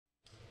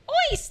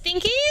Hi,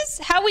 Stinkies!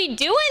 How we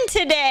doing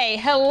today?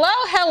 Hello,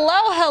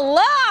 hello,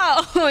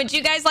 hello! Would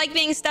you guys like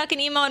being stuck in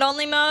emote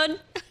only mode?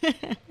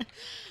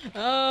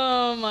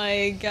 Oh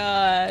my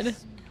god.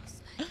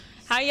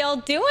 How y'all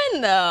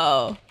doing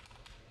though?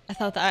 I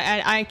thought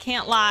that I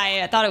can't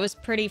lie. I thought it was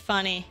pretty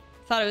funny.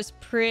 I thought it was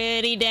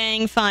pretty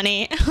dang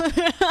funny.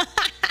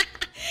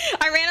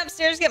 I ran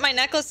upstairs to get my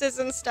necklaces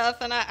and stuff,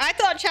 and I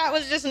thought chat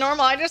was just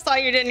normal. I just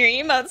thought you did in your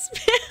emotes.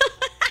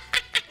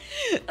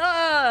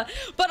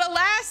 But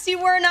alas, you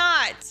were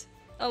not.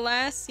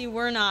 Alas, you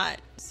were not.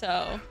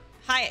 So,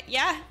 hi.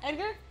 Yeah,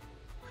 Edgar?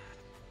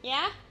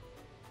 Yeah?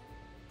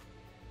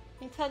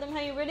 You tell them how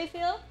you really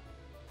feel?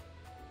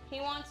 He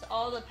wants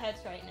all the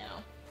pets right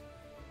now.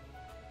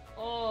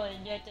 Oh,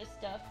 get this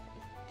stuff.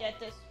 Get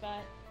this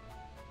spot.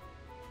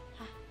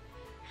 Ha,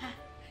 ha.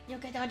 You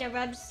get all the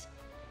rubs.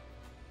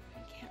 I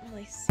can't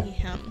really see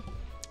him.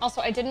 Also,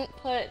 I didn't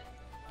put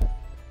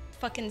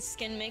fucking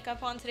skin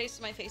makeup on today,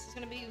 so my face is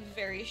gonna be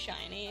very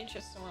shiny,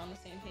 just so we're on the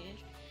same page.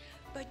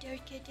 But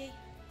there's kitty.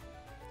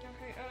 Don't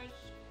hurt us.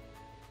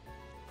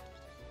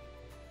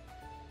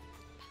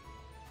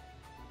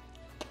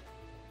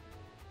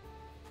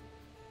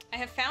 I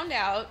have found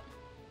out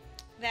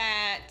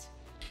that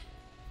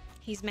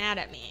he's mad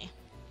at me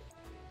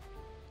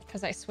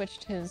because I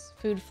switched his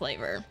food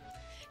flavor.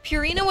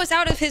 Purina was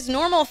out of his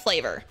normal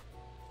flavor.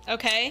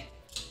 Okay?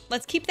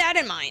 Let's keep that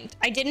in mind.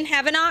 I didn't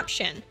have an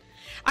option.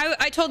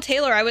 I told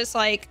Taylor, I was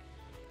like,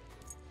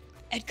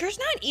 Edgar's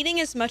not eating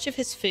as much of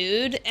his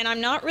food, and I'm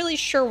not really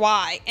sure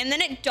why. And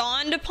then it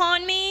dawned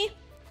upon me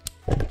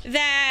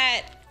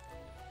that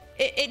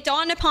it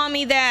dawned upon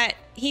me that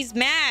he's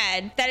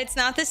mad that it's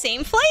not the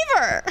same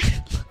flavor.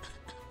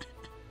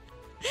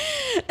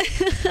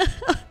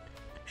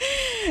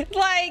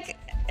 Like,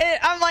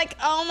 I'm like,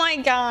 oh my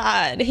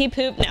god, he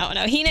pooped.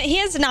 No, he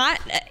has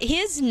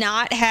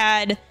not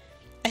had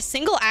a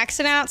single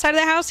accident outside of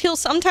the house.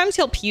 Sometimes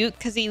he'll puke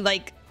because he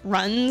like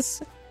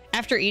runs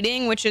after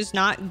eating, which is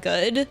not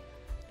good.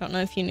 Don't know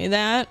if you knew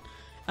that.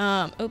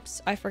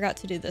 Oops, I forgot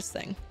to do this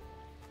thing.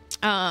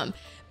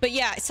 But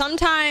yeah,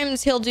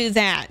 sometimes he'll do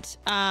that.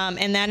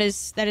 And that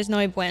is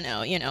no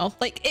bueno, you know?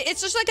 Like, it's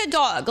just like a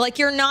dog. Like,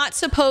 they're not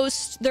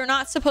supposed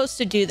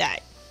to do that.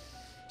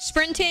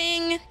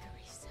 Sprinting,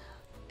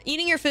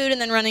 eating your food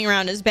and then running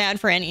around is bad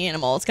for any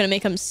animal. It's gonna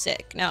make them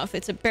sick. Now, if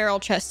it's a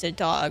barrel-chested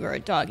dog or a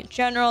dog in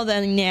general,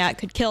 then yeah, it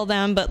could kill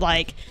them. But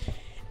like,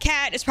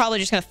 cat is probably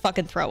just gonna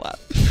fucking throw up.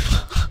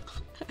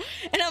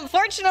 And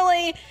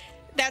unfortunately,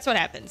 that's what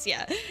happens.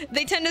 Yeah,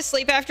 they tend to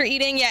sleep after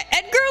eating. Yeah,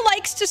 Edgar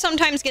likes to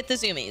sometimes get the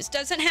zoomies.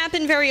 Doesn't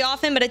happen very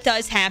often, but it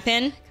does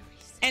happen.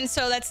 And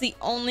so that's the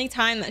only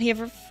time that he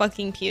ever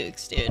fucking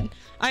pukes, dude.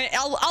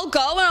 I'll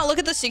go and I'll look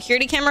at the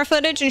security camera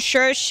footage, and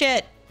sure as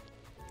shit,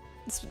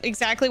 it's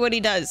exactly what he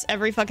does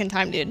every fucking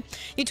time, dude.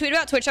 You tweet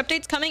about Twitch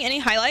updates coming. Any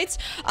highlights?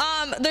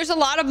 There's a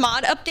lot of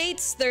mod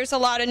updates. There's a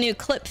lot of new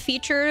clip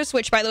features,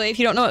 which, by the way, if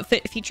you don't know what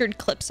featured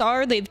clips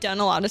are, they've done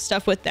a lot of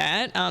stuff with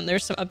that.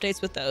 There's some updates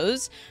with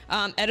those.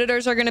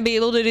 Editors are going to be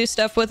able to do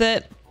stuff with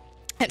it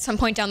at some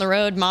point down the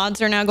road.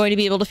 Mods are now going to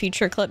be able to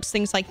feature clips,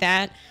 things like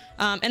that.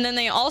 And then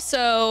they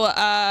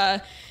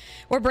also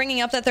were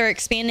bringing up that they're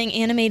expanding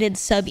animated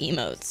sub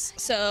emotes.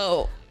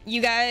 So you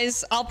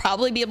guys, I'll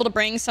probably be able to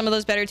bring some of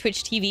those better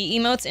Twitch TV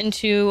emotes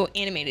into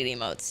animated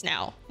emotes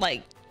now,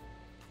 like,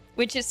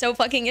 which is so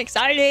fucking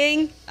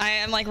exciting. I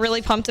am like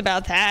really pumped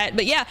about that.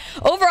 But yeah,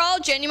 overall,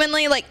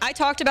 genuinely, like, I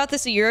talked about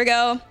this a year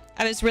ago.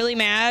 I was really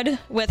mad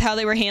with how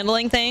they were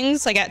handling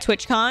things, like at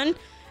TwitchCon.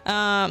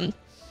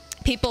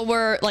 People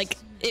were like,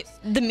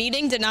 the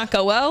meeting did not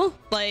go well.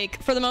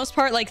 Like, for the most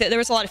part, like, there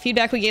was a lot of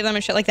feedback we gave them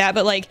and shit like that,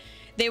 but like,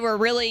 they were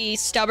really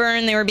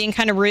stubborn. They were being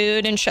kind of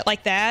rude and shit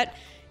like that.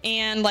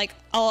 And like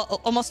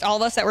almost all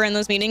of us that were in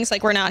those meetings,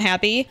 like, we're not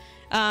happy.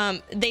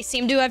 They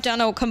seem to have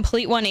done a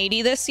complete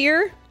 180 this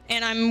year,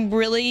 and I'm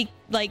really,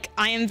 like,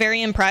 I am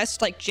very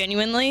impressed, like,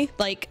 genuinely.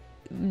 Like,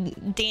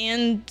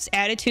 Dan's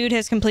attitude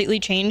has completely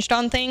changed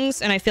on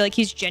things, and I feel like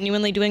he's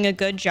genuinely doing a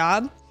good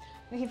job.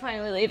 He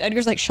finally leave.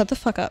 Edgar's like, shut the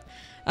fuck up.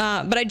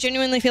 But I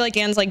genuinely feel like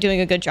Dan's like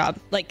doing a good job.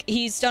 Like,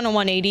 he's done a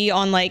 180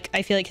 on, like,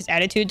 I feel like his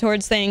attitude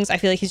towards things. I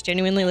feel like he's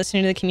genuinely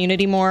listening to the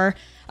community more.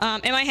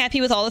 Am I happy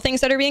with all the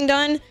things that are being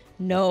done?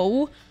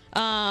 No.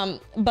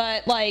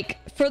 But like,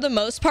 for the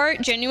most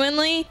part,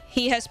 genuinely,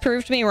 he has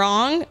proved me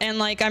wrong, and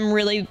like, I'm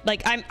really,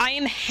 like, I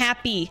am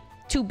happy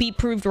to be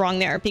proved wrong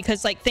there,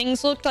 because like,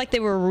 things looked like they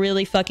were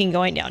really fucking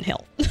going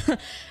downhill.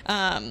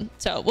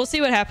 So we'll see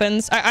what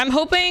happens. I'm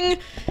hoping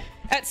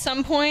at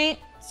some point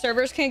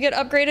servers can get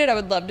upgraded. I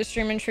would love to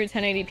stream in true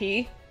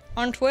 1080p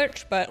on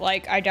Twitch, but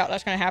like, I doubt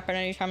that's gonna happen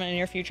anytime in the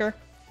near future.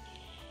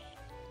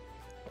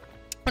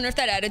 I wonder if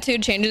that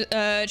attitude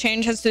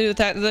change has to do with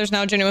that there's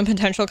now genuine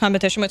potential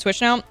competition with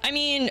Twitch now. I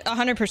mean,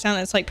 100%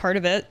 that's like part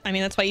of it. I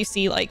mean, that's why you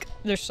see like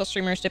there's still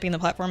streamers dipping the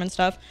platform and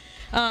stuff.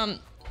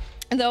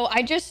 Though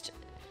I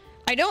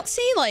don't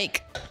see,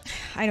 like,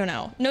 I don't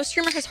know. No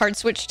streamer has hard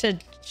switched to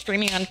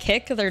streaming on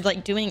Kick. They're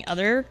like doing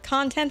other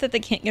content that they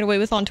can't get away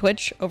with on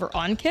Twitch over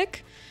on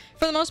Kick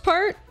for the most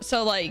part.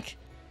 So like,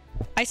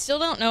 I still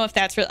don't know if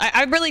that's real.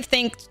 I really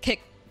think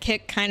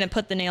Kick kind of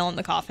put the nail in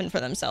the coffin for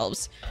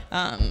themselves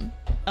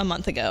a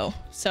month ago.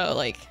 So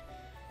like,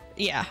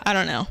 yeah, I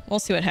don't know. We'll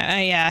see what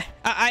happens. Yeah,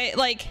 I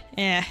like,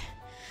 yeah.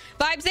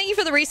 Vibes, thank you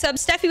for the resub.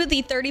 Steffi with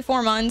the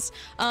 34 months.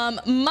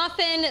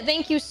 Muffin,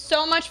 thank you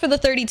so much for the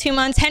 32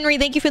 months. Henry,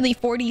 thank you for the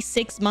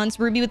 46 months.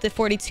 Ruby with the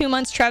 42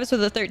 months. Travis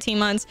with the 13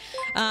 months.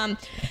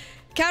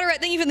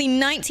 Cataract, thank you for the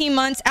 19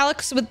 months.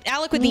 Alec with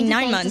the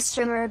 9 months.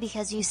 Streamer,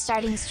 because you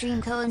starting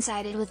stream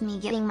coincided with me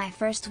getting my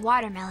first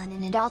watermelon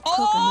and adult cocomelon.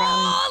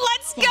 Oh,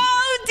 let's go,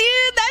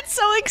 dude. That's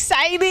so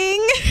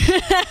exciting.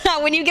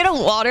 When you get a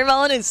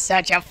watermelon, it's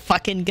such a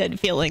fucking good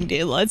feeling,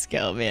 dude. Let's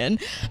go, man.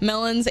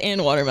 Melons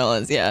and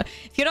watermelons, yeah.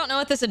 If you don't know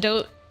what this we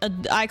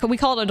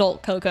call it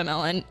adult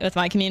cocomelon with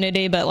my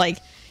community, but like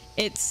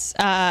it's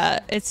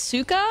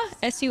Suika,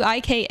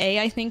 S-U-I-K-A,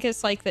 I think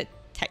is like the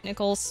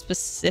technical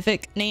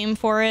specific name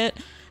for it.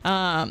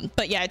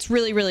 But yeah, it's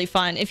really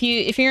fun. If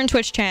you're in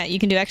Twitch chat, you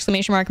can do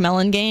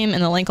 !melon game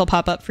and the link will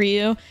pop up for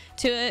you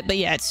to it. But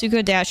yeah, it's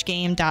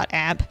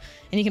suka-game.app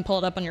and you can pull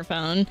it up on your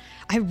phone.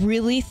 I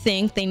really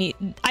think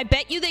I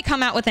bet you they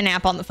come out with an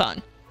app on the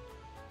phone,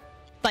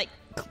 like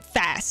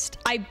fast.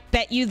 I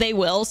bet you they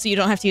will, so you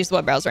don't have to use the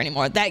web browser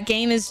anymore. That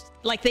game is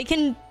like, they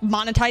can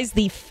monetize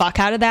the fuck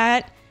out of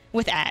that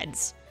with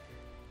ads.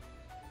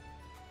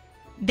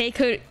 They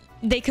could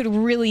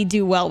really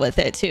do well with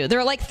it too. There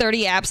are like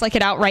 30 apps like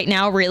it out right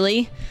now,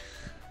 really.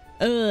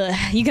 Ugh.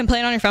 You can play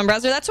it on your phone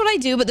browser. That's what I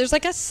do, but there's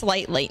like a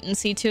slight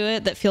latency to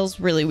it that feels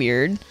really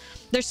weird.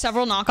 There's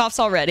several knockoffs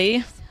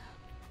already.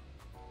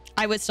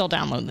 I would still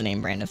download the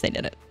name brand if they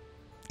did it,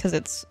 because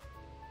it's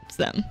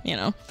them, you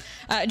know.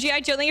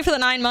 G.I. Joe, thank you for the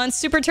 9 months.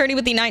 Super Turdy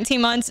with the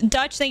 19 months.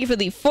 Dutch, thank you for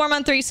the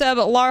 4-month resub.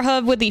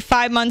 Larhub with the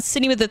 5 months.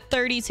 Sydney with the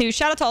 32.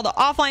 Shout out to all the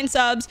offline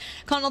subs.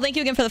 Connell, thank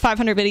you again for the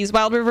 500 biddies.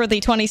 Wild River with the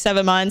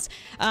 27 months.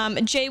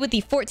 Jay with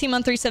the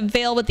 14-month resub.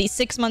 Vale with the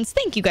 6 months.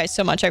 Thank you guys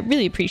so much. I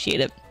really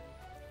appreciate it.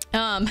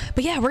 But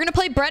yeah, we're gonna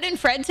play Bread and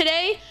Fred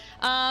today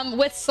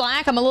with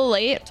Slack. I'm a little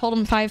late. Told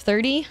him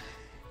 5:30.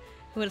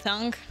 Who would have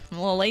thunk? I'm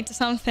a little late to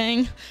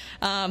something.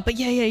 But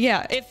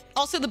yeah. If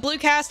also the blue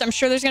cast, I'm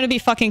sure there's gonna be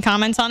fucking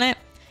comments on it.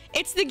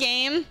 It's the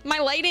game. My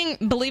lighting,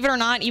 believe it or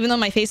not, even though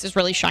my face is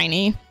really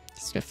shiny,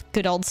 it's just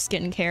good old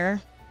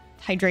skincare,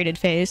 hydrated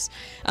face.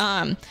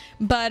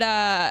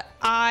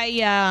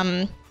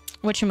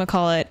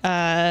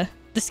 Whatchamacallit,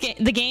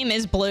 the game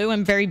is blue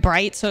and very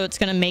bright, so it's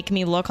gonna make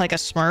me look like a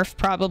Smurf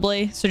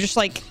probably. So just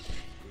like,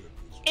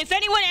 if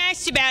anyone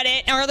asks about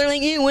it, or they're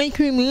like, "Ew, white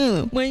cream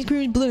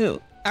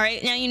blue." All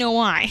right, now you know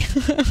why.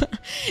 Is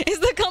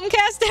the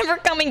Cumcast ever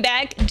coming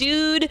back?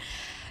 Dude,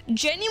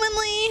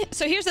 genuinely.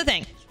 So here's the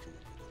thing.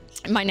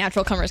 My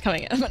natural Cummer is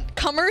coming out.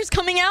 Cummer is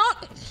coming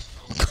out?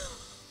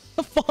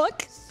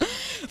 Fuck?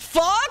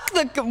 Fuck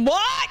the...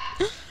 What?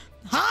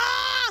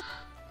 Huh?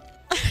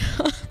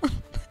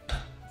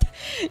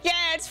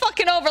 Yeah, it's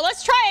fucking over.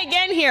 Let's try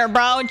again here,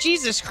 bro.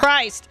 Jesus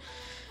Christ.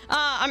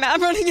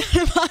 I'm running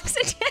out of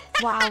oxygen.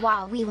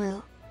 Wow, wee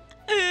woo.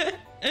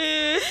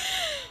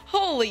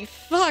 Holy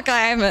fuck,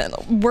 I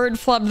haven't word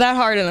flubbed that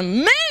hard in a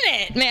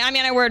minute. Man, I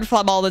mean, I word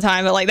flub all the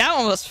time, but like that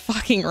one was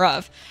fucking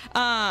rough.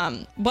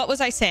 What was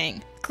I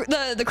saying?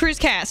 The cruise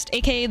cast,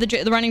 aka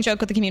the running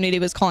joke with the community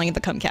was calling it the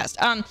Cumcast.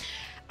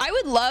 I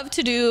would love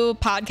to do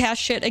podcast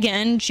shit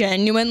again,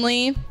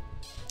 genuinely.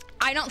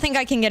 I don't think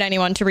I can get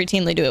anyone to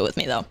routinely do it with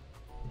me though.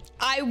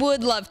 I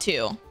would love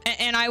to,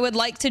 and I would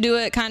like to do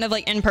it kind of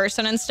like in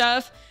person and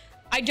stuff.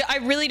 I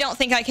really don't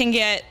think I can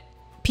get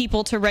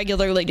people to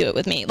regularly do it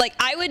with me. Like,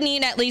 I would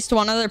need at least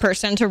one other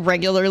person to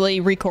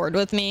regularly record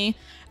with me.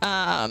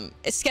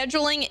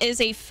 Scheduling is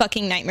a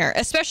fucking nightmare,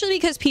 especially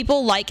because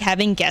people like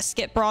having guests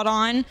get brought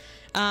on.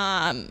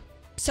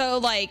 So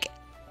like,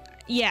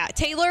 yeah,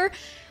 Taylor,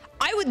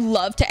 I would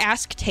love to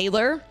ask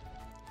Taylor.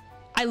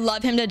 I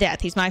love him to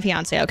death. He's my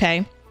fiance,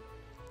 okay?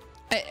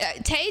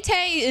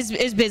 Tay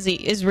is busy,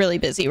 is really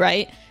busy,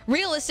 right?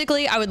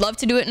 Realistically, I would love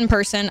to do it in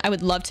person. I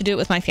would love to do it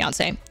with my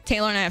fiance.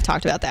 Taylor and I have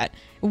talked about that.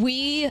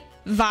 We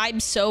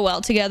vibe so well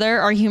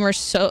together. Our humor's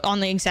so on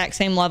the exact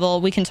same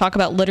level. We can talk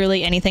about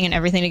literally anything and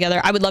everything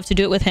together. I would love to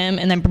do it with him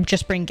and then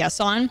just bring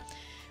guests on.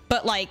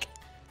 But like,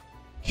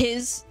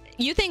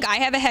 you think I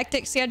have a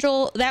hectic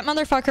schedule? That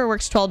motherfucker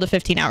works 12 to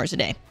 15 hours a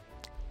day.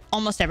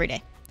 Almost every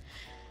day.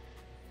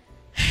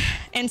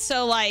 And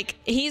so like,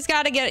 he's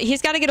got to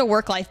get a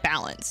work-life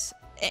balance.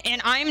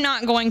 And I'm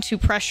not going to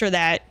pressure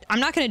that.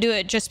 I'm not going to do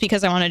it just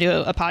because I want to do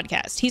a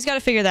podcast. He's got to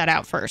figure that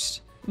out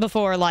first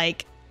before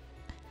like,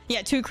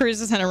 yeah, 2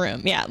 cruises in a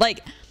room. Yeah,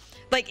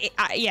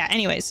 yeah,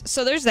 anyways,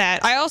 so there's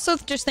that. I also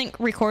just think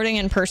recording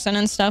in person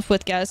and stuff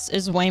with guests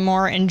is way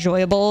more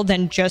enjoyable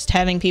than just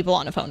having people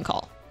on a phone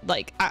call.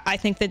 Like, I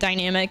think the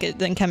dynamic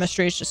and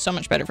chemistry is just so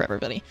much better for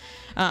everybody.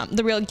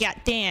 The real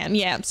goddamn,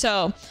 yeah,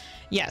 so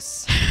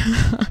yes.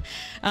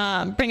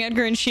 Bring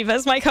Edgar and Shiva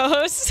as my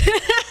co-host.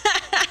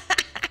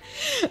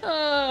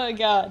 Oh Oh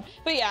god.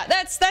 But yeah,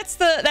 that's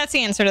the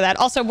answer to that.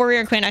 Also,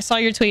 Warrior Queen, I saw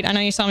your tweet. I know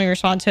you saw me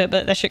respond to it,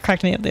 but that shit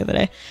cracked me up the other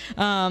day.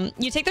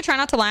 You take the try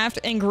not to laugh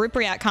and group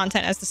react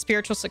content as the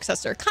spiritual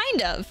successor.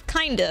 Kind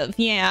of.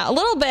 Yeah, a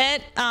little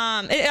bit.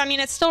 I mean,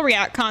 it's still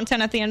react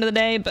content at the end of the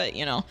day, but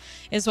you know,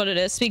 is what it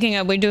is. Speaking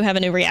of, we do have a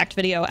new react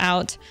video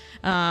out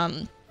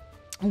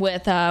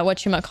with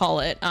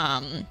whatchamacallit,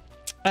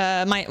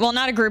 well,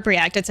 not a group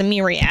react, it's a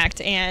me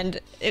react, and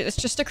it was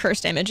just a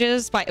cursed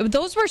images. But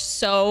those were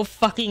so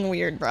fucking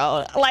weird,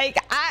 bro. Like,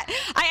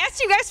 I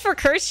asked you guys for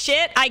cursed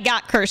shit, I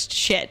got cursed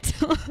shit.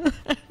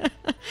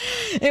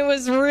 It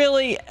was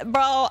really,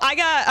 bro,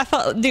 I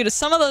felt, dude,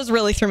 some of those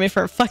really threw me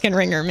for a fucking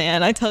ringer,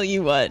 man. I tell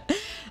you what.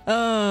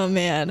 Oh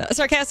man,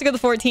 Sarcastic of the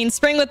 14,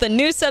 Spring with the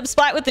new sub,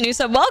 Splat with the new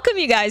sub. Welcome,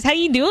 you guys. How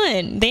you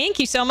doing? Thank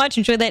you so much.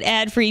 Enjoy that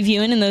ad-free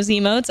viewing and those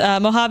emotes.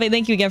 Mojave,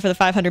 thank you again for the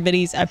 500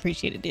 biddies. I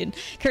appreciate it, dude.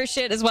 Curse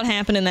shit is what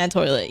happened in that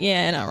toilet.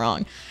 Yeah, not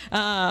wrong.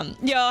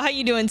 Yo, how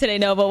you doing today,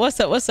 Nova? What's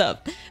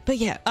up? But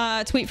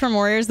yeah, tweet from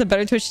Warriors, the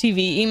Better Twitch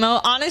TV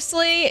emote.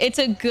 Honestly, it's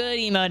a good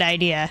emote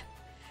idea.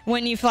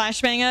 When you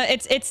flashbang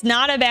it's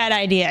not a bad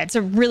idea. It's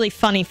a really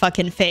funny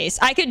fucking face.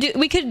 I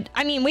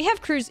mean, we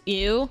have Cruz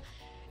ew.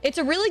 It's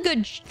a really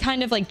good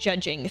kind of like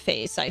judging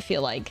face, I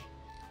feel like.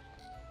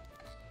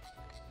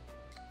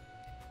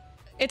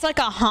 It's like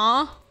a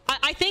huh?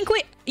 I think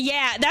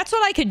yeah, that's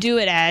what I could do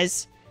it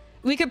as.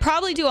 We could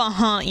probably do a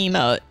huh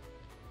emote.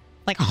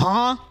 Like,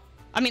 huh?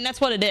 I mean,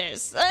 that's what it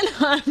is.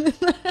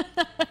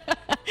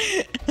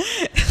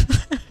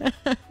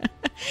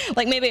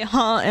 Like maybe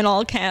huh in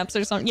all caps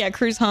or something. Yeah,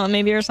 Cruz huh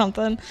maybe or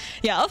something.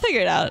 Yeah, I'll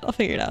figure it out.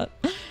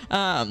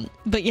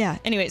 But yeah,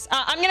 anyways,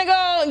 I'm gonna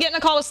go get in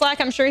a call with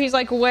Slack. I'm sure he's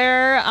like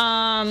where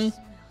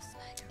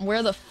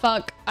the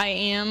fuck I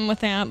am with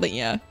that. But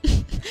yeah.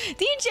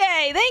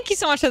 DJ, thank you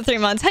so much for the 3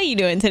 months. How you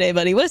doing today,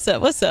 buddy? What's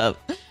up?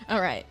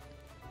 All right.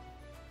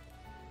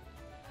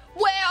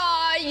 Where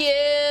are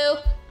you?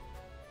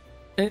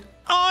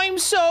 I'm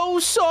so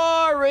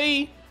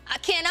sorry. I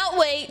cannot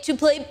wait to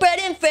play Bread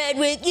and Fred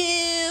with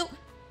you.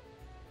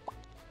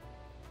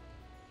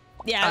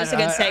 Yeah, that's a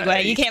good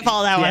segue. You can't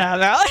follow that one out,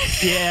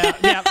 though.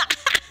 Yeah.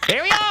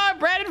 Here we are,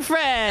 Bread and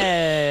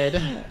Fred.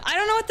 I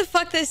don't know what the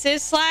fuck this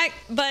is, Slack,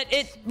 but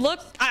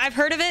I've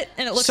heard of it,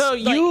 and it looks. So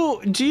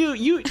like...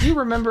 you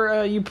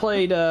remember you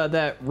played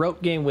that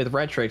rope game with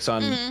Retrix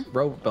on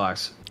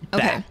Roblox?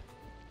 Okay.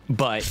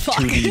 But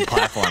 2D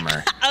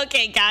platformer.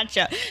 Okay,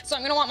 gotcha. So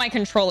I'm gonna want my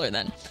controller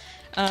then.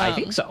 I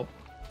think so.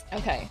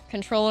 Okay,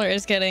 controller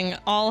is getting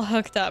all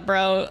hooked up,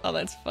 bro. Oh,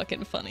 that's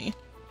fucking funny.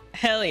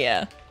 Hell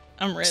yeah.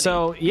 I'm ready.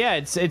 So yeah,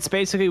 it's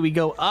basically we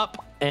go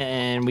up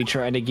and we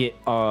try to get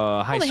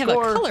a high score. They have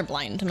a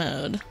colorblind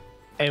mode.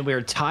 And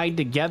we're tied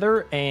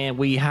together and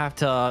we have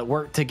to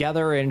work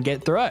together and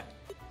get through it.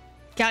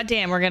 God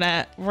damn, we're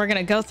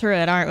gonna go through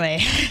it, aren't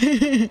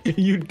we?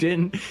 You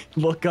didn't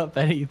look up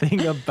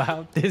anything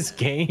about this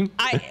game?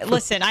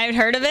 Listen, I had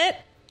heard of it.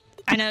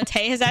 I know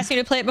Tay has asked me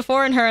to play it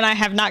before, and her and I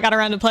have not got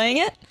around to playing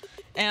it.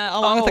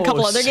 Along with a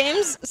couple other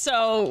games,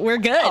 so we're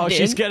good. Oh, dude.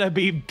 She's gonna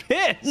be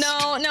pissed.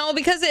 No,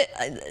 because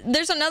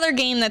there's another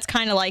game that's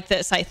kind of like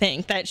this, I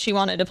think, that she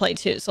wanted to play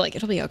too. So like,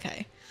 it'll be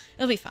okay.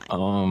 It'll be fine.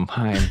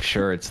 I'm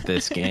sure it's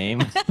this game.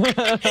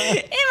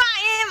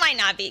 It might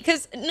not be,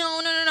 because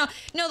no.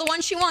 The one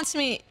she wants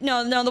me,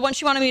 the one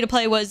she wanted me to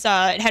play was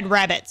it had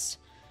rabbits.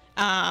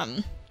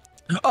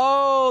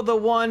 Oh, the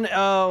one.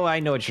 Oh,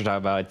 I know what you're talking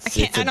about. It's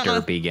a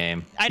derpy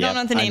game. I don't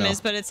know what the name is,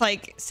 but it's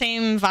like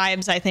same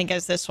vibes, I think,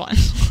 as this one.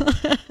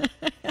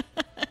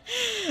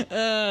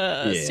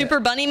 Super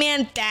Bunny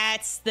Man,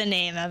 that's the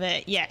name of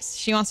it. Yes,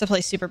 she wants to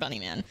play Super Bunny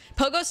Man.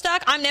 Pogo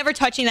Stock, I'm never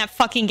touching that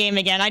fucking game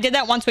again. I did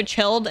that once with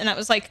Chilled, and that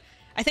was like,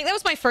 I think that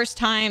was my first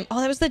time.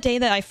 Oh, that was the day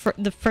that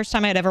the first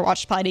time I had ever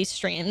watched Spidey's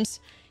streams,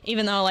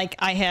 even though like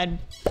I had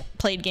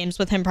played games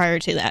with him prior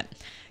to that.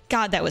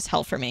 God, that was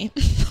hell for me.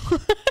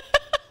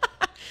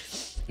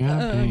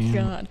 Oh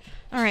god.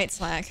 All right,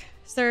 Slack.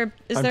 Is there a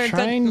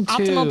good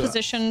optimal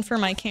position for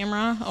my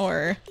camera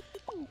or?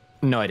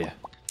 No idea.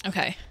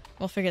 Okay,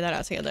 we'll figure that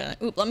out together.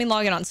 Oop, let me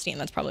log in on Steam.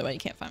 That's probably why you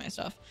can't find my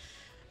stuff.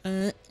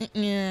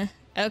 Yeah.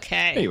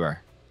 Okay. There you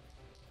are.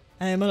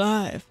 I am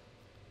alive.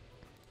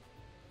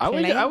 I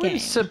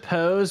would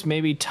suppose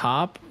maybe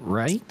top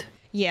right.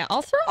 Yeah,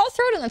 I'll throw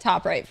it in the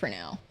top right for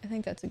now. I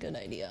think that's a good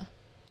idea.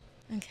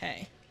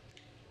 Okay.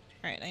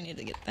 All right, I need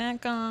to get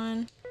that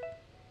gone.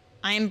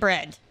 I am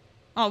Bread.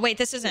 Oh, wait,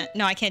 this isn't...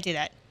 No, I can't do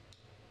that.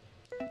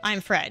 I'm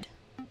Fred.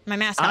 My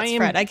mascot's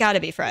Fred. I gotta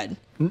be Fred.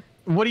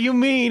 What do you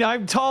mean?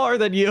 I'm taller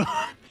than you.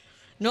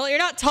 No, you're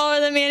not taller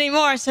than me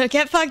anymore, so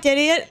get fucked,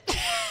 idiot.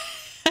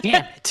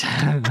 Damn it.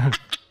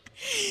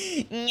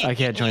 I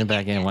can't join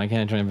back in. Why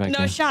can't I join back in?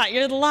 No shot.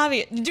 You're the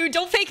lobby. Dude,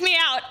 don't fake me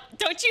out.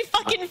 Don't you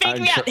fucking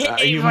fake me out.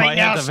 You might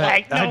have to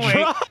fake. I'm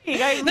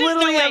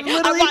literally trying.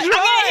 I'm gonna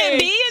hit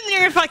B and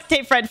you're gonna fucking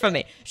take Fred from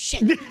me.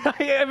 Shit.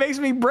 It makes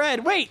me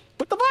Bread. Wait,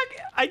 what the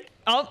fuck?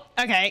 Oh,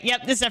 okay.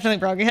 Yep, this definitely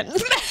broke it.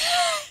 Because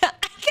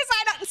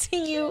I don't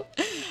see you.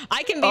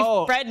 I can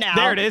be Fred now.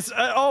 There it is.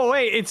 Oh,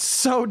 wait. It's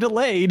so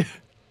delayed.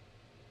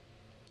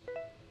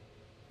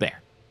 There.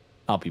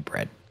 I'll be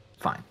Bread.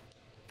 Fine.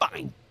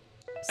 Fine.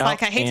 It's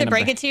like, I hate to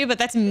break it to you, but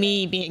that's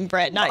me being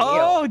Brett, not you.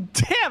 Oh,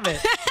 damn it.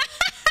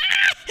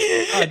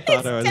 I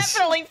thought it was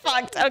Definitely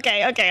fucked.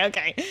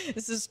 Okay.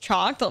 This is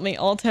chalked. Let me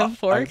alt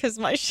F4 because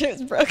my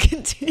shit's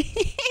broken too.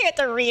 You have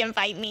to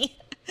re-invite me.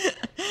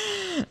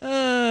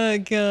 Oh,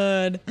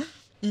 God.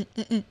 All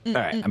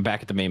right, I'm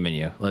back at the main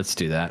menu. Let's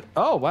do that.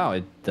 Oh, wow.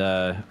 It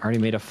already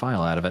made a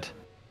file out of it.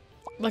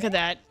 Look at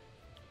that.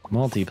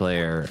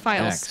 Multiplayer.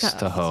 File X stuff.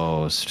 to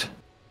host.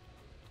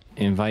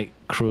 Invite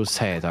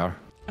Kruzadar.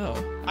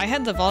 Oh, I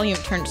had the volume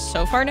turned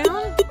so far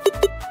down.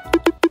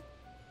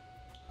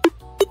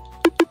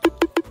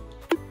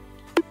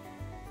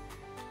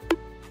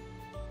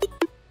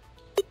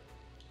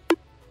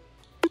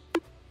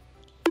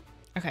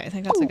 Okay, I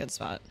think that's a good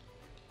spot.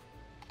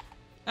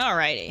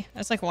 Alrighty. I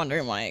was like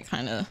wondering why it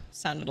kind of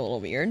sounded a little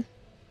weird.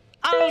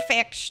 All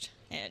fixed.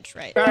 Yeah, that's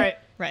right. All right.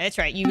 Right, that's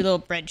right. You little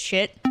bread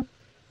shit.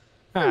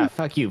 Ah,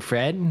 fuck you,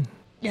 Fred.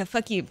 Yeah,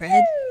 fuck you,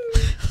 bread.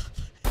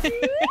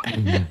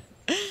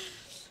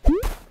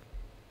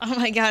 Oh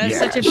my god, it's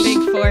such a big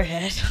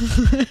forehead.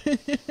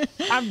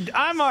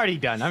 I'm already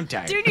done. I'm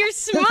tired. Dude, you're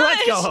smushed.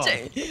 Let's go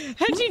home.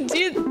 How'd you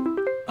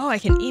do? Oh, I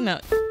can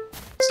emote.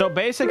 So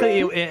basically,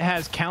 it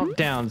has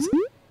countdowns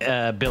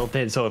built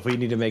in. So if we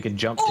need to make a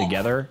jump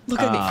together, Look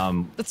at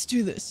me. Let's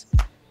do this.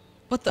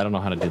 What the? I don't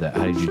know how to do that.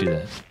 How did you do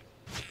that?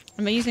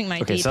 I'm using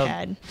my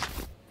D-pad.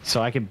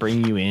 So I could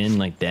bring you in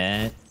like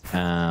that.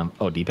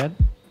 Oh, D-pad?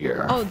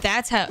 Yeah. Oh,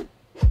 that's how.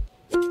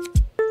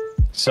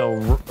 So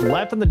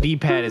left on the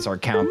D-pad is our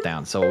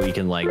countdown. So we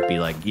can like be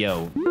like,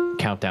 yo,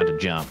 countdown to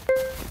jump.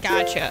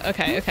 Gotcha.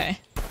 Okay.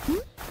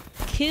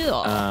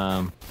 Cool.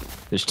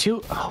 There's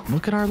two. Oh,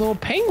 look at our little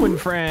penguin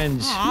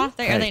friends. Aw,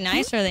 are they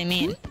nice or are they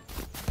mean?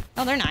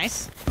 Oh, they're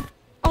nice.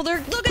 Oh,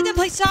 look at them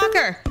play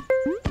soccer.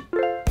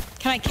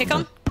 Can I kick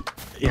them?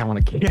 Yeah, I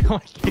want to kick them.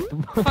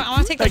 I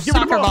want to take their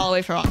soccer ball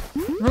away from them.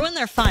 Ruin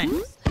their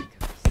fun.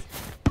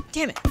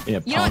 Damn it.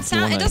 Yeah, you know what?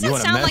 It doesn't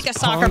sound like a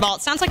soccer ball.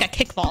 It sounds like a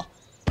kickball.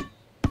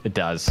 It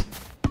does.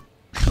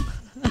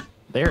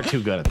 They're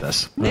too good at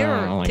this. Dude,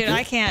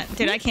 I can't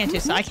do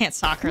so. I can't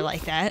soccer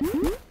like that.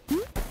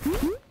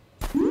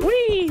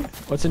 Whee!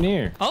 What's in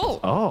here?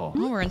 Oh,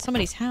 we're in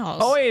somebody's house.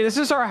 Oh wait, this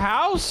is our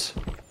house?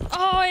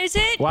 Oh, is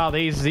it? Wow,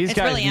 these it's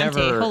guys really never.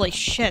 Empty. Holy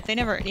shit, they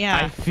never. Yeah.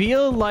 I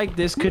feel like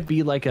this could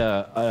be like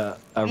a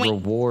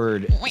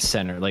reward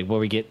center, like where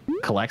we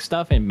collect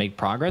stuff and make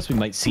progress. We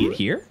might see it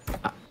here.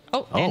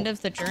 End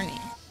of the journey.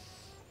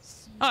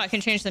 Oh, I can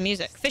change the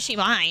music. Fishy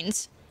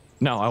Minds.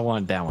 No, I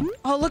want that one.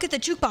 Oh, look at the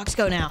jukebox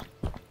go now.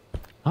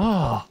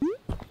 Oh.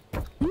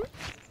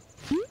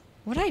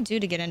 What did I do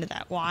to get into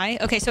that? Y?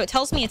 Okay, so it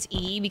tells me it's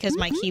E because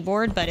my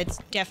keyboard, but it's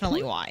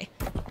definitely Y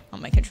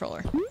on my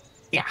controller.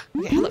 Yeah.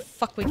 Okay, how the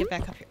fuck we get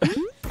back up here?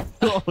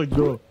 Oh,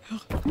 no.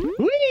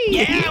 Whee!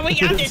 Yeah, we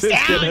got this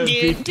down,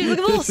 dude. Dude, look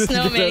at the little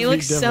snowman. He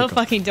looks so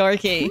fucking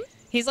dorky.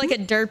 He's like a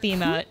derp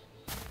emote.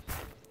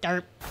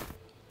 Derp.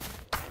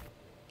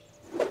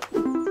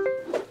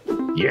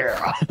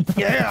 Yeah.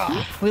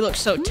 Yeah. We look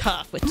so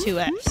tough with 2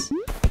 Fs.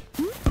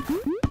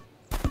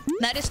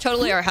 That is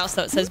totally our house,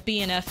 though. It says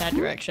B and F that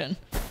direction.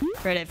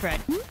 Fred.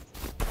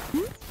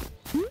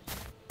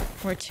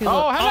 We're too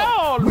low. Oh,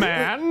 hello, old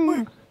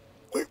man.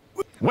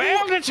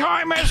 Well, the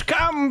time has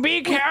come.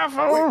 Be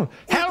careful.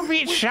 Help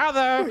each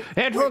other.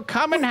 It will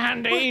come in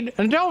handy.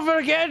 And don't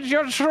forget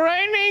your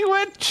training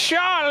with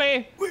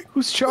Charlie.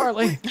 Who's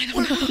Charlie? I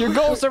don't know. Your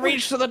goal is to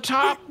reach to the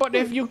top, but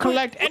if you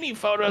collect any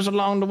photos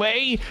along the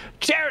way,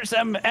 cherish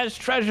them as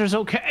treasures,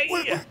 okay?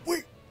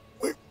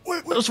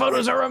 Those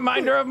photos are a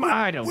reminder of my...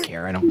 I don't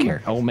care.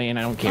 Oh, man,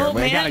 I don't care. Oh,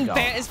 man,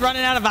 is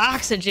running out of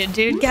oxygen,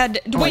 dude. God,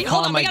 wait,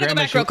 hold on. We gotta go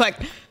back real quick.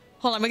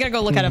 Hold on, we gotta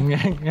go look at him.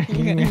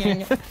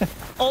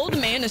 Old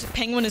man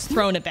penguin is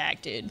throwing it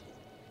back, dude.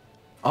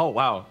 Oh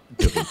wow!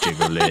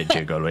 Jiggle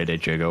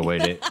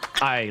it.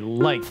 I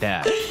like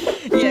that.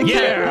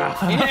 Yeah.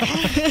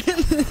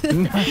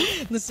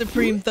 The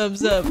supreme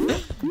thumbs up.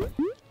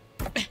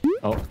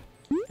 Oh.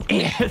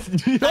 Yes.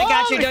 I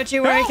got you. Don't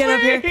you worry. Get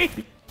up here.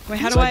 Wait,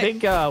 how do I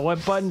think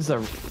what buttons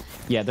are?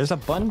 Yeah, there's a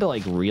button to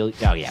like really.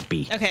 Oh yeah,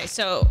 B. Okay,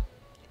 so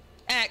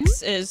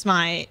X is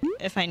my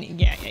if I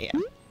need. Yeah.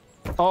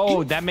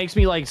 Oh, that makes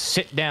me like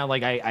sit down.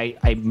 Like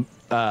I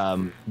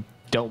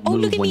don't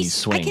move look at when me. you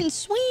swing. I can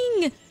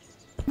swing.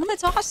 Oh,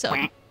 that's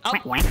awesome.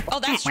 Oh,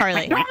 that's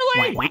Charlie.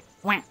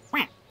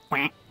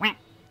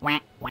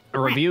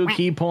 Review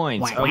key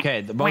points.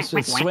 Okay, the most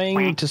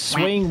swing. To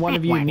swing, one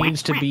of you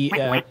needs to be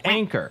an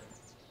anchor.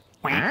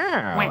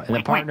 And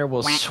the partner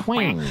will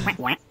swing.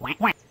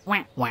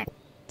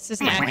 This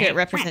is an accurate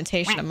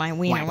representation of my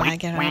wiener when I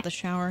get out of the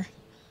shower.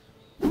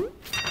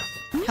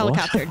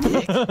 Helicopter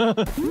dick.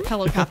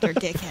 Helicopter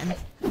dick him.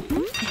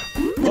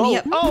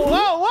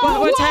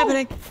 What's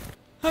happening?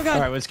 Oh god.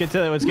 All right, let's get to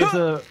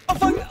the. Oh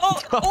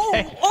fuck!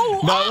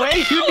 No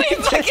way!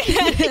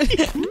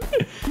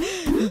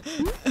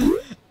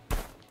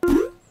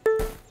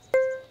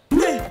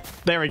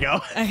 There we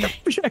go.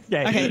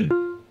 Okay.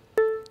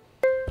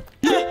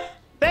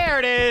 There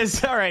it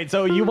is. All right,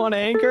 so you want to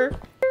anchor?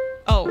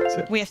 Oh,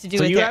 We have to do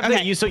So it you there. have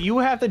Okay. to you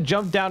have to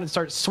jump down and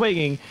start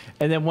swinging,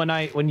 and then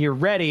when you're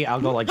ready,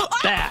 I'll go like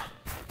that.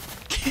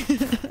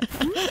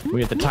 We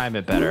have to time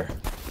it better.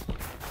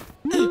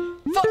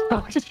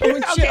 Oh, shit.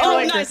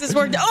 Oh, nice. This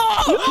worked.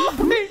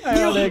 Oh! I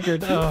got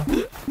anchored. Oh.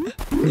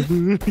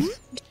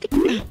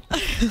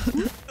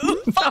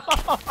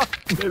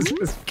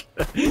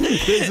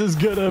 This is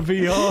gonna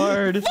be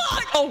hard.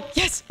 Fuck! Oh,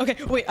 yes. Okay,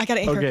 wait. I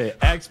gotta anchor. Okay,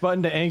 X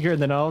button to anchor,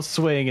 and then I'll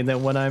swing, and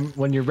then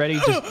when you're ready,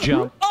 just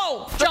jump.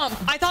 Oh, jump.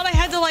 I thought I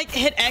had to like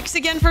hit X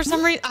again for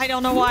some reason. I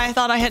don't know why I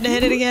thought I had to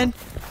hit it again.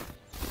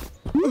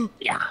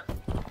 Yeah.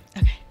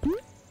 Okay.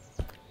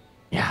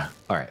 Yeah.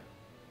 All right.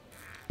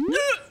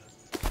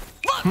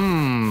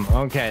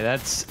 Okay,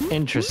 that's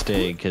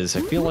interesting because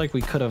I feel like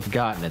we could have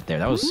gotten it there.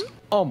 That was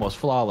almost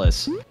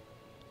flawless.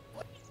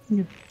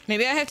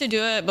 Maybe I have to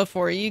do it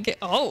before you get.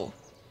 Oh.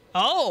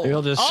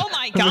 You'll just, Oh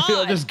my god.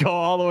 You'll just go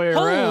all the way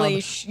around.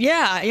 Holy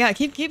yeah.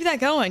 Keep that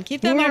going.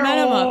 Keep that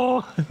momentum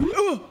up.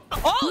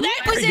 Oh,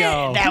 that was we it.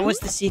 go. That was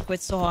the secret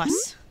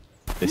sauce.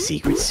 The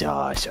secret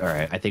sauce. All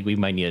right, I think we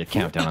might need a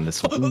countdown on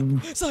this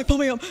one. Sonic, pull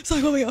me up. Oh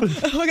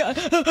my god.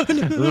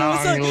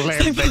 Long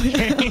live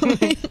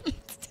the king.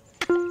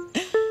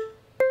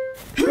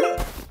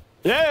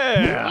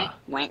 Yeah.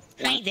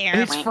 Hey there.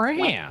 It's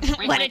Fran.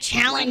 What a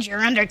challenge you're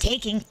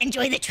undertaking.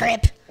 Enjoy the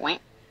trip.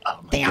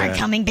 They aren't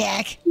coming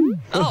back.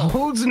 Oh,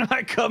 Who's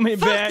not coming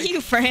back? fuck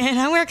you,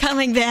 Fran. We're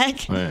coming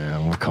back. Yeah,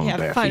 we're coming Yeah,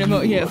 back. find for him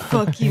out. you. Yeah,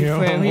 fuck you, Yeah,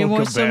 Fran. You we'll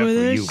want come some back of for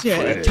this? you,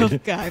 Yeah, Fred.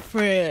 tough guy,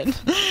 Fran.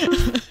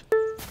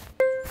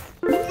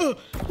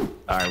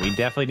 All right, we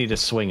definitely need to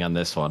swing on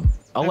this one.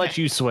 I'll let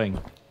you swing.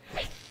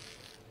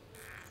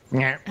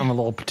 Yeah, I'm a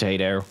little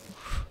potato.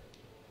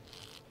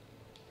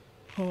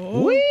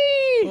 Oh. Whee!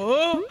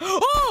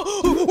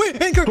 Oh, wait,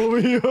 anchor. Pull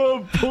me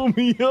up, pull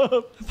me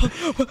up.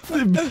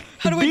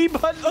 How do we? B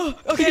button. Oh,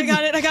 okay, I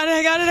got it.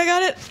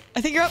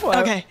 I think you're up.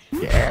 Okay.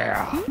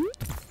 Yeah.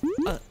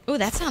 Oh,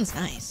 that sounds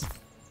nice.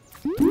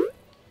 It's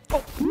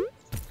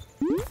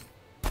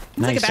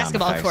Nice like a sound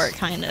basketball effects. court,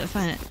 kind of.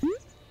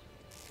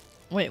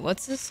 Wait,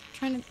 what's this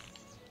trying to?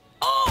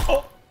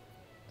 Oh!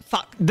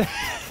 Fuck.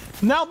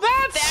 Now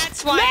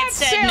that's why it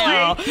said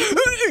no.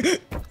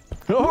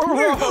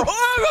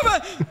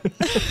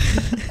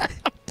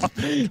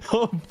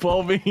 Oh,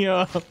 pull me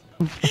up.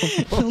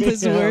 Will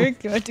this work?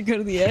 Do I have to go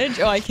to the edge?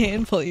 Oh, I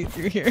can pull you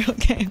through here.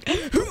 Okay.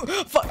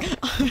 Fuck.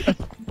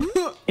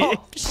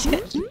 Oh,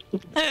 shit.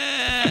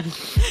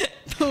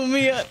 Pull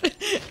me up.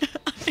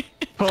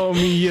 Pull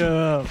me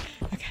up.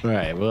 Okay. All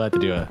right, we'll have to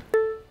do a.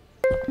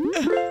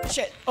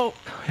 Shit. Oh.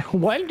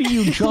 When do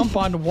you jump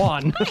on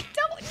one? I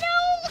don't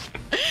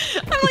know.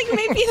 I'm like,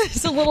 maybe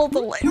there's a little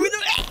delay.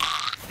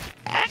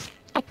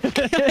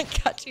 I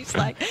got you,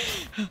 Slack.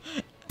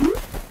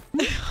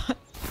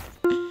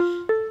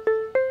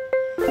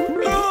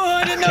 Oh,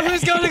 I didn't know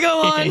who's going to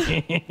go on.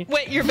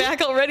 Wait, you're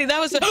back already? That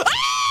was...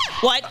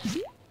 What?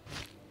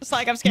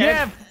 Slack, I'm scared.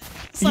 Yeah,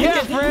 Slack,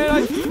 yeah,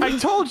 Fran. I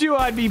told you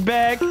I'd be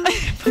back.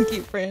 Fuck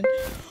you, friend.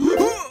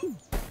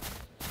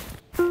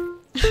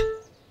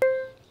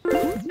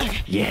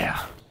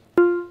 Yeah.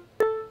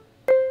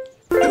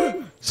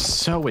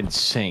 So in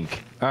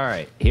sync. All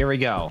right, here we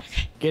go.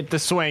 Get the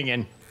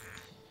swinging.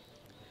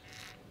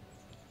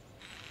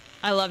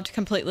 I loved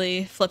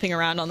completely flipping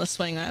around on the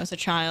swing when I was a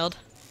child.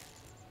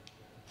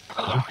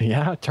 Oh,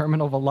 yeah,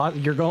 terminal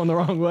velocity. You're going the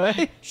wrong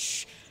way.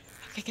 Shh.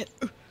 Okay,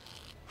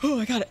 Oh,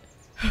 I got it.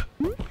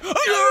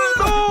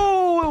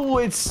 Oh,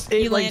 it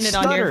You like landed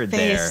on your stuttered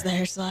face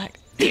there, Slack.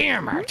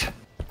 Damn it.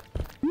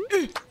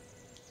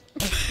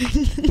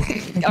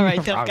 All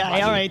right, tough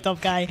guy. All right,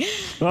 tough guy.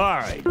 All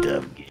right,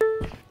 dumb.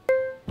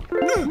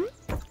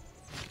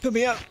 Put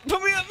me up.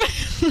 Put me up.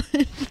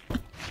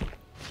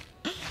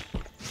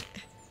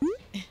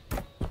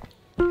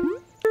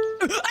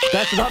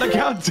 That's not a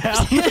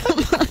countdown.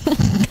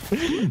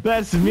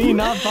 That's me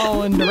not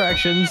following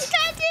directions.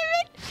 God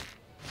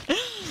damn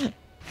it.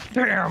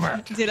 Damn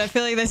it. Dude, I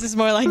feel like this is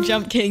more like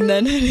Jump King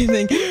than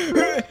anything.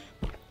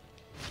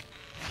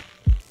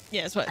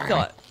 Yeah, that's what I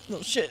thought.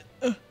 Little shit.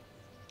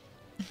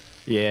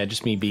 Yeah,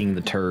 just me being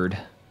the turd.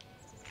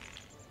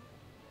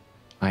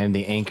 I am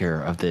the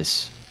anchor of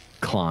this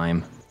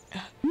climb.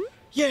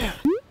 Yeah.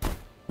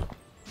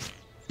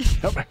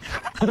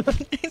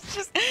 It's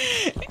just,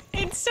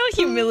 it's so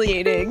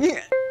humiliating.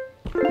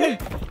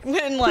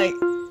 When like,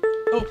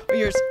 oh,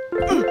 yours.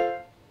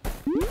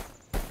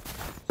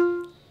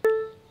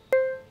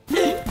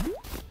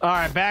 All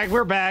right,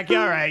 we're back.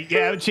 All right,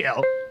 yeah,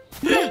 chill.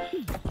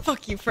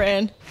 Fuck you,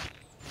 Fran.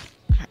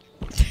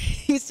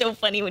 He's so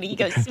funny when he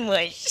goes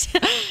smush.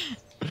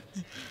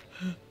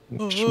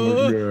 No.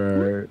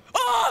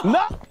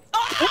 Oh,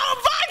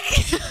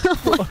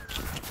 fuck!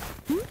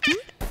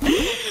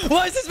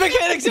 Why is this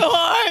mechanic so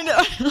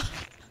hard?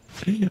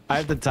 I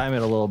have to time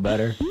it a little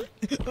better.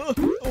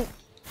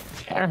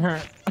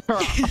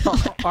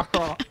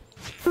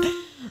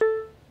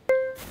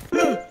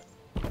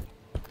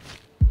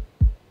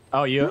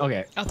 Oh, you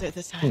okay? I'll do it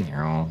this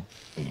time.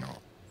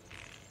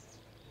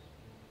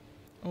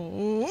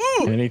 Ooh.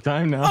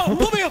 Anytime now. Oh,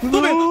 pull me up,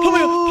 pull me up, pull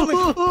me up, pull me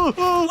up.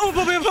 Oh,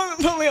 pull me up,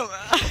 pull me up.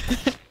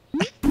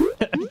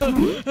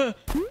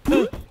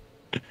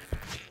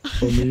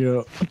 Pull me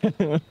up.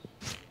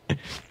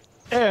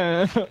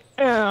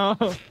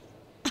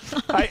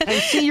 I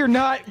see you're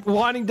not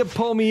wanting to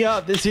pull me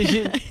up. This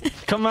isn't.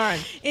 Come on.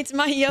 It's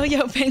my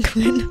yo-yo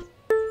penguin.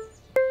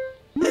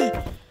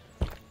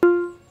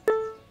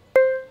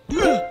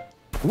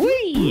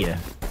 Whee!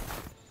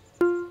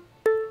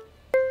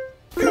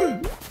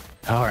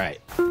 All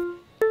right.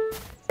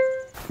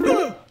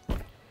 All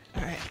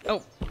right.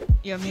 Oh,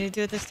 you want me to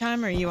do it this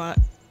time, or you want?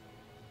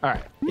 All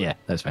right. Yeah,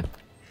 that's fine.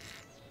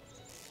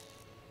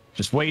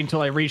 Just wait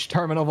until I reach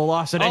terminal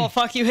velocity. Oh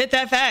fuck! You hit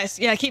that fast.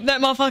 Yeah, keep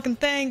that motherfucking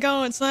thing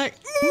going. Slack.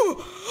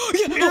 Ooh.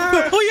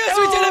 Yeah. Oh yes,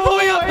 we did it. Pull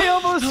me up.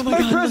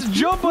 I pressed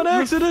jump on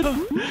accident.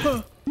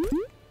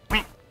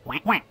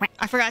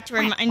 I forgot to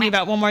remind you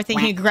about one more thing.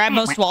 You can grab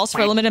most walls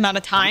for a limited amount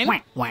of time. Oh,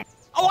 why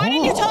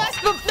didn't you tell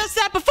us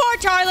that before,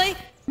 Charlie?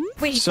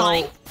 Wait, he's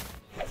flying.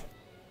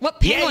 What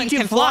penguins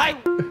can fly?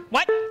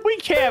 What? We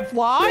can't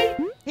fly.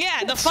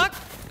 Yeah, the fuck?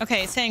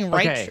 Okay, it's saying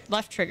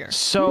left trigger.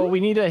 So we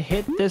need to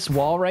hit this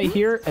wall right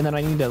here, and then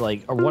I need to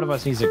or one of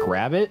us needs to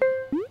grab it.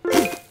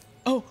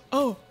 Oh,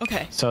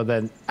 okay. So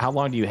then, how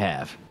long do you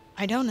have?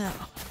 I don't know.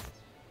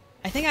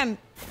 I think I'm.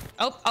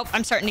 Oh,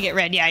 I'm starting to get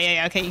red.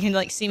 Yeah. Okay, you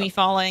can see me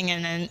falling,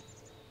 and then.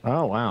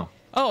 Oh wow.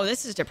 Oh,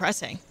 this is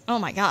depressing. Oh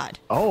my god.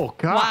 Oh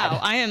god. Wow,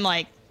 I am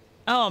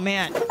oh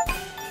man.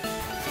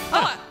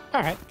 Oh,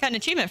 all right. Got an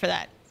achievement for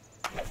that.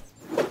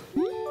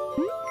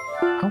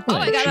 Oh,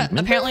 I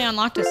apparently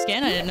unlocked a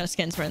skin. I didn't know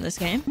skins were in this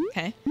game.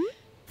 Okay.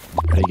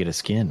 How do you get a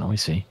skin? Let me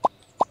see.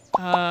 It's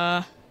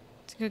a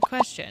good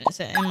question. Is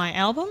it in my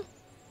album?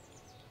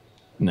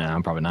 No,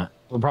 I'm probably not.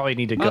 We'll probably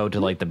need to go to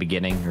the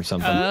beginning or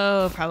something.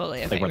 Oh,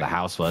 probably. Okay, where the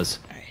house was.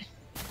 All right.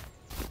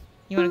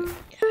 You want to?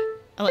 Yeah.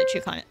 I'll let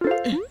you climb it.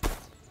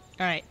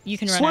 All right. You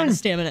can run out of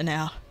stamina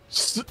now.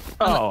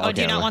 Okay,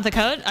 do you not want the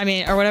code? I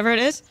mean, or whatever it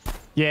is?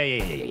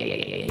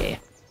 Yeah.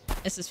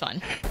 This is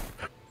fun.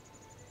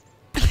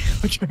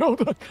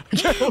 Hold on.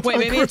 Wait,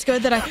 maybe it's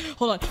good that I...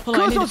 Hold on.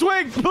 Please don't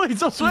swing. Please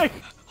don't swing.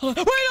 Hold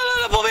on. Wait,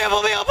 no. Pull me up.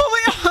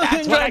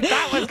 That's what I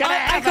thought was going to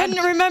happen. I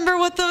couldn't remember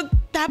what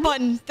that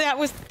button. That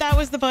was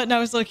the button I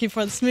was looking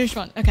for. The smoosh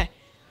one. Okay.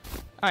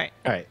 All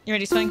right. You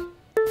ready to swing?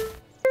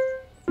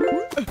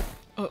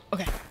 Oh,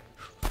 okay.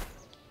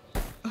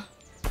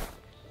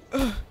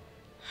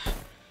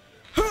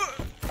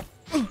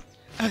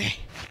 Okay.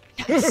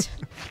 Nice.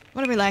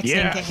 What a relaxing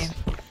game.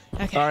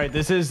 Okay. All right,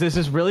 this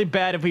is really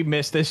bad if we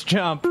miss this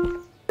jump.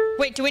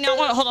 Wait, do we not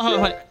want to... Hold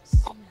on.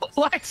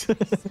 What?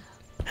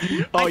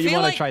 Oh, you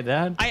want to try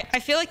that? I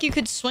feel like you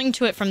could swing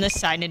to it from this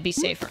side and it'd be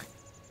safer.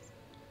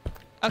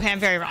 Okay, I'm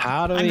very wrong.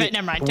 How do we...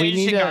 Never mind.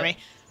 Just ignore me.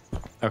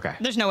 Okay.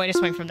 There's no way to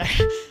swing from there.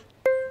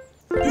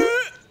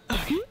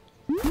 Okay.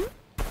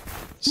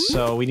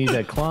 So we need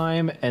to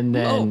climb, and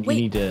then we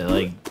need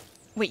to,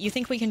 Wait, you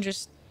think we can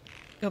just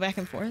go back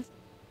and forth?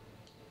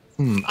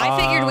 I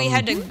figured we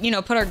had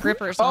to, put our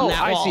grippers on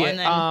that wall. I see it.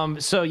 And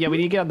then... So yeah, we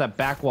need to get on that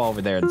back wall over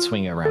there and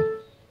swing it around.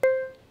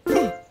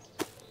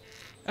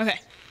 Okay.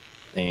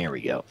 There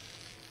we go.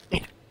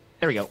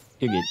 There we go.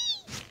 You're good.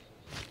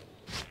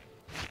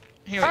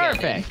 Here we go.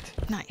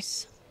 Perfect.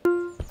 Nice.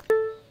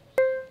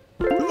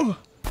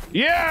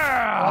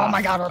 Yeah! Oh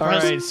my god, all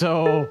right,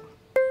 so...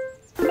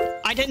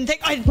 I didn't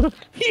think... I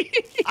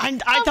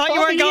thought you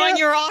were going.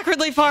 You were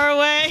awkwardly far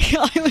away.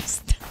 I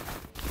was...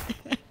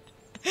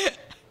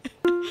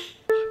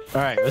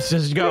 All right, let's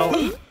just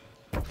go.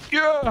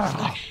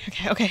 Yeah.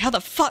 Okay. How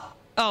the fuck?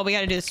 Oh, we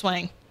gotta do the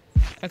swing.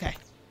 Okay.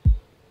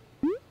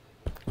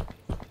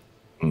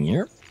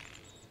 Yep.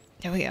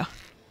 There we go.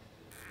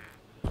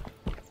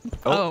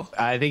 Oh,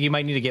 I think you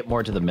might need to get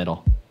more to the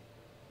middle.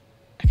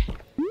 Okay.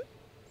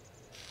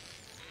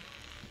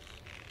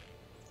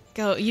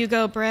 You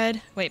go,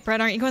 Bread. Wait,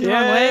 Bread, aren't you going the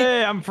wrong way?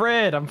 Yeah, I'm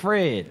Fred.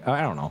 Oh,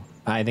 I don't know.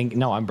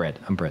 No, I'm Bread.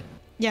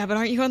 Yeah, but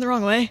aren't you going the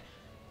wrong way?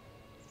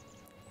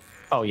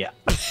 Oh, yeah.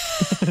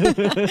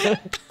 I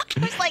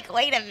was like,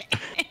 wait a minute.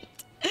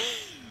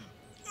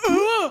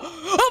 Oh,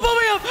 pull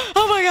me up.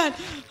 Oh, my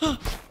God.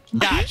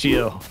 Got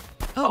you.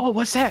 Oh,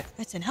 what's that?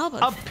 That's an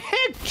album. A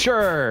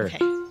picture. Okay.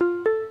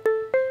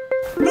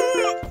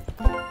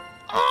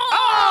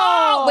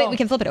 Oh! Wait, we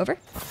can flip it over?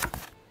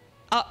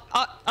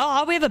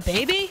 We have a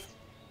baby?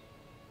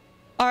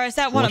 Or is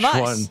that one of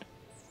us?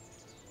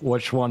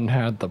 Which one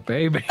had the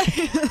baby?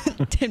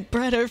 Did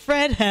Brett or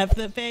Fred have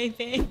the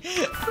baby?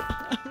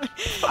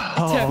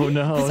 Oh,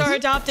 no. It's our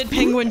adopted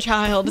penguin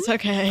child. It's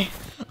okay.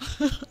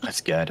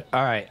 That's good.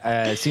 All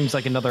right. Seems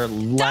like another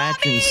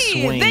latch and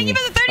swing. Thank you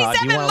for the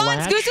 37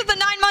 months. Goose with the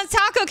 9 months.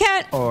 Taco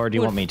Cat. Or do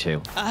you want me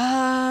to?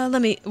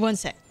 Let me... One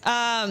sec.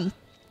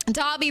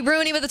 Dobby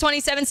Rooney with the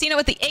 27. Cena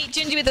with the 8.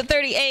 Gingy with the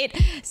 38.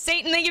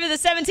 Satan, thank you for the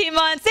 17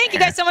 months. Thank you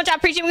guys so much. I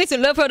appreciate it. We get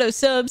some love for those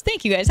subs.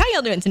 Thank you guys. How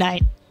y'all doing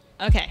tonight?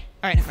 Okay.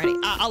 All right, I'm ready.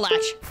 I'll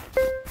latch.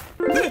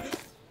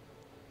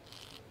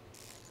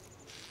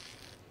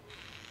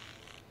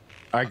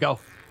 All right, go.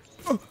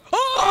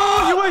 Oh!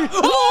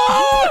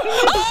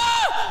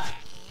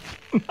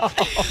 I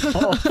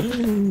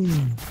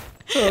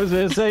was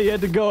gonna say you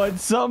had to go at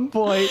some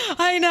point.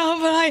 I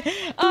know, but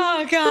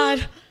oh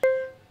god.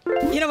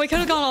 You know, we could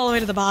have gone all the way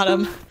to the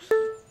bottom.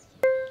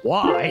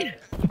 Why?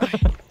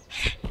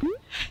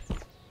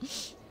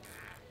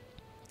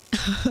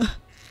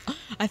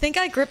 I think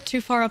I gripped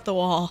too far up the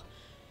wall.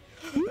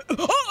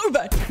 Oh,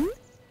 but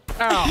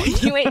Oh,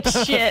 you ate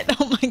shit.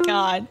 Oh my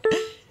god.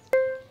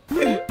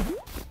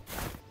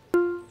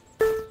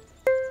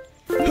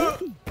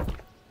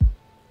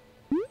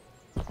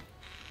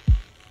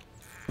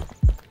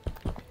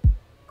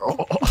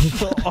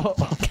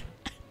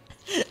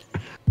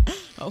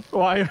 oh.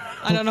 Why?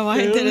 I don't know why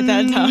I did it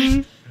that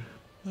time.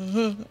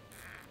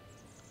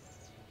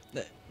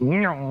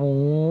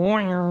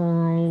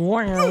 Oh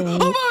my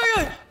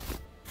god!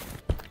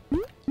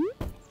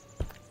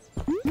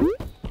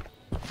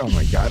 Oh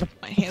my god.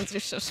 My hands are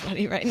so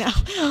sweaty right now.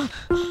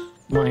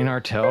 Mine are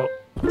too.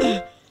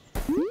 Okay.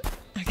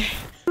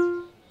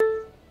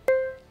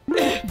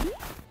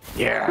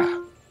 Yeah.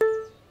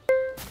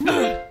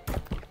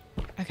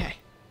 Okay.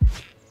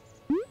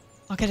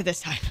 I'll get it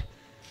this time.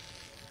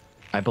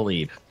 I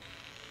believe.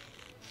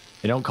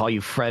 They don't call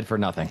you Fred for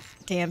nothing.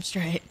 Damn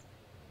straight.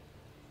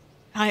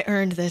 I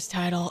earned this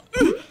title.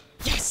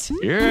 Yes!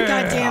 Yeah.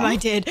 God damn, I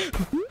did.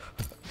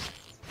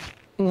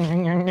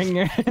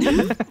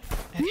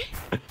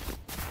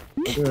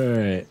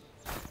 Alright.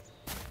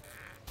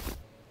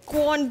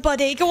 Go on,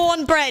 buddy. Go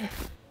on, bread.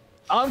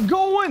 I'm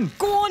going!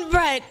 Go on,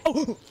 bread.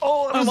 Oh,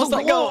 Oh, I almost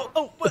let go.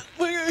 Oh,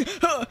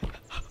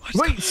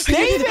 Wait,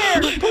 stay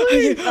there!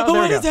 Please! Oh, there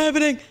what we is go.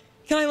 happening?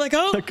 Can I let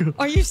go? Let go.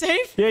 Are you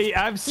safe?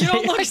 Yeah, I'm safe. You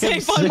don't look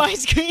safe on my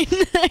screen.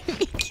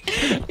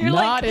 You're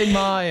Not like, in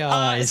my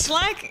eyes.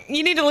 Slack,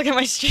 you need to look at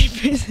my stream.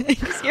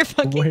 You're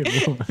fucking,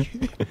 Wait, what?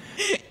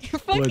 you're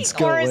fucking What's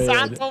going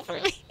on? horizontal for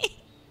me.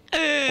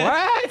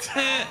 What?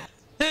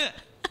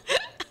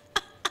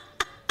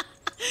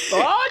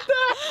 What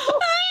the? Bro,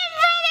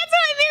 that's what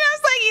I mean. I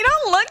was like, you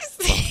don't look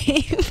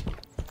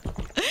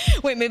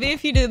safe. Wait, maybe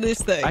if you do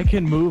this thing. I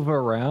can move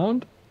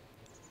around?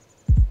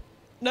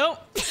 Nope.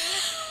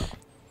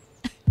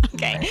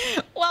 Okay.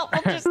 Well,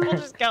 we'll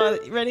just go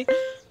with it. You ready?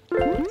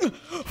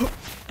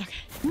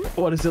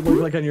 What does it look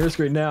like on your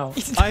screen now?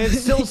 I am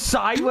still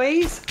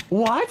sideways?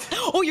 What?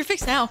 Oh, you're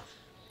fixed now.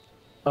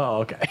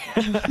 Oh, okay.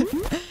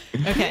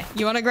 Okay.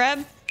 You want to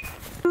grab?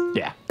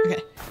 Yeah.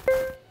 Okay.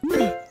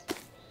 Okay.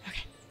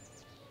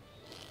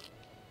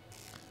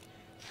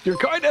 You're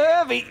kind of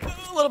heavy.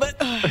 A little bit.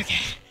 Okay.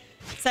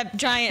 It's that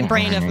giant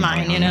brain of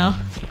mine, you know?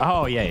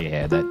 Oh,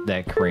 yeah,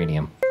 that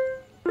cranium.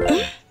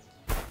 Okay.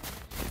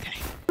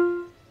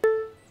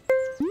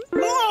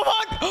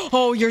 Oh, fuck!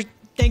 Oh, you're...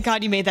 Thank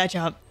God you made that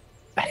jump.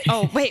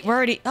 Oh, wait, we're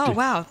already... Oh,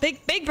 wow. Big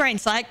brain,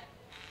 Slack.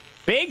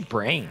 Big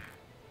brain.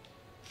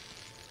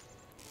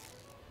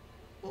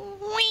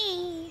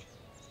 Whee!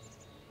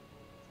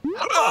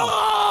 No!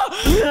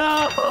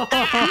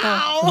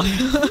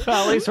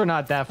 Well, at least we're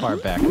not that far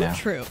back now.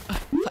 True.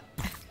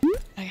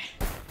 Okay.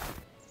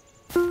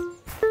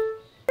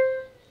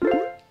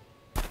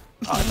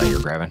 Oh, I thought you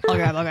were grabbing. I'll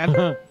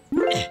grab.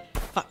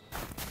 Fuck.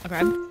 I'll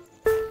grab.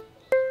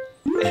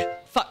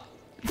 Fuck.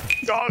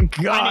 Oh, I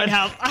God. need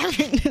help.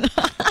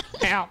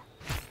 Ow.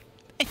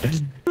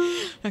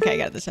 Okay, I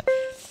got this.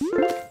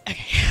 Okay.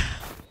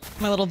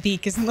 My little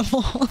beak is in the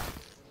wall.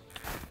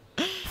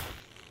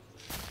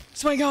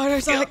 Oh my God, I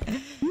was like... No,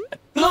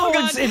 Oh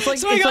God. it's like,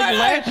 Oh my it's like God.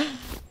 ledge.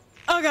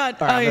 Oh God.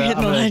 All right, Oh, you're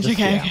hitting the I'm gonna ledge. just-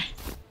 Okay,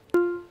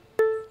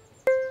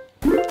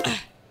 yeah.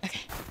 okay.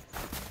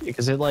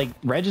 Because it like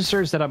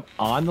registers that I'm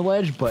on the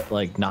ledge, but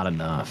like not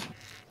enough.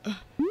 Oh,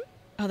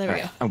 there we All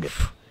right, go. I'm good.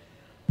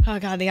 Oh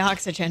God, the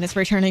oxygen is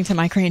returning to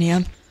my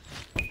cranium.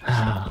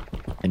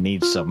 It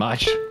needs so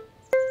much.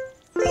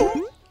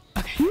 Okay.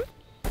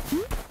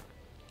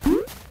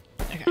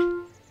 Okay.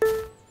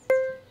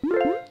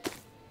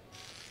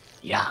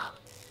 Yeah,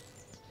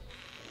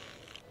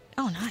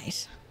 Oh,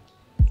 nice.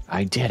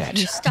 I did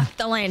You it. stuck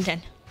the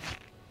landing.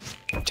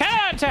 10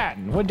 out of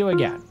 10. We'll do it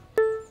again.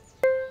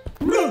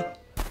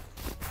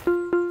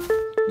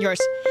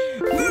 Yours.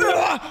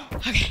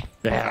 Okay.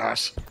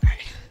 Yes.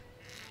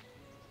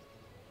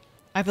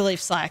 I believe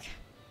Slack.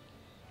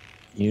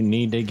 You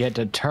need to get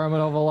to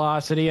terminal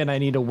velocity, and I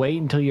need to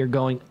wait until you're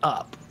going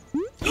up.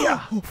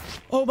 Yeah.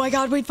 Oh my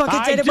God, we fucking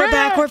I did it. We're did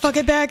back. it! We're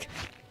fucking back.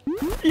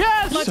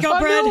 Yes. Let's go,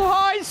 a Brad. new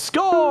high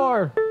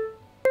score.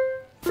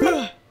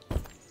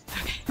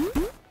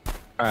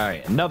 All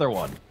right, another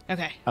one.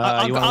 Okay. You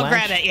I'll wanna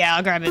grab launch? it. Yeah,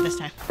 I'll grab it this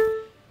time.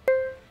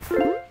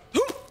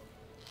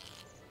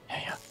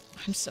 Yeah.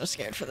 I'm so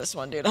scared for this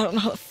one, dude. I don't know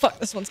how the fuck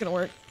this one's gonna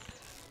work.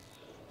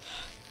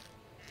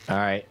 All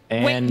right,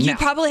 Wait, and you now.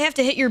 probably have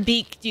to hit your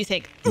beak, do you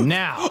think?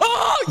 Now.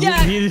 Oh,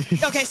 yeah!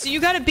 Okay, so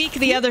you gotta beak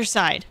the other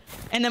side.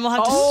 And then we'll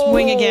have to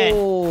swing again.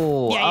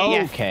 Oh,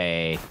 Yeah.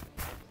 okay.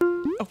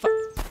 Oh, fuck.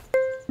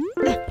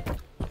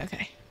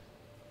 Okay.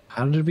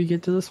 How did we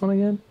get to this one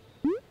again?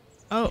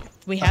 Oh,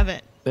 we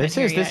haven't. This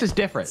been is here this yet. is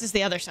different. This is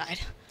the other side.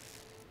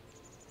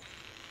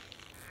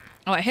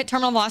 Oh, I hit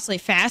terminal velocity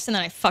fast and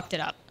then I fucked it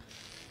up.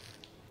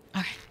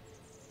 Okay.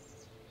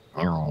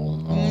 I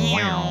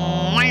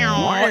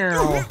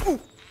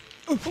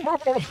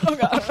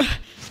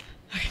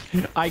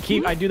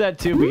do that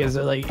too because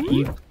like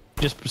you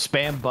just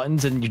spam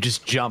buttons and you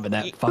just jump and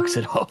that fucks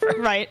it over.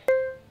 Right.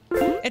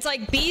 It's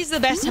like B's the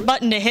best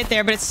button to hit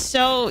there, but it's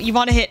so you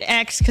want to hit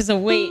X because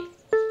of weight.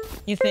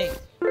 You think?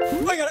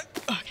 I got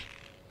it. Okay.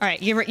 All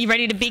right, you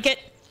ready to beak it?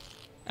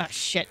 Oh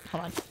shit!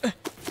 Hold on.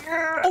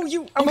 Oh,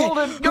 you. Okay. I'm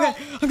holding. Go.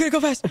 Okay. I'm gonna go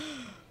fast.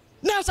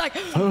 Now it's like.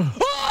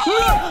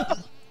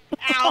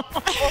 Ow!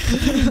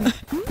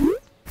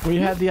 We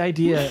had the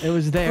idea. It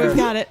was there. We've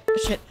got it.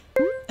 Shit.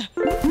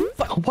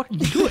 What are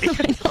you doing? I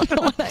don't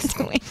know what I'm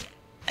doing.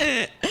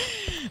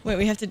 Wait,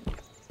 we have to.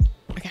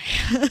 Okay.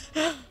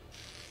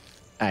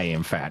 I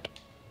am fat.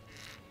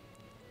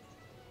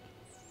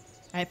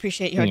 I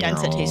appreciate your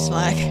density,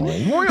 Slack.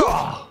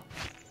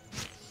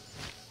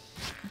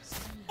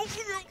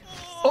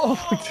 Oh.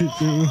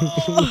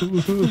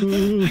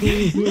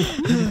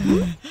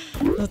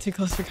 A little too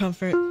close for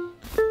comfort.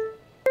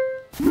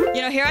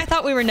 You know, here I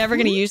thought we were never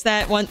going to use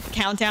that one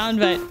countdown,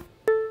 but...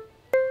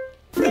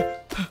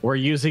 We're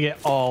using it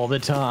all the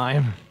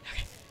time.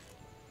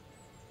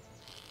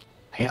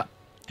 Okay. Yeah.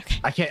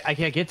 Okay. I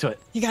can't get to it.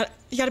 You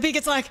gotta beak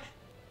it, Slack.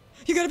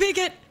 You gotta beak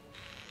it.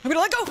 I'm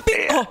gonna let go.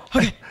 Beak. Oh,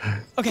 okay.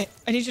 Okay,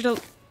 I need you to...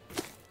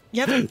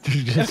 Yep.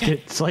 Just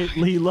get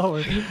slightly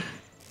lower.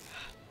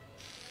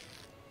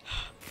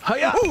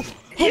 Hiya! Oh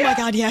my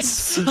god,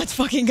 yes. Let's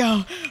fucking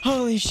go.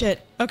 Holy shit.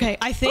 Okay,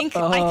 I think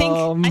you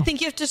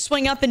have to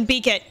swing up and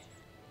beak it.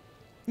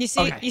 You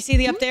see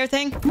the up there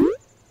thing?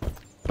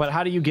 But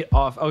how do you get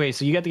off? Okay,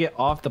 so you got to get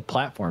off the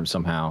platform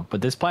somehow. But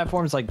this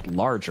platform is like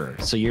larger,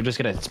 so you're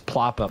just gonna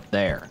plop up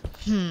there.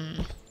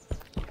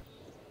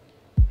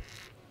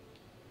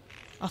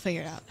 I'll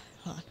figure it out.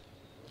 Hold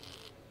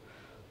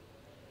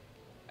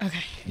on.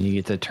 Okay. Can you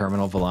get the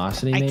terminal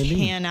velocity? Maybe? I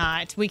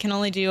cannot. We can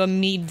only do a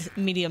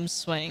medium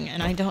swing,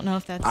 and I don't know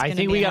if that's. I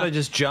think we gotta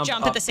just jump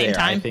at the same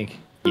time. I think.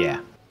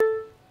 Yeah.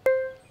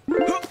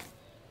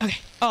 Okay.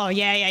 Oh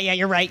yeah.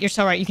 You're right. You're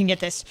so right. You can get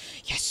this.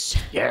 Yes.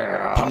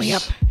 Yeah. Pull me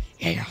up.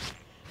 Yeah.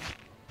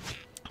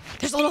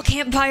 There's a little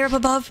campfire up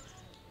above.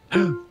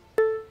 Oh,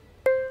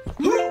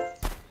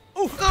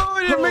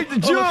 I didn't make the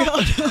jump.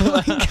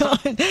 Oh my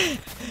god.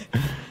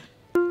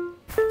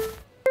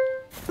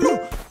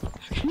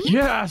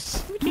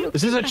 Yes.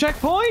 Is this a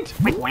checkpoint?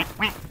 Hey,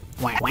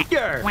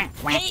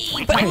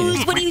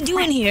 bros, what are you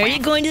doing here? Are you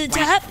going to the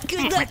top?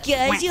 Good luck,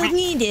 guys. You'll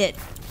need it.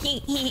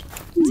 It's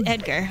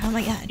Edgar. Oh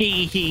my god.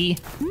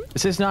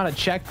 Is this not a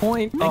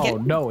checkpoint? Oh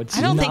no, it's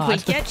not. I don't think we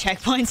get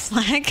checkpoint,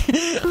 Slack.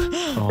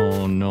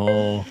 Oh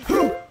no.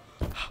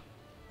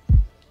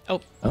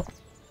 Oh.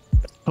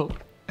 Oh.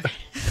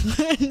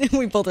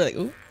 We both are like,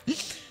 ooh.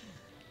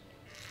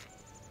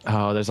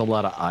 Oh, there's a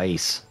lot of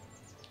ice.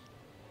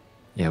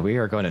 Yeah, we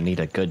are going to need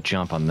a good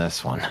jump on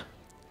this one.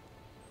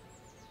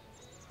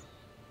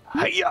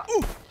 Hiya!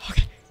 Ooh,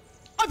 okay.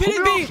 I'm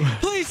hitting B,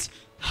 please.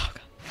 Oh,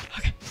 God.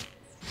 Okay.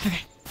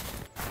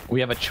 We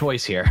have a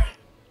choice here.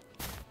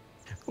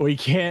 We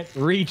can't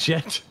reach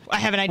it. I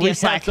have an idea,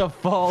 Slack. We have to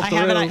fall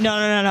through.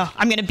 No.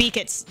 I'm gonna beak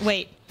it.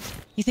 Wait.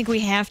 You think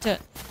we have to?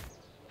 Oh,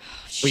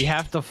 we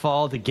have to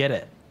fall to get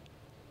it.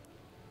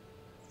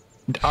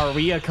 Are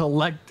we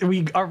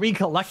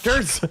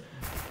collectors?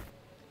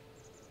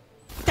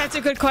 That's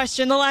a good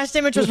question. The last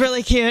image was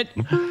really cute.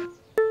 But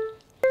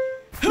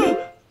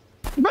the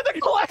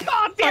collect.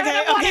 Oh,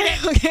 damn Okay,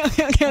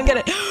 I'll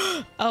get it.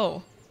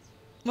 Oh.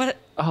 What?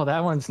 Oh,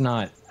 that one's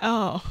not.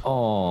 Oh.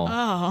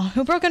 Oh.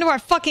 Who broke into our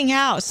fucking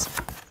house?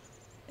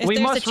 If We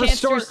there's must a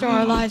chance to restore restore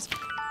our lives.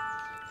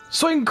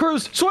 Swing,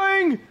 Cruz!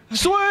 Swing!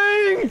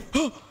 Swing!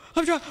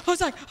 I'm trying. Oh,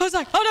 it's like. Oh, no,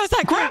 it's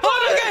like.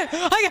 Oh, okay.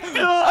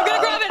 I'm gonna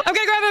grab it. I'm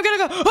gonna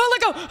go. Oh,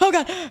 let go. Oh,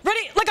 God.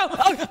 Ready? Let go.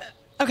 Oh,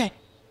 okay.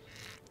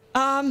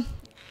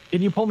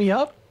 Can you pull me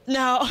up?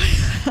 No.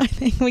 I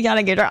think we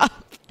gotta get her up.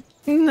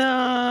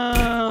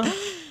 No.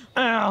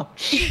 Ow.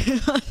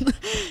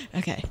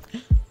 Okay.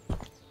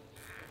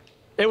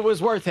 It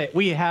was worth it.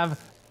 We have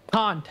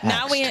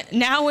context.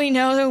 Now we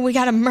know that we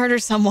gotta murder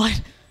someone.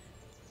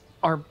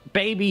 Our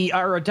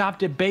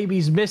adopted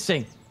baby's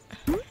missing.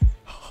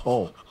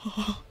 Oh.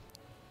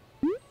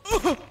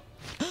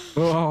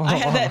 I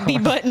had that B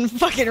button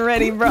fucking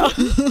ready, bro.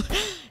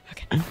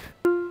 Okay.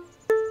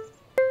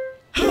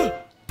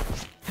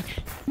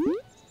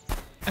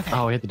 Okay.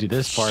 Oh, we have to do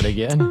this part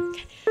again.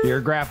 Okay.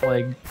 You're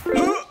grappling.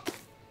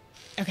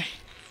 Okay.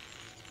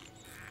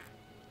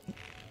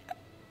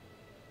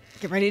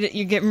 Get ready to.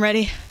 You getting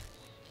ready?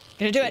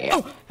 Gonna do it. Yeah.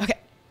 Oh. Okay.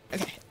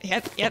 Okay.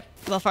 Yep. A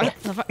little farther.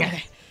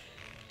 Okay.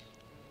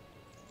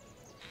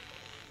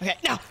 Okay.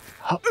 Now.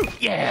 Oh,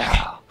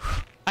 yeah.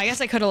 I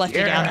guess I could have left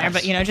you down there,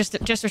 but you know, just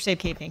for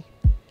safekeeping.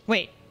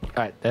 Wait. All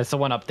right, that's the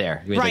one up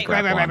there. Right.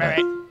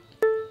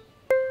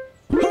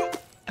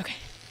 Okay.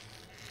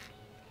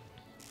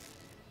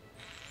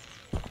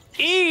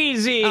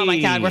 Easy. Oh my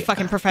God, we're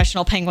fucking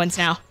professional penguins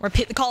now.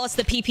 Call us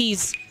the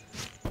PPs.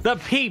 The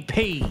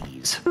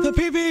PPs. The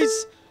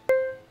PPs.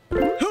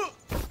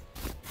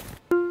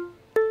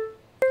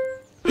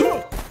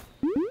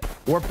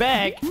 We're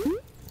back.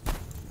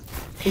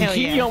 Hell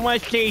yeah. You don't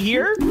want to stay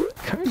here?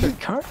 Kinda.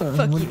 Fuck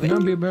you, Would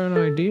not be a bad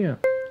idea.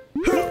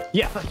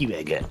 Yeah, fuck you,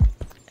 Edgar.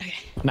 Okay.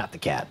 Not the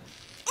cat.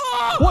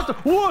 Oh! What the?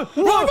 What?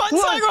 Wrong button,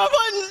 sorry, wrong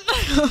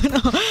button. No.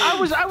 I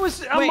was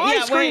on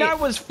my screen. I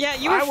was. Yeah,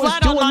 you were I was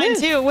flat on doing mine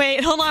this. too.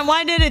 Wait, hold on.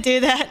 Why did it do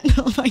that?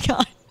 Oh my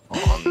god.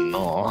 Oh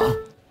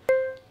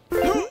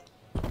no.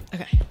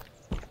 Okay.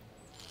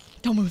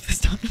 Don't move this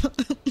time.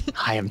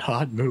 I am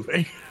not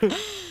moving.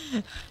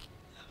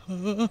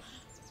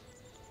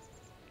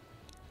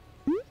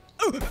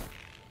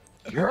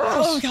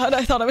 Oh god,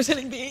 I thought I was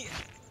hitting B.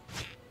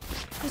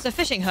 There's a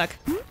fishing hook.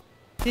 Do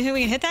you think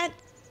we can hit that?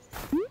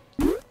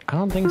 I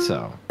don't think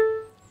so.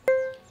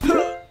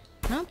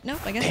 Nope, nope,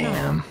 I guess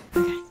Damn. not.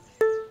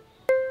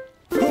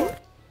 Okay.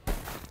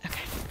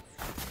 Okay.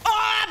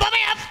 Oh, put me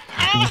up!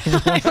 Oh,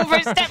 I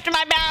overstepped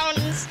my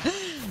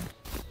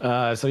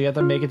bounds. So you have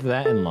to make it to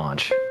that and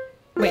launch.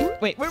 Wait.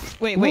 Whoa,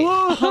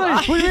 Hold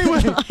on. wait.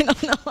 I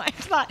don't know. I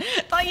thought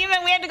you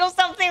meant we had to go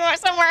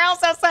somewhere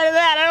else outside of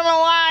that. I don't know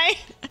why.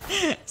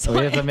 So we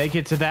have to make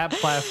it to that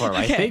platform.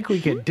 Okay. I think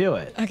we could do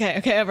it.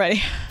 Okay, I'm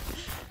ready.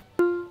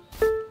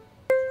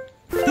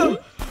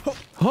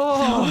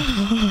 Oh,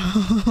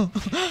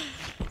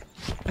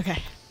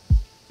 Okay.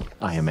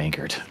 I am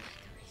anchored.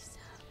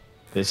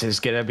 This is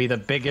gonna be the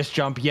biggest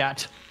jump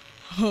yet.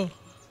 I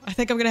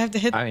think I'm gonna have to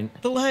hit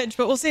the ledge,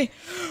 but we'll see.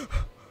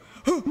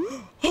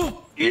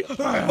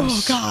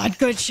 Oh god,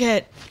 good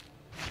shit.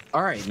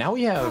 All right, now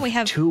we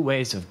have 2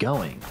 ways of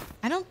going.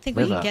 I don't think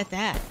we can get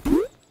that.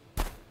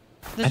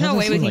 There's That no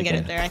way we doesn't seem can like get it.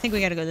 it there. I think we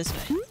gotta go this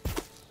way.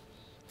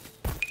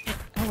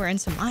 Oh, we're in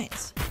some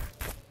mines.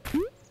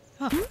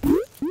 Oh,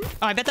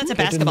 I bet that's a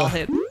basketball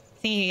hoop.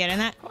 Think you can get in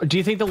that? Do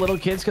you think the little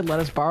kids could let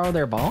us borrow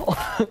their ball?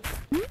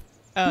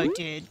 Oh,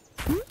 dude.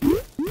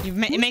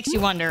 It makes you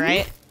wonder,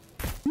 right?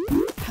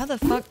 How the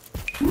fuck?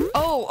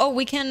 Oh,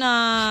 we can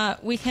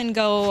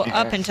go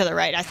up and to the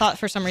right. I thought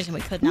for some reason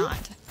we could not.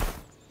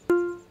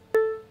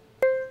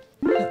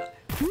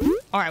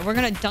 All right, we're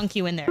gonna dunk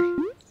you in there.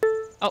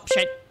 Oh,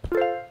 shit.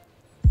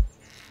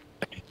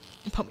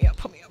 Put me up.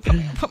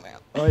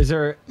 Oh, is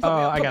there? Oh,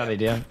 I got an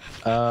idea.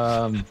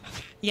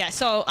 Yeah,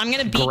 so I'm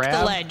gonna beat the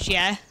Grab? ledge,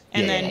 yeah?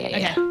 And then,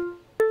 Yeah.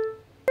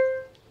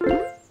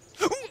 okay.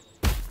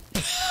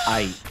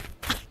 I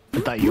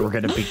thought you were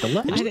gonna beat the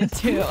ledge. I did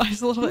too. I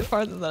was a little bit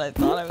farther than I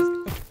thought I was.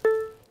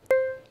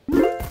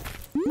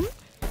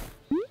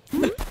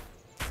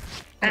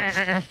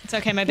 It's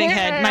okay, my big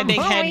head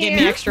gave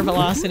me extra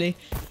velocity.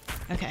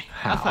 Okay.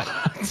 How? Oh,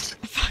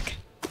 fuck.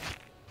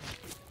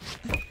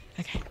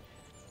 Okay.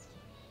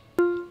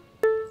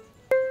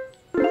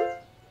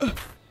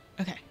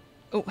 Okay.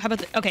 Oh, how about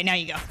the... Okay, now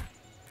you go.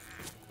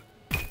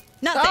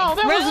 Nothing. Oh,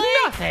 that Really? was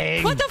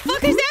nothing. What the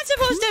fuck is that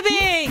supposed to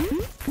be?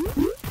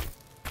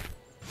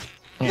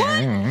 What?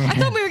 I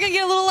thought we were gonna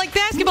get a little, like,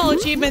 basketball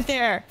achievement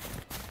there.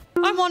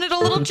 I wanted a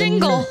little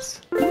jingle.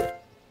 I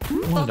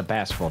wanted a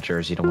basketball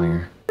jersey to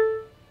wear.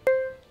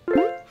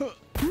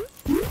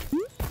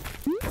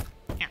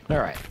 All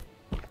right.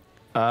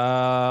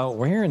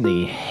 Where in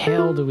the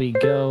hell do we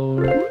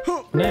go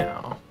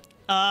now?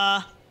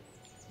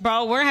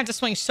 Bro, we're gonna have to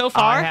swing so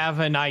far. I have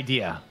an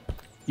idea.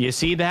 You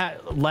see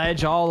that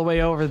ledge all the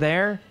way over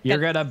there? You're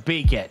gonna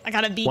beak it. I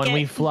gotta beak when it?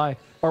 we fly,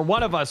 or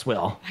one of us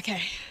will.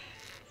 Okay.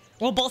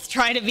 We'll both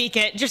try to beak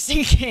it, just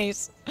in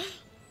case.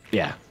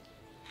 Yeah.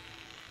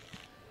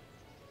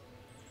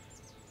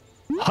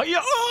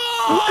 Hiya!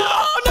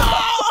 Oh, no!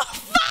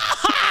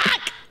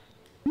 Fuck!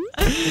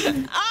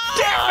 Oh,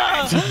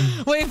 damn it!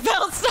 We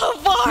fell so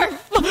far!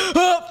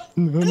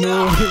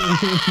 No.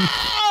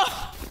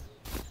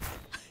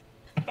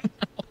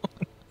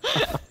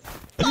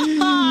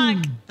 Fuck!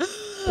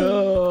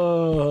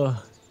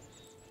 Oh.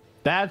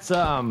 That's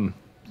That's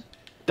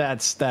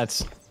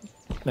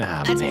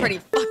pretty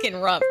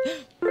fucking rough.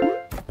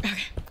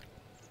 Okay.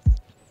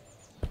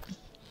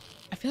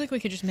 I feel like we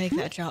could just make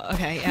that jump.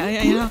 Okay,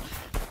 yeah, you know.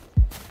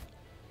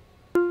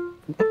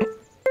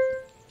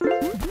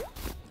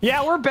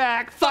 Yeah, we're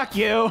back. Fuck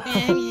you.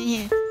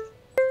 Yeah.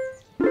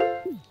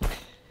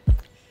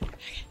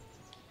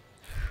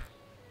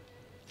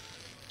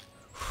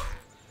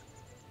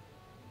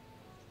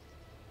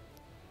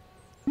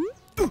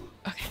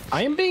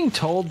 I am being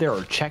told there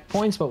are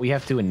checkpoints, but we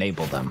have to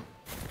enable them.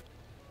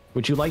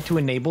 Would you like to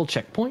enable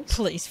checkpoints?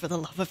 Please, for the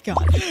love of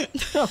God.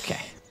 Okay.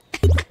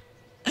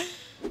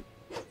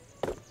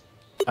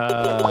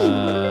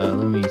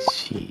 Let me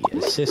see.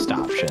 Assist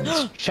options.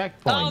 Checkpoints.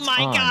 Oh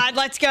my on. God,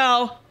 let's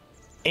go.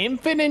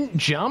 Infinite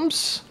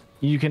jumps?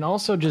 You can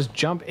also just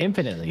jump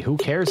infinitely. Who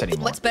cares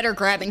anymore? What's better,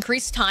 grab?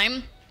 Increased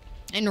time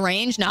and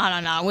range? No.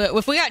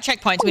 If we got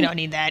checkpoints, we don't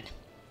need that.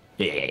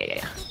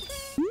 Yeah.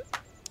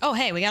 Oh,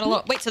 hey, we got a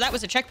little... Wait, so that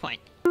was a checkpoint.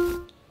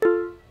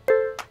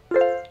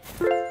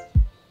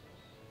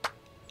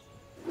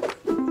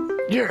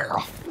 Yeah.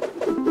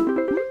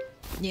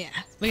 Yeah,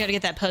 we gotta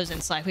get that pose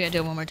in Slack. We gotta do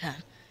it one more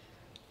time.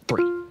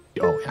 3.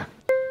 Oh, yeah.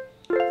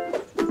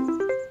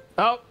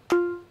 Oh.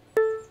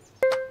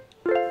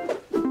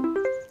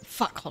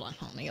 Fuck, hold on.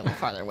 Let me get a little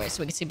farther away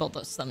so we can see both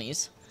those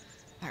thummies.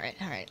 All right.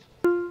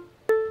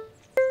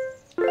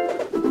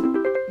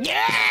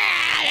 Yeah,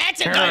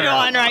 that's a good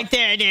one right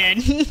there,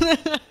 dude.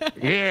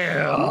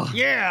 Yeah.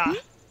 Yeah.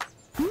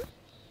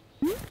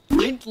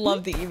 I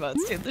love the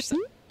emotes, dude. They're so...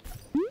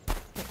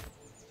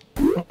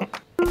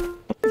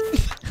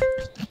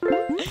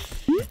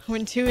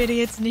 When two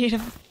idiots need a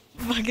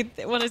fucking...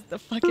 What is the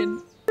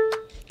fucking...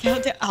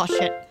 Countdown? Oh,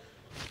 shit.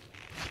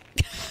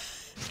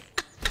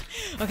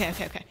 Okay.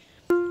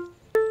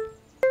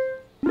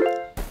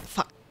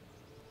 Fuck.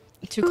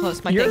 Too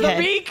close, my You're big the head.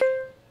 beak.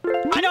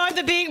 I know I'm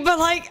the beak, but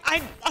like, I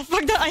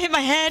fucked up. I hit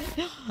my head.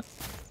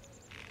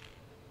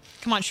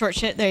 Come on, short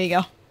shit. There you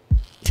go.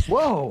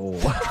 Whoa.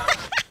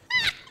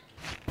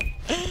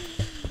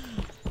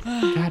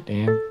 God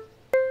damn.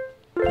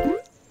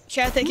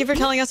 Chad, thank you for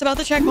telling us about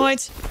the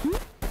checkpoints.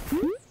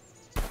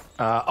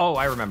 Oh,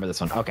 I remember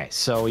this one. Okay,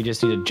 so we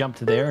just need to jump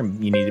to there,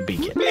 and you need to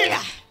beak it.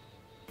 Yeah.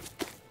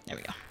 There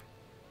we go.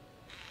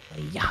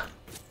 Yeah.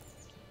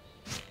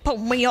 Pull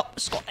me up,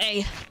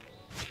 Scotty.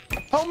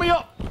 Pull me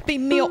up.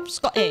 Beam me up,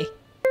 Scotty.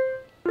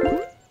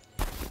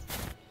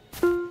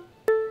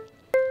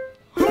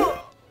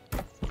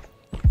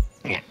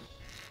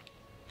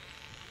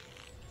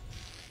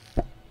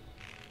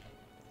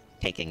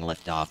 Taking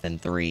liftoff in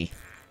 3,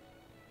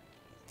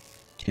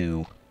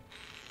 2,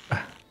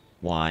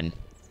 1.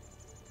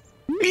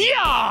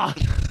 Yeah.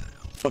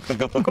 Fuck.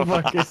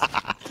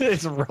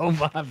 It's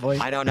robot voice.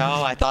 I don't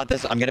know. I thought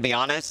this. I'm gonna be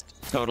honest.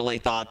 Totally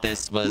thought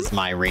this was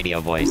my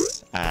radio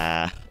voice.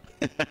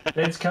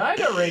 It's kind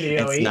of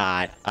radio-y. It's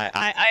not. I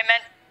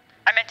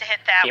meant to hit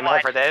that You one.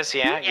 more for this?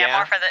 Yeah.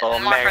 More for Little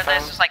more for marathon.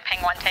 this. It's like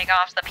penguin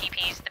takeoffs, the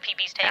PPs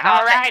takeoffs.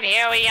 All right,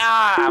 here we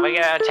are. We're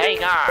gonna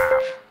take off.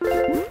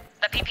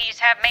 The PPs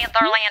have made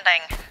their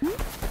landing.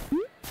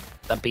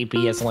 The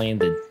PP has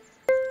landed.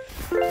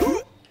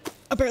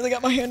 I barely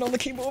got my hand on the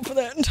keyboard for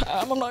that in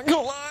time. I'm not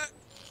gonna lie.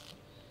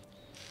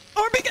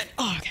 Oh, be good.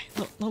 Oh, okay.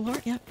 Little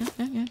lower. Yeah.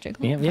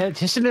 Jiggle. Yeah,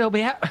 just a little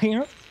bit. You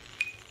know.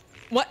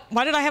 What?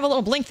 Why did I have a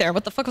little blink there?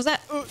 What the fuck was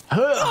that? Oh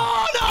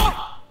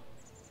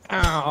no!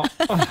 Ow.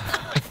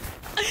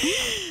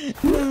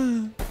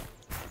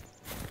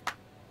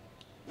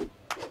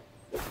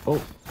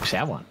 Oh, what's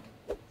that one?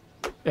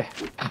 Yeah.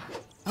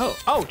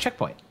 Oh,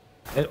 checkpoint.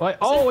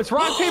 Oh, it's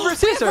rock, paper,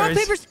 scissors. Rock,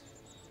 paper,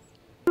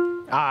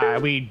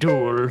 We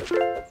duel.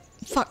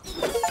 fuck.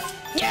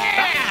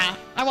 Yeah!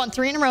 I won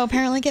 3 in a row,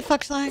 apparently. Get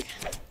fucked, Slag.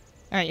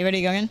 Alright, you ready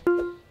to go again?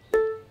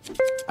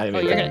 Oh,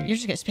 you're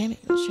just gonna spam it?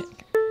 Oh, shit.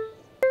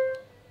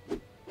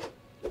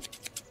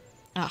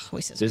 Ah,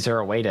 we said. Is there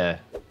a way to...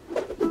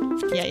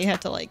 Yeah, you have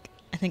to, like,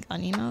 I think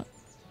unemote.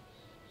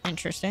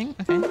 Interesting.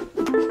 Okay.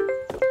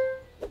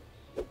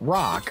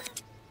 Rock?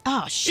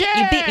 Oh, shit.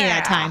 You beat me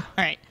that time.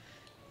 Alright.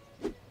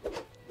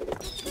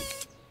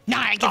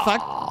 Nah, get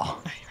fucked.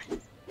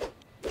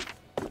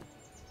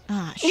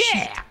 Ah, shit.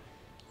 Yeah!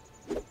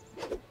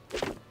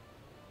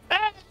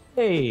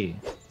 Hey!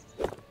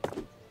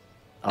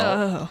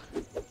 Oh.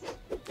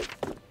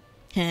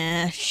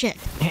 Shit.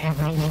 I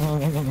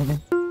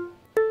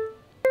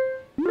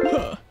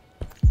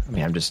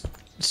mean, I'm just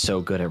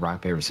so good at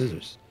rock, paper,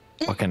 scissors.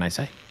 What can I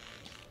say?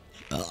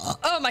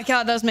 Oh my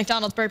god, those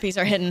McDonald's burpees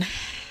are hidden.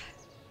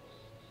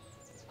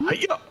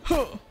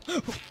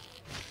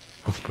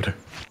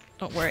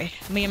 Don't worry.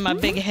 Me and my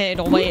big head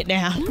will weigh it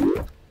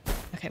down.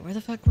 Okay, where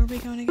the fuck were we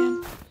going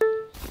again?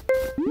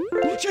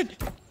 Oh,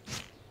 shit!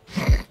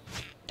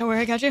 Don't worry,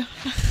 I got you.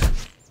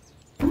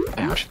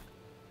 Ouch.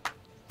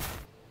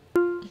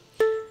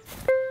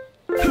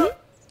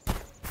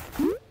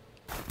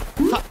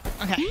 Fuck.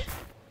 Okay.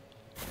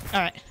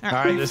 Alright.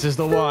 Alright, this is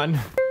the one.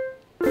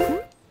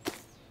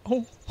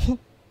 Oh.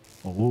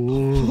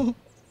 Oh.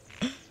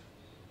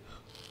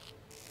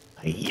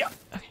 Yeah.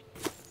 Okay.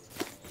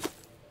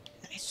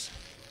 Nice.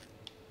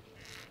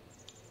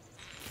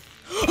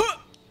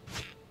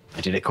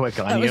 I did it quick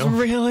on That was you.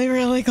 really,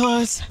 really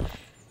close.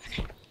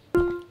 Okay.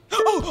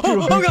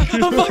 Oh god.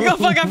 Oh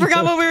fuck. I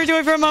forgot what we were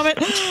doing for a moment.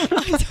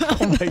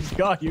 Oh my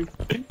god, you.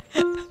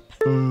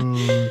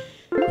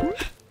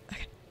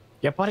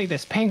 Yeah, buddy,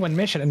 this penguin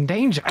mission in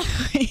danger.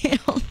 I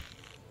am.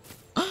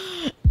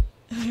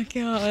 Oh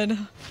god.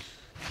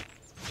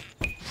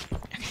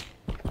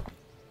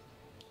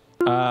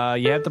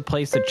 You have to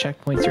place the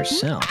checkpoints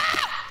yourself.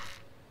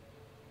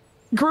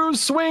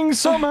 Cruz, swing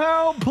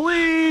somehow,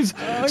 please!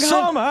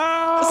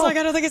 Somehow! It's like,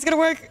 I don't think it's gonna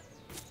work.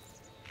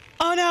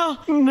 Oh no!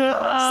 No!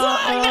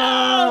 Slide,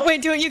 no!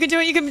 Wait, do it. You can do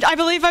it. You can. I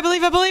believe you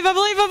can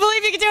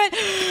do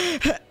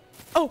it.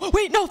 Oh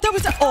wait, no, that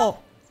was. Oh,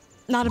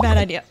 not a bad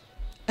idea.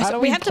 How do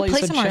we we have to place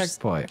place a some more.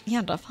 checkpoint?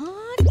 Yeah, the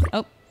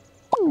fuck.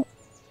 Oh.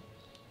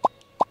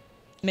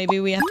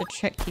 Maybe we have to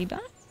check keybox.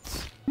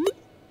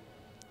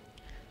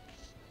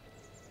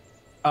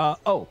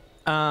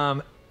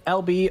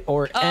 LB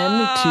or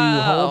N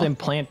to hold and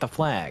plant the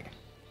flag.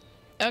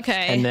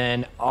 Okay. And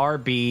then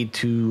RB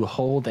to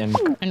hold and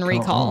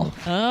recall.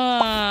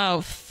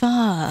 Oh,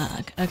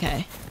 fuck.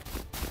 Okay.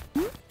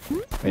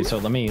 Wait, so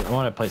I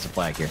want to place a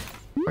flag here.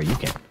 Or you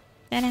can.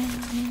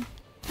 Ta-da.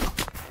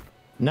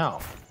 No,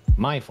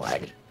 my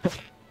flag.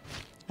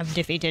 I'm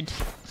defeated.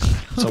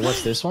 So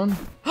what's this one?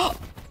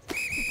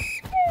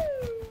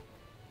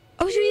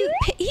 Oh,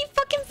 he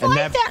fucking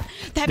flies that.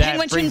 That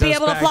penguin shouldn't brings be us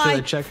able to back fly.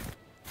 the check.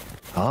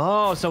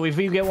 Oh, so if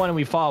we get one and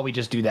we fall, we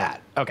just do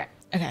that. Okay.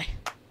 Okay.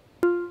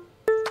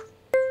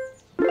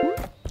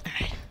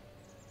 Alright.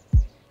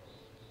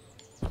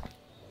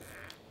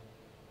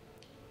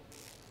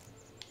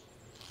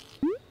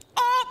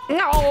 Oh!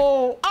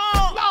 No!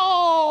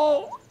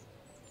 Oh!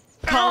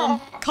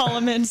 No! Call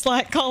him in,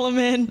 Slack. Call him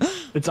in.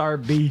 It's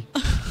RB.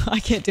 I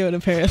can't do it,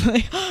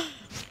 apparently.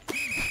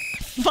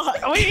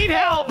 Fuck. We need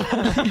help!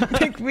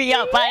 Pick me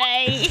up,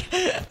 buddy.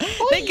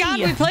 Thank God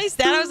we placed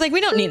that. I was like, we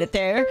don't need it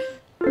there.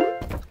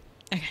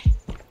 Okay.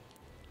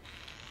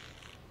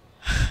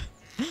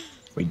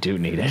 We do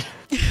need it.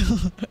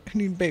 I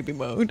need baby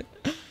mode.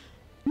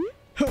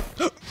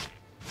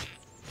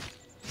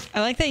 I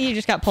like that you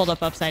just got pulled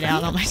up upside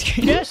down on my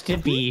screen. Just to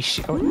be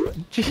sure.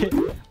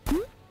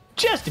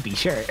 Just to be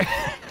sure.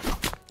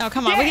 Oh,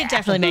 come on. We can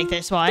definitely make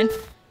this one.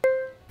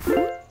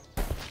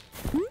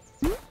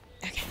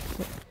 Okay.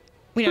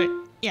 We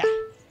don't... Yeah.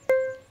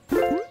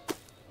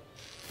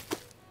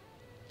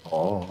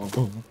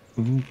 Oh.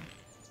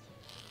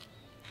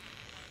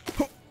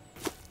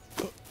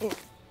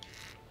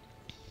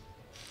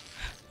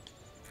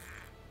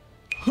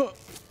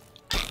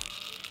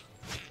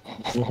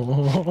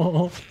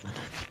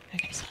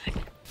 Okay, Slack.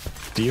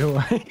 Do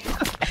you?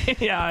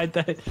 Yeah,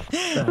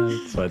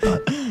 that's what I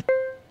thought.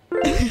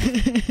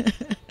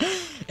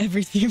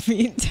 Every few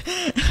feet.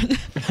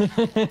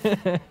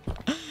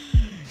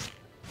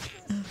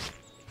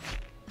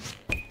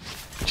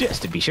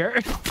 Just to be sure.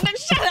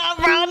 Shut up,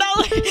 bro. No.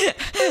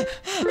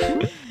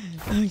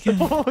 Okay.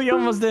 Oh, you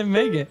almost didn't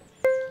make it.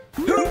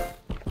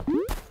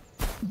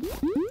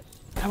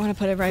 I want to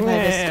put it right by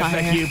this tire.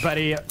 Thank you,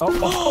 buddy.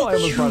 Oh, I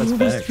almost brought us We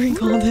back.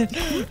 sprinkled it.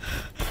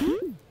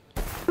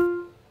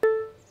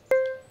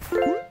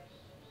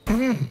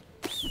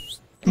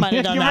 Might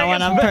have done that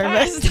one on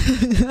purpose.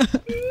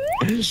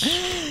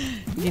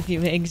 Give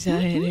you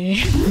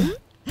anxiety.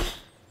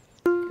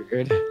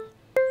 Good.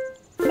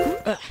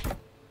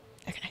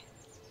 Okay.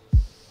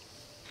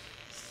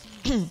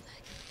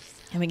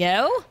 Here we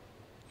go.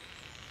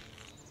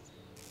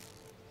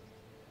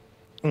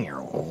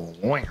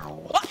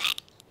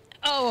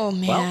 Oh,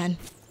 man.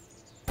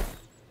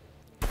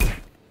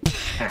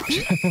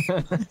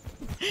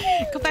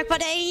 Go back,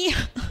 buddy.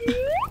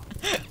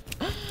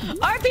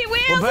 RP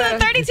Wheels with the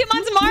 32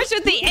 months of March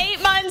with the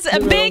 8 months.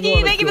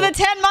 Biggie, thank you for the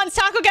 10 months.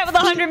 Taco Cat with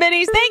 100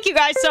 minis. Thank you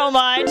guys so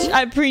much.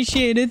 I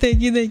appreciate it.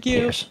 Thank you, thank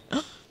you. Yes.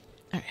 All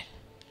right.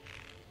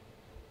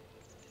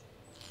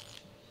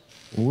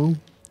 Woo.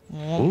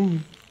 Woo.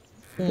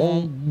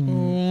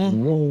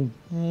 Woo.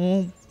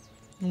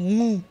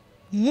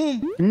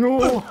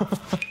 No.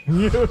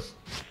 Yes.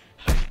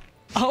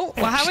 Oh,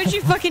 well, how would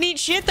you fucking eat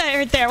shit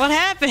right there? What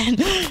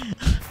happened?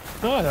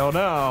 I don't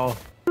know.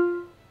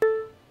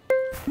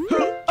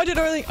 I did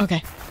early.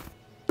 Okay.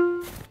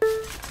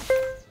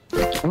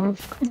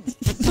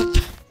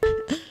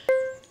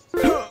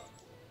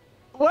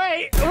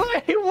 Wait,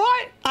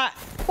 what?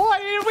 Why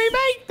did we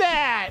make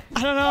that?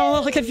 I don't know. I'm a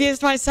little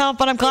confused myself,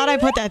 but I'm glad I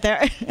put that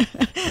there.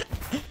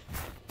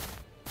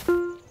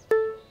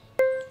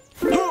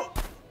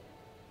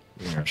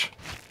 Yes.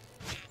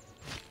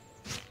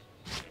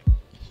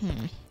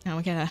 Now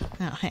we gotta.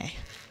 Oh, hey.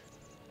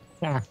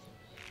 Yeah.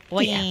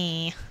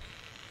 Wee.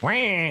 Wah.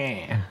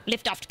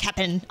 Lift off,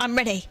 Captain. I'm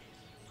ready.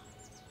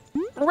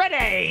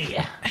 Ready.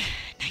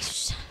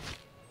 Nice.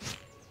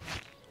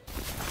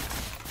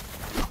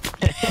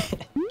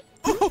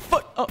 Oh,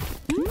 fuck. Oh.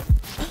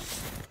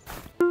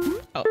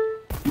 Oh.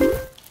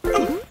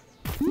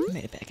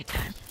 Made it back in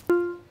time.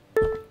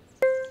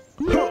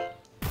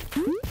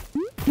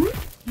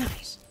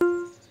 Nice.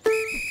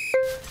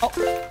 Oh.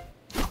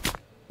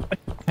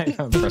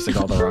 I'm pressing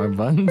all the wrong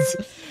buttons.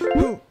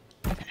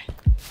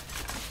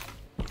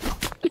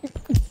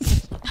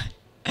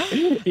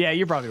 Yeah,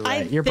 you're probably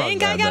right. I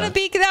think I gotta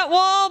beak that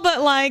wall,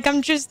 but like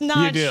I'm just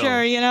not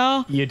sure, you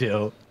know? You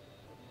do.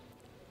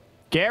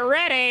 Get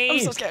ready. I'm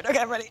so scared. Okay,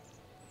 I'm ready.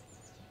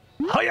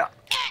 Oh yeah.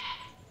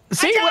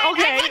 See,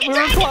 okay, we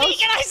were close.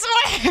 Beacon, I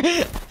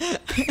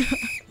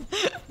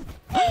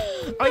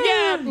swear.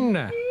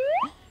 Again.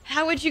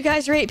 How would you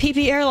guys rate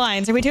PP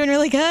Airlines? Are we doing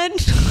really good?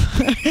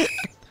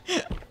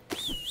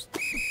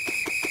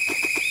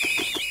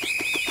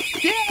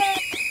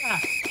 Yeah.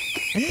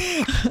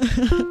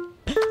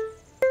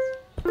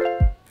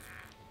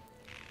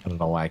 I don't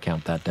know why I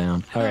count that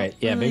down. All right,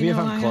 yeah, maybe if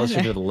I'm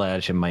closer to the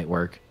ledge, it might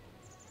work.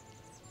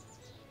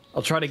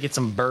 I'll try to get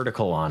some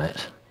vertical on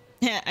it.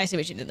 Yeah, I see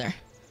what you did there.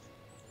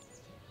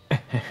 Oh,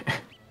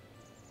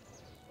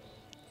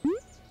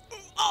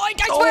 I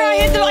swear I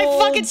hit I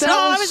fucking saw.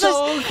 I was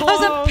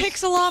a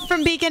pixel off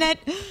from beacon it.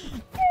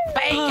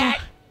 Bacon.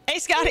 Hey,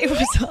 Scotty,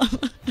 what's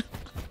up?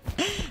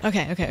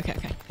 Okay.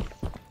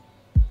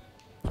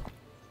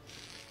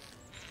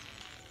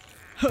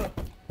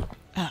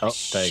 Oh,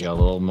 there you go, a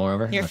little more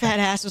over. Your fat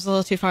ass was a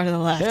little too far to the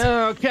left.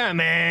 Oh, come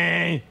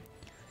on.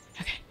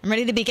 Okay, I'm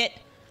ready to beak it.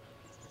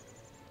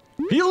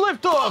 You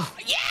lift off.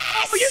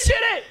 Yes! Oh, you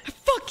did it.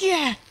 Fuck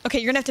yeah. Okay,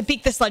 you're gonna have to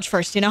beak the sledge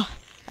first, you know?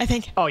 I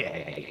think. Oh,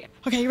 yeah.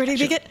 Okay, you ready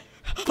to beak it?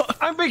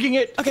 I'm beaking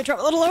it. Okay, drop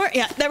it a little lower.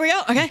 Yeah, there we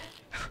go. Okay.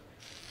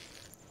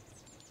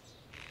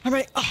 I'm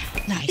ready. Oh,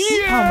 nice.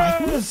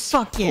 Yes! Oh my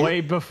fuck yeah.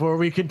 Wait, before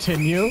we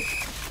continue.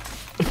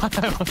 Put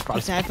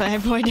that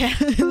bad boy down.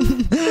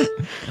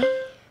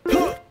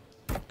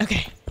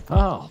 Okay.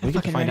 Oh, we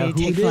get to fucking find ready out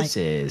to who take this flight.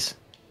 is.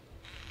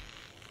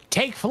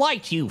 Take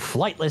flight, you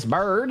flightless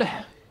bird.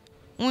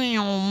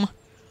 Wow.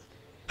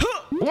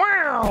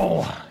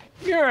 Wow.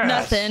 Yes.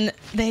 Nothing.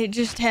 They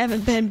just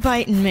haven't been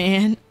biting,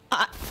 man.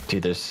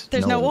 Dude, there's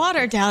no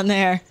water down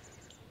there.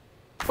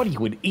 What are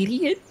you, an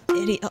idiot?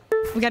 Idiot. Oh,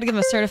 we gotta give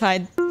him a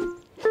certified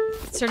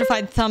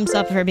thumbs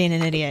up for being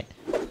an idiot.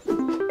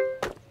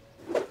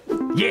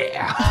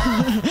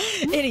 Yeah.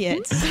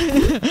 Idiots.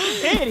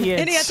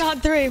 Idiots. Idiots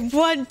on 3.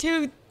 1,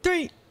 2,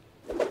 3.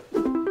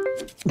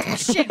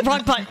 Shit,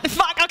 wrong button.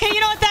 Fuck. Okay, you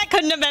know what? That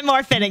couldn't have been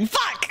more fitting.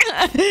 Fuck.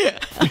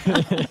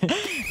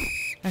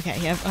 Okay,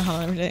 yep.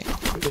 Hold on. Okay.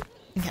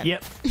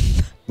 Yep.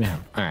 Yeah.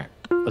 All right.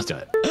 Let's do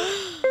it.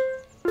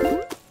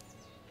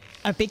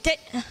 I beaked it.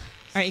 All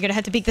right, you're gonna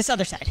have to beak this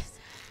other side.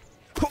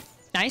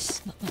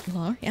 Nice.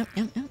 Lower. Yep.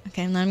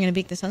 Okay, and then I'm gonna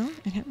beak this other one.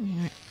 Okay.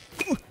 All right.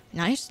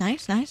 Nice. Okay.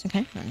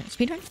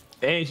 Speed run.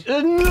 Hey,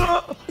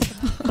 no.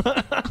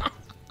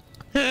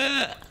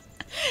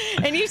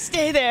 And you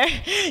stay there.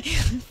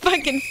 You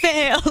fucking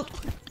failed.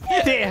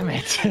 Damn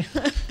it.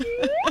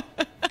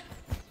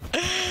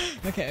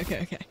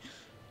 Okay.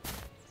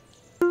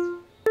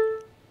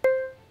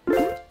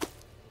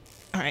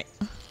 All right.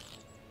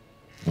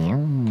 All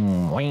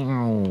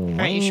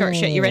right, you short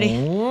shit. You ready?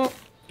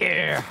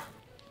 Yeah.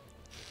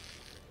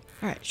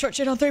 All right, short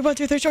shit on 3. 1,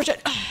 2, 3. Short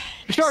shit.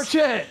 Short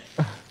shit.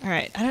 All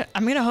right,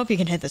 I'm gonna hope you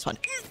can hit this one.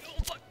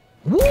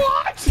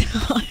 What?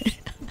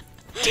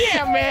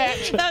 Damn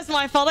it. That was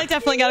my fault. I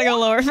definitely gotta go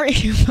lower for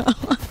you.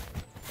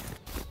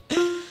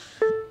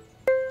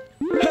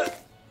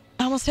 I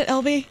almost hit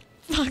LB.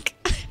 Fuck.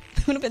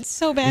 That would have been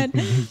so bad.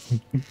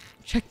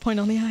 Checkpoint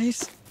on the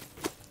ice.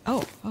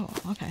 Oh,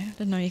 okay. I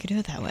didn't know you could do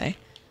it that way.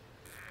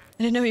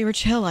 I didn't know you were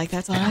chill like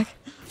that, Sonic.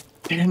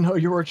 Didn't know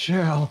you were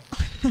chill.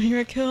 You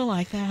were cool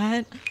like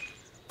that.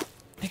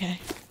 Okay.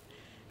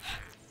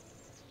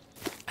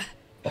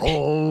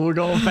 Oh, we're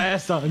going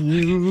fast on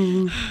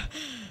you.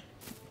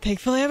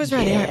 Thankfully, I was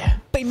ready. Yeah. All right.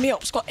 Beat me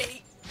up, squad.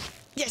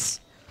 Yes.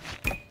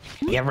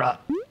 Yeah, right.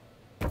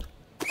 Every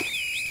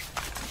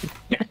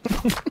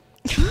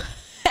 5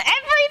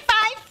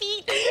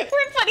 feet,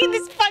 we're putting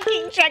this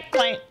fucking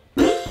checkpoint.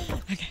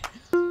 Okay.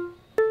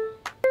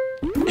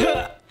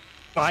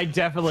 I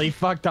definitely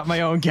fucked up my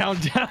own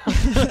countdown.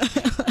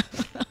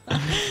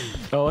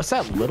 Oh, what's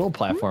that little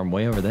platform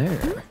way over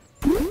there?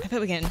 I bet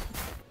we can.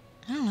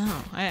 I don't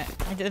know.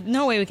 There's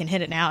no way we can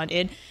hit it now,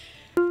 dude.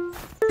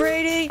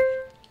 Brady.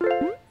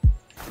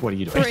 What are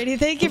you doing? Brady,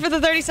 thank you for the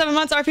 37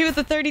 months. RP with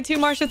the 32.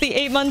 Marsh with the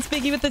 8 months.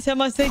 Biggie with the 10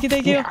 months. Thank you.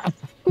 Yeah.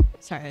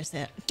 Sorry, I was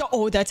that.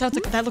 Oh, that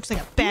looks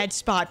like a bad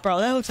spot, bro.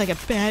 That looks like a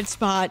bad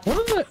spot.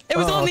 What is it? It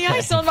was on the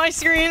ice on my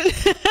screen.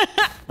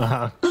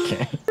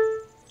 Okay.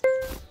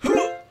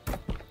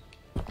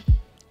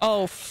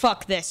 Oh,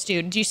 fuck this,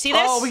 dude. Do you see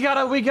this? Oh, we got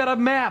a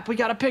map. We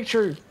got a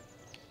picture.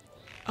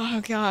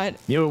 Oh, God.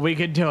 We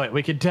could do it.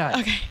 We could do it.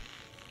 Okay.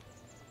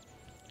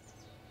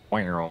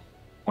 Oh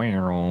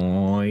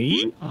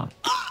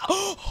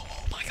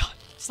my God.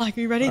 Slack,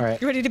 are you ready? All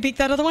right. You ready to beat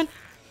that other one?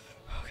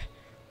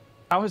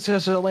 I was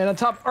just gonna land on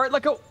top. All right,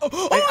 let go.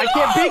 I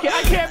can't beak it.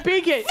 I can't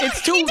beak it.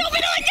 It's too. You told me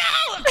to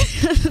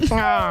let go!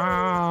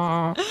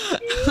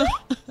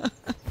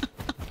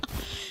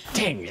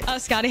 Dang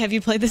it. Scotty, have you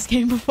played this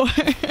game before?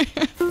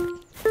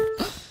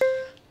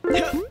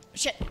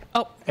 Shit.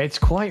 Oh. It's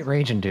quite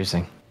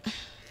rage-inducing.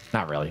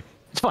 Not really.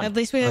 It's fun. At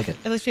least we have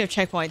I like it.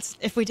 checkpoints.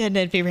 If we didn't,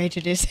 it'd be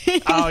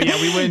rage-inducing. Oh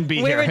yeah, we wouldn't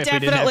be We here were if we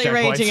didn't have definitely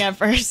checkpoints. raging at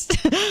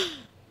first.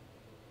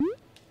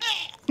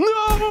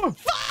 No!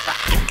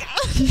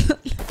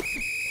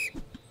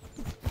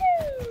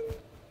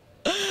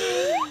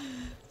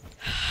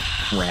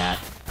 Rat.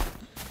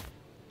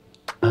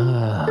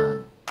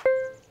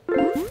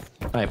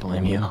 I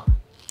blame you.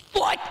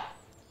 What?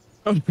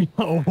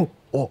 No.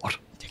 What?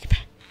 Take it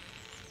back.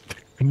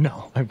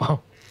 No, I won't.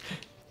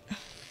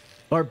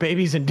 Our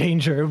baby's in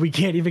danger. We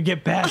can't even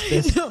get past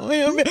this. No,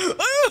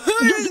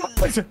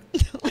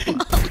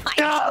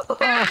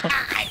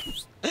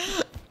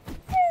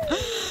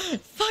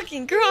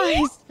 fucking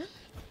Christ.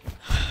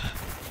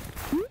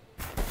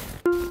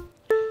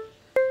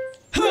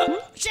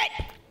 Shit.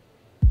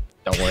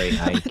 Don't worry,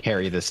 I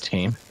carry this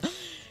team.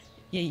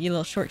 Yeah, you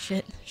little short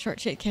shit. Short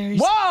shit carries.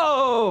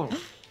 Whoa!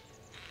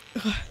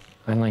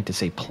 I like to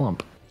say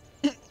plump.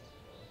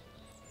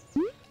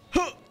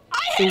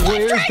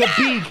 Where's the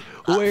beak?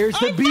 Where's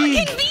the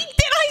beak? Fucking beak,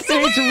 did I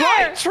swear? It's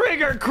right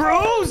trigger,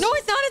 Cruz! No,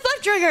 it's not. It's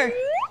left trigger.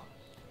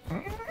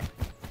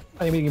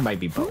 I mean, it might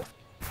be both.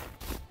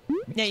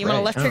 Yeah, you want to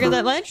right. left trigger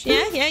that ledge?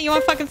 Yeah, you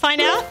want to fucking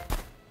find out?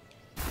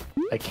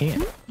 I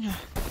can't.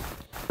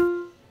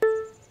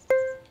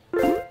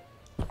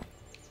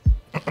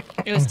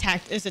 It was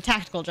a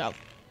tactical jump.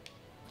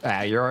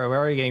 We're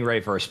already getting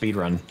ready for a speed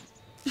run.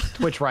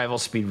 Twitch rival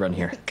speed run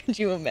here. Could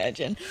you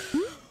imagine?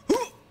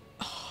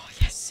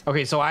 Nice.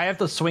 Okay, so I have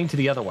to swing to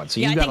the other one. So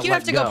you Yeah, I gotta think you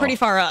have to let go pretty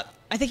far up.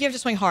 I think you have to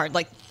swing hard,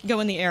 like go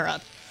in the air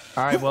up.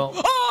 All right, well.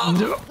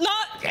 Oh,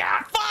 not.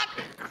 Yeah. Fuck.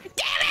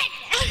 Damn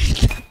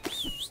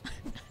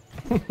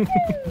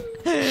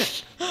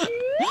it.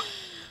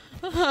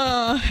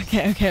 Oh,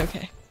 okay.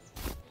 Okay.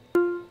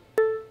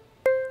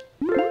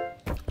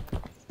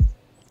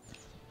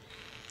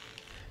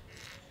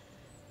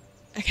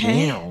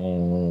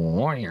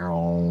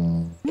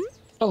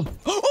 Oh.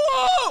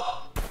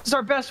 It's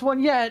our best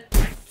one yet.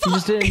 You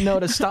just didn't know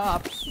to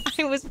stop.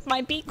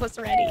 My beak was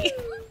ready.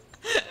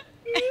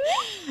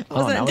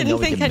 Now we Didn't know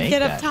we think can I'd make get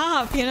that.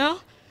 up top, you know?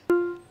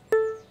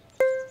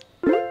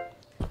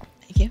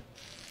 Thank you.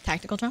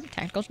 Tactical jump.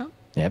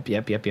 Yep.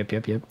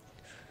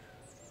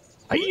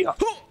 Ay-ya.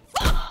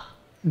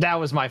 That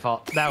was my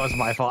fault.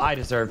 I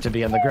deserve to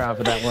be on the ground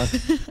for that one.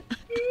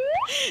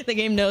 The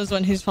game knows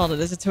whose fault it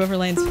is. It's whoever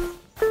lands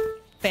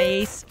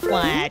face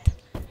flat.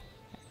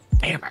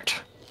 Damn it.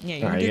 Yeah,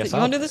 you All want right, to yes, do,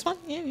 I'll- this one?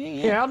 Yeah.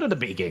 Yeah, I'll do the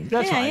beaking.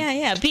 That's fine.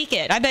 Yeah. Beak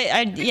it.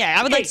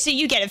 I would like to see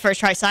you get it first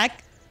try,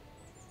 Slack.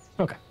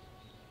 Okay.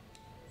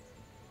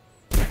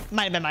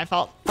 Might have been my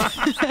fault.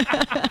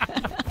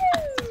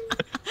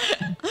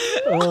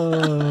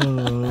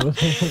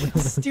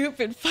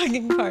 Stupid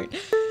fucking part.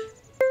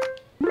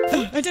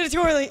 I did it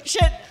too early.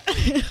 Shit.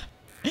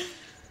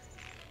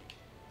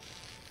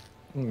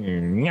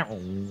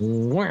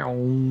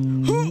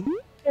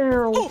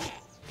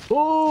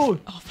 Oh,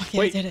 Fuck yeah,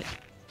 Wait. I did it.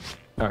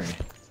 all right.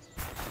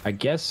 I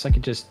guess I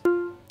could just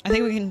I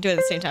think we can do it at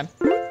the same time.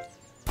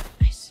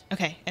 Nice.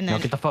 Okay, and then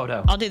get the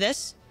photo. I'll do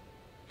this.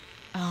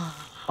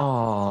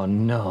 Oh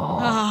no.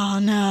 Oh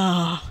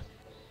no.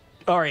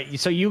 All right,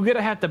 so you're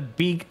gonna have to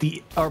beak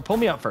the or pull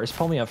me up first.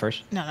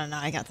 No,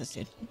 I got this,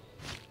 dude.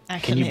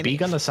 Actually, can you maybe.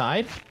 beak on the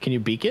side? Can you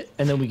beak it,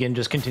 and then we can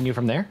just continue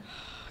from there?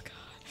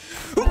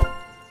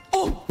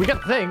 Oh, we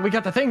got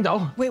the thing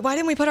though. Wait, why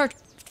didn't we put our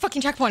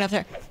fucking checkpoint up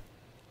there?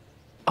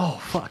 Oh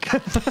fuck.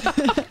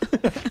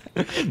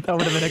 That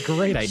would have been a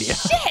great idea.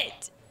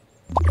 Shit!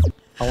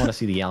 I want to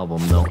see the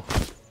album though.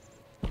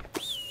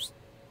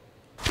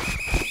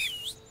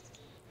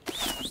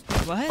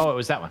 What? Oh, it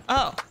was that one.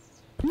 Oh,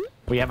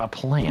 We have a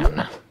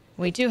plan.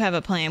 we do have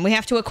a plan. We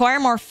have to acquire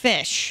more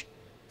fish.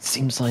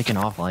 Seems like an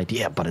awful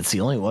idea, but it's the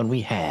only one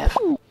we have.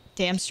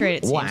 Damn straight,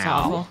 it seems Wow.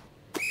 awful.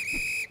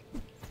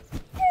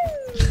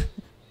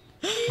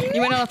 You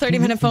went on a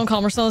 30-minute phone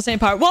call. We're still in the same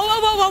part.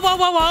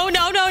 Whoa.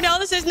 No.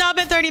 This has not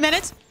been 30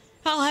 minutes.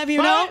 I'll have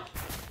you know.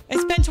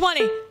 It's been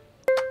 20.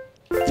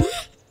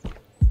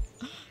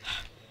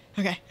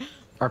 Okay.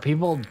 Are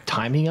people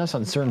timing us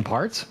on certain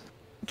parts?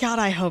 God,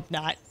 I hope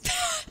not.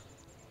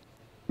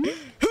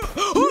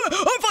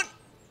 Oh, fuck.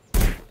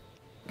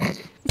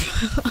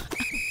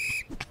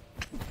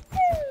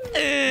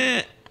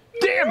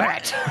 Damn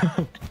it!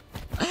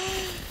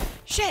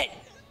 Shit.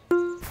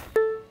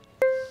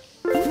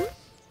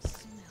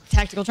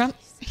 Tactical jump.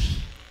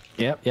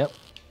 Yep.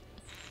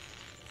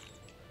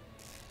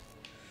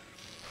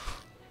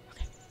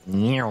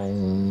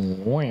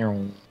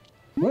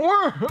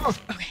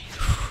 Okay.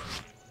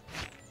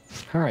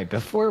 All right,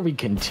 before we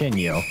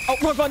continue, Oh,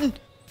 wrong button.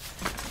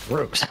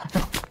 Bruce.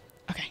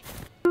 Okay.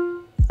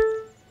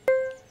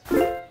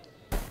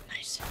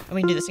 Nice. And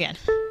we can do this again.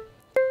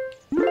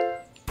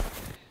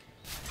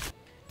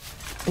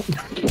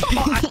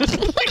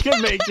 I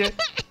can make it.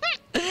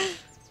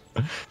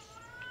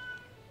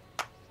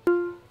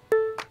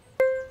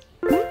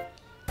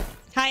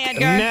 Hi,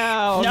 Edgar.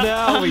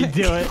 Now we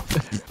do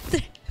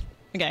it.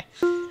 Okay.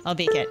 I'll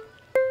beak it.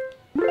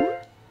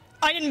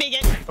 I didn't beak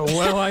it.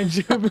 Well, why did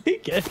you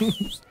make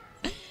it?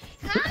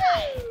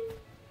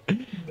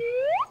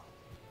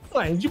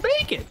 Why did you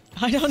make it?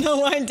 I don't know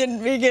why I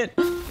didn't beak it.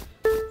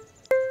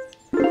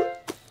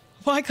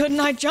 Why couldn't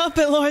I jump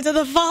at Lords of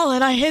the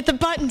Fallen? I hit the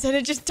buttons and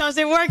it just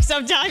doesn't work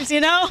sometimes, you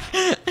know?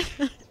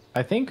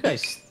 I think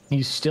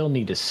you still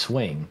need to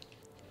swing.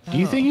 Do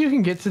you think you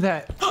can get to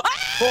that?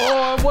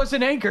 Oh, I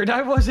wasn't anchored.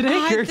 I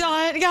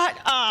thought it got...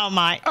 Oh,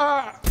 my...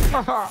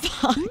 Fuck.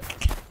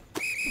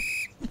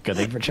 Good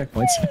thing for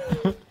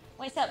checkpoints.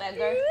 What's up,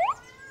 Edgar?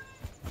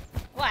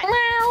 What?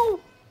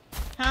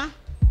 Huh?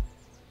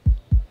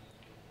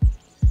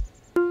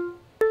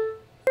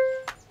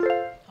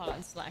 Hold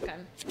on, Slack.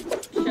 I'm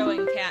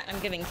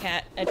giving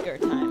Cat Edgar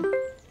time.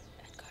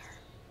 Edgar.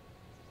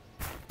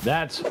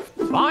 That's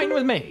fine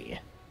with me.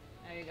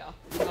 There you go.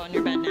 Go in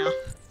your bed now.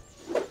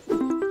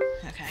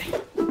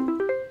 Okay.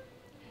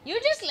 You're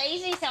just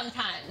lazy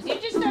sometimes. You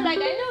just are like,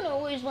 I don't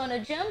always want to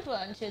jump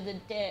onto the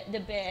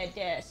bed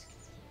desk.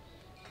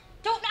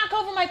 Don't knock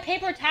over my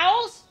paper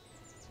towels.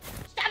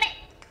 Stop it.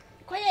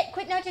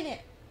 Quit nudging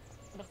it.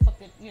 What the fuck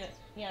did, yeah,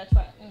 that's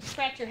right. And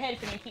scratch your head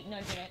if you keep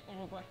nudging it.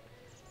 Oh boy.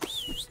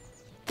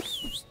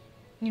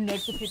 You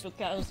nudge the paper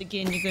towels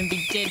again, you're gonna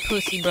be dead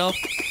pussy, bro. I'm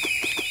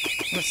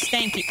gonna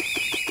stank you.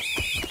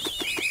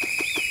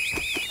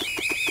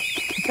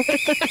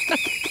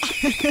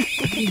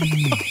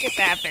 What is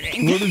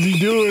happening? What is he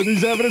doing?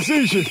 He's having a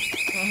seizure.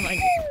 Oh my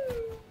god.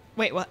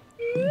 Wait, what?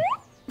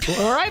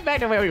 All right, back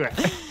to where we were.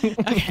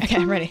 Okay,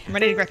 I'm ready. I'm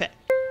ready to grip it.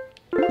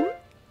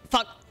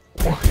 Fuck.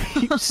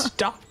 You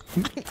stop.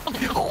 Don't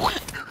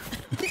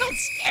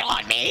spit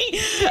on me.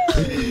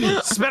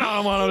 Spit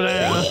on one over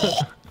there.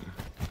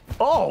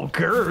 Oh,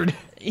 Gerd.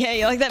 Yeah,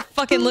 you like that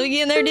fucking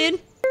loogie in there, dude?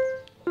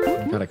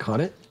 Gotta caught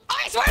it.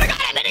 I swear to God,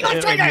 I'm hitting on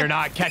And trigger. you're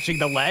not catching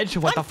the ledge?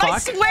 What the I fuck?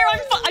 swear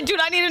dude,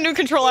 I need a new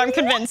controller. I'm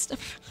convinced.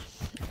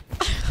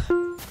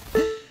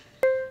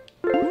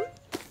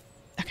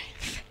 Okay.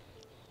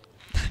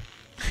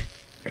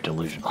 You're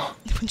delusional.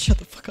 Shut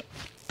the fuck up.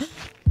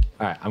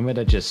 All right, I'm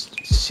gonna just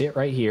sit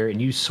right here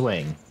and you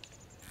swing.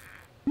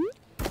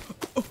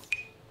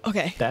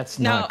 Okay. That's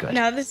no, not good.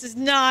 No, this is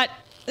not.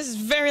 This is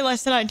very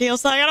less than ideal.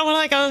 So like, I don't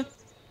want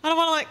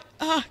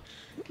to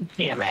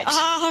Damn it.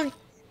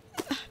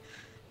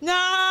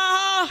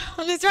 No,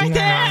 it's right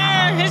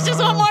there. It's just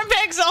one more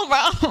pixel,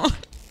 bro.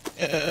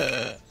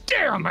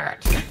 Damn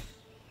it.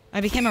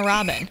 I became a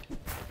Robin.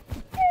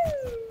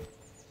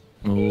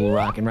 Ooh,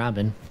 Rockin'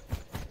 Robin.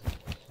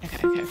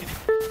 Okay.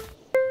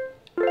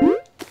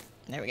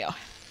 There we go.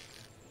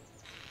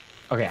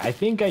 Okay, I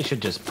think I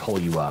should just pull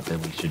you up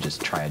and we should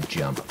just try a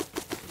jump.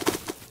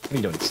 What are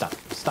you doing?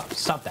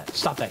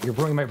 Stop that. You're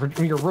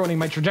ruining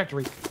my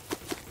trajectory.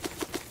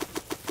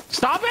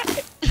 Stop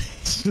it!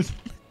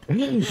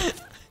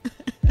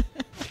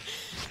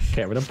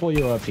 Okay, I'm gonna pull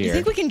you up here. You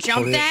think we can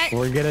jump that?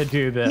 We're gonna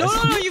do this.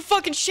 No, you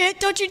fucking shit.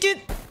 Don't you do...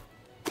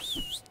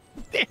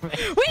 We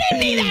didn't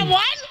need that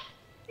one.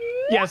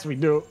 Yes, we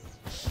do.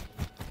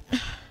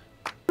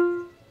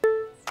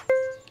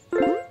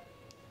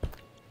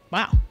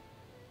 Wow.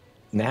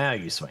 Now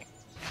you swing.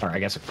 Or I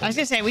guess I was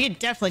gonna say, we could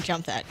definitely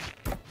jump that.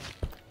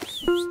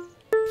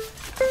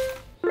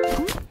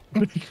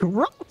 We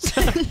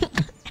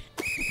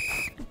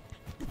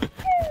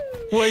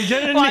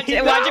didn't Watch need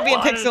it that be a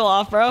one. pixel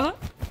off, bro.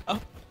 Oh,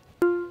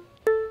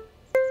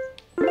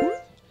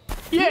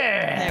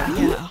 Yeah. there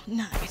we go.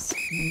 Nice.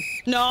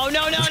 No.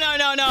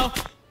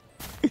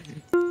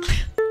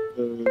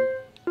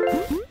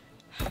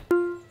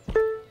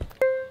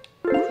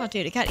 Oh,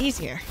 dude, it got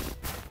easier.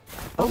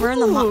 Oh, we're in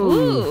the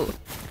ooh,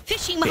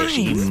 fishy mines.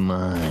 Fishy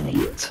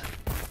mines.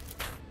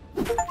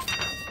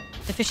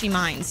 The fishy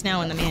mines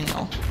now in the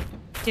manual.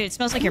 Dude, it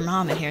smells like your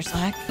mom in here,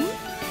 Slack.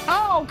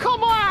 Oh,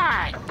 come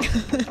on!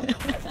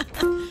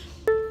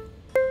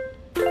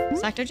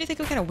 Slack, don't you think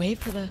we gotta wait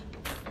for the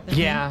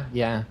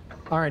Yeah.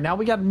 All right, now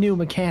we got a new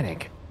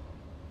mechanic.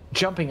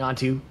 Jumping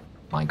onto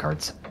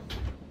minecarts.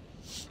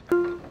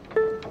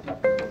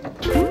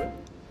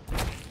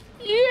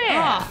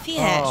 Yeah. Oh,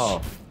 fish.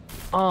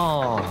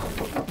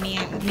 Oh. Me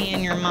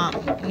and your mom.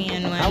 Me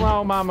and when.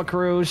 Hello, Mama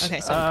Cruz. Okay,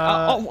 so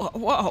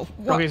whoa.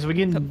 Okay, so we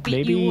can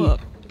Beat you up.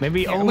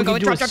 maybe Here, oh, we we go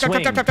can do a drop.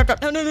 swing.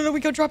 No, we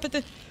go drop at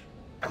the.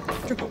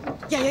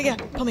 Yeah.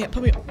 Pull me up.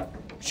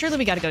 Surely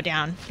we gotta go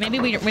down. Maybe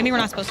we're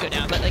not supposed to go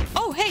down, but like,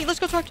 oh hey, let's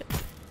go talk to.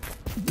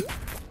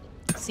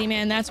 See,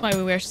 man, that's why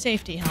we wear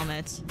safety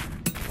helmets.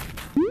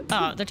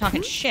 Oh, they're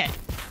talking shit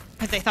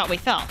because they thought we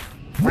fell.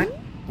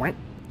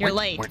 You're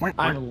late.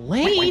 I'm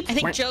late. I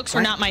think jokes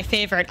are not my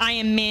favorite. I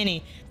am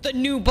Manny, the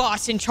new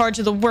boss in charge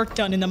of the work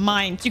done in the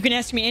mines. You can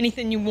ask me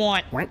anything you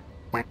want. Wah,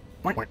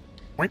 wah.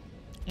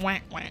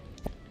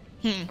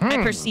 I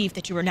perceive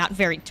that you are not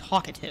very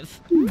talkative.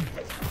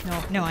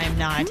 No, I am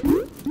not.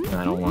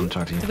 I don't want to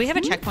talk to you. Do we have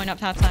a checkpoint up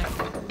top side?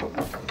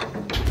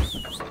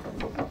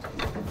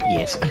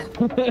 Yes. I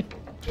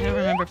don't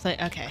remember play.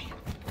 Okay.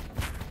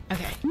 I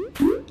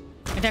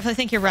definitely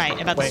think you're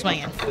right about the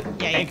swinging.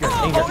 Yeah. Anchor.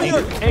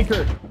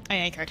 I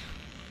anchored.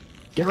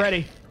 Get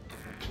ready.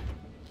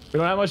 We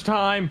don't have much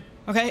time.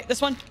 Okay,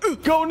 this one.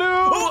 Go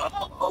new.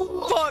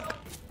 Fuck.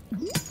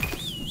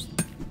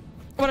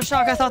 What a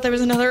shock! I thought there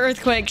was another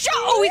earthquake.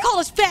 Oh, we call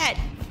us fat.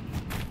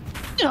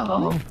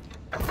 No.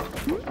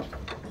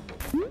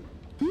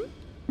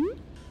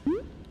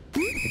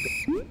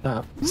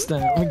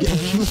 Stop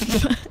again.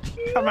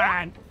 Come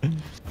on.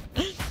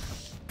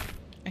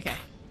 Okay.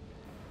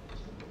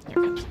 Here it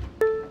comes.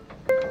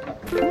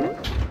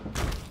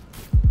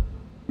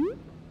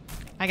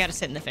 I gotta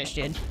sit in the fish,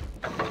 dude.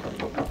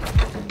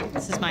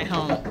 This is my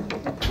home.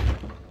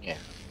 Yeah.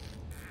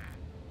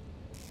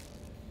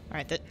 All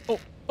right. Oh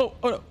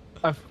no.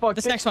 I fucked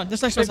This it. next one. I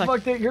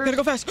fucked it. Gotta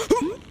go fast.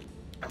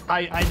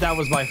 I that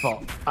was my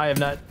fault. I have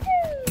not.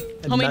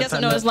 Homie doesn't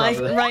know his life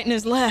right and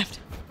his left.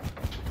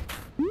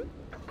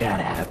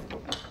 Gotta have.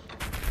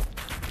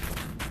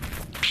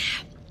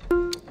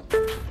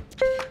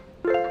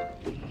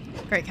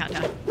 Great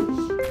countdown.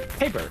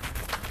 Paper.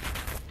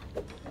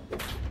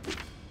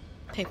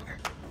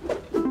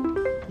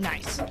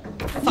 Nice.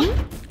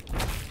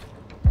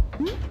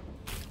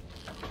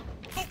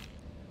 Fuck.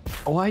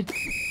 Why?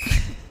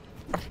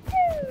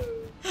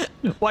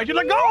 Why'd you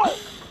let go?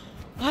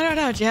 I don't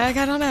know, Jack.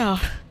 I don't know.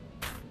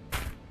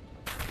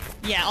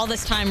 Yeah, all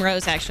this time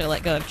Rose actually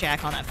let go of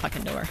Jack on that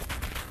fucking door.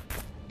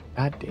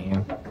 God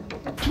damn.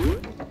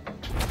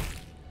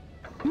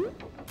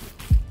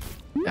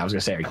 I was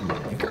gonna say, are you an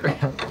anchor?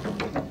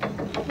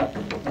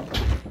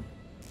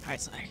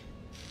 Alright, Slayer.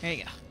 There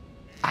you go.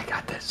 I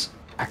got this.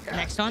 I got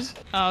Next one. this.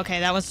 Oh, okay.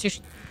 That one's too...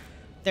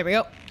 There we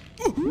go.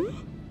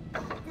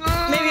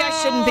 Maybe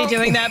I shouldn't be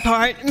doing that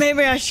part.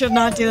 Maybe I should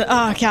not do it.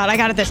 Oh, God, I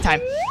got it this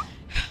time.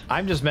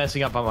 I'm just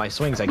messing up on my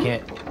swings. I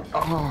can't.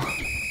 Oh.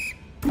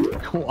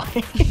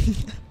 Why?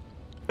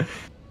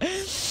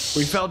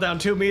 We fell down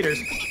 2 meters.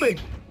 Hey,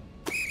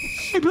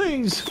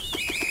 please.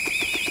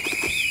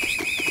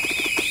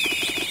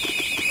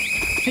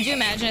 Could you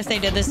imagine if they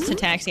did this to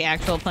taxi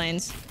actual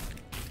planes?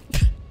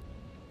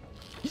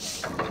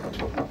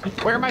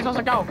 Where am I supposed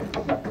to go?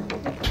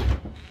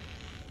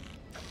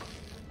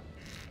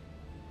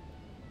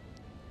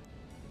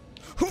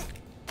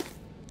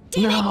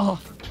 No.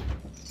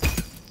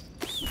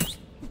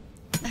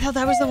 I thought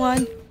that was the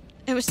one.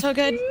 It was so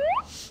good.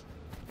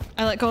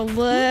 I let go a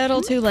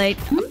little too late.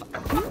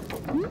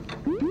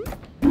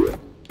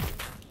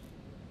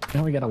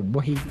 Now we gotta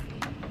wait.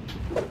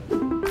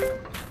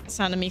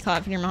 Sound of me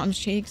clapping your mom's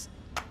cheeks.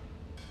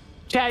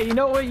 Chat, you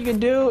know what you can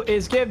do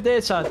is give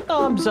this a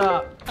thumbs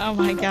up. Oh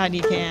my God,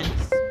 you can.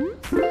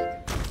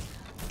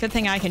 Good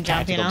thing I can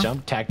jump, Tactical you know?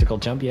 jump, tactical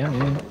jump, yeah,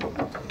 man.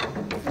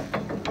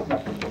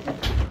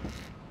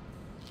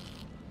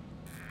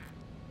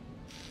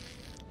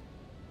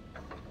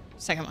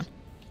 Second one.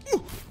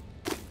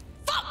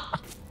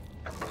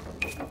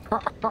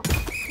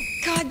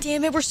 God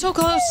damn it, we're so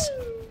close.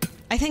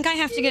 I think I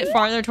have to get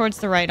farther towards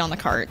the right on the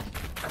cart.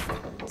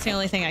 It's the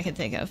only thing I can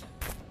think of.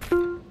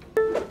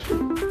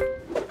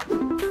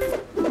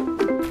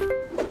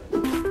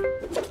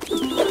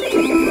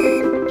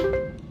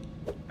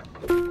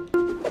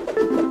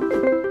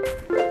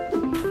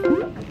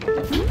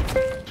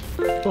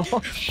 Oh,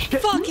 shit.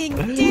 Fucking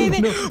damn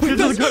it! No,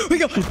 we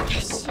go!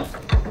 Yes!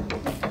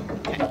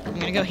 Okay, I'm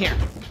gonna go here.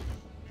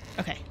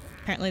 Okay,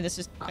 apparently this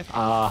is... Okay.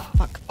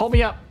 Fuck. Hold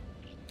me up.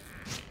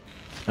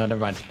 No,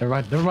 never mind. You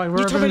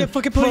told me to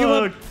fucking pull you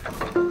up.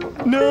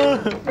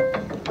 No. I'm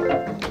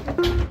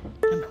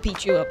gonna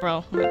beat you up,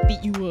 bro. I'm gonna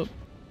beat you up.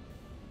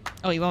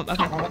 Oh, you won't?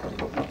 Okay.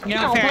 You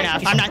know, fair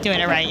enough. I'm not doing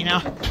it right, you know?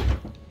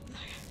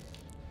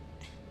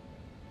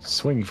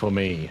 Swing for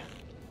me.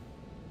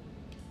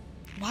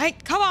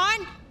 What? Come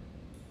on!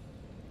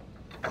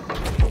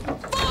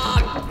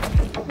 Fuck!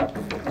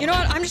 You know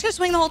what? I'm just gonna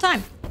swing the whole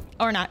time.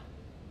 Or not.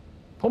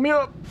 Pull me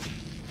up.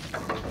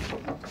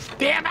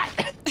 Damn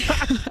it!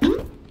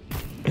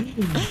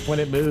 When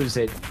it moves,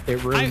 it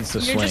ruins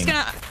the swing. You're just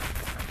gonna...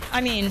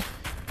 I mean,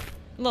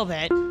 a little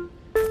bit.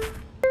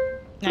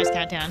 Nice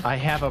countdown. I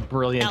have a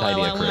brilliant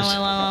idea, Chris.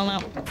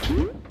 I'm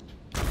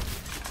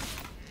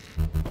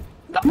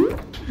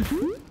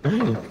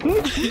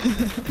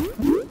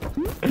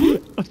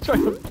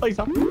trying to place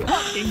a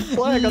fucking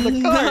flag on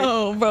the card.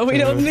 No, bro, we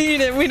don't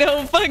need it. We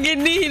don't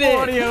fucking need it.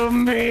 What do you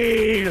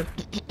mean?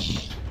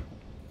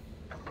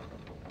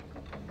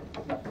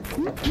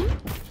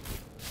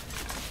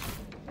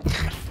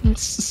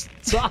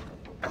 Stop.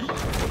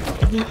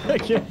 I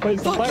can't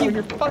place the flag on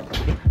your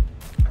fucking...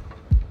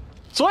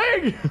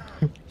 Swing!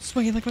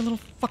 Swinging like my little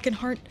fucking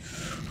heart.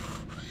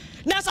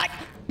 Now it's like...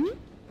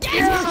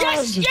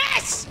 Yes! Yes!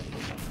 Yes!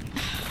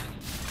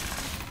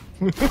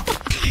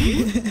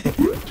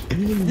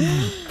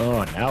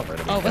 Oh, now where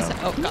do we go? What's that?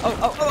 Oh,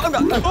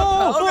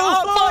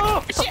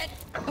 fuck! Shit!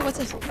 Oh, what's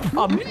this?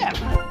 A map!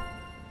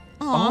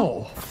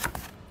 Oh.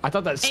 I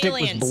thought that stick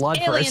was blood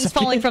for a Aliens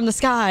second. falling from the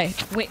sky.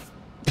 Wait.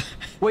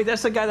 Wait,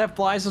 that's the guy that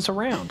flies us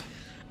around.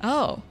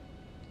 Oh.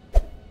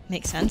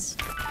 Makes sense.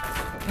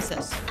 What's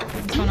this?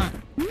 What's going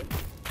on?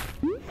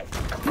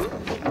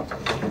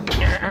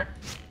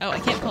 Oh, I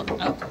can't pull.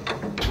 Oh.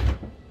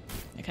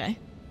 Okay.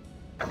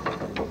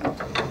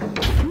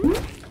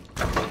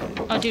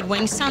 Oh, dude,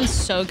 wings sounds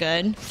so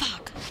good.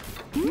 Fuck.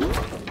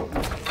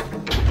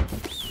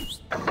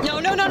 No,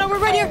 we're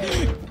right here.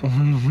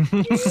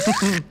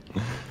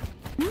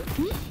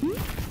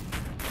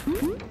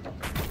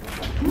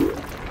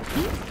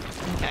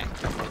 Okay.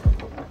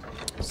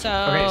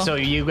 So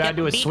you gotta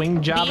do a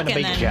swing job and a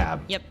big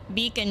jab. Yep,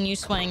 beak and you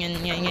swing and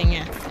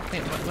yeah.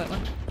 Wait, what?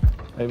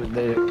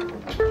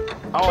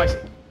 Oh, I see.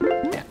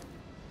 Yeah.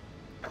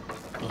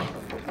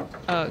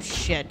 Oh,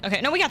 shit. Okay,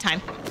 no, we got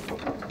time.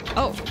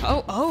 Oh,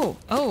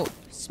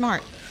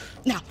 smart.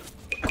 Now.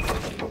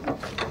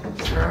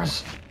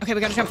 Yes. Okay,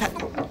 we gotta jump past.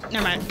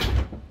 Never mind.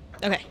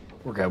 Okay.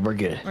 We're good. We're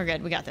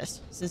good. We got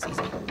this. This is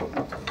easy.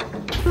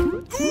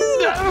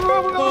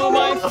 Oh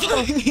my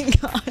fucking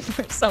god.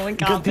 We're so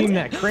incompetent. Good thing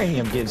that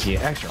cranium gives you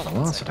extra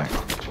velocity.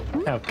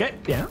 Okay,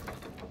 yeah.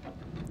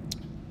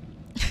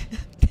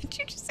 Did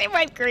you just say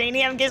my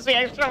cranium gives me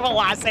extra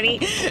velocity?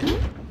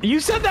 You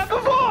said that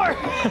before!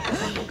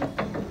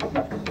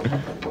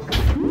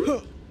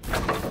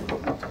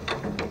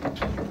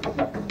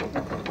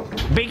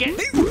 Begin!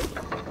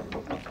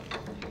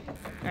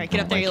 Alright,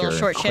 get up there, you little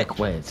short shit. Quick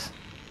wits.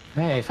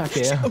 Hey, fuck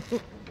you.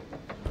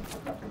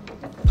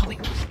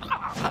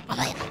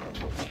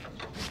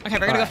 Okay,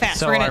 we're gonna go fast.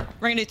 So we're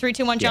gonna do 3,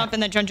 2, 1 jump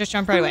and then just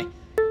jump right away.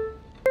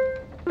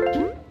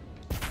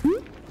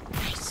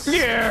 Nice.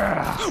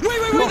 Yeah!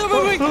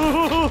 Wait.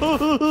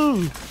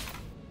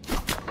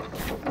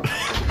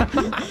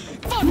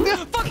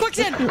 Fuck,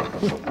 quicksand!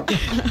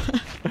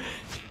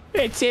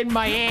 It's in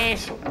my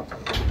ass.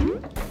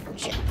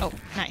 Shit. Oh,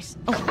 nice.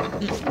 Oh.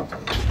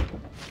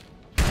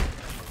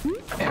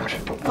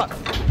 fuck.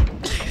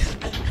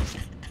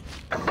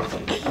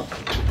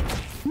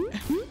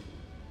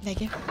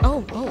 Thank you.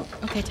 Oh,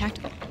 okay,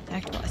 tactical.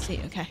 Tactical, I see,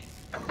 okay.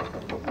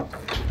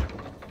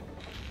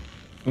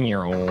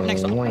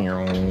 Next one.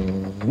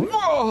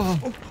 Whoa!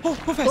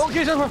 Okay,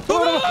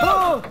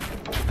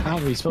 how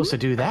are we supposed to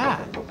do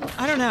that?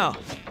 I don't know.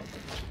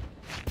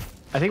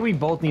 I think we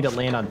both need to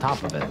land on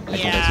top of it. I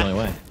think that's the only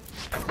way.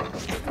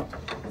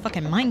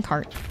 Fucking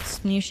minecart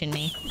smooshing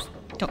me.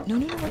 Don't. No.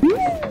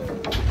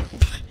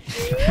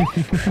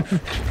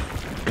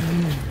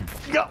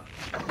 Go!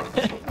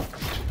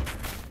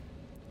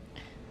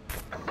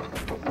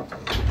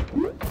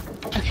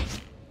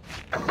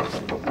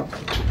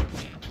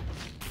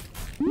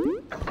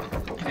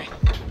 Okay.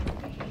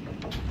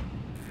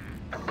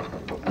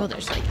 Oh,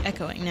 there's like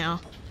echoing now.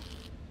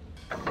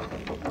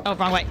 Oh,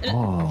 wrong way.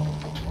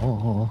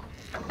 Oh.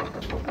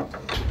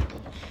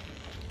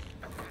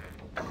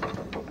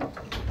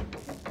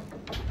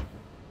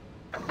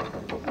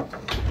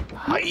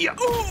 Hiya!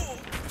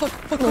 Fuck,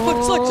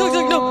 select,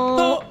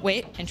 no.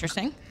 Wait,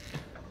 interesting.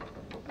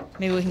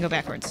 Maybe we can go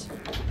backwards.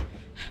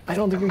 I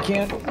don't think we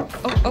can.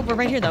 Oh, we're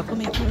right here though. Pull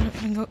me up. We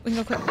can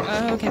go quick.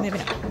 Okay, maybe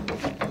not.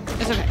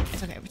 It's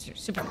okay. It's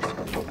super fast.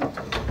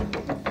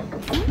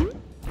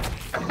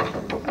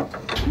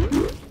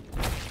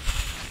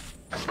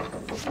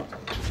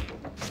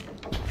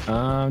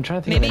 I'm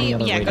trying to think of any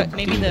other way to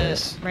maybe do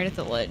this. right at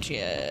the ledge,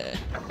 yeah.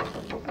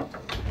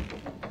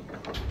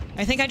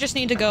 I think I just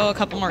need to go a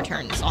couple more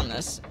turns on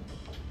this.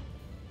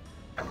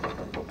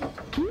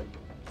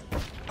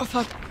 Oh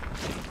fuck.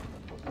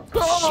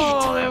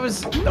 Oh, that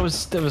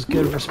was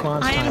good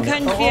response I am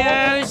time.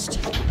 confused.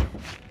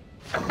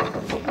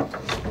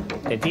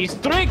 It is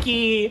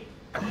tricky.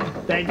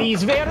 That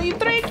is very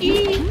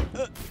tricky.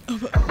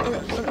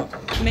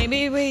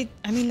 Maybe we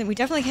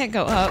definitely can't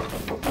go up.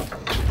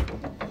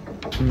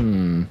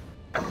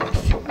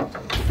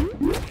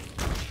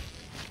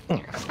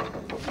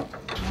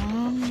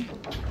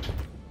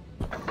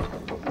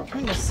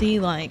 Trying to see,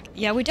 like,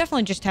 yeah, we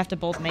definitely just have to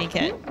both make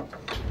it.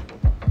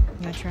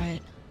 I'm gonna try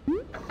it.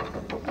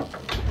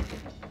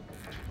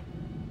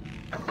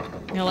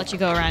 I'm gonna let you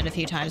go around a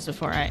few times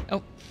before I...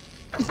 Oh.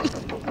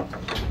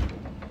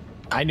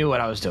 I knew what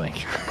I was doing.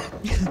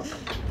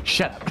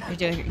 Shut up.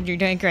 You're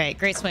doing great.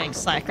 Great swings,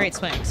 Slack. Great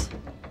swings.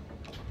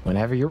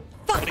 Whenever you're...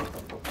 Fuck!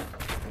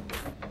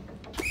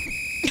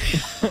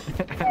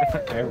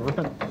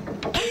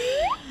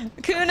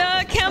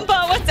 Kuna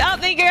Kempa, what's up?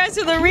 Thank you guys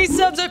for the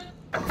resubs.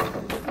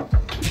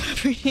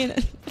 Appreciate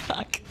it.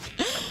 Fuck.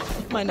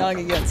 My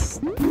noggin gets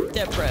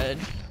dip red.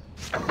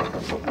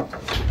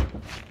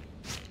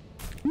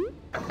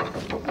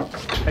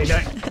 How you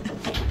doing?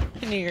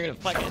 I knew you were gonna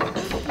fuck it.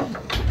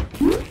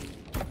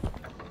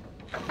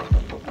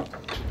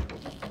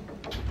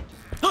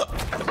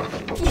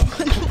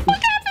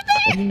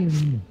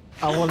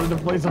 I wanted to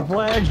place a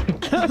flag.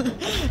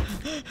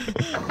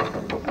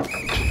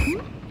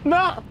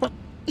 No!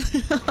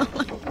 Oh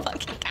my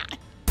fucking god.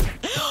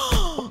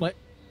 What?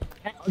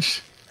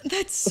 Ouch.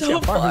 That's so How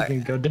far far. we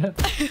can go down.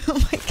 Oh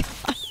my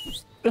god.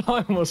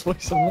 I almost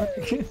placed a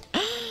flag.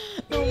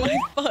 Oh my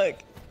fuck.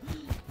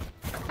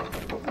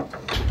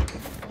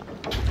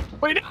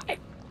 Wait, I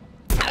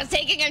was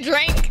taking a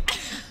drink.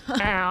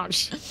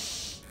 ouch.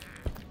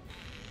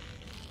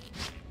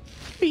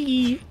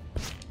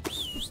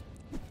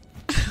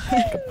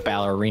 Like a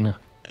ballerina.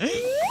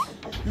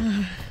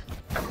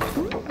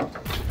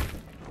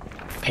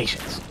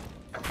 Patience.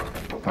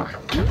 Come on.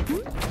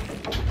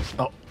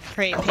 Oh.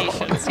 Great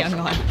patience, young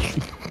one.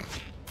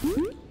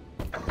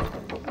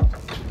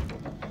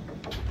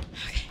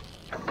 Okay.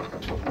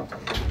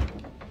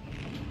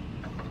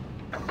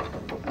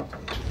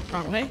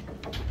 Wrong way?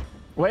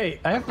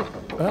 Wait, I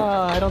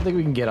don't think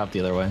we can get up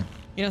the other way.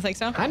 You don't think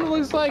so? Kind of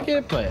looks like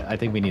it, but I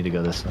think we need to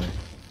go this way.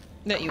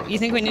 No, you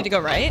think we need to go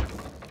right?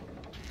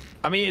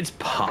 I mean, it's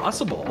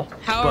possible.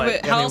 How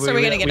else are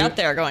we gonna get up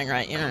there going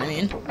right? You know what I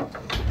mean?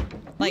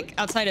 Like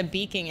outside of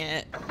beaking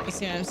it. You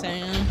see what I'm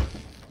saying?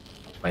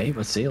 Wait,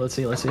 let's see. All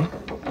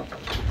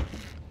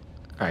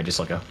right, just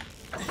let go.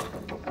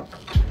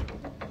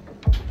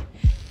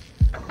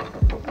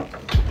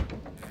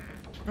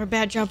 We're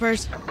bad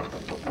jumpers.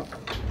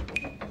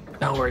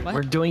 No,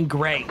 we're doing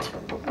great.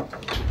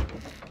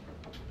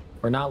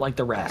 We're not like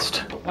the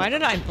rest. Why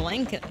did I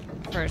blink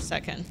for a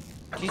second?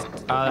 Jeez.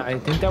 I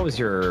think that was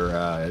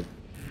your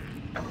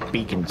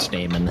beacon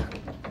stamen.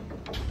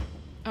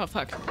 Oh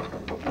fuck.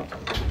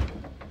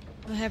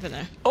 What happened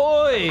there?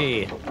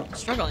 Oi! I'm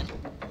struggling.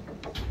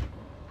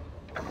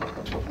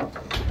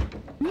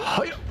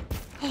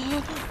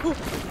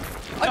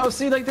 Oh,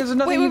 see, like there's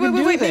nothing you can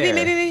do there.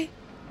 Maybe.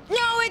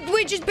 No,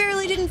 we just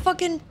barely didn't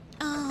fucking.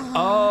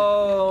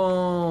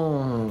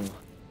 Oh.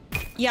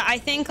 Yeah, I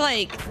think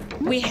like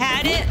we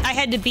had it. I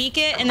had to beak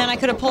it, and then I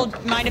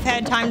might have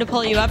had time to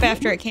pull you up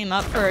after it came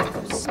up for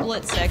a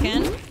split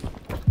second.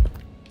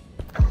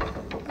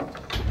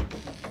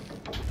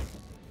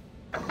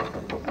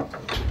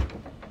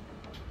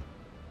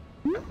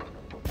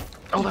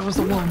 Oh, that was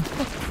the one.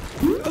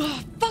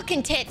 Ugh,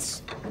 fucking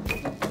tits.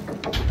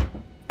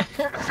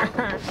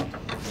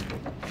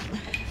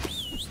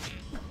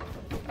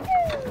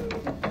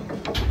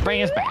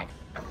 Bring us back.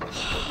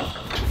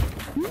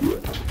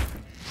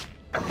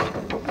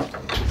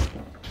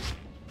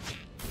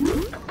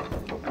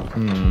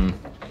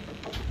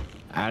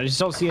 I just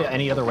don't see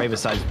any other way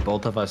besides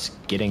both of us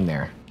getting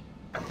there.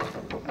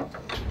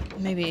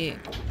 Maybe,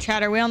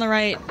 Chad, are we on the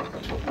right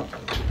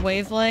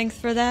wavelength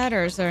for that,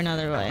 or is there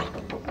another way?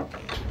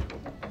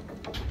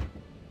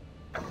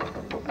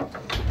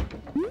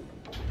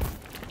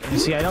 You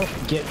see, I don't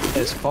get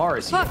as far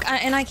as you. Fuck,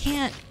 and I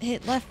can't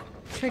hit left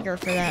trigger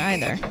for that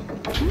either.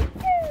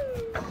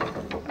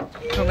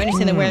 But when you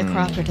say the we're the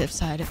cooperative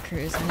side of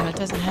Cruz, I know it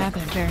doesn't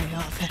happen very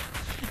often.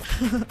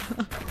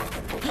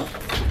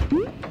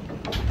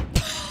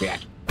 Yeah.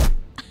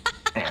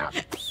 Yeah.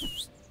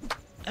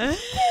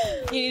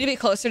 You need to be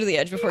closer to the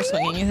edge before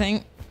swinging, you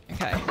think?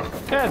 Okay.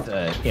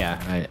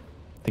 Yeah, I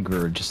think we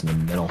were just in the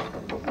middle.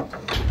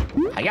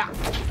 Hiya!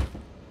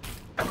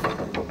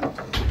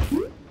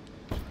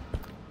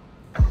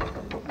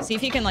 See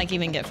if you can, like,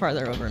 even get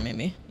farther over,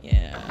 maybe.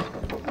 Yeah.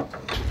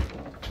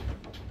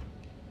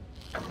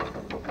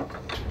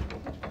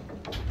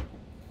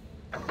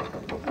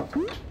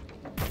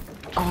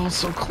 Oh,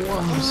 so close.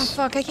 Oh,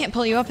 fuck, I can't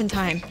pull you up in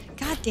time.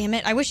 God damn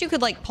it. I wish you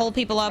could, like, pull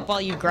people up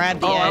while you grab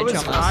the edge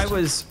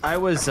almost.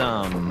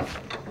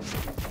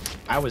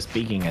 I was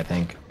speaking, I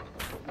think.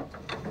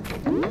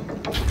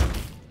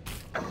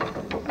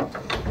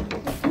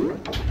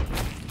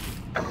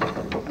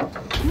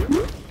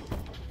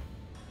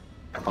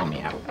 Pull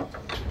me out.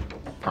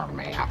 Pull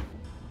me out.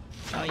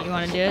 Oh, you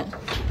want to do it?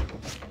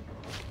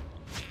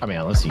 I mean,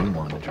 unless you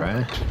want to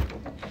try.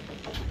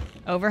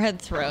 Overhead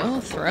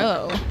throw?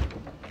 Throw.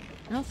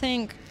 I don't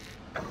think...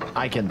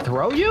 I can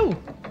throw you?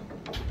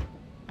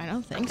 I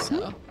don't think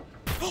so.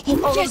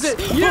 Oh, Yes!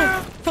 that's it.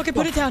 Yeah! Oh, fucking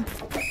put it down.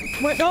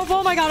 Wait, no,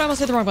 oh my god, I almost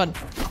hit the wrong button.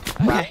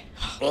 Okay.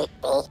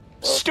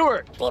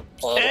 Stuart.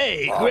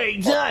 Hey,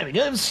 great timing.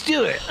 I'm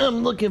Stuart.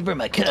 I'm looking for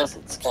my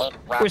cousins.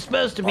 We're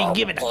supposed to be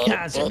giving a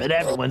concert, but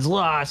everyone's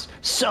lost.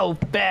 So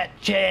fat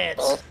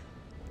chance.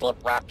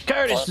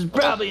 Curtis is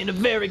probably in a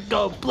very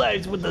cold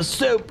place with a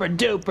super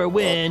duper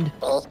wind.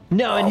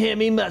 Knowing him,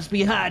 he must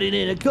be hiding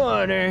in a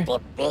corner.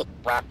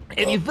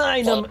 If you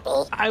find him,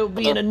 I will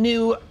be in a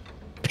new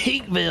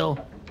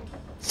Peakville.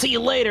 See you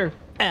later,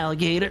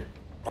 alligator.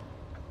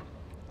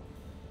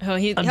 Oh,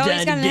 he's I'm got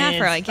done an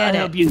afro, I dance. get I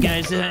it. hope you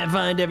guys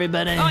find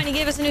everybody. Oh, and he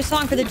gave us a new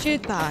song for the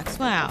jukebox.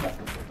 Wow.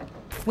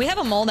 We have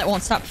a mole that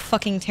won't stop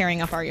fucking tearing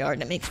up our yard,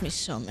 and it makes me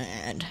so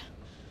mad.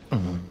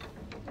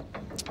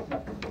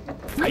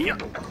 Hiya!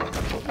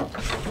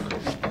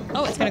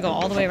 Oh, it's gonna go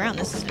all the way around.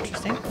 This is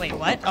interesting. Wait,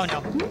 what? Oh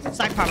no.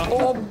 Side problem.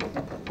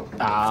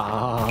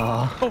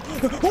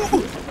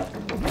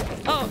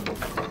 Oh,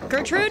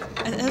 Gertrude?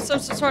 Some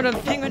sort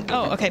of penguin.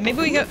 Oh, okay. Maybe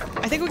we go.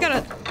 I think we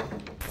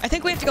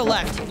have to go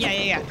left.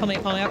 Yeah. Pull me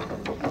up.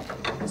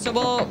 So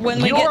we'll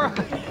when we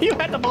get. You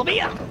had to pull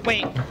me up.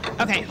 Wait.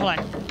 Okay, hold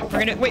on.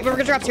 We're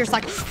gonna drop to your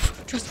side.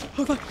 Trust.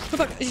 Oh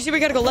fuck. You see, we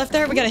gotta go left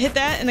there. We gotta hit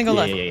that and then go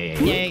left.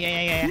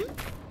 Yeah.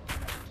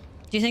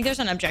 Do you think there's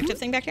an objective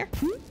thing back here?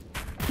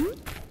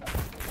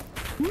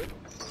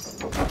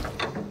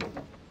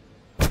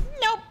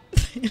 Nope.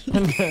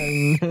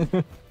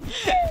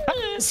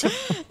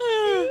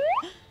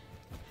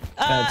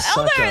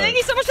 Elder, thank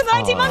you so much for the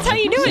 19 months. How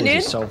you doing,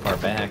 dude? So far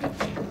back.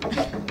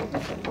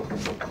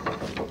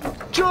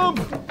 Jump!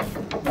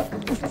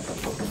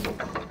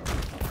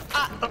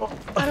 I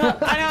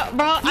don't,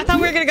 bro. I thought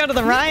we were gonna go to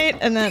the right,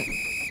 and then.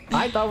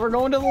 I thought we were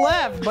going to the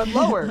left, but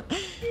lower. Okay.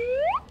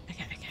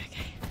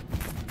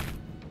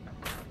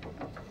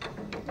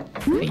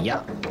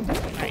 Yeah.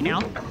 Right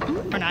now?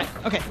 Or not?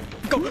 Okay.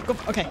 Go.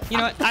 Okay. You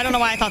know what? I don't know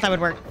why I thought that would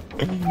work.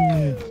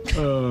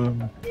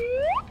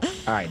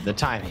 All right, the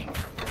timing.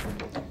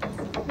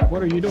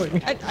 What are you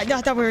doing? I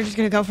thought we were just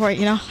gonna go for it,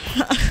 you know?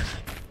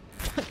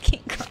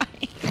 Fucking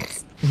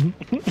Christ.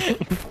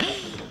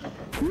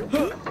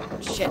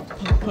 Shit.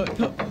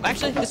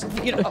 Actually, just,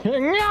 you know.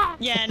 Oh.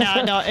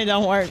 Yeah, no, it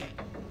don't work.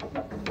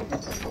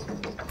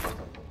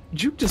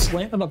 Did you just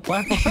land on a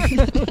platform?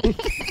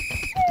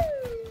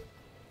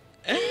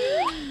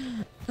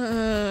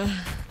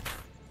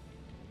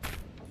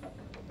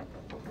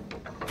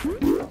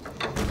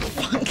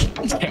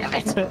 Damn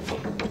it.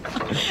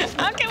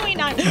 How can we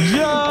not?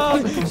 No!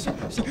 But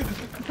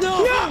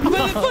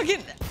it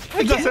fucking...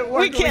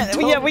 We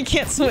can't. We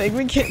can't swing.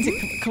 We can't do...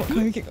 Come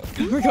on, we can't go.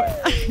 We're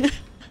going.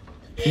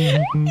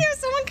 Yeah,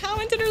 someone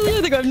commented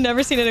earlier, like, I've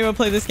never seen anyone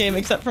play this game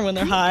except for when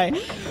they're high.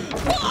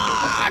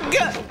 Fuck!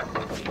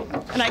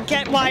 And I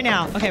get why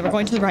now. Okay, we're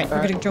going to the right.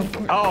 We're gonna jump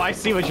forward. Oh, I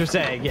see what you're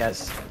saying.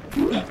 Yes.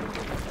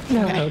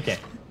 Okay.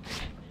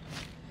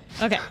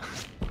 Okay.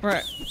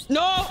 We're...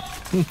 No!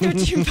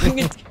 Don't you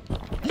fucking...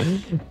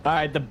 All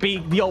right,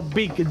 the old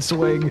beacon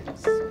swing.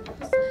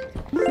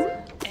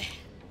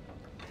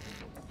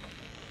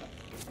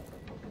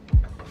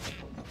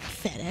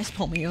 Fat ass,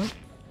 pull me up.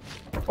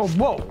 Oh,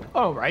 whoa.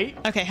 All right.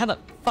 Okay, how the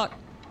fuck?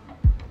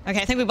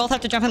 Okay, I think we both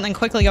have to jump and then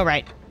quickly go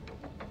right.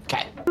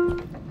 Okay.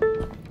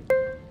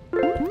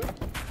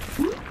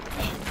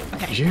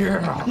 Okay.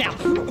 Yeah. Now.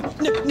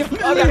 No.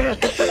 Oh god.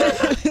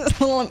 It's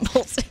a little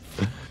impulsive.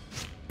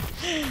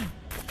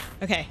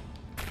 Okay.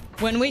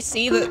 When we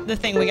see the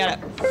thing, we gotta.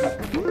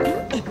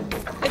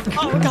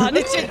 Oh god!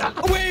 It's just.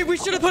 Wait, we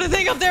should have put a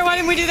thing up there. Why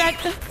didn't we do that?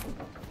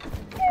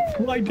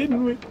 Why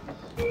didn't we?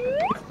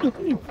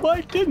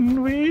 Why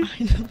didn't we?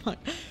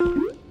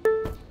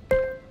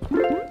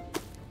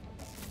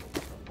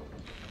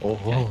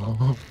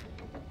 Oh.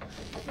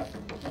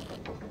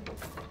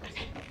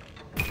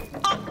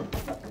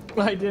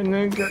 Why didn't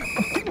it go?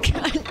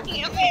 God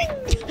damn it!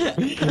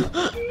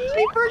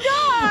 We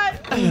forgot!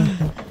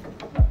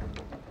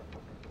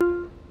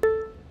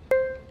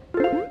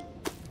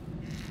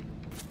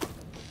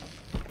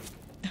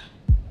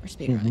 We're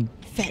speedrunning.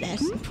 Fat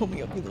ass. Pull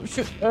me up, you little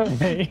shit.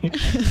 Hey.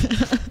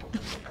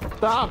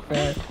 Stop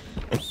it.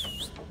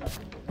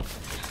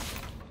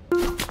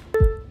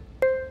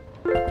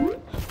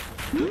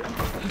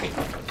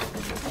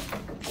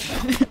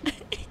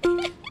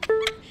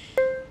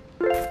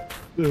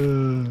 We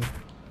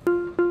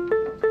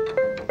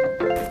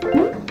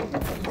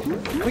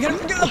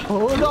gotta go.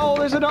 Oh no,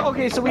 there's an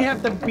okay, so we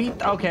have to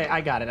beat okay,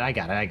 I got it.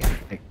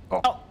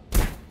 Oh.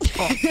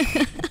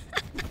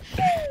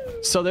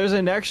 So there's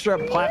an extra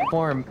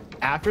platform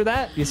after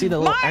that. You see the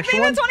little Mark, extra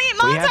Lima one? 28 We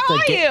months, have how to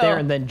are get you? there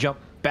and then jump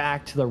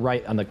back to the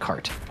right on the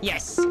cart.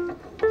 Yes.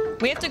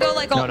 We have to go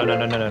like No.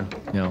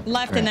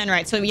 left Right. and then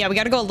right. So yeah, we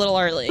gotta go a little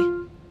early.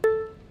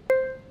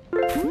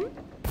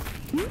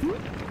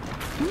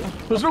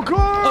 There's no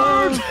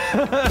cart!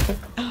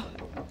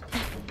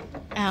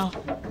 Ow.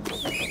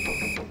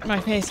 My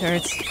face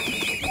hurts.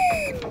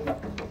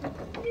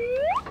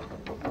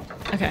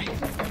 Okay.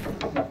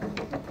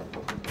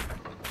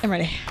 I'm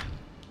ready.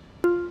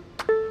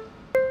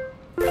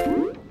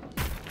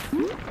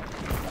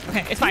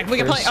 Okay, it's fine. We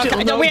can play. Still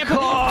Okay, no we have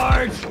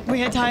cart! We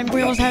had time.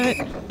 We almost have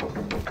it.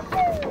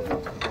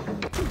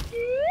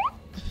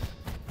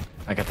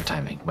 I got the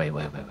timing. Wait.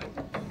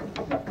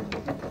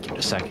 Give it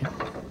a second.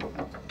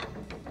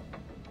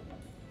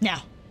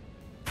 Now.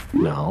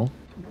 No.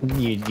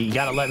 You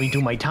gotta let me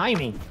do my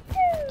timing.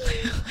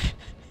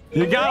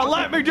 You gotta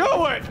let me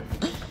do it!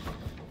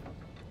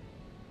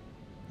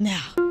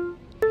 Now.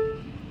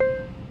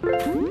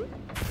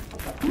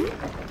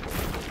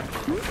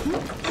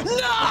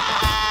 No!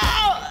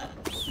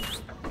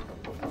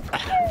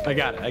 I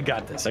got it. I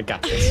got this.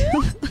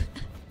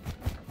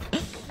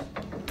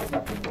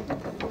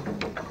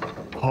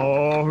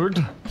 Hard.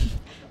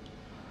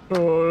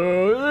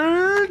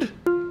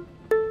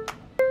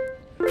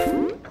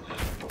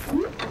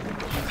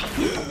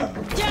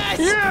 Yes!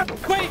 Yeah!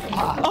 Wait!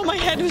 Oh, my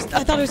head was.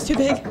 I thought it was too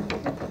big.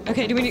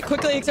 Okay, do we need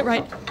quickly exit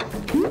right?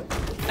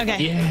 Okay.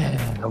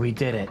 Yeah, we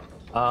did it.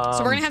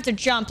 So we're gonna have to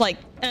jump like,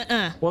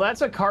 Well,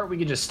 that's a cart we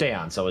can just stay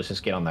on, so let's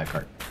just get on that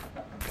cart.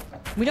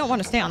 We don't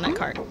want to stay on that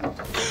cart.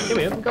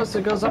 Yeah, it goes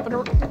up and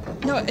around.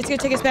 No, it's gonna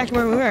take us back to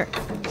where we were.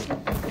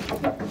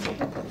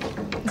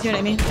 See what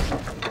I mean?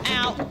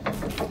 Ow.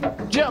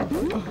 Jump!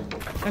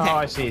 Okay. Oh,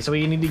 I see. So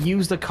we need to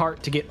use the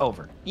cart to get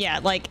over. Yeah,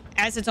 like,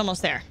 as it's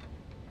almost there.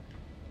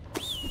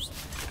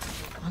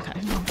 Okay.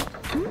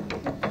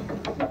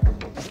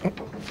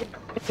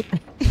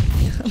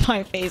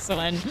 My face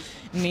when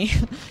me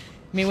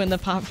when the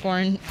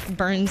popcorn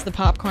burns the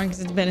popcorn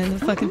because it's been in the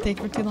fucking thing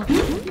for too long.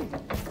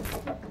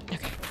 Okay.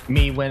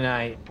 Me when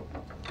I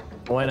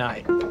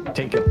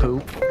take a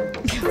poop.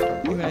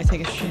 You gotta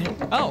take a shit.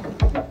 Oh.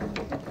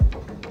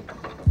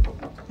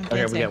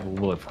 Okay, we got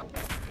wood.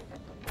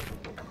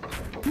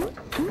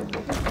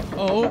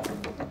 Oh.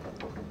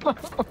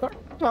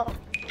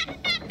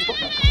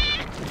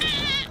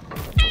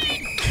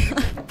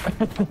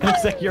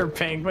 Is that your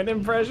penguin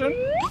impression?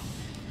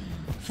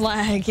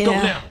 Flag, yeah. Go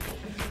now.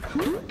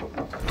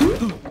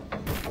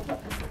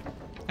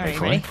 All right,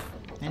 Ready?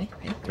 ready?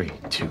 Ready? 3,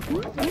 2,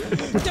 1.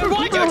 Dude,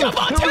 why'd you jump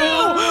on two?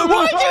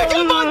 Why'd you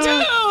jump on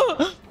two?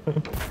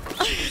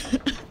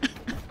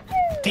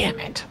 Damn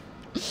it.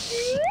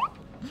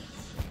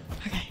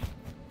 Okay.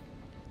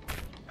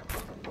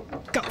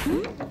 Go.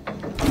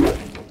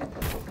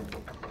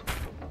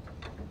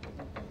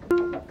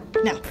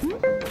 Now.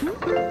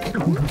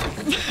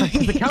 I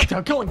had the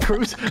countdown going,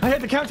 Cruz. I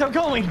had the countdown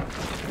going.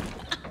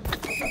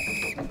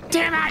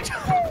 Damn it!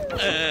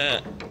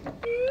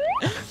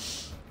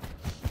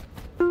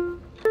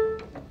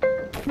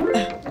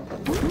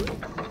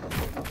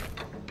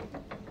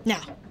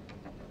 Now.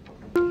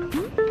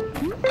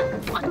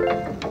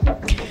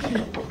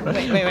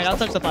 Wait, I'll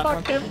touch the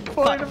platform. Fucking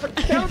point of a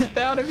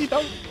countdown if you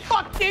don't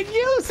fucking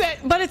use it!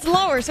 But it's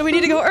lower, so we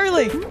need to go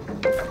early.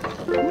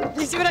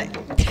 You see what I...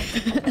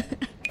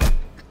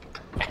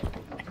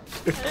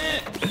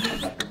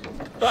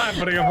 I'm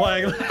putting a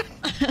flag.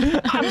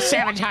 I'm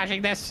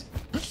sabotaging this.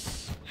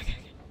 Okay.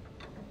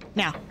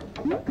 Now.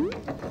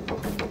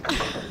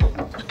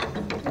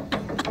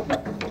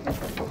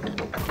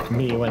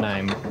 Me when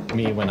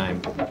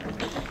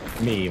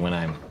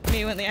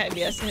the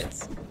IBS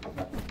hits.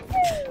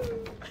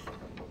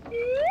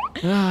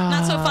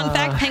 Not so fun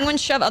fact,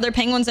 penguins shove other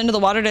penguins into the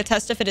water to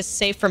test if it is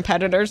safe from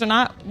predators or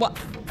not. What?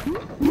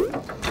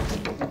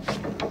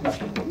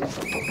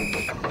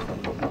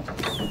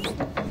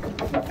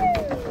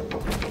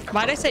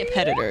 Why'd I say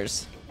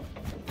predators?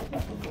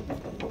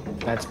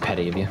 That's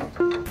petty of you.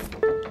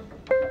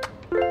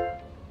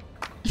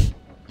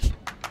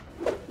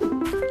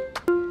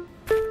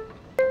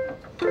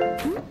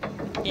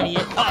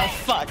 Idiot. Oh,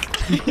 fuck.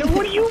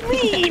 What do you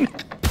mean?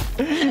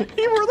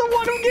 You were the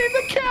one who gave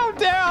the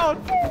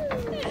countdown.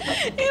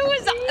 It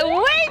was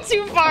way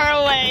too far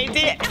away,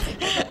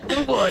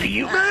 dude. What do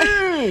you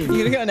mean?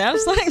 You gonna go now,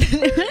 Slack? Oh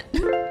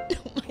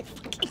my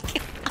fucking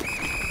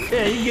god.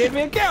 Yeah, you gave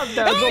me a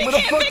countdown. Oh, we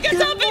can't pick us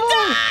up in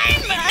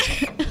time!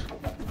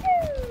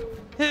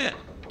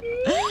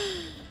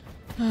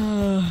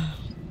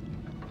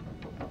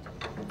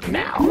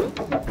 Now.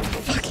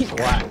 Fucking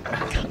What?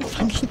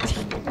 fucking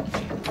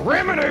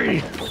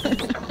Remedy!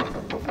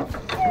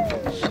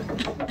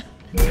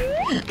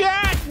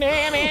 God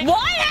damn it!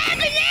 What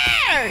happened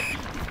there?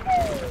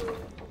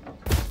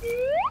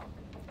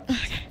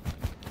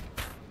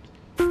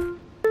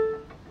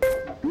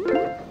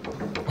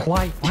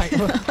 Why? Why?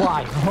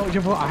 Why?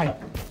 Why?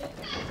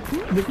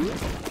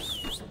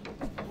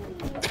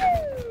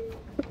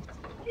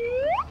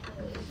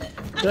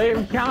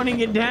 They're counting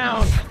it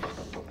down.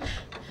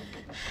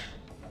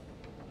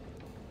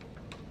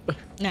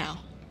 Now.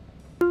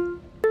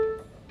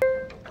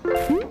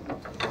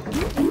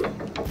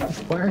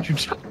 Why aren't you?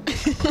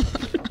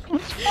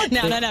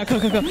 No, no, no, go,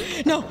 go, go.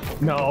 No.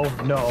 No,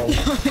 no.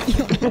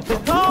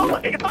 Oh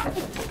my god.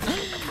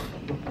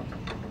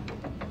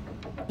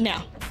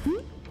 Now.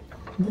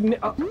 No.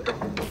 God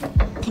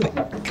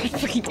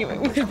fucking do it.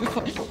 We're gonna be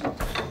fine.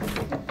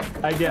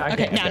 I get.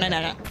 Okay, no, no,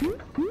 no, no.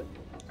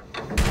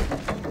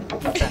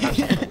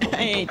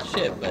 I hate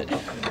shit, but.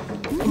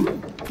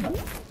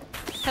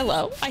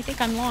 Hello? I think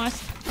I'm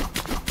lost.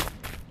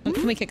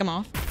 Can we kick him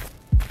off?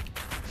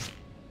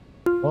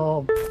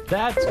 Well,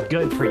 that's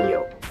good for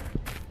you.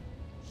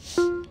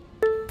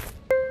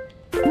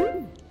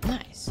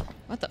 Nice.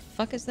 What the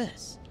fuck is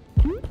this?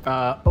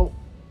 Oh.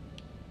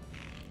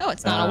 Oh,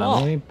 it's not a wall.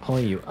 Let me pull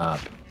you up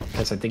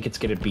because I think it's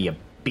gonna be a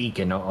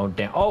beacon. Oh,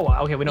 damn. Oh,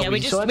 okay. We know. Yeah, we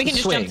can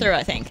just jump through,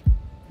 I think.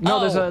 No,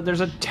 Oh. there's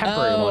a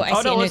temporary Oh, one. I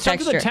Oh see no, a new let's jump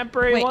to the texture.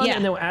 temporary Wait, one, yeah.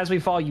 and then as we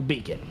fall, you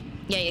beacon.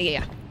 Yeah, yeah, yeah,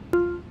 yeah.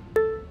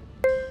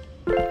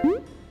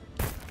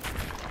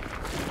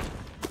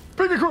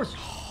 Big course.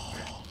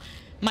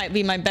 Might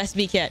be my best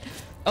beak yet.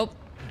 Oh,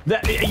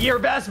 That your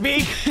best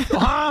beak?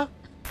 Huh?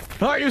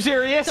 Are you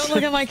serious? don't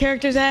look at my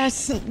character's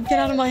ass. Get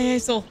out of my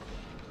asshole.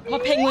 My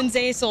penguin's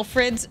asshole.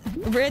 Fred's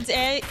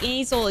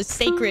asshole is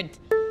sacred.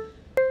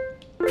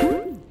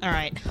 All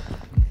right.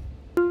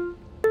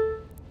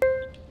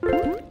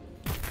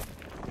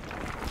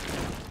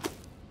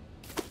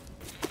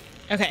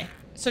 Okay,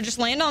 so just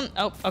land on.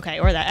 Oh, okay,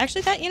 or that.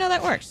 Actually, that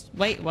that works.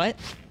 Wait, what?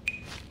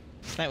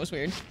 That was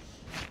weird.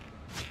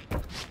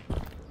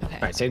 Okay.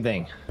 All right, same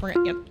thing.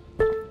 Yep.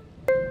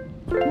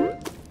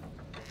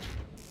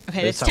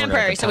 Okay, This it's time we're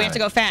gonna temporary, have to so we have to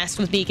time go fast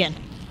with beacon.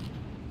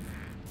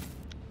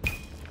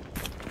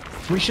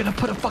 We should have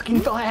put a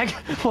fucking flag.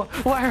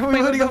 Why are we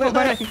Wait, putting up a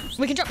flag?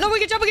 We can jump. No, we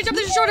can jump. We can jump.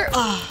 There's a shorter.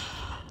 Oh.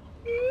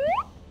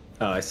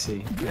 Oh, I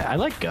see. Yeah, I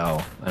let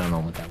go. I don't know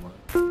what that was.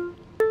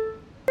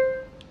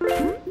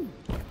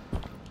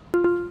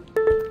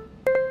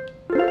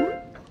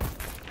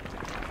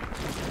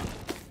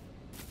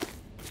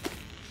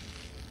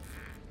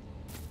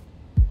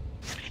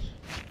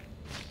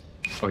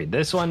 Okay,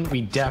 this one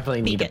we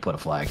definitely need Beak to it. put a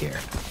flag here.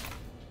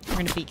 We're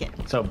gonna beak it.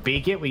 So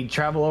beak it, we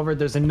travel over.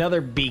 There's another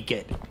beak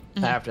it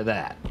after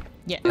that.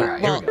 Yeah. All right,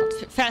 here well, we go.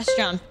 fast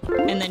jump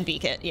and then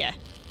beak it. Yeah.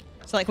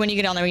 So like when you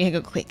get on there, you can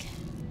go quick.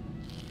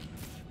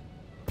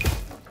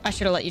 I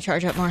should have let you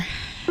charge up more.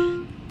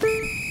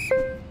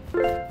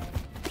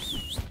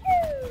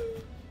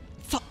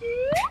 Fuck.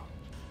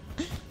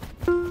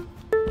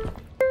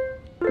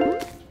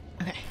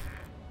 Okay.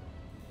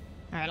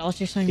 All right, I'll let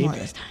you swing more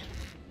this time.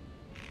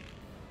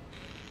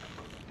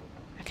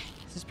 Okay,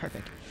 this is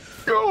perfect.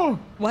 Go.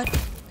 What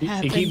You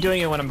happened? keep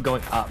doing it when I'm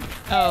going up.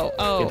 Oh,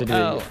 oh, have to do it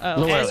oh, a oh,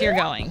 little as you're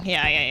earlier. going.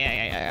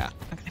 Yeah.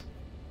 Okay.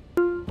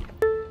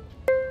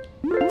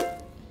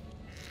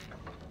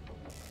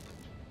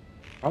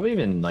 Probably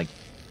even like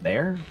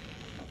there.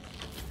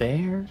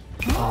 There.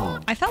 Oh.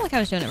 I felt like I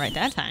was doing it right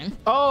that time.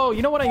 Oh,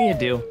 you know what I need to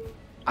do?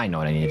 I know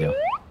what I need to do.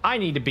 I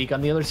need to beak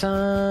on the other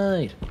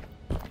side.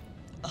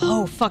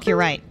 Oh, fuck, you're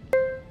right.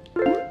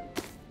 Oh.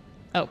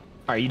 All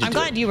right, you just I'm do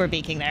glad it. you were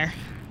beaking there.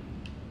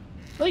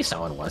 At least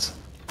someone was.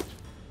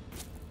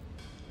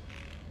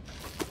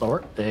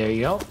 Lower. There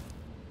you go. All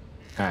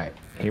right,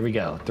 here we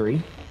go.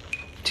 3,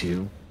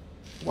 2,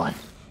 1.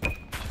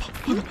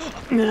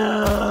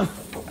 No.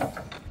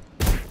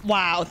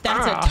 Wow,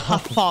 that's a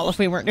tough fall if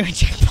we weren't doing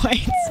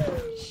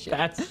checkpoints.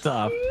 That's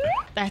tough.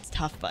 That's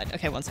tough, bud.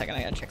 Okay, 1 second,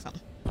 I gotta check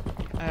something.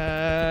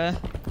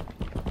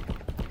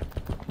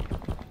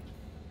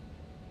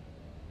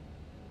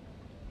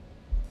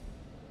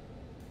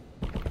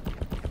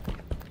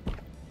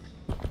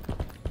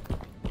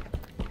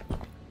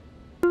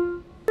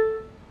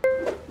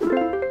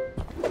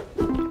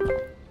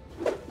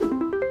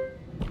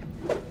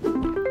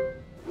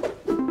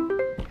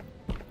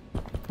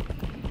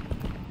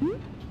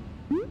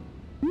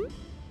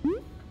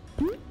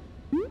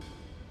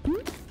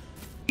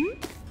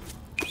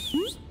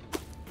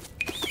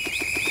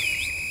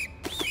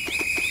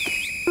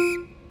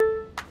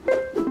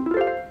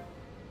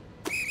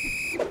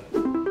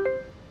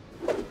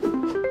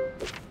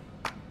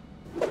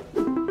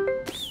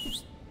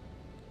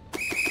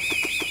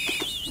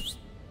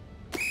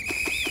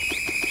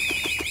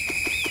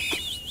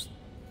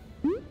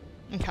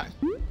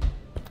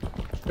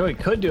 What we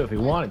could do if we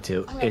wanted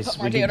to is Put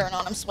more deodorant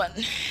on. I'm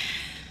sweating.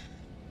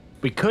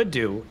 we could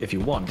do if you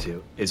want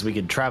to is we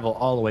could travel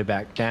all the way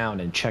back down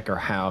and check our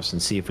house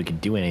and see if we could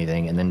do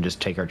anything, and then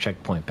just take our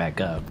checkpoint back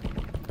up.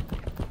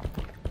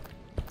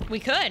 We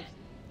could.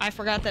 I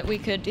forgot that we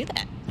could do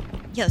that.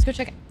 Yeah, let's go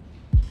check it.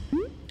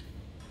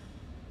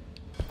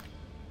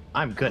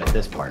 I'm good at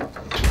this part.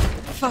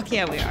 Fuck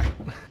yeah, we are.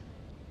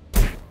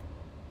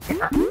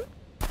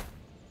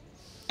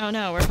 Oh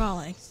no, we're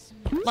falling.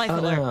 Life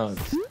alert. No,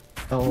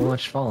 so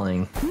much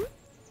falling.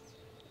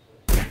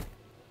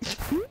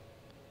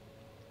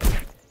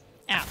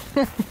 Ow.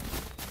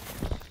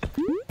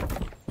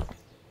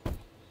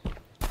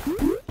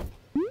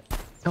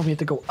 No, we have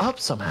to go up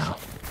somehow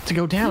to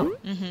go down.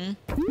 Mm-hmm.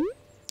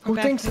 Who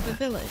Back thinks to of the that?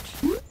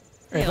 village.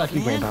 Right, lucky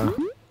man.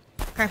 Grandpa.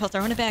 Grandpa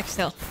throwing it back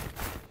still.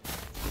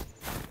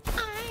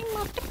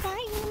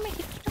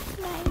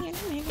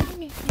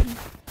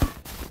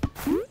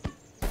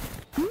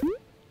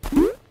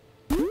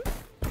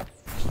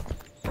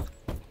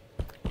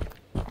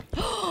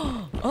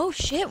 Oh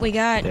shit, we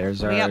got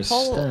There's a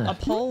our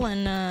pole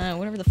and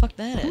whatever the fuck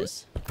that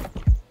is.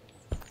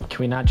 Can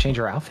we not change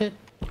our outfit?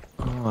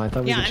 Oh, I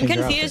thought we Yeah, could I'm change our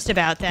confused outfit.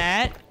 about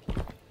that.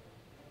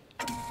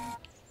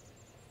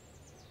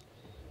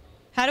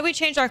 How do we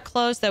change our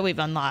clothes that we've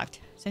unlocked?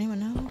 Does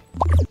anyone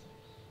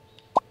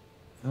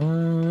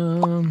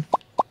know?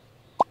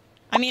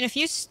 I mean, if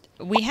you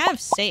we have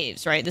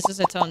saves, right? This is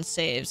its own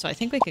save, so I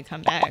think we could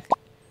come back.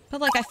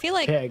 But like, I feel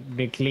like.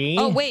 Technically.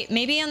 Oh wait,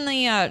 maybe in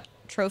the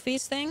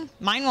trophies thing,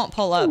 mine won't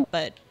pull up,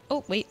 but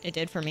oh wait, it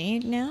did for me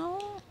now.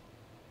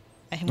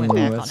 I went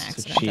back on that's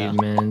accident though.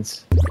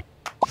 achievements.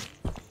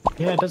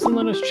 Yeah, it doesn't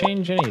let us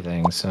change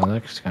anything, so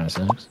that kind of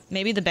sucks.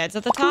 Maybe the bed's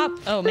at the top.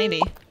 Oh,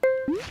 maybe.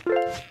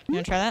 You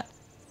wanna try that?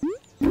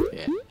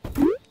 Yeah.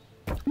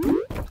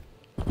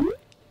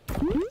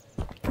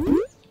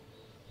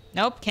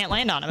 Nope, can't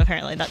land on him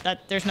apparently. That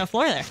there's no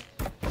floor there.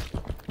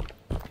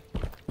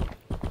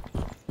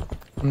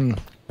 Hmm.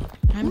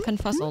 I'm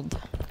confuzzled.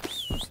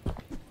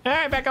 All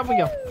right, back up we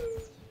go.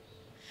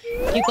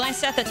 You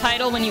glanced at the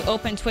title when you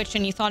opened Twitch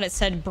and you thought it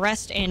said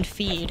breast and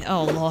feed.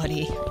 Oh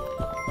lordy.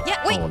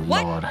 Yeah, wait, Oh,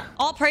 what? Lord.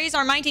 All praise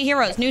our mighty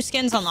heroes. New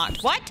skins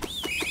unlocked. What?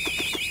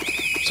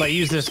 So I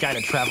used this guy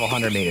to travel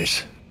 100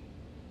 meters.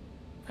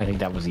 I think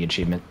that was the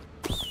achievement.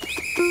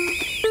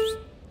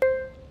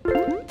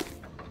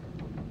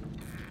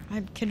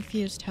 I'm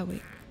confused how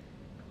we...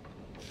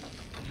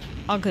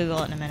 I'll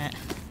Google it in a minute.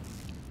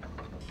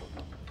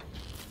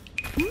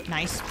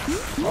 Nice.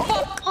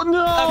 Oh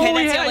no! Okay,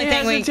 that's the only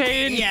thing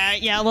we...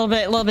 Yeah, a little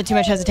bit too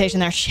much hesitation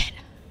there. Shit.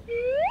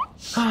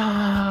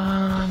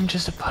 I'm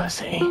just a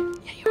pussy.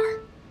 Yeah, you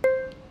are.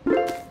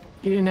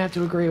 You didn't have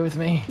to agree with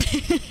me.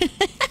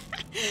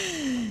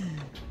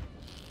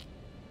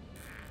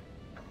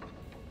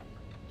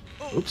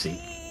 Oopsie.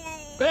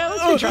 Well,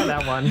 let's try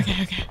that one.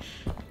 Okay.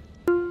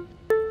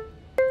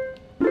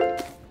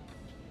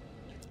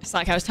 It's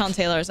like I was telling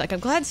Taylor, I was like, I'm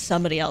glad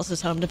somebody else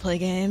is home to play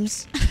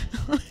games.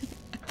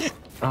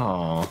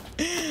 Oh.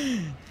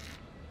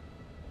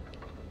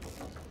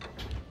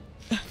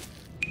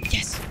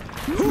 Yes.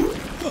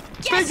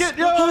 Yes! It,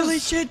 yes! Holy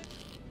shit.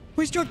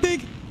 We struck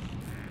big.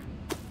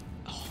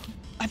 Oh,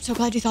 I'm so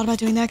glad you thought about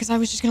doing that because I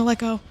was just going to let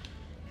go.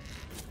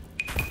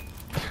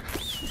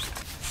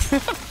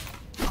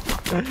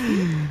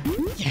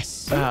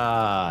 Yes.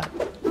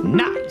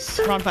 Nice.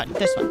 Wrong button.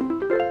 This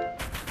one.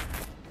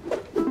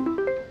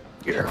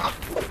 Yeah.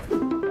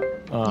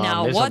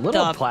 Now, there's what a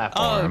little the...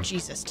 platform. Oh,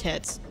 Jesus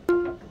tits.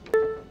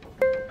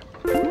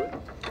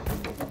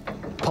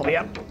 Pull me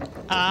up.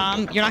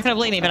 You're not going to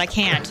believe me, but I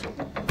can't.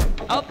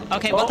 Oh,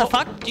 okay. What the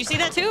fuck? Do you see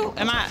that too?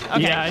 Am I...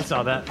 Okay. Yeah, I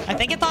saw that. I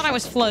think it thought I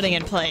was floating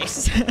in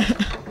place.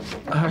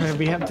 All right,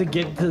 we have to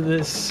get to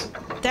this.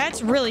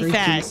 That's really Freaky.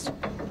 fast.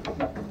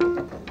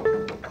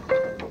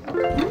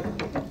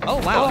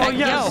 Oh, wow. Oh,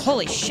 yes. Yo,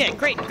 holy shit.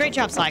 Great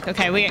job, Slack.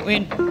 Okay, we...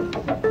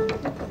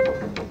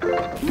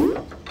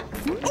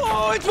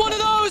 Oh, it's one of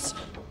those!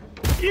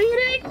 You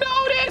didn't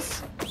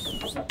notice!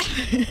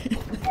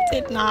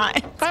 Did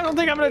not. I don't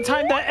think I'm gonna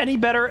time that any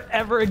better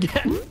ever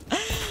again.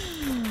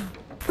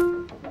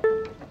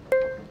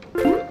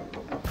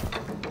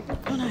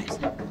 Oh, nice.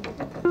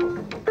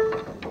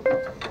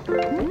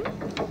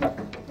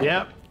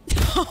 Yep.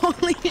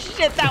 Holy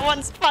shit, that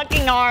one's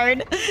fucking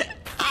hard.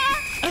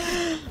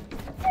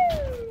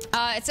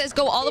 It says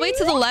go all the way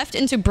to the left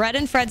into Brett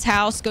and Fred's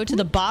house, go to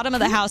the bottom of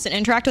the house and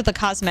interact with the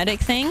cosmetic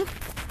thing.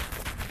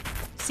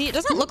 See, it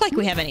doesn't look like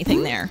we have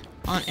anything there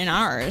in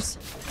ours.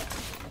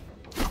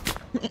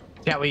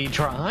 Shall we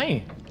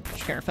try?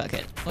 Sure, fuck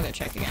it. We'll go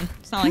check again.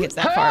 It's not like it's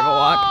that far of a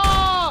walk.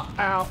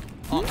 Ow.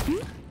 Oh.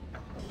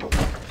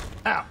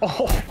 Ow.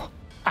 Oh.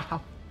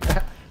 Ow.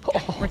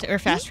 Oh. We're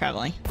fast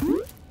traveling.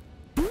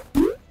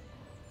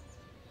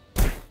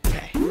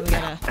 Okay, we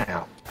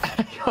gotta...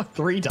 Ow.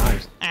 3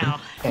 times.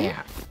 Ow.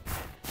 Yeah.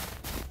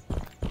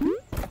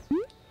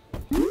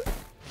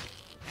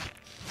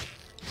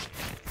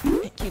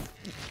 Keep...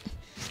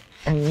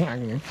 I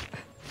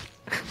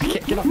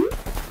can't get up.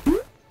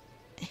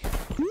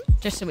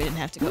 Just so we didn't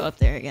have to go up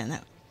there again.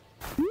 That...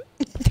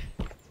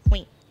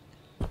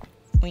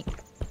 Wink.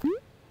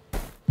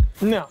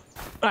 No,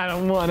 I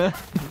don't wanna.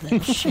 Little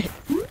shit.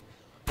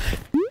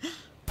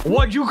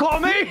 What'd you call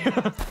me?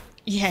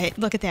 Yeah,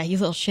 look at that, you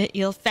little shit,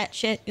 you little fat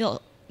shit, you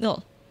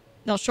little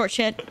short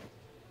shit.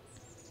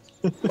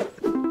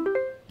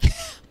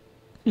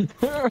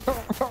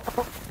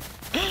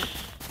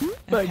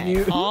 Like Okay,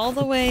 you. all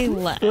the way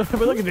left. But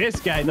look at this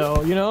guy,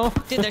 though. You know.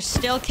 Dude, they're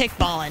still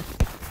kickballing.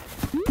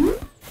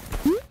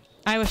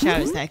 I wish I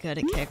was that good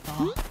at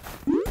kickball.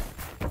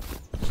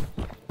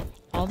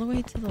 All the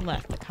way to the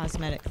left, the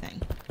cosmetic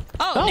thing.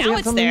 Oh, we now have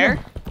it's something there.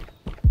 new.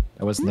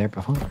 I wasn't there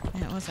before.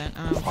 Yeah, it wasn't.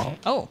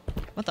 Oh,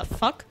 what the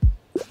fuck?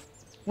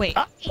 Wait.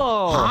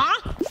 Oh.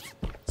 Huh?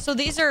 So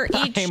these are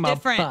each I'm a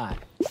different. bot.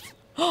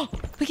 Oh,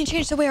 we can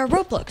change the way our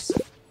rope looks.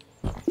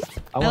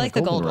 I want like a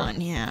the gold rope.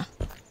 one, yeah.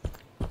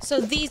 So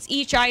these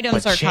each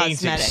items But are chains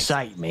cosmetic.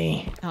 excite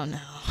me. Oh no.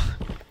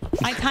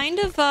 I kind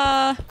of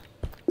Nah.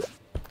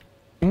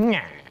 I don't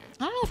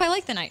know if I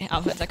like the night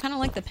outfits. I kind of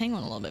like the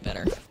penguin a little bit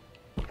better.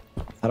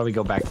 How do we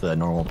go back to the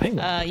normal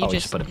penguin? You we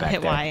just put it back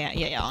hit there. Y,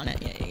 yeah, on it,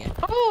 yeah.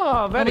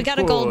 Oh, very Well, we got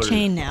a gold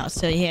chain now,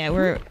 so yeah,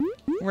 we're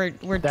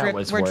That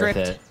was worth dripped,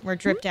 it. we're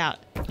dripped out.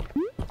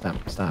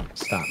 Stop.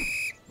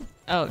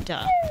 Oh,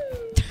 duh.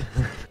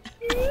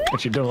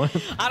 What you doing?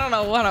 I don't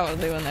know what I was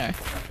doing there.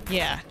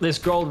 Yeah. This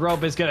gold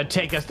rope is gonna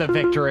take us to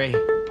victory.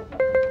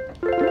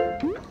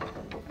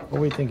 What are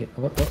we thinking?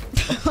 What?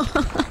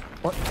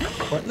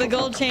 The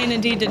gold chain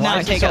indeed did Why not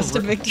is it take so us to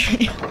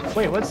victory.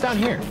 Wait, what's down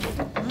here?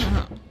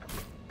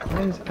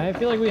 I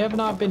feel like we have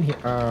not been here.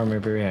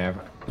 Maybe we have.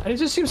 It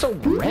just seems so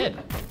red.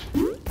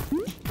 Come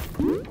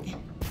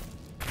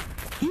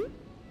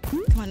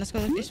on, let's go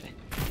this way.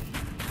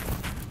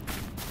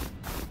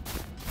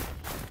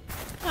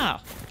 Oh,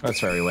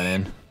 That's where we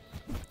went in.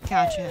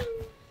 gotcha.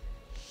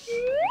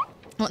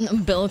 What, an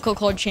umbilical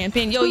cord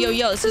champion? Yo,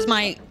 this is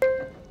my...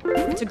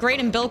 It's a great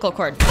umbilical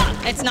cord.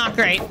 It's not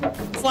great.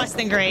 It's less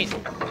than great.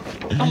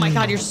 Oh my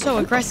god, you're so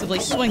aggressively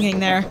swinging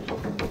there.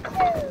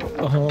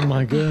 Oh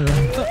my god.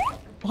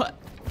 What?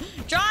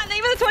 John,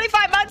 thank you for the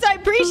 25 months. I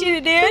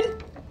appreciate it,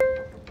 dude.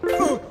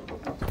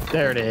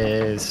 There it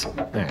is.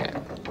 Alright.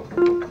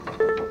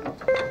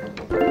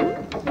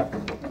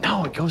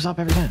 No, it goes up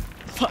every time.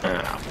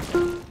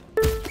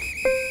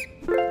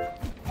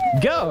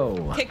 Go!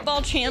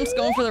 Kickball champs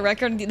going for the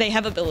record. They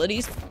have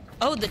abilities.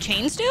 Oh, the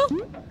chains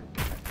do?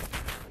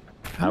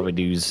 How do we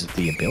use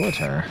the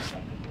abilitor?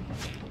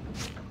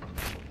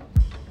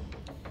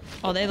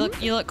 Oh,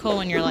 you look cool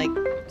when you're like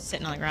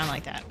sitting on the ground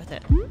like that with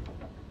it.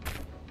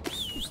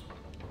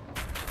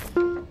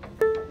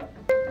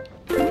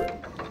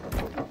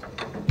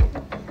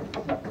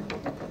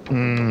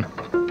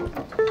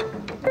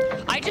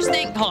 I just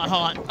think, hold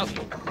on. Oh.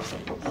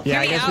 Yeah,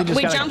 I guess we just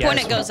we gotta jump when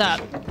guess. it goes up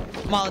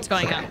while it's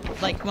going up.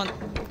 Like one,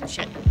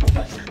 shit.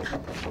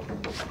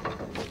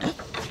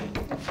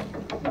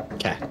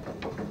 Okay.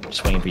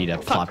 Just waiting for you to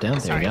flop down.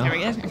 There Sorry, you go. there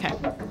we go. Okay.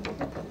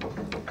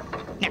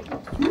 Now.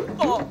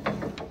 Oh,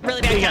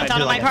 really bad You gotta countdown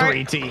do on like my part.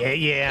 3T.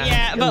 Yeah.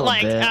 Yeah, a but little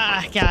like, bit.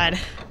 God.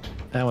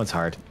 That one's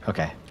hard.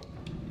 Okay.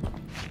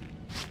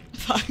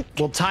 Fuck.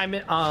 We'll time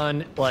it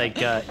on like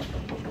Yeah,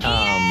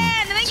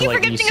 thank you for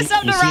like, gifting see- a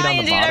sub to you see it on Ryan,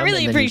 the dude. I bottom, really and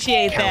then you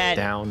appreciate count that.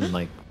 down and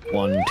like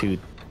 1, 2.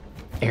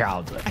 Here,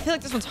 I'll do it. I feel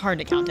like this one's hard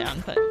to count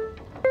down, but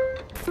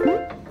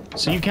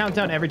So you count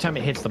down every time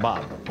it hits the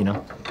bottom, you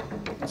know?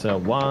 So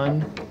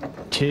 1,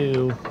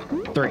 2,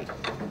 3. You know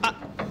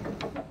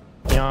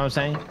what I'm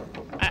saying?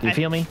 You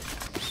feel me?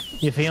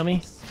 You feel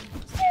me?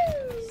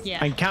 yeah.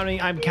 I'm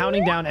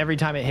counting down every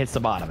time it hits the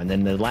bottom, and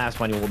then the last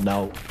one you will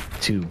know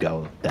to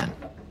go then.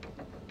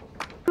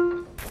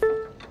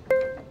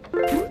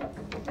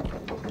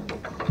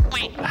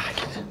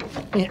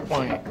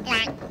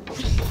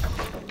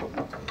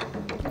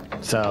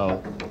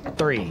 So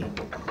 3,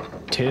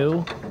 2,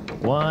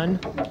 1.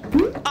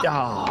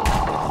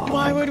 Oh,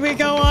 Why would we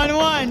go on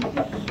one?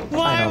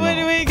 Why don't would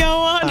know. we go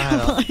on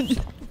one?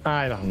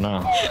 I don't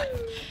know.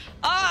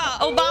 Ah,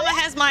 Obama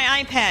has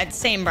my iPad.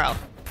 Same, bro.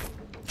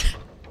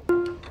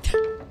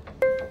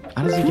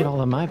 How does he get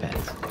all of my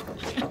beds?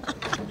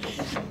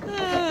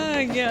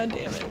 Oh, god damn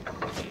it.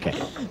 Okay.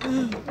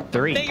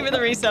 3, Thank you for the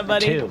resub,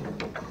 buddy. 2,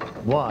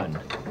 1.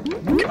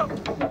 Go.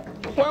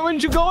 Why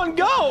wouldn't you go and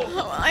go?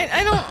 Oh,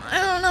 I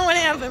don't know what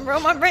happened, bro.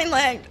 My brain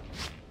lagged.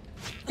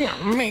 Yeah,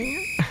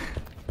 man.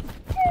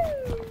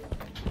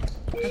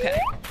 Okay.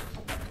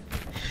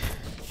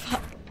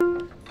 Fuck.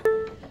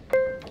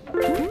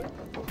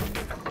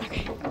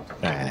 Okay.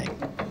 All right.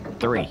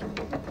 3,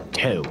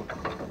 2,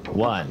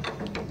 1.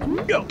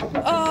 Go.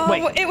 Oh,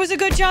 Wait. it was a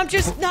good jump,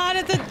 just not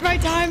at the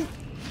right time.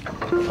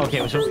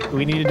 Okay, so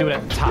we need to do it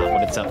at the top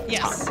when it's up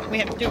Yes, top. we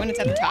have to do it when it's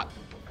at the top.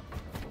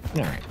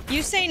 All right.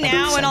 You say That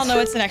now, makes and I'll sense.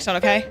 know it's the next one,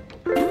 okay?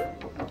 All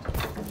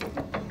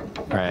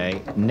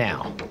right.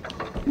 Now.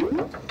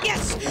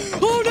 Yes!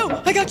 Oh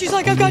no! I got you,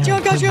 Zach! I've got you!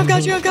 Okay, we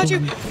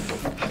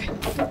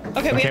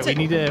Okay, have we to.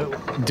 need to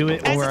do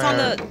it As where it's on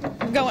the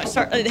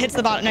it hits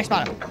the bottom, next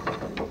bottom.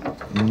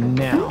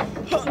 now.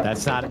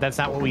 That's not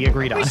what we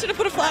agreed on. We should have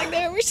put a flag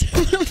there. We should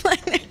have put a flag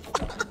there.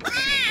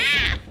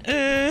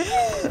 Damn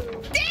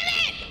it!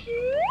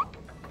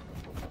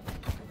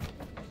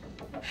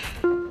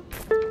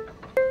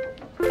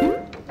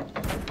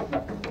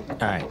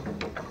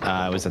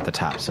 I was at the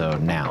top, so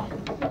now.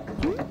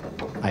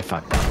 I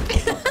fucked up.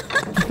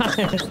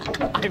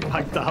 I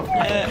fucked up.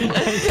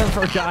 I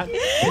forgot.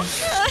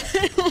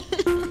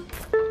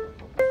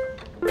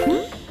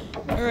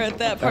 We're at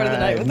that part of the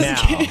night with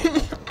this game.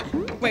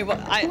 Wait, what?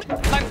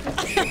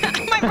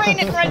 My brain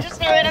didn't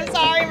register it. I'm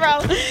sorry, bro.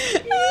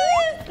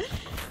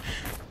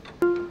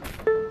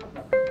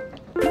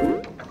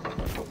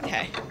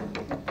 Okay.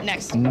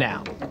 Next.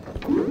 Now.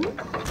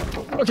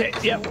 Okay,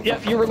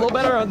 yep. You were a little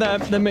better on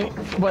that than me,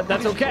 but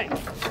that's okay.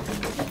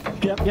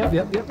 Yep.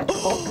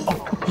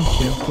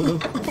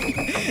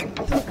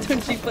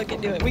 Don't you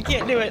fucking do it. We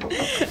can't do it.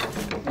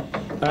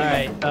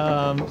 Alright,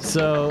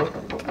 so...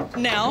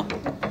 Now.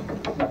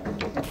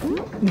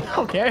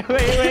 Okay,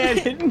 wait, I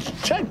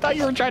didn't... I thought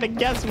you were trying to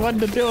guess when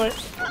to do it.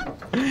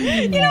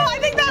 You know, I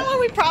think that one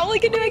we probably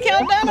could do a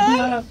countdown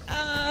on.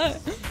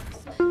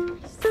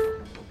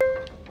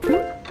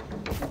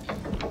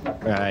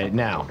 Alright,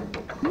 now.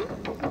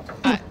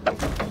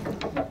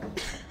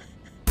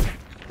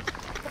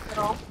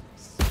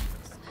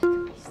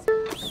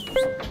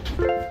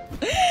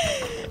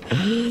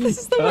 This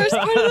is the worst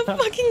part of the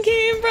fucking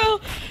game, bro.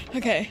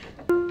 Okay.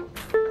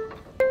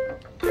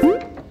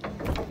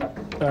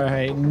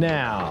 Alright,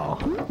 now.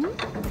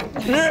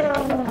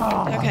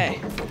 Okay.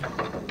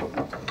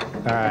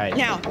 Alright.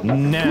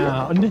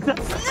 Now.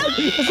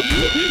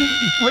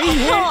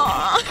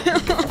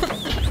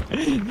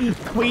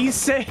 We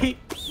say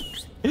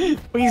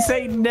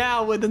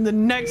now within the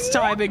next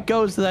time it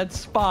goes to that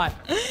spot.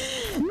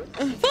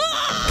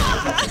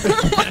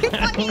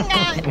 Fucking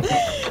God.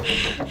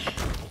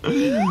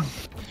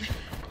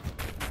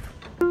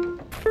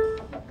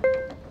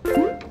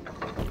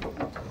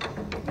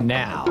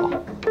 Now.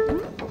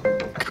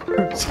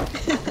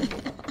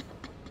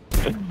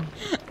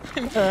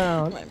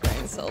 My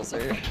brain cells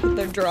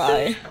they're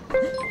dry.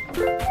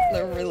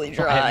 They're really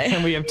dry.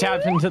 And we have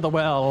tapped into the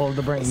well of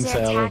the brain This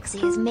cell.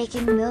 taxi is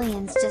making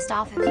millions just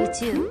off of you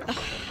too.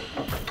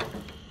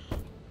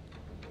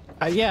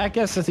 Yeah, I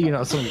guess it's,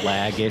 some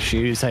lag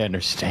issues. I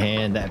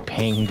understand that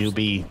ping do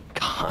be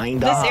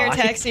kind of This air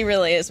taxi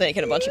really is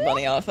making a bunch of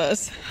money off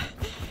us.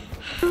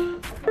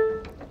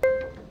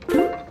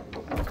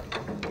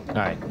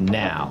 Alright,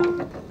 now.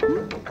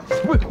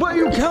 Why are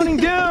you counting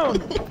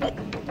down?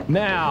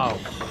 Now.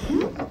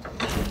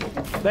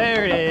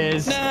 There it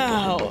is.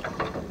 Now.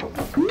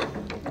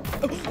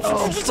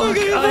 Oh, fuck.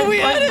 We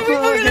had it. We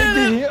fucking had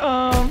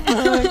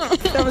it.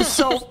 That was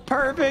so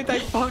perfect. I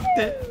fucked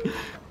it.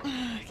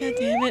 God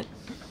damn it.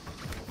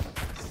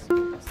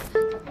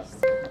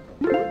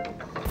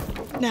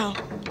 Now.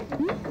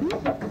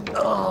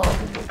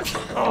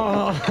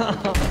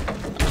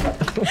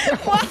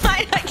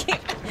 Why? I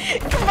can't.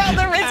 Bro,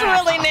 the wrist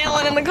really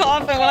nailing in the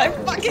coffin when I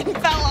fucking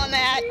fell on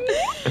that.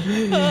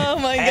 Oh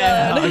my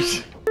God.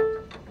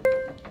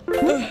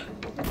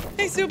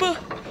 Hey, Suba.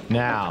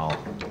 Now.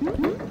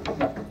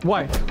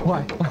 Why?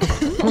 Why?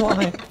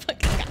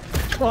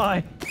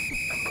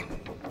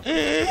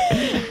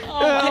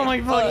 Oh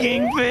my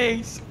fucking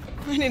face.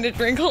 I need a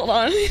drink. Hold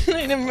on. I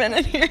need a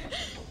minute here.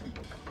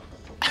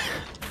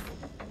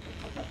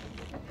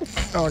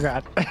 Oh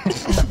God.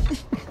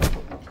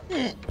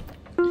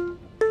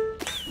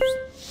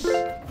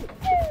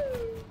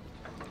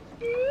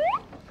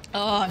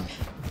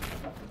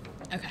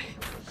 Okay.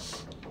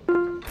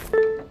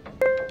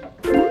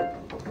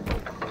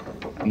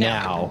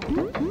 Now.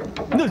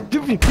 No,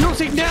 you don't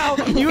say now.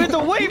 You have to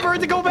wait for it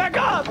to go back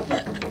up.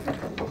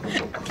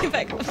 Get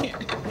back up here.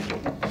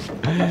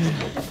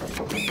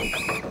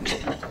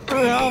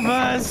 Help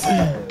us.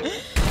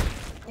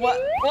 What?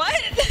 What?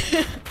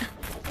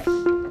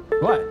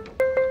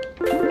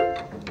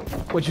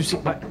 What'd you see?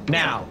 What?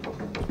 Now.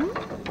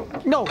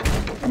 No.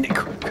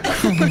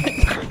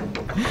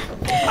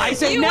 I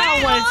say You now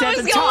went when it's at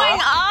the top.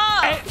 going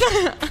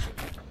up.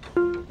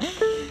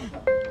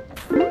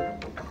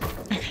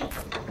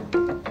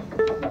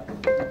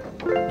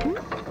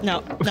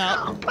 No.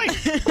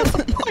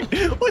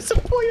 What's the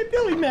point of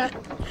doing that?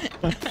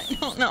 I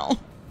don't know.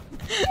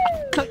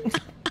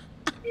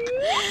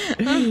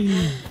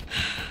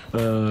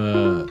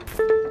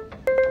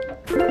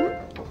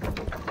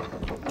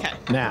 Okay.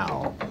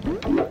 Now.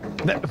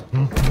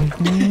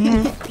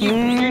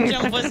 Your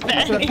jump was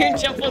bad. Your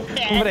jump was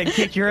bad. I'm gonna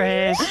kick your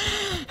ass.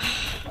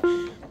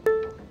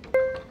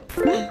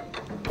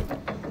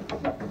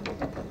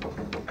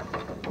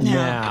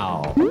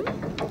 Now.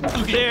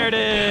 There it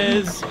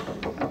is.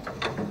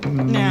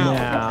 Now.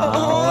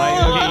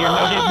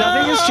 Okay,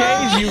 nothing has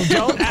changed. You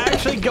don't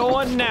actually go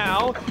on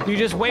now. You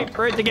just wait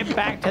for it to get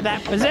back to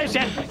that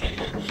position.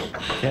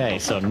 Okay,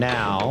 so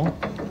now.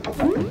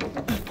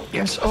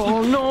 Yes.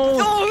 Oh no.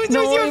 Oh, it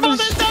was your fault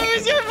this time. It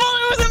was your fault.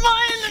 It wasn't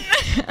mine.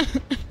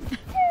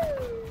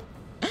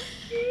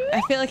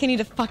 I feel like I need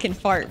to fucking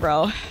fart,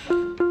 bro.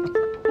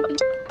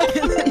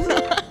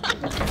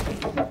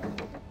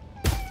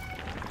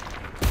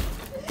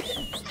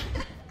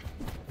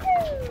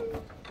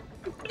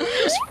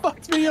 This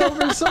fucked me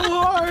over so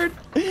hard.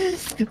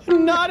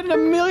 Not in a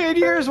million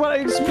years would I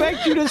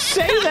expect you to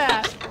say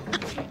that.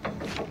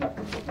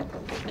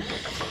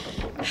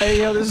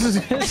 Hey, yo, this is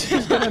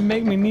gonna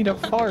make me need a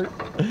fart.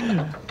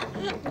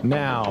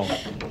 Now.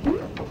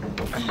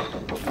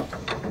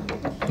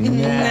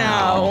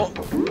 No.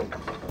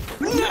 No!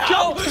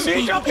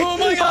 Oh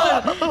my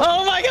god!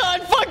 Oh my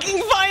god!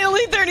 Fucking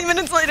finally! 30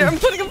 minutes later, I'm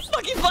putting a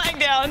fucking flag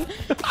down.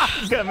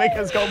 It's gonna make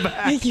us go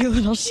back. You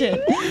little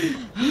shit.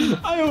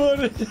 I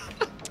wanted.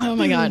 Oh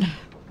my god.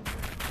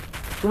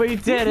 We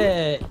did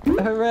it!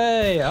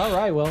 Hooray! All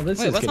right. Well, this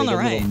Wait, is what's gonna on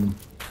the get a little...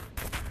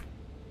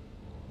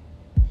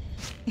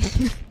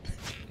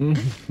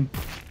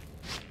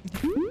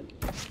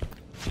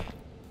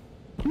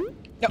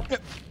 No, no.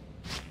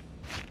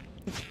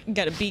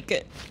 Gotta beak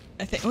it.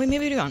 I think. Wait,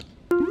 maybe we don't.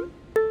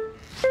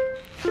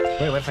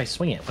 Wait, what if I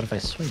swing it? What if I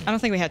swing it? I don't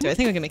think we have to. I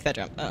think we can make that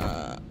jump.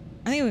 I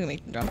think we can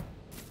make the jump.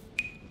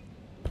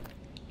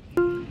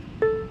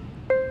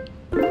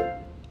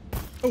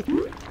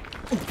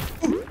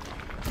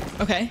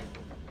 Okay.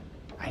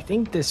 I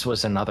think this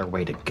was another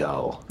way to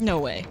go. No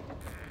way.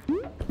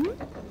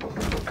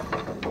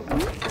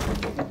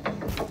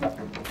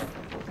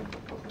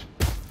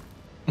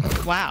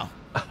 Wow.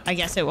 I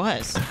guess it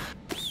was.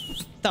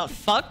 The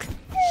fuck?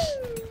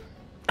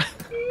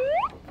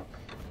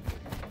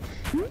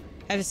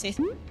 Have a seat.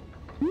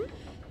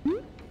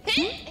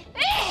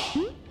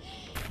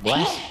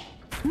 What?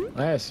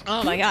 Nice.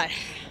 Oh my god.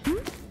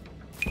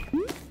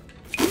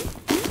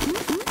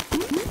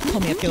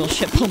 Pull me up, you little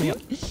shit. Pull me up.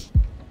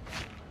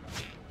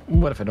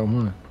 What if I don't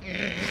want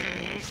to?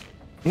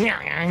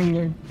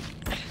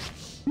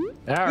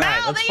 All right,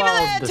 Mal, let's thank you for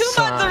follow the the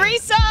 2 month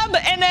resub,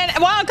 and then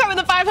Wild Card with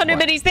the 500 What?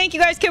 biddies. Thank you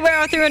guys, Kid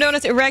Wow, through and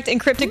donuts, erect and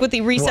cryptic with the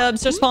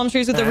resubs, just palm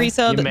trees with the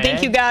resub. You Thank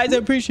mad? you guys, I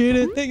appreciate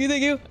it. Thank you,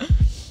 thank you.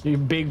 Your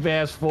big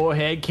vast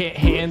forehead can't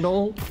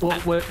handle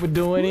what we're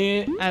doing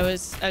here. I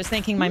was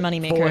thanking my money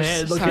makers.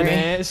 Forehead looking Sorry.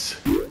 ass.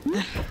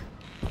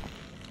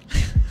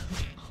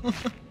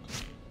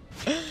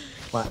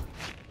 What?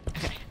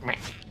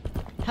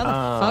 How the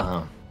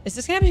fuck? Is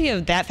this gonna be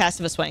that fast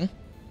of a swing?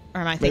 Or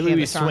am I thinking Maybe of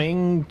we this wrong?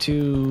 swing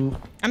to.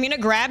 I'm gonna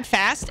grab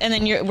fast, and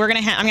then I'm gonna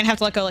have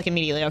to let go like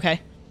immediately.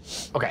 Okay.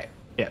 Okay.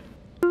 Yeah.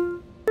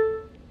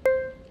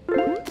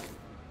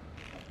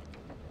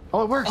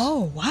 Oh, it works.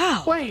 Oh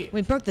wow. Wait.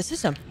 We broke the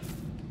system.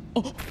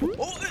 Oh.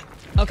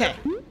 Okay.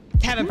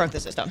 Haven't broke the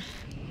system.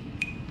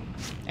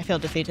 I feel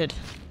defeated.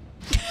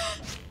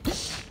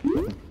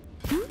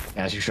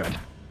 As you should.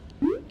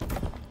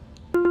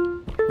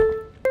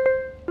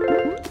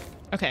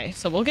 Okay,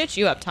 so we'll get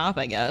you up top,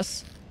 I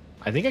guess.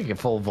 I think I can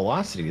full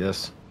velocity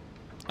this.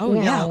 Oh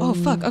yeah. Oh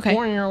fuck. Okay.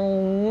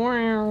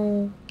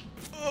 Oh.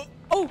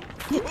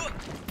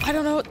 I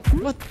don't know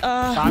what.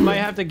 I might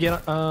have to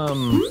get.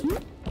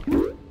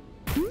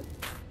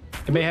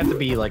 It may have to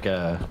be like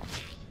a.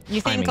 You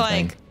think timing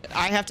like thing.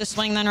 I have to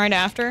swing then right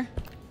after?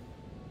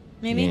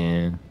 Maybe.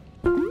 Yeah.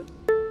 I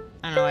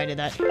don't know why I did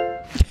that.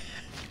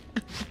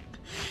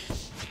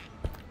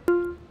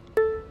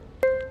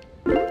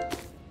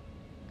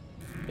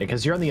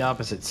 Because you're on the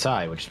opposite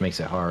side, which makes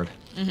it hard.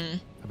 Mm-hmm. I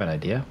have an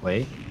idea.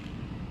 Wait.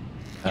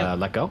 Yep.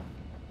 Let go.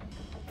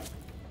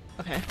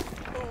 Okay.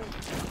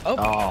 Oh.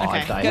 Oh,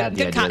 okay. I had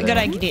the idea good there.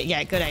 idea.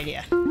 Yeah, good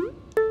idea.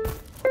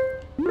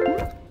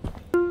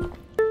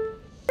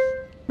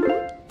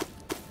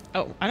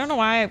 Oh, I don't know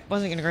why I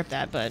wasn't gonna grip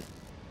that, but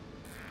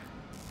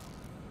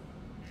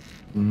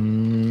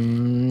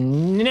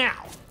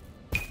Now.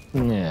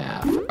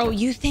 Yeah. oh,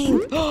 you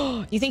think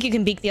you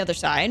can beak the other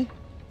side?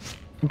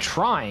 I'm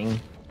trying,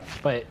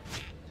 but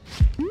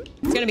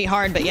It's gonna be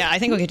hard, but yeah, I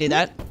think we could do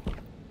that.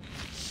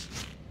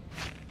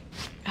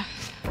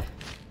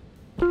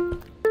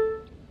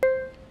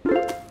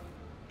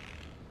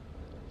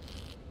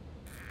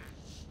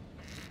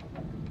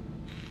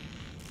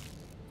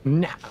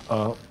 now.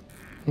 Oh.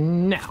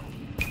 Now.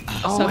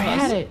 Oh, So I close.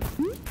 had it.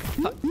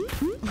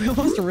 We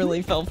almost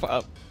really fell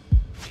up.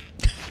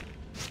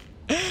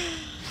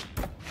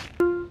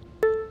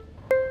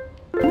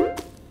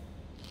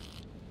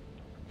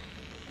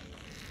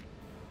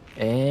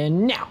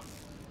 And now.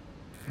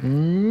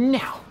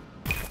 Now.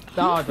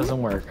 Oh, it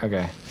doesn't work.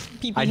 Okay.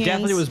 Pee-pee I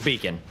definitely hands. was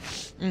beacon.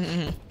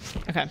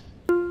 Okay.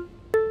 I'm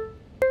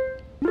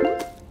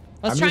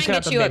Let's try just and gonna have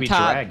get to you up maybe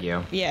top. drag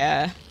you.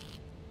 Yeah.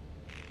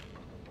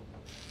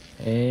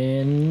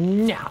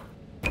 And now.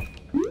 Damn.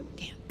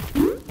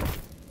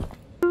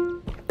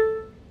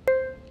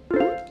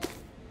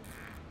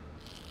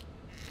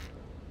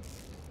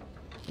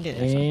 Do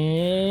this one.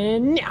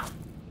 And now.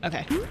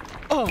 Okay.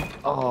 Oh.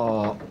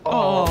 Oh.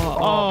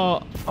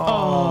 Oh.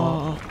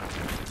 Oh.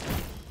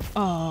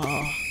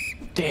 Oh.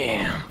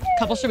 Damn.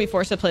 Couples should be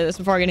forced to play this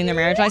before getting their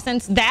marriage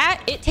license.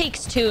 That It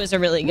Takes Two is a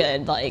really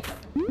good, like,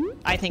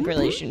 I think,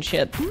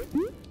 relationship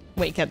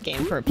wake-up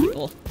game for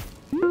people.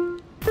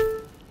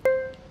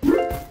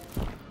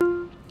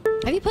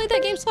 Have you played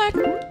that game, Slack?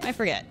 I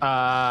forget.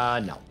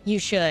 No. You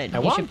should. I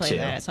You want should play to.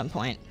 that at some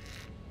point.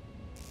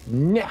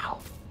 Now.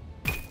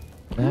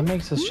 That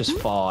makes us just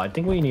fall. I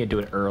think we need to do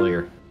it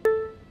earlier.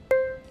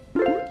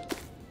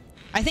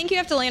 I think you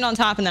have to land on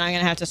top, and then I'm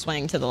gonna have to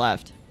swing to the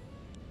left.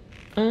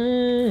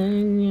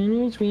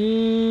 No.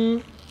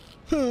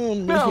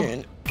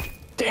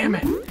 Damn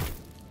it.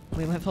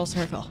 We went full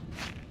circle.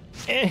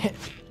 Eh.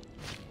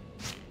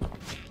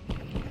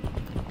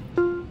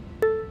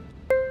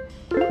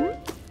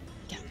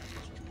 Yeah.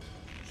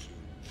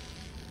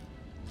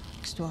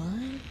 Next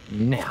one.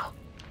 Now.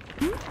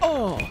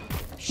 Oh, I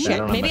shit. don't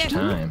have Maybe much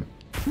time.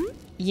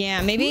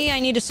 Yeah, maybe I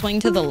need to swing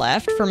to the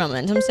left for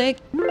momentum's sake.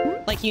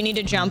 Like you need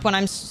to jump when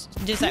does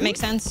that make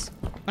sense?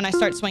 When I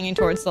start swinging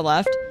towards the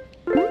left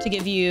to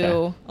give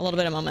you a little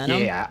bit of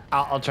momentum. Yeah.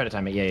 I'll try to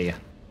time it. Yeah.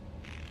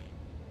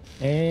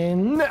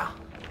 And now.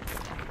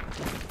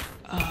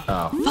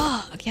 Oh.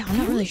 Fuck. Yeah, I'm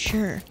not really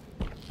sure.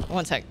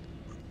 One sec.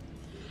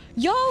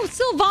 Yo,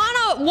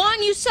 Silvana1,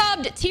 you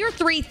subbed tier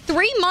 3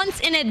 months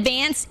in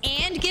advance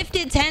and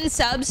gifted 10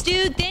 subs,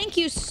 dude. Thank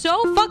you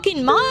so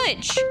fucking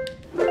much.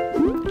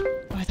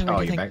 Oh,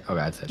 you're back? Oh,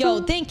 that's it.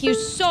 Yo, thank you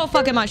so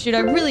fucking much, dude. I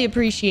really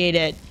appreciate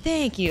it.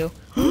 Thank you.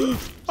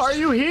 Are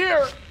you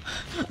here?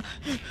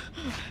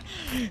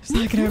 It's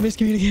not gonna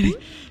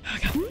miscommunicating.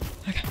 Okay.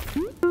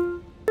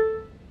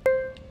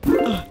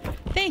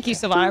 Thank you,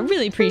 Silvana. I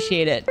really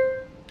appreciate it.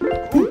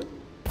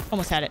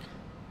 Almost had it.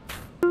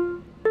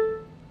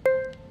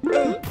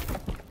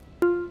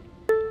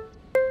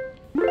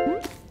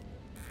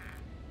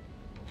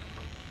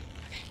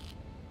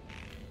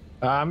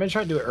 I'm gonna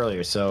try to do it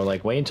earlier, so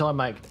like wait until I'm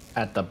like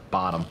at the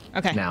bottom.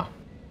 Okay. Now.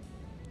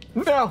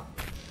 No.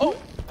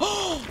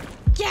 Oh.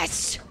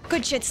 Yes.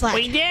 Good shit, Slack.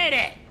 We did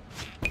it.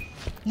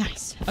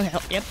 Nice. Okay.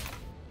 Oh, yep.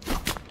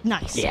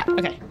 Nice. Yeah.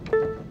 Okay.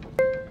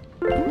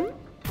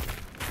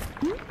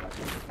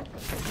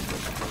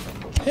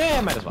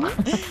 Yeah, might as well.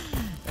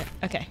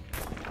 Okay.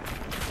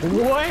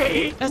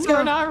 Wait. Let's We're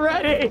go. not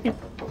ready.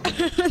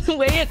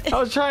 Wait. I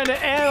was trying to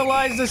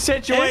analyze the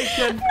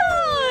situation.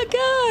 Oh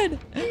God.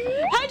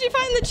 How'd you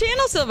find the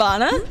channel,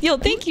 Silvana? Yo,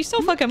 thank you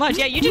so fucking much.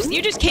 Yeah, you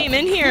just came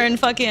in here and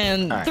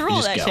fucking right, threw you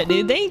all just that go. shit,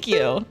 dude. Thank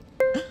you.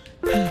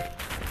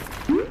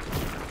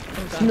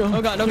 No.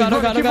 Oh God. Oh God.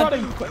 Oh God. Oh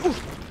God.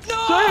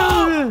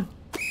 No!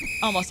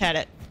 Almost had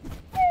it.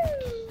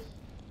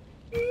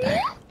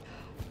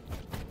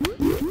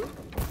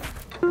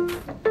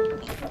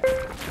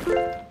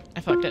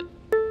 I fucked it.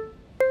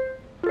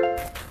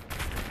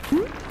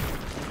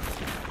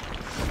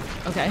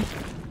 Okay.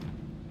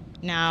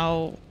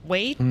 Now,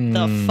 wait,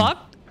 the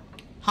fuck?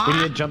 We need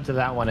Huh? to jump to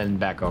that one and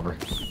back over.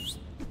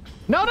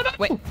 No.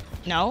 Wait,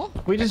 no?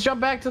 We just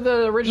jump back to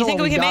the original. You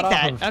think we can make got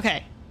that? off of.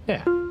 Okay.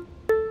 Yeah.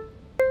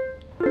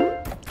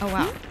 Oh,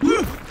 wow.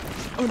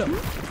 Oh, no.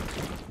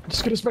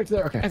 Just get us back to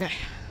there. Okay. Okay.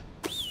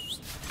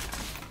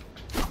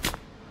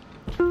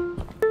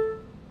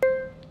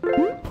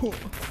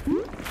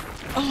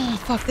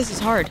 Oh, fuck, this is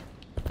hard.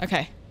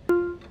 Okay.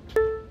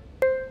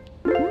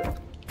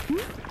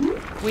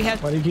 We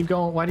have... Why do you keep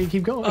going? Why do you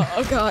keep going?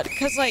 Oh, God,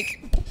 because, like...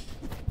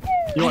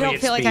 You I wanna don't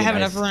get feel like I speed, have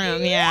nice. enough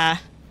room, yeah.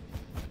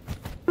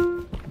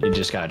 You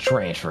just gotta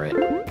transfer it.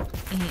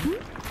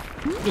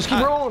 Just keep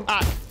rolling. Hold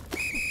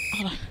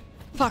on.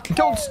 Fuck.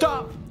 Don't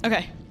stop.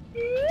 Okay.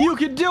 You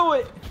can do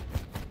it.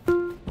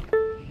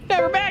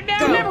 Never back down.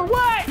 Go. Never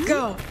what?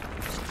 Go.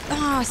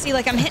 Oh, see,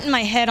 like, I'm hitting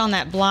my head on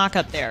that block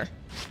up there.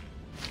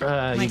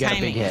 My You got a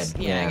timing big head. is-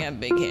 Yeah, I got a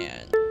big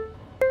head.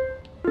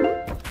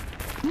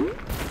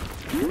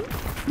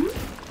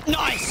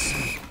 Nice!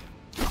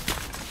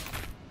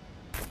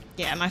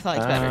 Yeah, my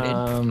flight's better,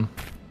 dude.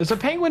 There's a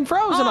penguin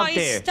frozen Oh, up he's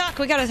there. stuck.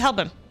 We gotta help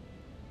him.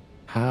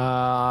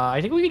 I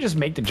think we can just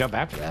make the jump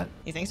after that.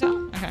 You think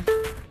so? Okay.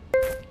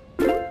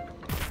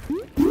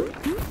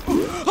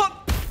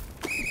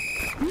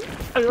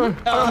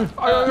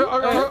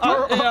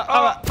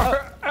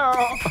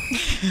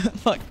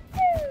 Fuck.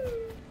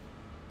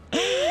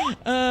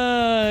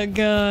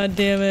 God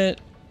damn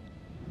it.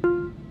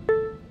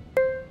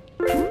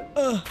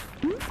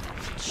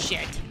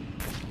 Shit.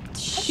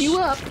 You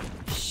up?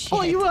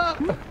 Pull you up.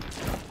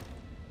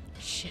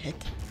 Shit.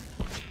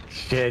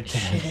 Shit.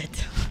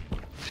 Shit.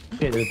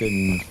 Shitted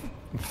and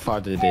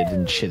farted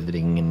and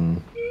shitting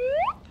and.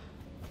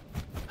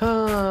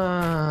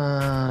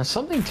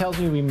 Something tells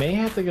me we may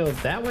have to go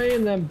that way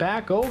and then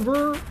back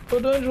over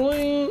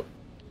potentially.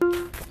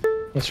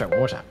 Let's try one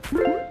more time.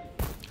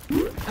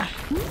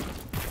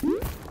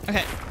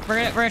 Okay,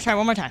 we're gonna try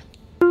one more time.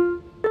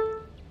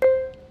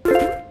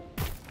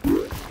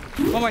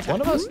 One more time.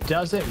 One of us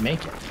doesn't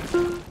make it.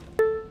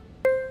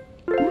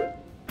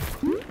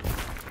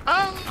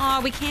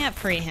 Oh, we can't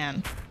free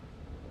him.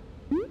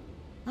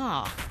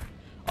 Oh.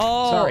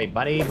 Oh. Sorry,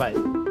 buddy, but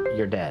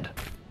you're dead.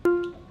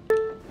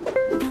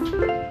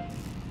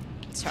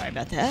 Sorry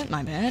about that.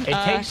 My bad. It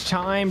takes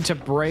time to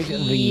break the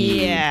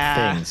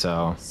yeah. thing,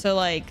 so. So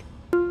like.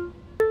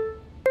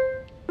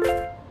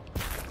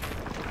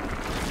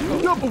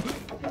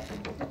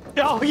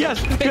 Oh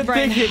yes, Big good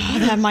brain. thinking. Oh,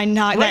 that my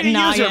that Way to use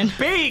noggin. your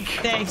beak.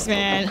 Thanks,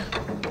 man.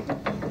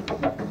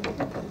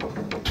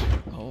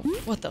 Oh,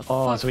 what the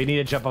Oh, fuck? so we need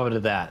to jump over to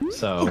that.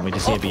 So we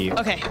just need to be.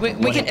 Okay, we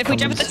when can it if we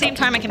jump at the comes- same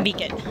time, I can beak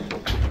it.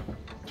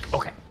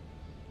 Okay.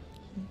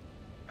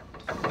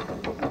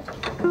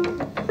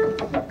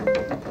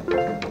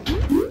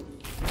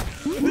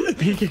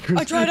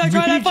 I tried,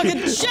 I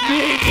fucking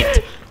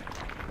shit!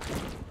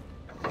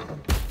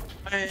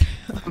 God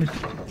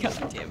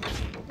damn it.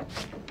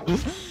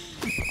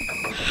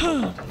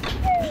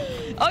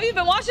 Oh, you've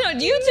been watching on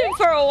YouTube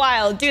for a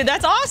while, dude.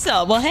 That's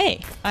awesome. Well, hey,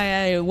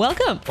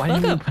 welcome.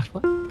 Welcome.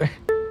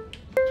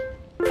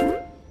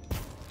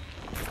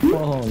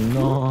 Oh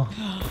no.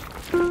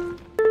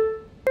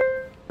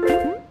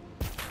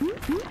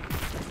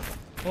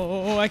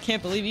 Oh, I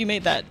can't believe you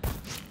made that.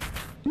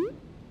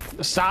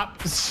 Stop.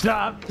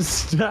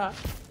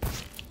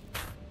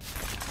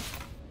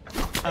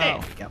 There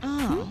we go.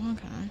 Oh,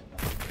 okay.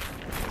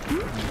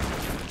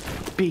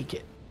 Beak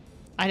it.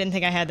 I didn't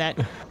think I had that.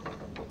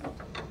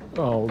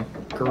 Oh,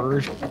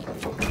 gosh.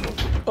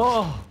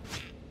 Oh.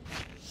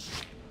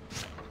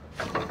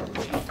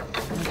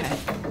 Okay.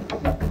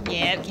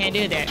 Yeah, can't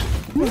do that.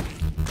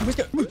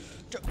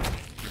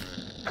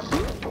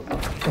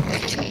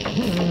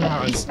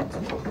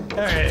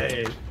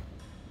 Hey.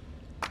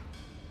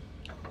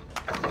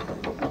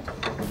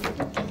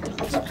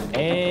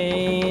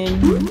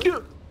 And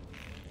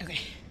Okay.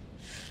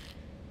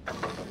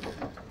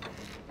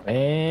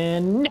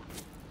 and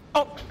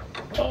oh.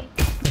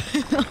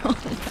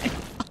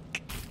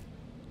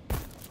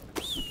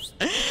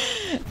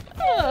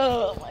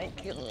 Oh my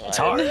god. It's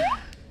hard.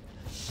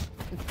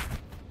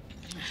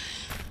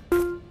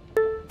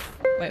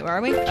 Wait, where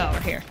are we? Oh, we're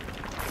here.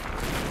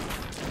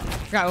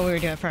 Forgot what we were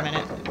doing for a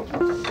minute.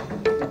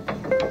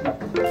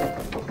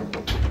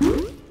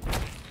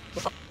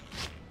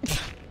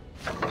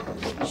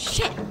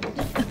 Shit.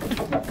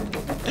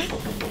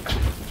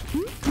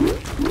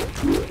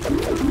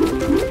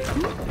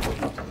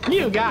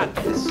 You got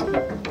this.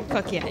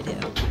 Fuck yeah, I do.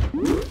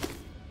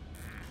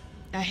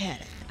 I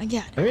had it. I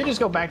got it. Maybe just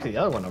go back to the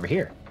other one over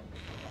here.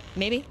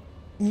 Maybe.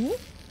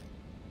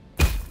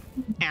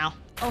 Ow.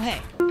 Oh,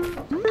 hey.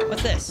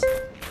 What's this?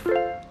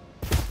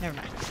 Never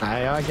mind.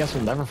 I guess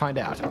we'll never find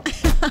out.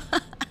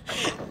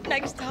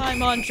 Next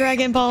time on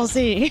Dragon Ball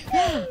Z.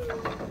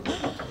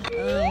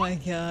 Oh my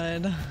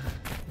god. Did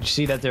you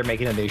see that they're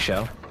making a new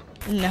show?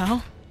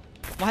 No.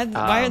 Why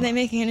are they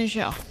making a new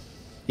show?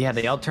 Yeah,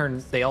 they all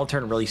turn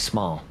really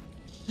small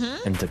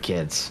into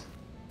kids.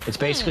 It's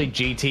basically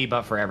GT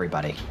but for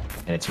everybody,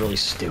 and it's really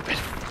stupid.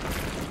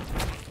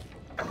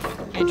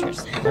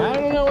 Interesting. I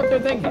don't know what they're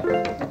thinking.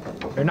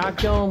 They're not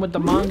going with the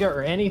manga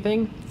or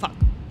anything. Fuck.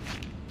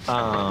 They're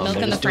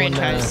Milking the just doing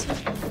franchise.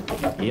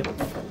 Yep.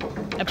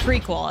 A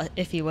prequel,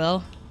 if you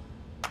will.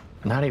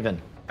 Not even.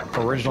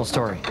 Original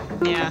story.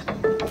 Yeah.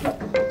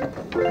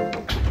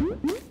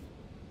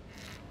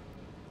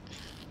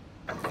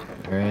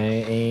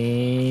 Alright,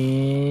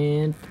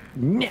 and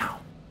now.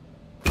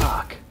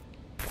 Fuck.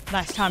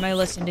 Last time I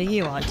listened to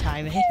you on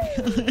timing.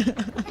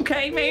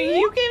 Okay, maybe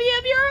you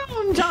have your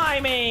own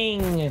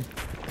timing.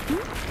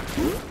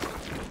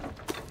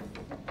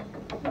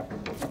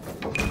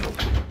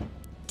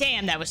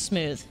 Damn, that was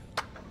smooth.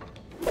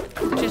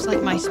 Just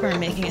like my sperm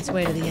making its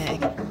way to the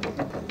egg.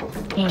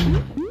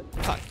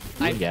 Fuck.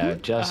 Yeah,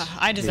 just.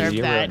 I deserve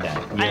you that. ruined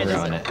that. You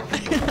ruined it.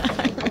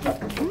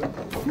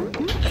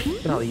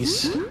 Look at all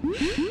these.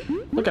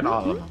 Look at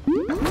all of them.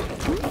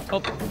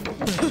 Oh.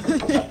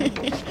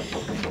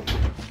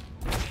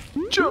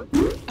 Jump.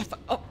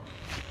 Oh,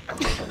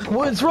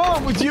 What's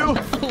wrong with you?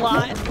 a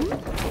lot.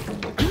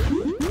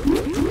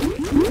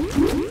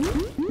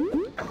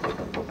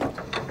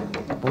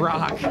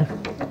 Rock.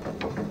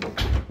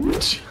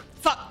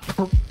 Fuck.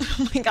 Oh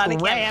my god, I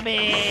can't. Rabbit.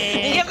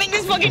 You can't make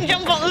this fucking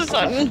jump all of a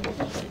sudden.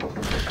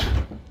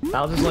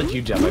 I'll just let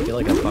you jump. I feel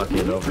like I fucked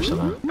it over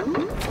somehow.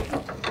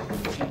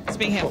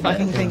 Speaking of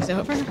fucking things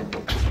over.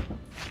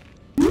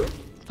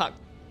 Fuck.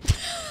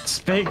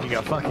 Speaking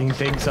of fucking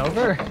things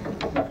over.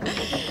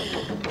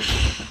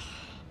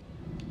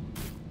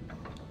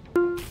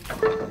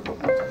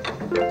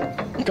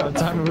 What kind of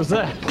timing was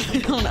that? I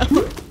don't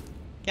know.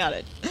 Got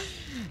it.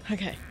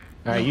 Okay.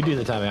 Alright, you do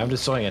the timing. I'm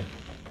just swinging.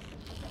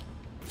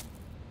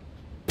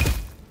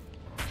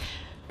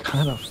 What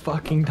kind of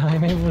fucking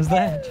timing was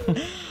that?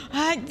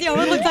 Yo,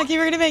 it looked like you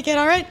were gonna make it,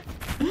 alright?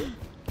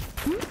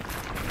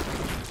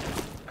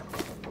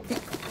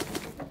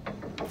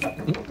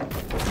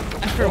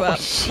 I threw up.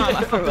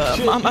 Mama threw up.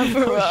 Mama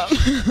threw up.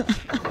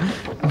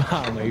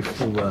 Mama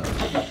threw up.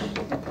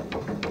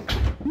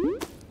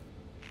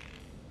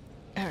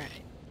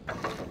 Alright.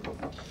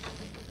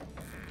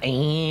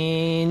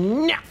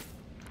 And now.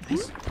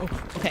 Nice. Oh,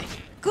 okay.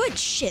 Good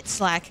shit,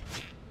 Slack.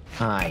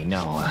 I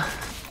know.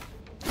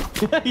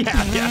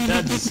 yeah,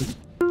 that's.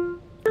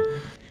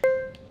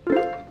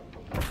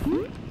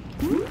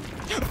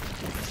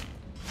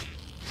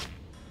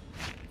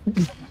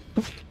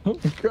 Oh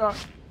god.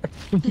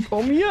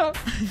 Pull me up.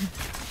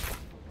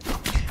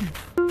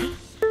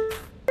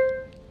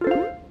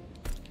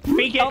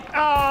 Beak it. Oh.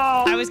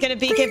 I was gonna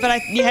beak it,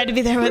 but you had to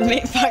be there with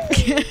me. Fuck.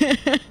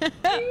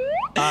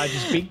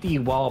 Just beat the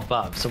wall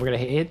above. So we're gonna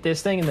hit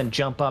this thing and then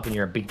jump up, and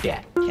you're a big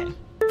dad. Okay.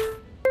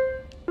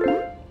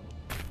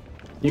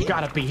 You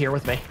gotta be here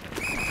with me.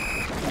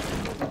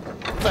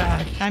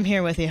 Back. I'm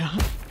here with you.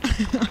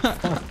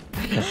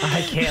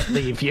 I can't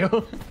leave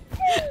you.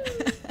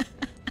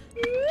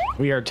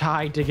 We are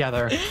tied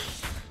together.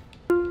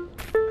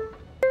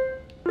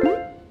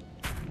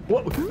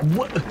 What was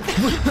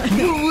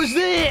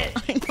that?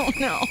 I don't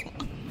know.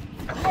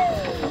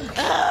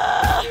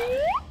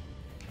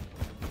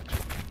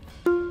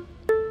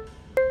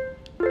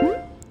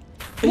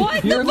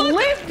 What You're the fuck?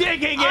 lip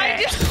digging it!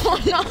 I just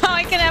don't know how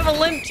I can have a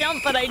limp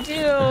jump, but I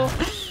do.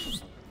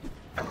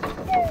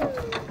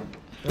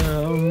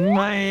 Oh,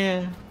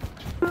 man.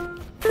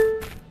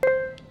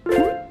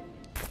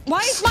 Why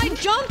is my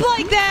jump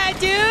like that,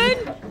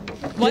 dude?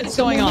 What's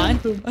going on?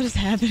 What is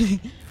happening?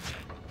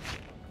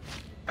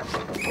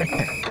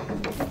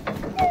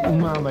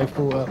 Mom, I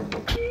flew up.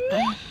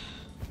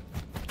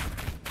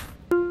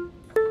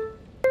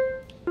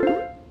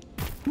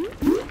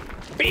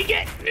 Beat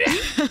it!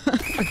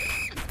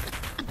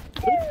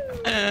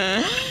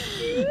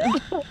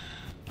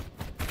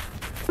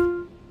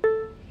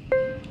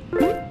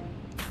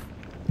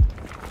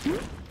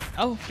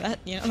 Oh,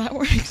 that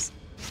works.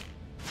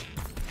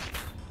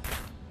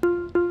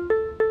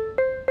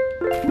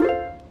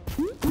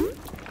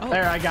 Oh.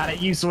 There, I got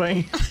it. You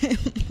swing.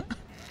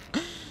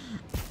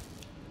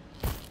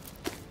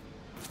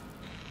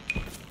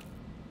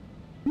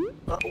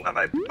 What am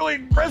I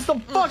doing? Press the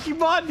fucking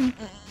button!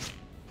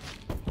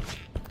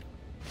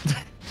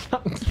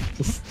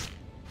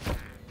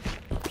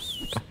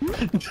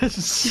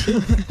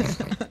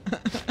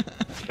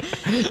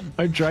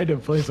 I'm trying to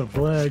place a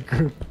flag.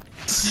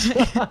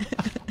 Stop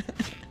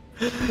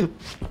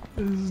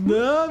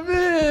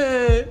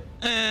it!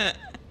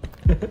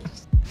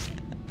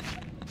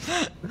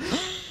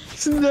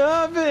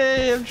 Stop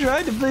it! I'm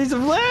trying to place a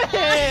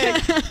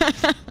flag!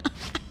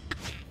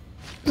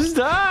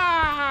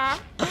 Stop!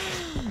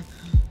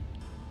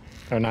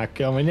 We're not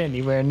going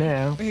anywhere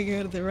now. We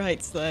go to the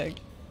right, Slag.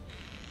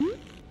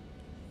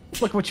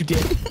 Look what you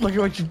did. Look at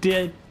what you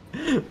did.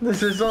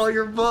 This is all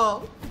your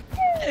fault.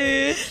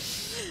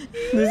 This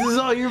is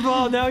all your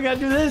fault. Now I gotta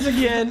do this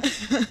again.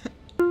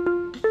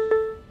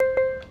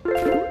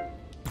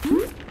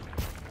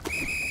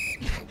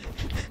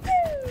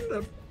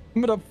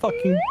 I'm gonna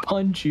fucking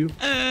punch you.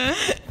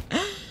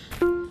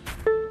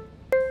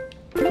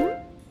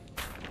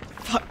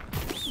 Fuck.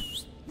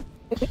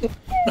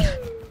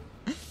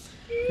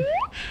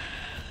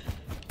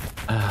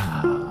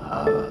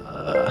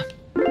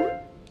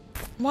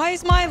 Why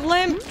is my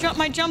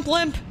jump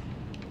limp?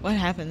 What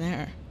happened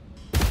there?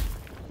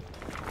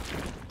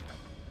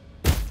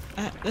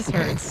 This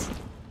hurts.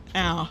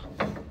 Ow.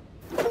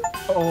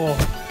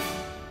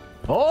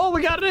 Oh,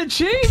 we got an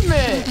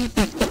achievement!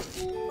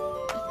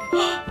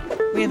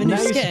 We have a new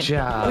Nice skin.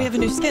 job. We have a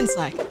new skin,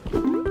 Slack.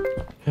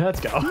 Let's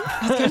go.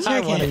 Let's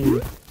go check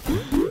it.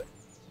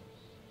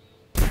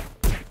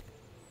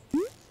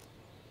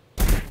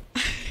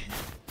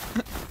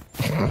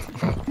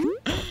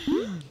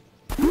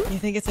 You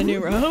think it's a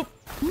new rope?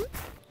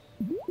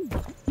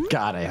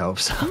 God, I hope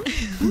so.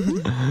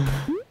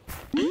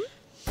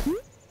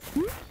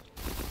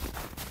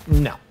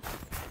 No.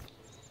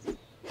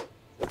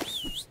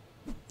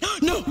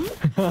 No!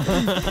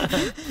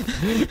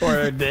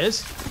 Or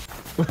this.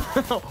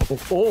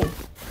 Oh.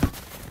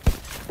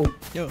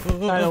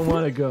 I don't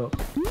want to go.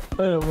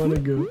 I don't want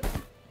to go.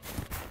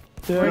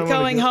 We're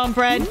going home,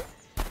 Bread.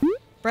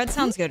 Bread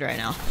sounds good right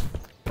now.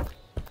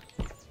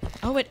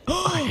 Oh,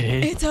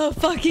 it's a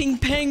fucking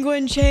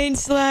penguin chain,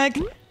 Slag.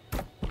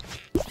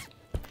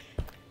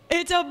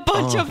 It's a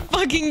bunch of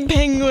fucking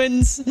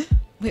penguins.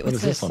 Wait,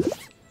 what's this? one?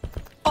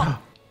 Oh,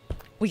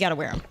 we gotta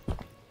wear them.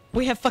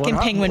 We have fucking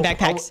penguin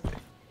backpacks.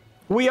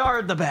 We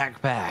are the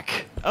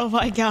backpack. Oh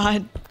my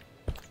god.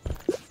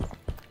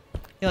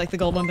 You like the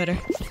gold one better?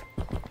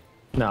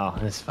 No,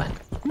 it's fine.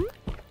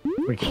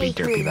 We can Hey, be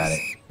derpy about it.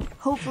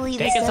 Hopefully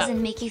Take this us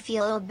doesn't make you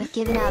feel old, but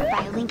given out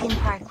by Lincoln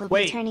Park will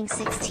Wait. be turning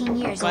 16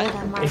 years What? old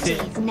on March Is it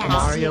 8th next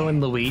Mario year.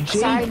 and Luigi?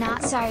 Sorry,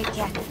 not sorry,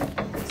 Kevin.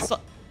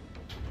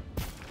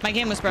 My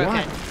game was broken,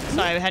 What?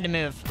 so I had to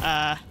move.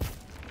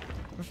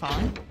 We're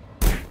falling.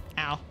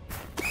 Ow.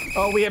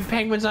 Oh, we have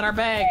penguins on our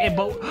bag.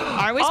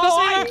 Are we supposed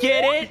to? I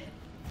get it.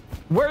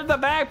 We're the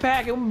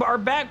backpack. Our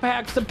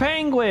backpack's the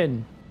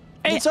penguin.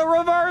 It's a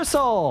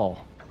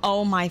reversal.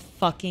 Oh my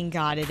fucking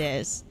god, it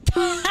is.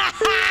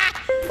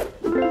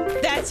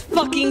 That's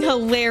fucking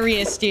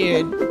hilarious,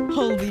 dude.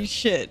 Holy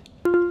shit.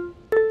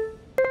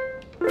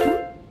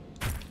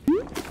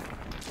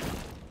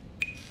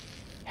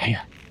 Hang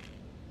on.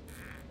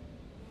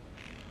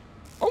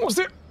 Almost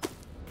there.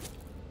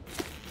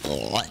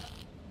 What?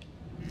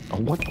 Oh,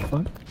 what the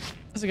fuck?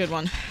 That's a good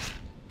one.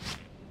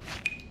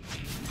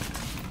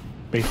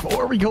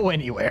 Before we go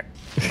anywhere.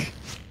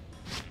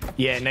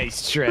 Yeah,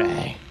 nice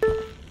try.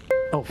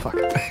 Oh, fuck.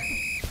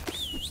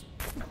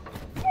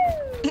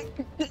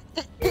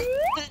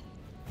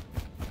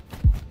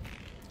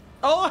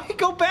 Oh, I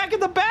go back in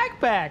the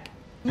backpack.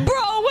 Bro,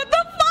 what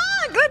the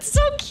fuck? That's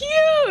so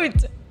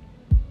cute.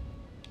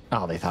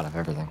 Oh, they thought of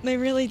everything. They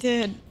really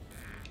did.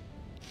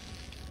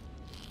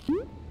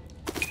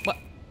 What?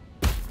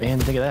 Man,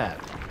 think of that.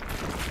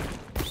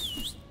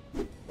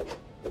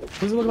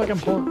 Does it look like I'm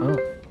pulling? Oh.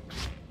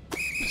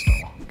 Just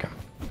normal. Okay.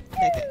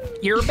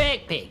 You're a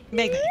backpack.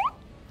 Big.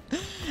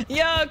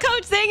 Yo,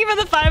 Coach, thank you for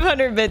the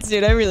 500 bits,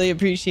 dude. I really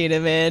appreciate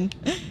it, man.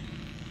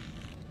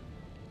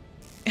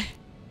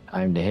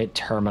 Time to hit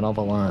terminal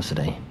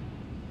velocity.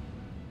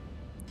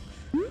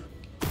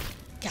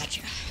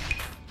 Gotcha.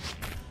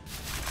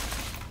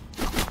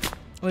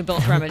 We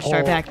both rummaged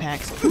our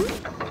backpacks.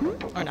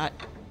 Or not.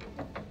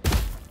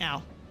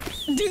 Ow.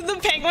 Dude, the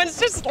penguins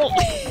just...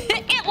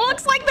 It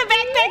looks like the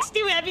backpack's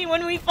too heavy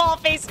when we fall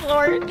face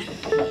forward.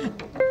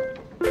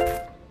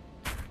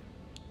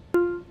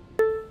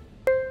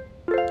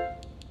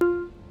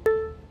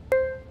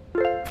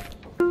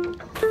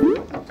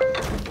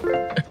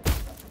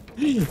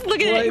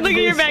 Look at it. Look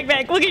at your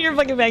backpack. Look at your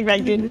fucking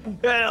backpack, dude.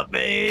 Help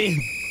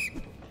me.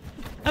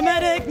 A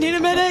medic. Need a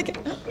medic.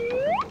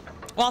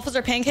 Waffles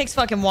or pancakes?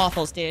 Fucking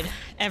waffles, dude.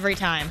 Every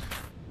time.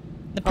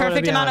 The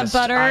perfect amount of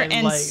butter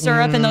and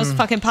syrup in those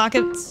fucking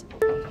pockets.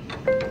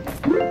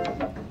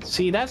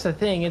 See, that's the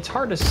thing. It's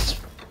hard to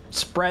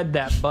spread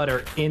that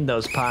butter in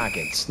those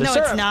pockets. The No,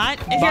 syrup, it's not.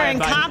 If you're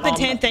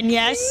incompetent, then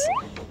yes.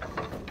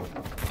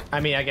 I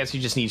mean, I guess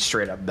you just need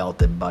straight up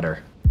melted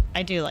butter.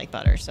 I do like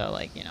butter, so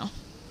like, you know.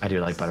 I do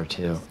like butter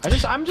too.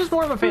 I'm just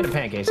more of a fan of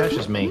pancakes. That's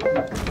just me.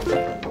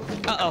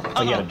 Uh-oh.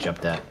 Oh, you gotta jump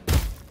that.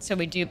 So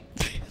we do...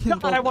 No,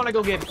 I want to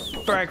go get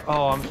breakfast.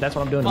 Oh, that's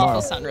what I'm doing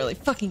Waffles tomorrow. sound really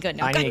fucking good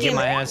now. I need to get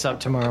my ass up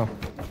tomorrow.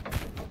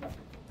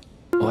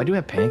 Oh, I do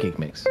have pancake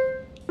mix.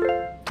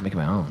 I'm making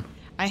my own.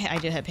 I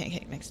do have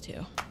pancake mix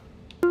too.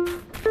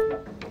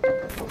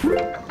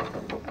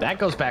 That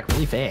goes back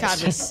really fast.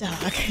 God, we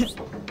suck.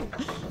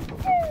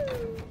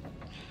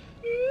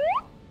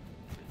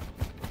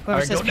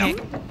 Whoever says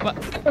what? All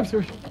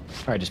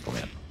right, just pull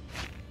me up.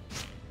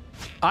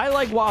 I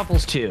like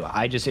waffles too.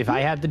 If I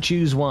had to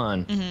choose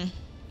one,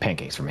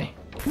 pancakes for me.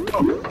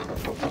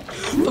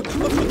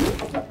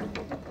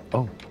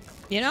 Oh.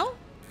 You know?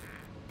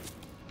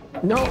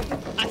 No.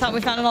 I thought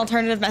we found an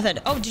alternative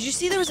method. Oh, did you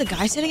see there was a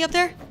guy sitting up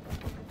there?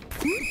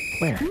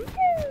 Where?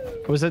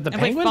 Was it the If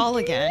penguin? we fall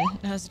again.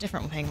 No, it was a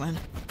different penguin.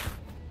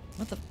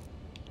 What the?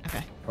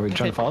 Okay. Are we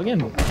trying to fall again?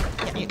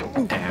 Yeah, you...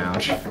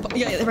 Ouch.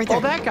 Yeah, right there.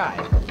 Oh, that guy.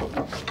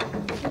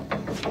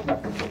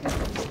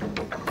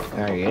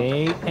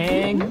 Alright,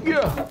 and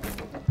go.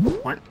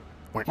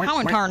 How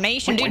in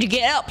tarnation did you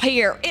get up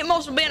here? It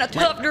must have been a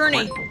tough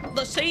journey.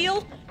 The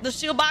seal,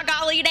 by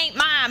golly, it ain't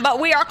mine, but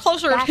we are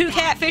closer to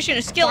catfish and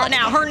a skillet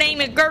now. Her name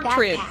is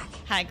Gertrude.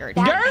 Hi,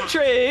 Gertrude.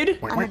 Gertrude!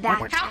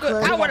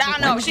 How would I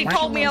know? She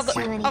told me of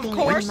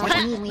course.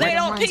 They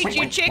don't teach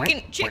you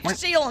chicken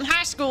seal in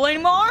high school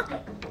anymore.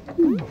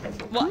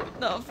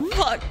 What the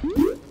fuck?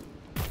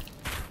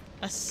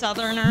 A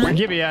southerner?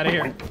 Get me out of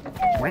here.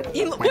 Wait.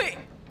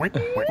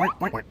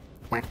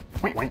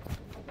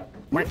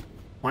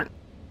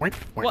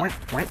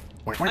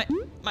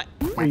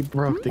 We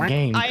broke the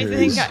game, I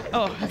Cruz. think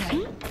oh,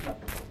 okay.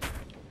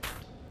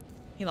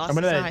 He lost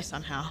his eye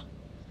somehow.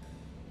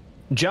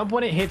 Jump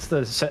when it hits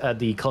the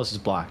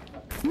closest block.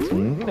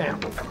 Now.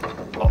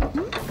 Oh.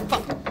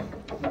 Fuck.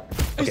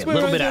 Okay, a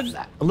little bit after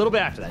that. A little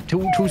bit after that.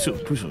 Too soon.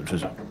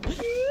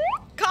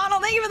 Connell,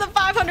 thank you for the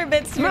 500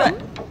 bits.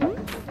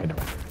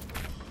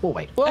 We'll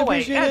wait. We'll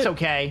wait. That's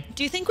okay.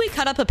 Do you think we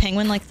cut up a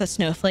penguin like the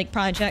Snowflake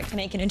Project to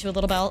make it into a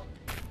little belt?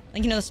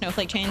 Like, you know, the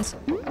snowflake chains?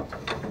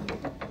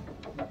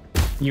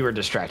 You were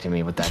distracting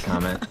me with that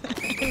comment.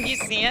 You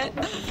see it?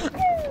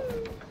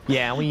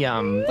 Yeah, we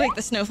Like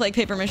the snowflake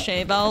paper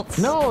mache belts?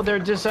 No, they're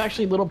just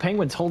actually little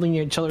penguins holding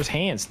each other's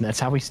hands, and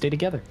that's how we stay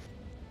together.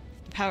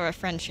 The power of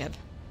friendship.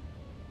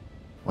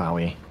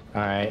 Wowie.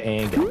 All right,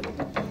 and go.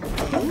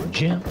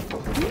 Jump,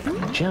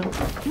 and jump.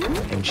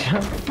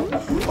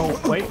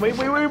 Oh, wait.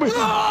 Oh!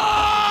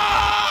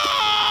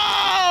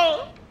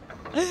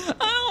 I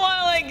don't want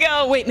to let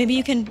go. Wait, maybe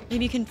you can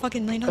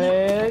fucking land on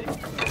it.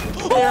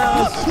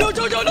 Oh! No,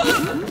 don't.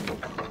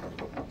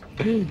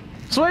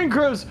 Swing,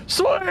 Cruz,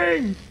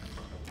 swing!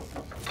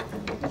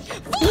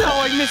 No,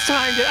 I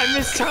mistimed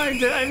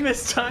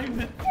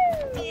it.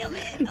 Damn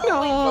it. No.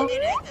 Oh,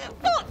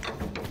 fuck.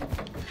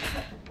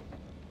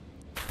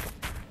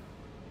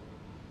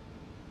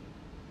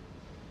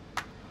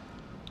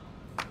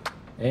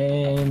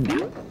 And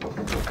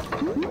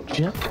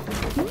jump.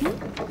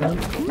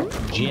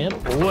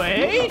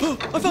 Wait!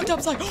 I fucked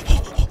upside.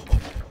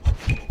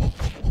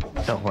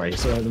 Don't worry,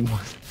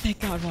 Thank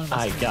God one of us.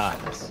 I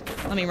got this.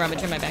 Let me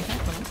rummage in my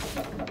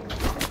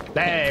backpack.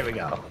 There we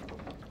go.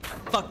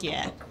 Fuck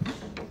yeah.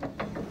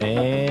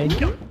 And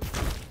go.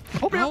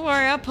 Don't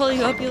worry, I'll pull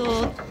you up, you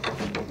little...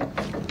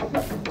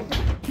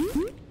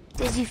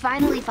 Did you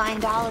finally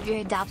find all of your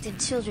adopted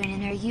children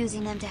and are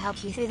using them to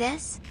help you through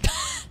this?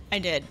 I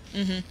did.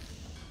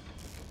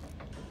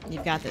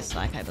 You've got this,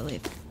 Slack, I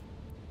believe.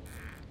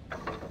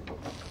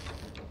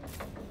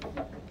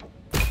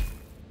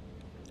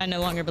 I no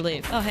longer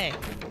believe. Oh, hey.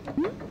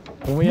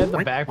 When we had the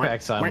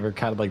backpacks on, we were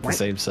kind of like the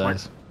same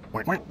size.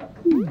 I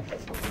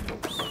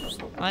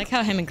like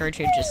how him and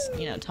Gertrude just,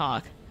 you know,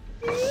 talk.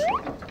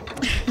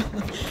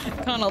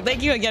 Connell,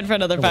 thank you again for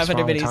another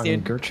 500 biddies,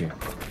 dude. Gertrude.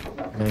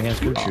 Anything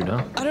against Gertrude,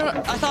 huh? I don't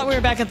know. I thought we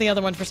were back at the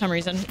other one for some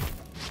reason,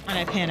 and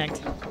I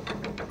panicked.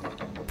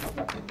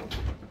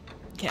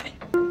 Okay.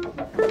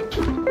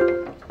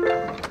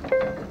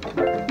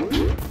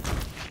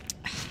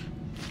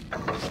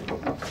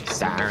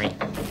 Sorry.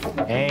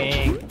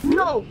 Hey,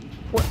 no!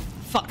 What?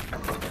 Fuck.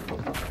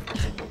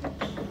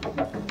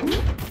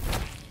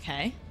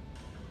 Okay.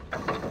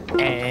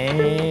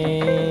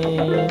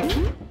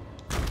 And...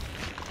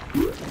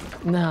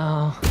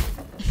 No.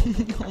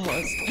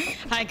 Almost.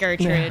 Hi,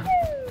 Gertrude. No.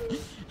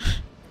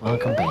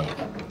 Welcome back.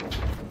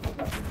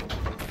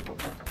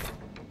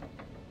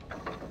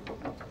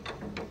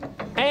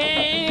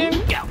 And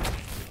go!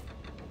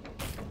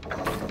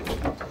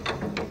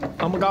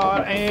 Oh my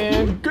god,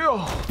 and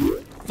go!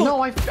 No,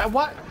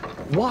 what?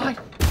 Why?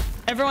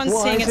 Everyone's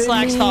seeing it's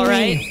Slack's fault,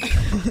 right?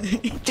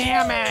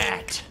 Damn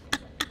it!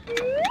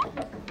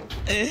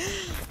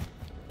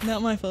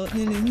 Not my fault.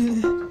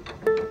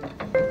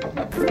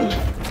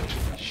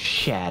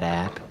 Shut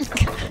up.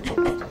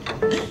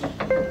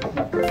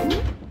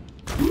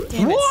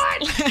 Damn it.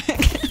 What?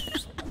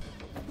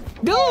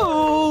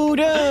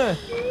 Dude!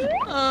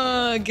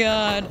 Oh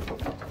god.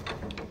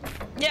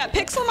 Yeah,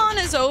 Pixelmon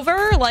is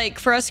over, like,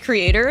 for us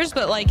creators,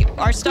 but, like,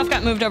 our stuff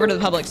got moved over to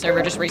the public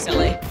server just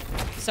recently.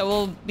 So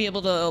we'll be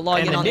able to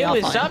log in on the offline. And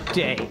the newest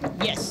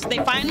update. Yes, they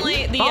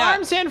finally...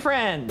 Farms and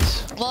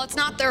Friends. Well, it's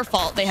not their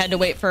fault. They had to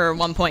wait for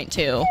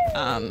 1.2.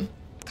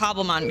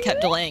 Cobblemon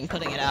kept delaying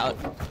putting it out.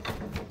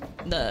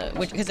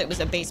 Because it was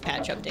a base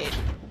patch update.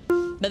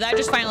 But that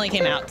just finally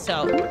came out,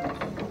 so... It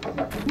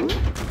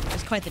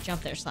was quite the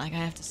jump there, Slack, I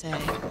have to say.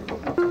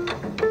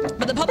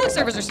 But the public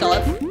servers are still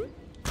up.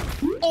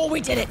 Oh, we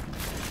did it!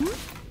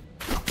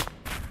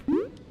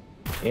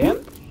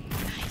 Yep.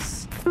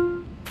 Nice.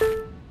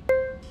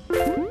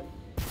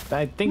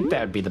 I think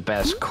that'd be the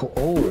best.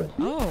 Oh,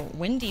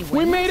 windy wind.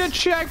 We made a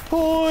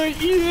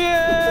checkpoint!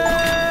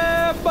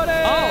 Yeah, buddy!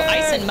 Oh,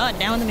 ice and mud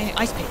now in the main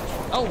ice page.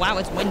 Oh, wow,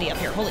 it's windy up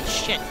here. Holy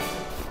shit.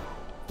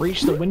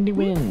 Reach the windy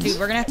winds. Dude,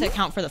 we're gonna have to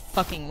account for the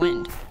fucking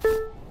wind.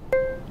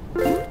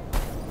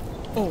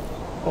 Oh.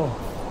 Oh.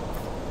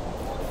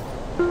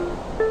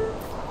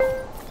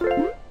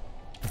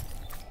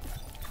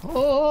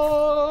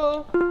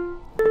 Oh.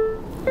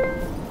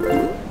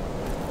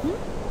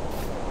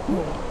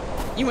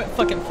 You went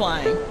fucking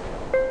flying.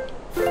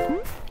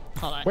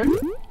 Hold on. Where?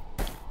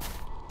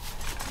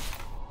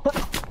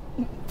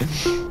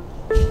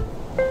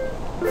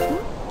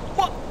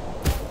 What?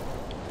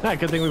 Ah,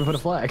 good thing we put a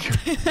flag.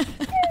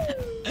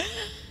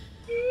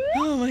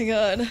 Oh my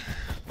god.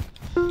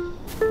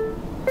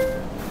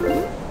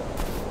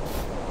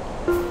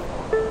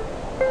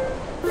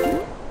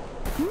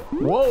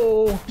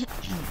 Whoa!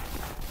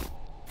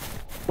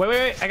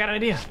 Wait, I got an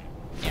idea.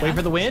 Yeah. Wait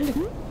for the wind,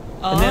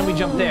 and then we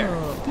jump there.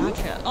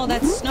 Gotcha. Oh,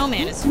 that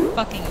snowman is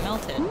fucking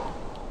melted.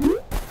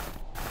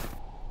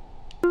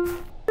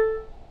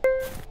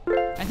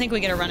 I think we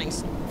get a running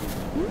start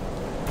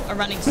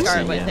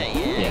with it.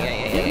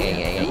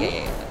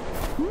 Yeah.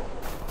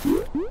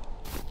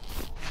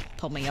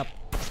 Pull me up.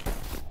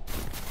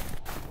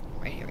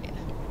 Right here.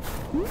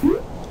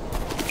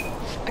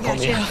 I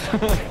got you.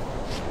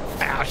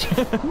 Ouch.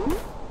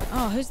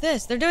 Oh, who's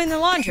this? They're doing the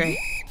laundry.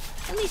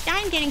 At least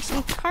I'm getting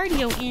some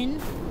cardio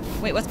in.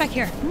 Wait, what's back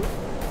here?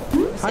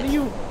 How do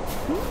you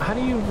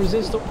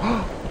resist the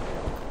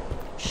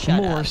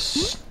Shut more up.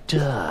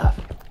 stuff?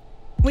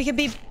 We could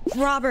be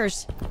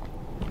robbers.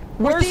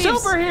 We're thieves.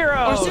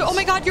 superheroes. Oh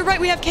my god, you're right.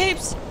 We have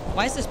capes.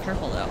 Why is this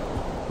purple though?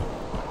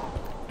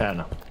 I don't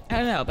know. I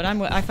don't know, but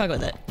I fuck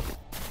with it.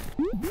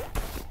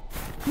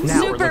 Now we're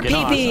Super looking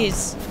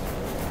peepees.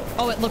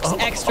 Oh, it looks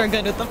extra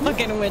good with the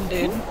fucking wind,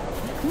 dude.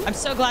 I'm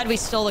so glad we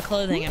stole the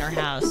clothing in our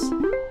house.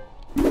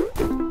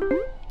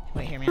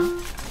 Wait, hear me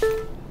out.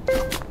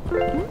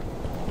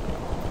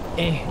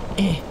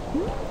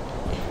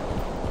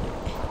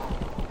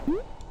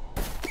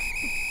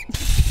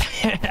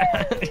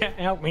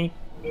 Help me.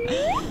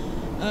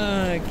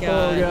 Oh god.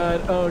 Oh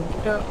god. Oh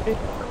god.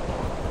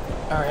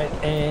 All right,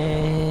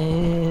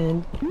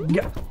 and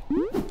go.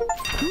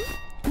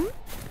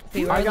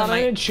 I got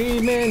an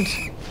achievement.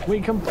 We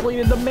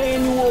completed the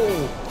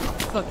manual.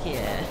 Fuck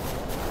yeah.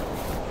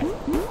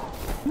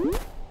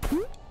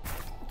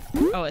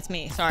 Oh, it's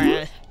me.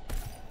 Sorry.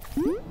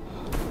 We're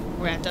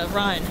gonna have to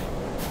run.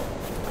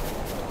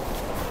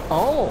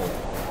 Oh.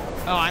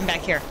 Oh, I'm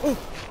back here. Ooh.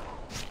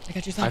 I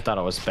got you. I thought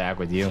I was back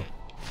with you.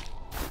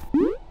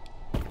 No!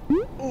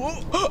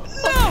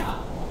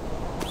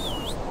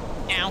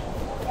 Ow.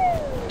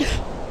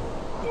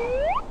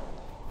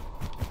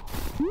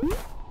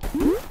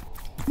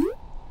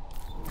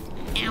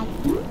 Ow.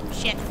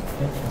 Shit.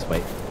 Let's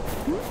wait.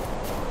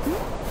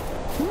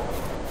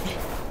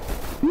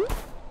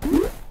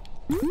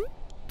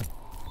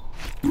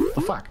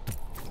 The fuck?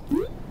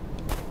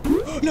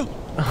 No.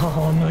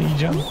 Oh no, you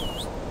jumped.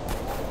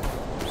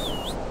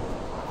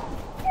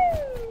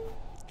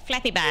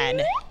 Flappy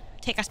Bird,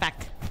 take us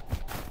back.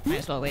 Might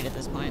as well wait at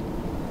this point.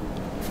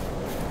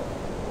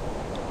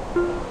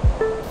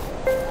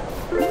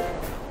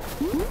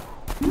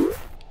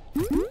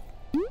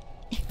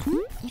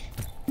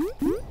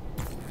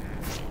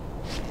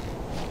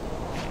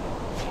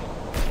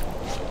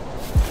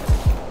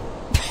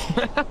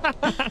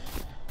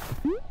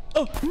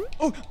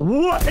 Oh,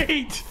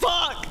 wait!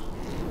 Fuck!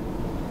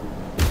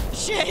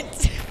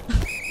 Shit!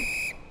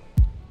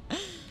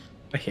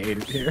 I hate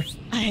it here.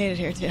 I hate it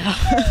here too.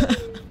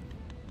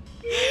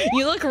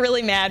 You look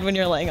really mad when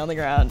you're laying on the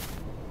ground.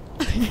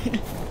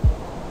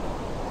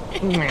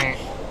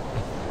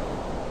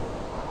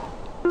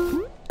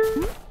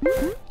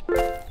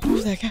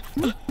 Who's that guy?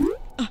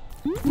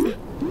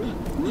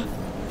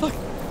 Fuck.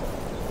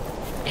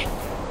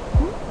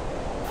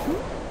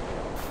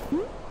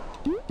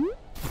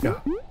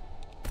 Go.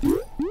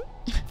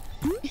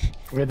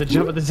 We have to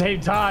jump at the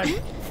same time.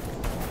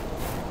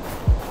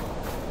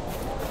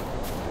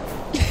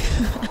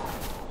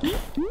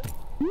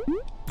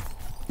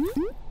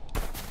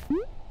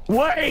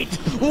 Wait!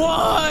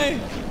 Why?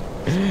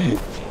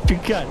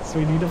 Because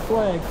we need a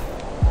flag.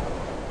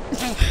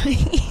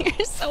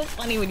 You're so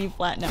funny when you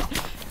flatten out.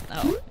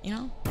 Oh, you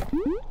know?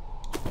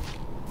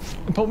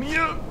 Pull me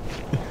up.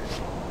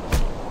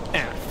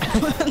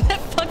 That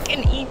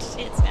fucking eat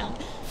shit sound.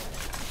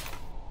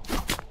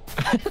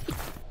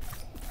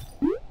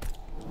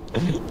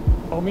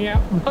 Pull me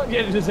out. I'll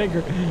get into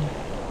sinker.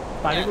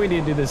 I think we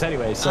need to do this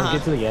anyway, so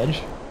get to the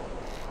edge.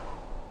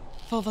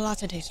 Full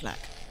velocity slack.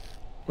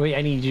 Wait,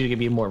 I need you to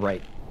be more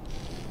right.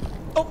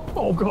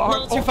 Oh god. A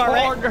little too far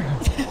right.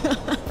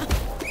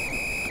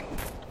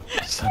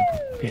 Son of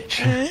a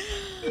bitch.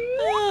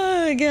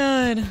 Oh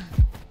god.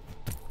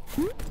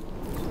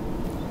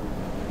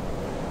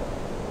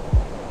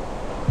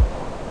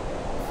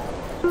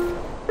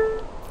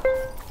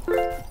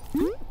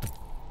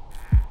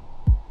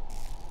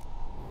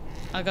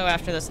 I'll go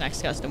after this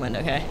next custom window,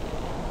 okay?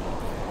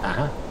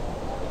 Uh-huh.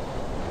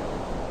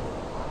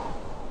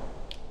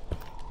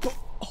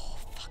 Oh,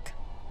 fuck.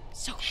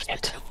 So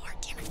shit. So far,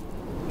 damn it.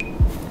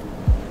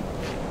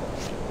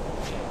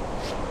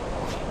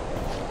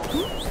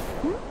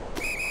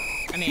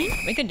 I mean,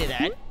 we could do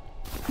that.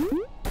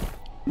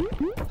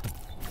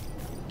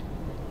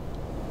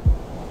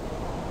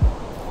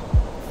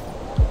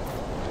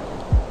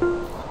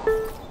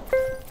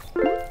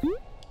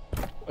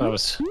 That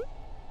was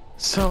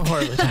so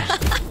horribly done.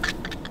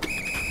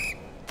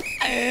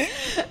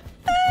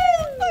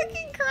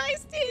 Fucking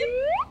Christ, dude.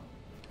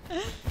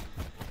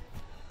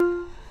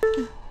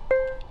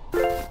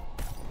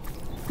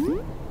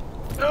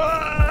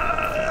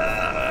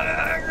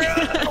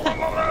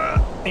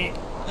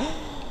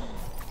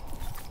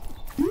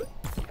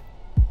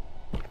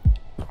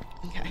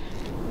 Okay.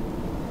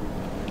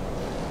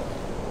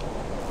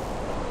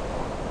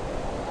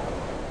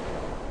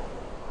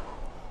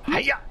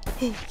 Hiya!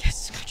 Oh,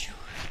 yes, got you.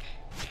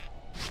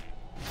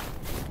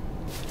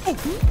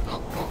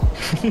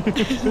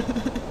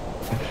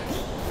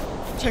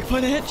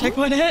 Checkpoint hit,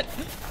 checkpoint hit.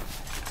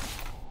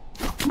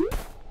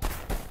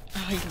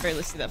 Oh, you can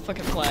barely see that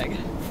fucking flag.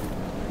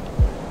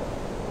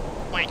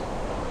 Wait.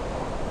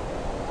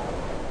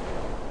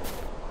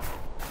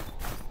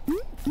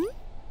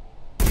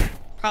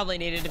 Probably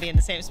needed to be in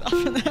the same spot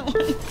for that one.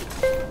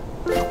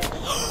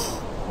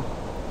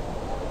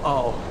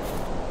 Oh.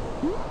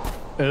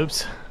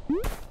 Oops.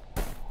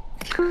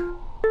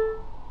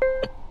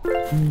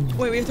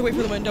 Wait, we have to wait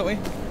for the wind, don't we?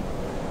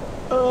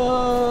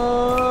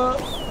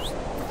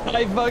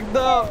 I fucked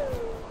up.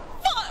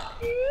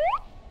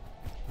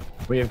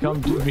 We have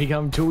come to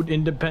become too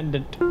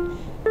independent.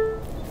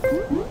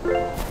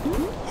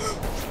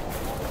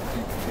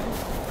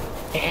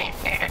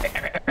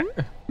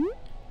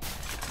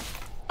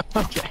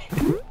 Okay.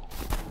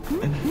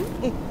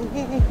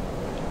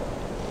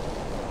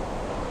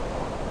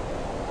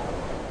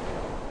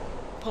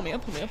 Pull me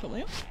up, pull me up, pull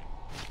me up.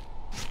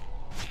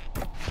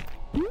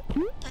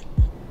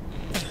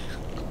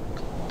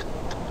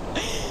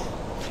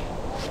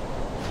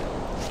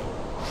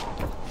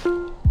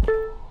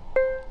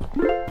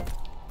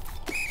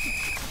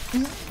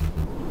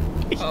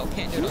 Oh,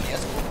 can't do it on the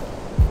escalator.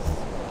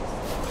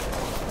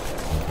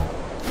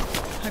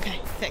 Okay,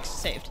 fixed,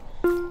 saved.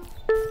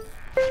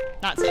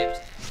 Not saved.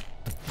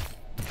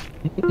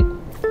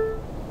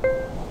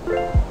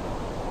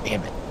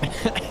 Damn it.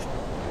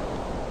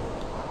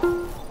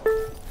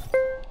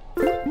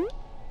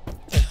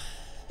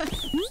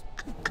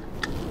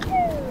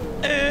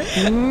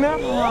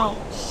 No.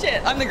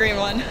 Shit, I'm the green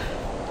one.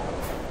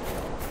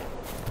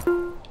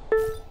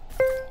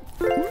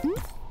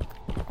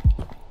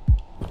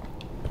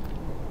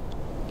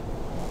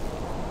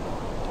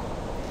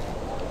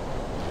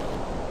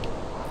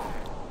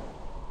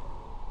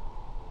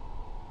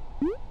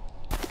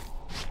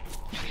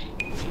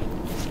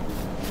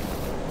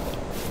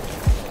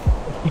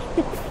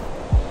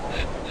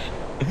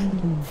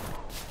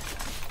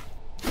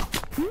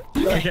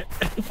 Okay.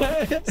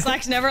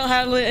 Slack's never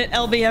had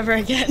LB ever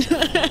again.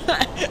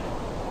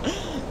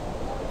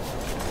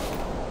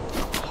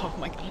 Oh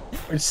my god.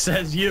 It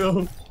says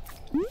you.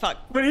 Fuck.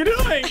 What are you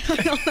doing? I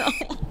don't know.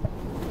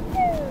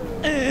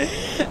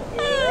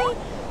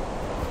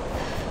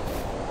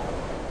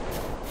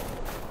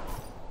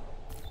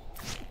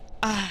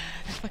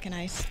 That's fucking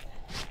nice.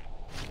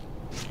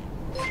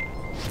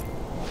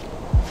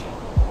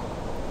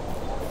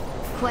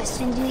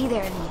 Question to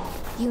either of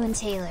you and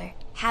Taylor,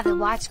 have a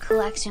watch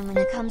collection when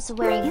it comes to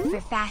wearing it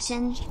for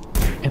fashion?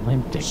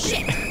 Atlantic.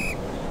 Shit.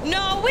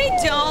 No, we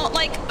don't.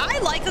 Like, I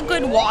like a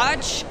good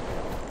watch.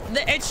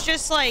 It's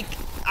just like,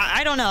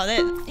 I don't know.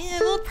 Yeah,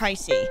 a little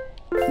pricey.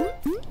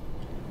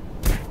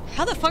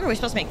 How the fuck are we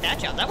supposed to make that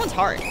jump? That one's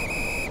hard.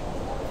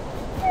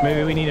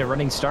 Maybe we need a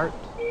running start.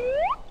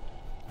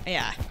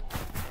 Yeah.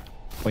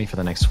 Wait for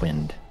the next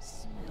wind.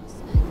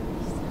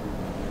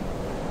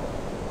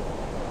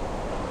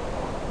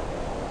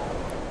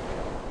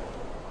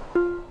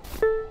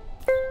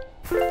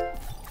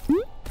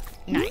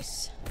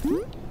 Nice.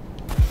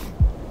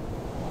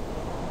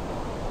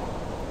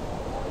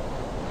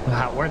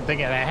 Weren't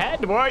thinking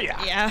ahead, were ya?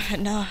 Yeah,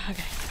 no,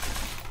 okay.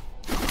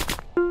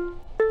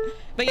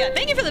 But yeah,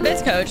 thank you for the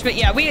bits, coach. But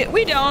yeah,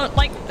 we don't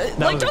like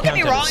don't get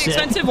me wrong,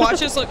 expensive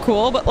watches look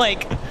cool, but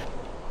like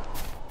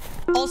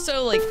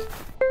also like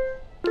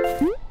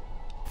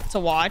it's a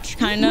watch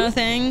kind of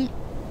thing.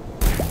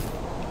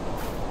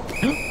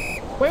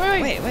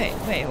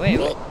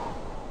 Wait.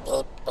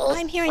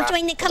 I'm here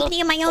enjoying the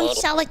company of my own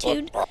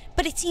solitude,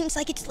 but it seems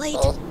like it's late.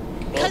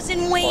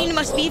 Cousin Wayne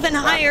must be even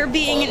higher,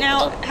 being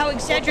now how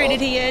exaggerated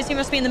he is. He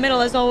must be in the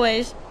middle as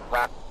always.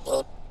 I'm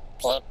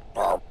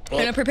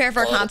gonna prepare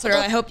for a concert.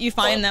 I hope you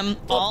find them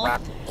all.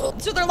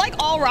 So they're like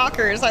all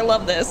rockers. I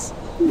love this.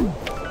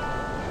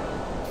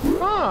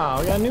 Oh,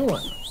 we got a new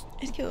one.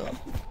 It's cool.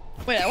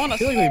 Wait, I want to. I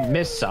feel like we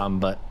missed some,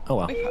 but oh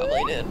well. We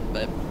probably did,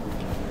 but.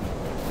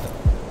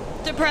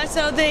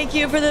 Depresso, thank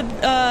you for the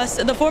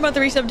 4-month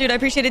resub, dude. I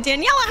appreciate it.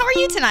 Daniela, how are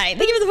you tonight?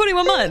 Thank you for the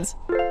 41 months.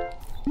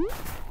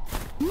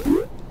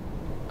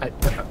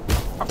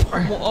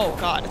 Oh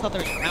god, I thought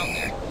there was a round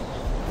there.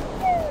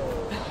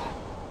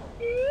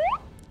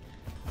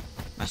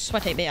 A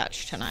sweaty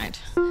bitch tonight.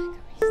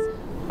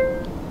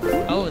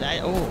 Oh,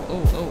 that. Oh.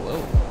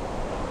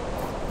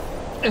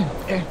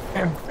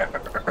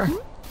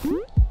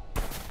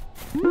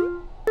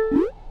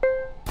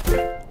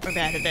 We're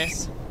bad at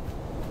this.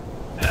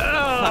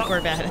 Fuck,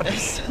 we're bad at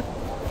this.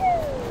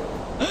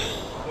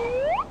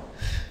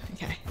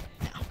 Okay,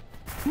 now.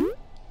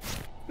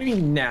 What do you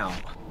mean now?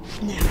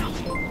 Now.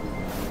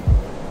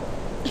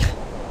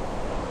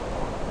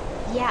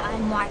 Yeah,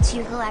 I'm watch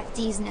you collect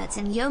these nuts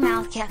in your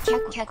mouth. Keck.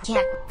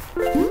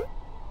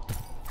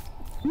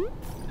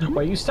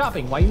 Why are you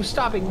stopping? Why are you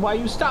stopping? Why are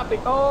you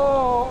stopping?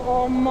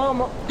 Oh,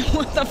 mama.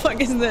 What the fuck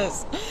is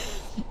this?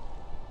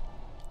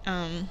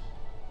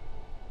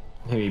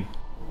 Maybe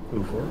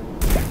move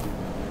forward.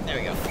 There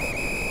we go.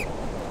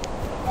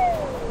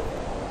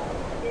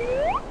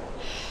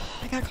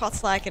 I got caught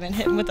slacking and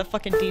hit him with a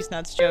fucking D's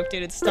nuts joke,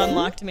 dude. It stun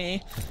locked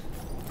me.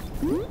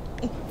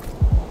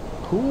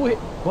 Who hit?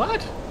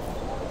 What?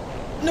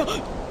 No.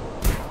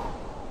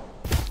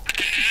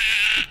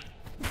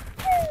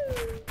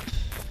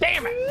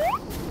 Damn it!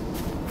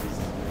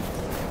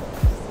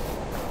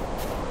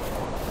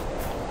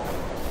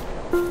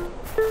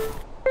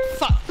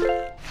 Fuck.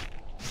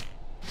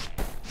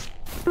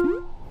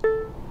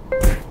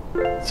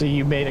 So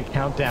you made a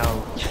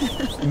countdown,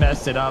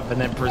 messed it up, and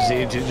then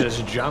proceeded to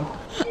just jump?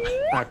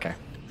 Okay.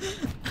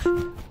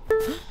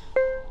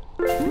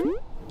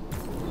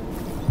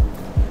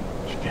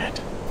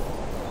 Shit.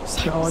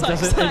 No, it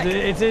doesn't.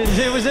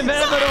 It was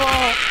inevitable.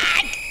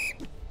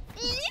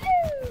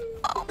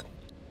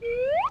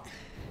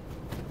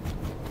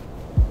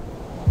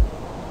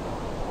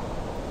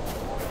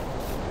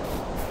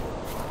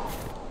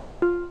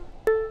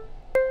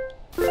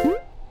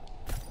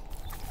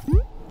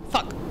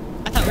 Fuck.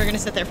 I thought we were gonna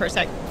sit there for a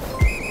sec.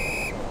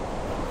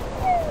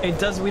 It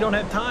does. We don't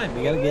have time.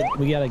 We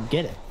gotta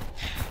get it.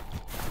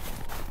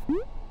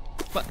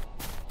 What?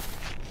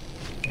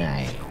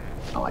 I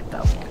like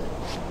that one.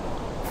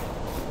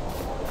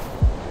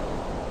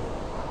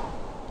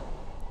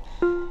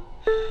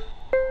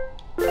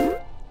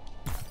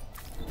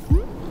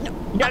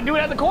 You gotta do it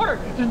at the corner.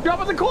 Just jump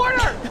at the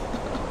corner.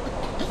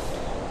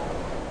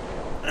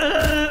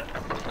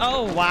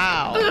 Oh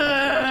wow.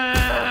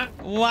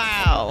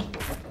 Wow.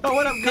 Oh,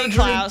 what up, Hey Gertrude?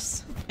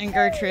 Klaus and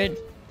Gertrude.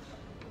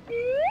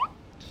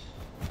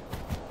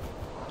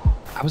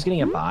 I was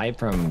getting a vibe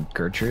from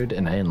Gertrude,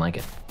 and I didn't like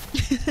it.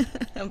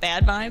 A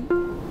bad vibe.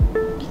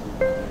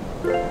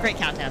 Great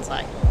countdown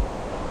slide.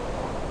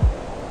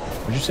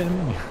 What'd you say to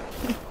me?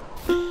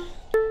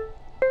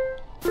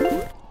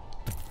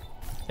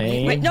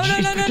 Hey, Wait, no,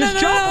 just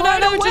jump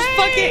right away! just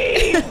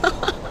fucking.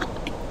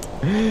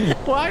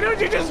 Why don't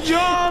you just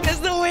jump?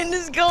 Because the wind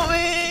is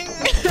going.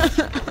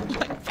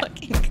 Like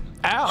fucking.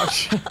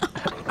 Ouch.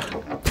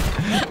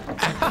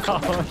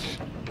 Ouch.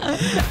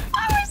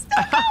 I was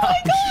stuck.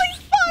 Like, holy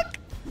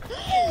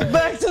fuck.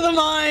 Back to the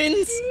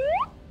mines.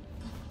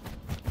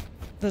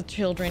 The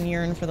children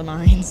yearn for the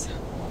mines.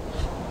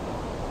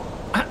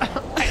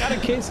 I got a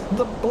case of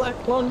the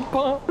black lung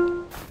pump.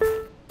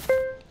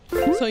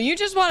 So you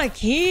just want to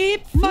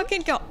keep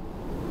fucking going.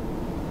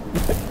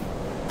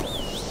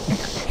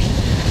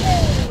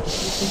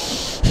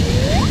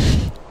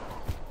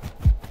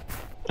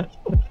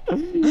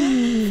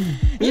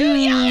 You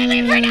yell at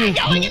me for not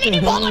going and then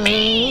you follow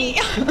me!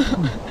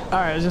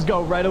 Alright, let's just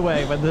go right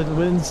away when the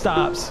wind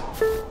stops.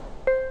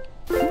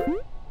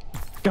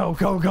 Go,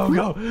 go, go,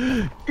 go!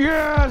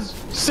 Yes!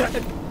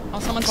 Set!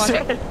 While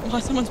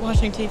someone's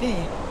watching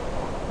TV.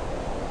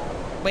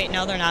 Wait,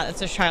 no, they're not.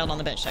 It's a child on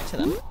the bench next to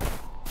them.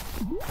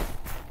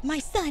 My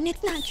son,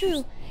 it's not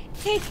true.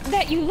 Take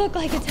that you look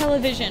like a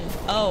television.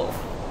 Oh.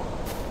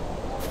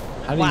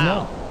 How do you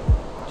know?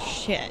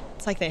 Shit.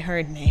 It's like they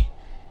heard me.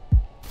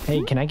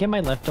 Hey, can I get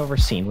my leftover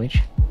sandwich?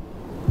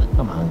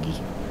 I'm hungry.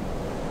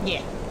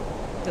 Yeah.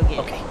 Go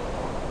get it.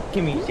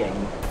 Give me a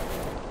second.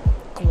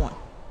 Go on.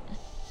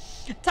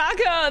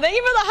 Taco, thank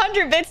you for the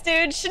 100 bits,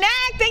 dude.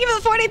 Schnack, thank you for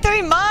the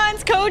 43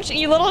 months. Coach,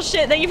 you little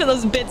shit, thank you for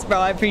those bits, bro.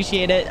 I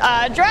appreciate it.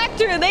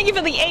 Dractor, thank you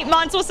for the 8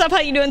 months. What's up? How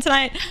you doing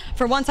tonight?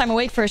 For once, I'm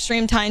awake for a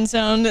stream time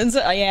zone. And so,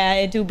 yeah,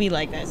 it do be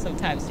like that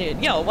sometimes,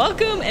 dude. Yo,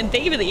 welcome, and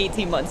thank you for the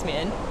 18 months,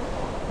 man.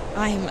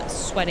 I'm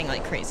sweating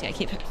like crazy. I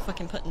keep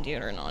fucking putting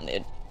deodorant on,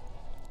 dude.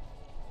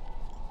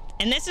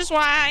 And this is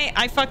why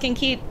I fucking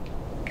keep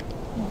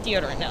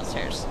deodorant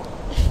downstairs.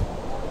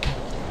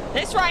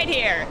 This right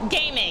here,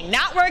 gaming,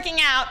 not working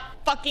out,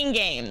 fucking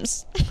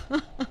games.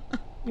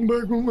 I'm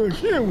back on my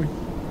sandwich.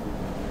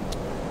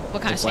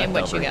 What kind of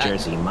sandwich you got?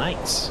 Jersey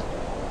Mike's.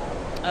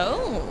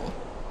 Oh.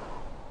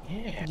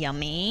 Yeah.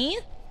 Yummy.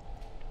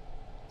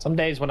 Some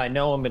days when I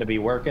know I'm gonna be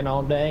working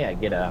all day, I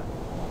get a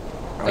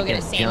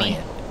Sammy.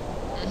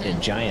 A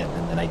giant,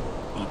 and then I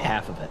eat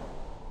half of it.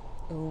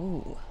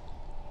 Ooh.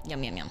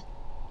 Yum, yum, yum.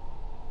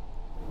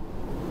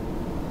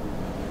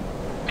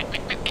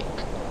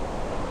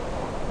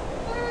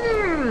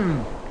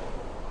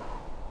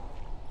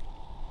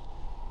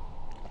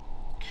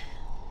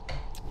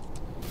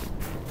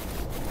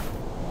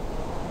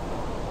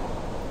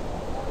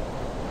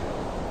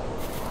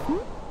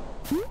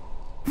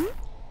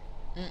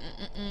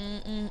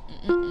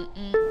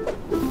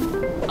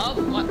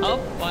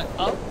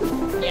 Oh,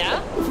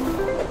 yeah?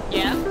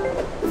 Yeah?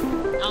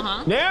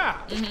 Uh-huh. Yeah!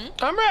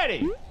 I'm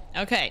ready!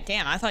 Okay,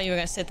 damn, I thought you were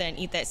gonna sit there and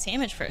eat that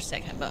sandwich for a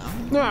second, but...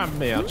 Nah,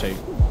 maybe I'll take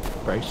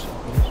breaks.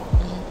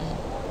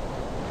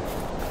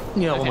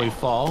 You know, when we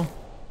fall.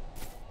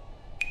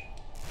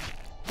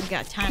 We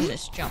gotta time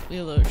this jump,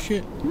 you little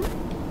shit.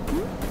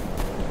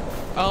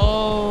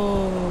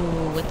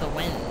 Oh, with the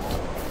wind.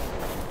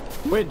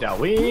 With the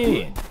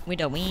wind. With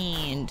the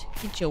wind.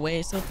 Get your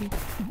way, Sophie.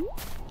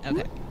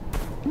 Okay.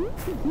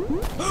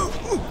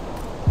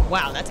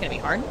 Wow, that's gonna be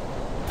hard.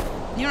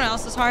 You know what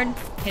else is hard?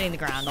 Hitting the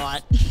ground a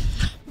lot.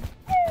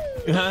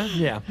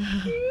 Yeah.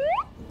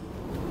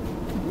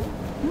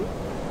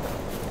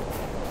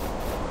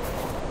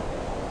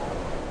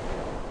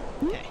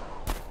 Okay.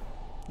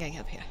 Gotta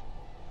get up here.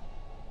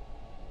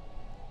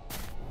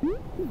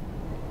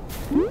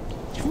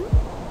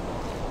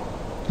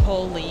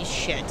 Holy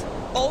shit.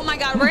 Oh my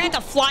god, we're gonna have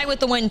to fly with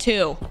the wind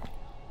too.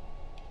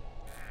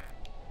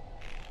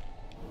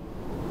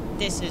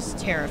 This is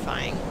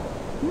terrifying.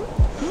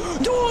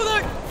 Oh,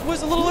 that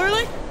was a little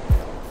early.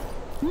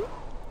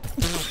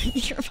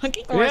 You're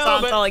fucking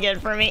horizontal again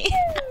for me.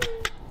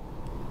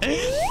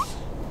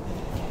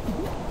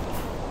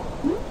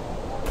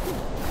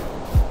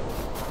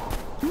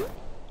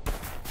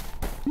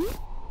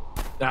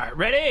 All right,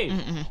 ready?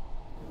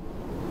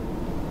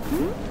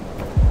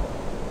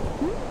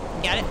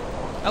 Got it?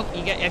 Oh,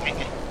 you got it.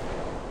 Okay.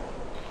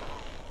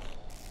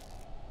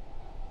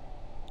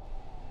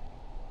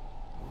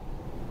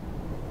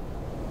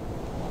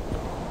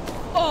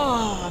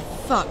 Oh,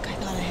 fuck. I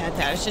thought I had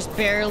that. It was just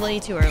barely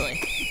too early.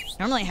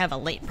 Normally I have a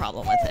late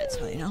problem with it,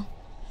 so you know.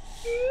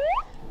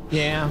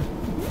 Yeah.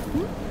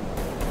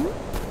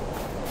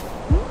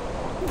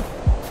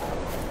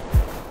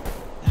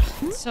 Ugh,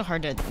 it's so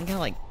hard to, you gotta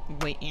like,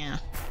 wait, yeah.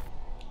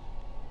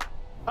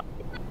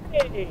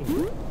 Hey.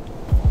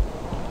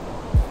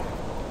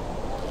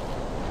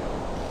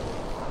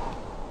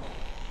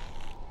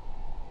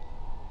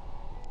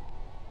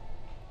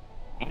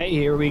 Hey,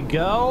 here we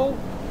go.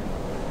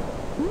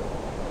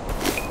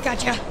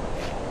 Gotcha.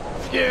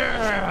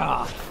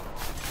 Yeah.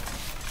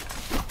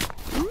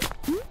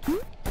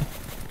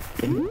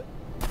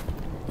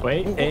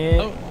 Wait,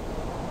 and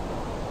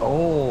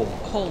oh,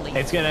 holy!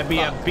 It's gonna be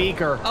a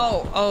beaker.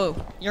 Oh,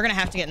 you're gonna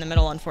have to get in the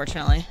middle,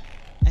 unfortunately.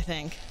 I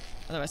think.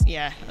 Otherwise,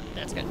 yeah,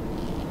 that's good.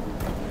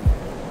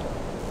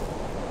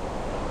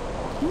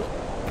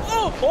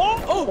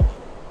 Oh!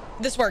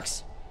 This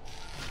works.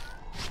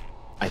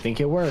 I think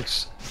it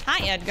works.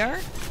 Hi, Edgar.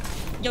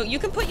 Yo, you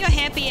can put your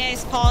happy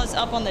ass paws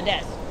up on the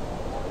desk.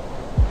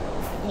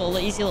 Little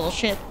easy little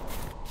shit.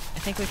 I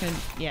think we can,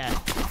 yeah.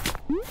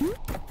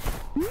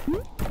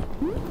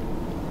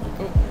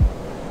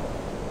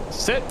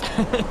 Sit.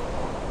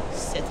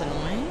 Sit and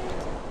wait.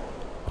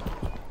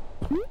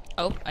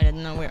 Oh, I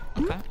didn't know where.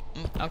 Okay.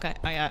 Okay,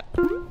 I got.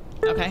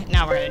 Okay,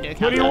 now we're gonna do a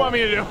countdown. What do you want me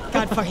to do?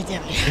 God fucking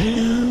damn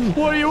it.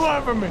 What do you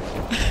want from me?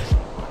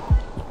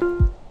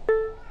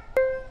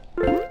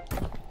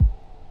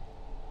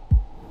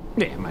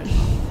 Yeah, man.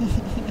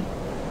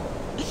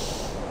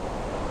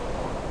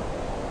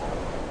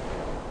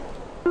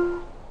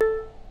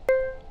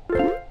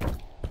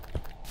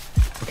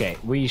 Okay,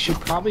 we should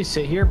probably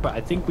sit here, but I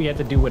think we have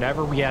to do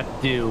whatever we have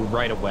to do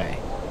right away.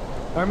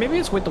 Or maybe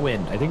it's with the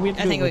wind. I think we have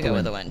to do it with the wind. I think we go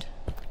with the wind.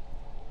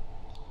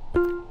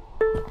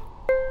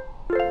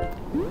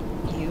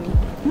 You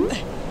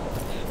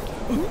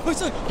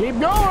What's up? Keep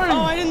going.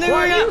 Oh, I didn't think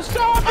Why we were are you gonna.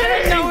 stopping?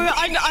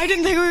 I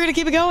didn't think we were gonna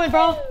keep it going,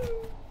 bro.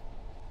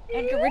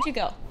 Edgar, where'd you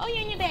go? Oh,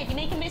 you're in your bed. You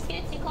making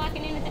biscuits? You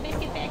clocking in at the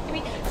biscuit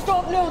factory?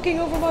 Stop knocking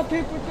over my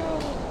paper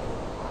towels.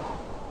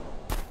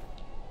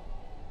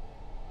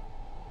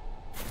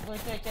 We're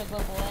such a good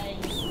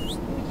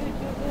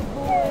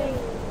boy.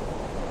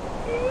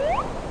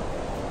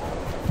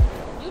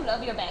 You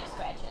love your back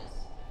scratches.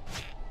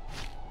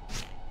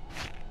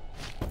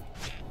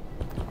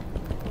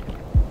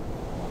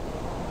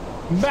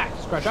 Back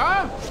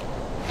scratcher.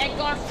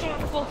 Edgar,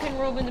 stop fucking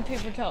rubbing the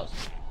paper towels.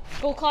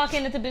 Go clock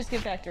in at the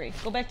biscuit factory.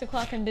 Go back to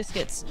clocking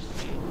biscuits.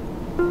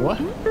 What?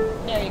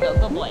 There you go.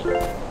 Good boy.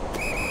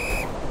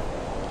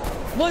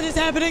 What is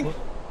happening?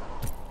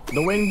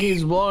 The wind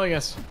keeps blowing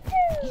us.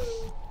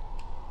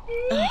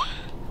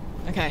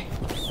 Okay.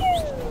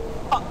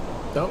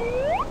 Nope.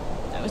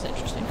 That was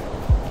interesting.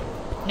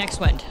 Next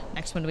wind.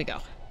 Next wind we go.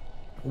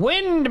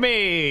 Wind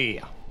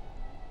me.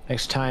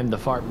 Next time the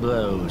fart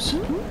blows.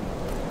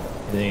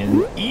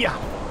 Then yeah.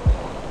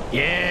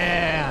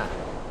 Yeah.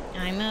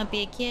 I'm a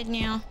big kid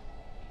now.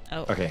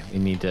 Oh. Okay, you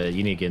need to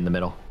get in the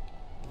middle.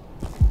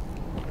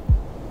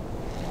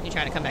 You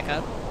trying to come back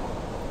up?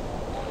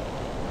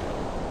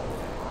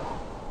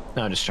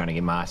 No, I'm just trying to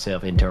get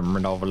myself in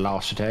terminal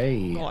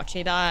velocity. Watch,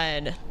 he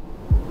died.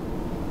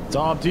 It's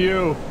all up to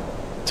you.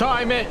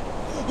 Time it.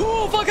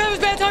 Oh, fuck, that was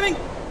bad timing.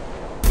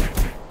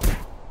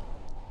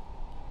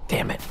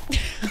 Damn it.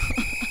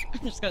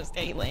 I'm just gonna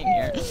stay laying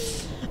here.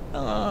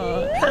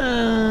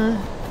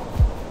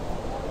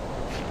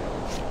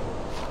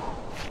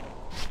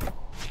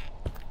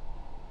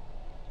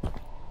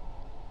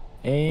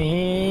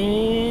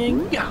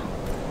 And go.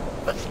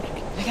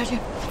 I got you.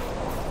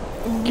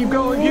 Keep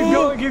going, keep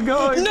going, keep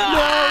going. No,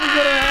 we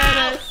could have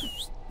had it.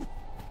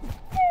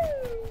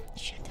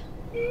 Shit.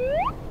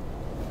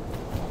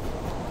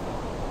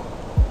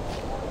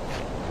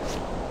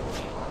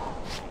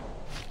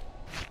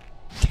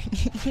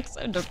 You look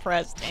so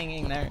depressed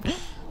hanging there.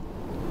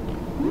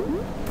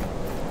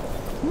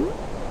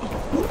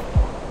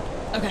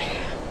 Okay.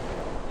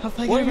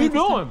 Hopefully I What get are you it right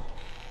this time. doing?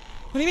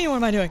 What do you mean, what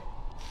am I doing?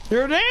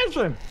 You're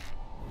dancing.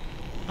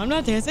 I'm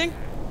not dancing.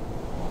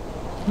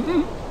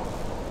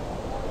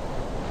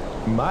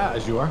 In my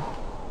eyes, you are.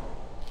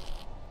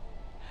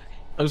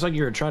 Looks like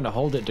you were trying to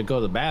hold it to go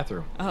to the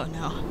bathroom. Oh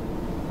no.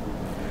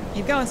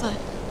 Keep going, son.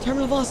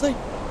 Terminal velocity.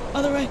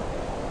 Other way.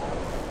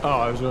 Oh,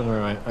 I was going the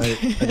right way.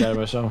 I got it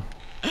myself.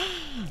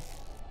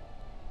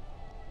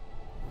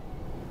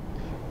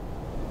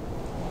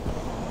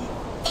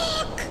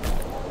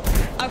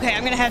 Okay,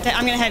 I'm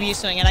gonna have you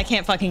swing it. I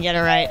can't fucking get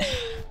it right.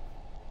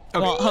 Okay.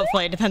 Well,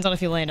 hopefully. It depends on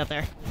if you land up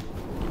there.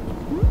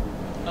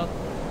 Oh,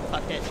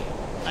 fucked it.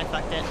 I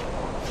fucked it.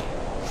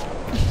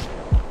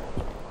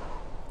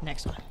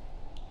 Next one.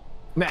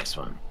 Next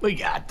one. We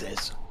got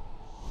this.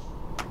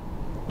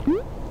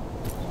 Okay.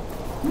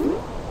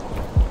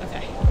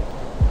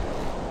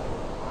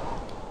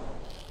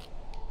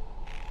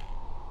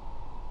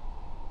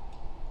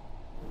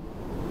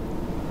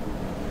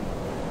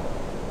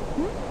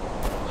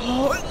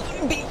 Oh,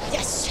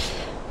 yes!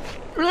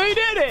 Really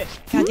did it!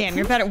 God damn,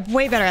 you're better,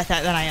 way better at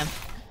that than I am.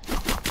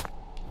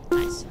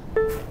 Nice.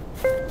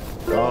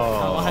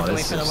 Oh, we'll have to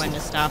wait for the wind to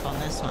stop on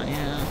this one,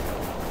 yeah.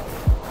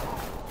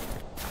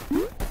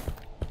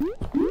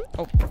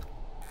 Oh.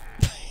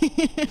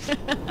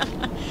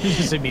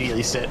 Just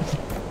immediately sit.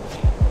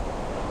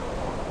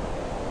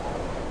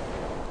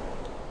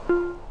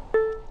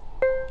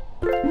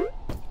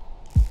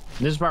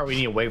 This is part we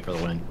need to wait for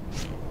the wind.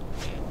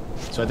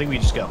 So I think we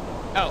just go.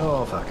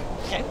 Oh fuck.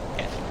 Okay,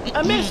 okay.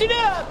 I messed it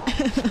up!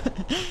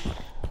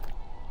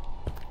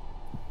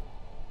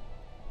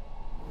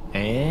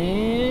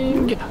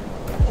 And get up.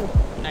 Oh,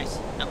 nice.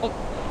 No, oh.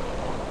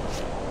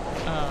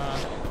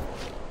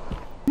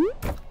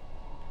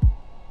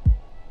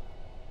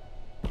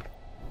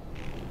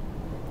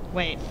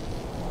 Wait.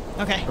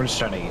 Okay. We're just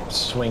trying to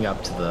swing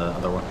up to the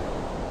other one.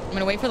 I'm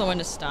gonna wait for the wind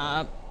to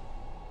stop.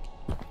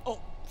 Oh,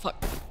 fuck.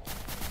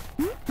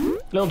 A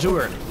little too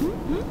early.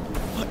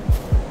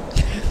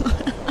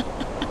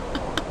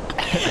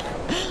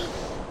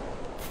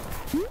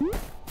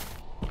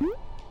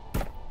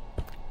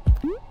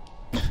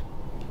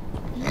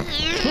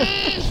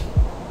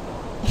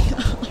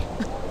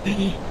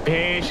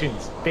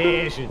 Patience,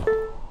 patience.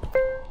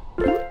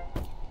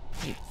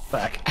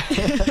 Fuck.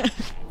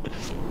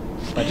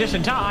 But just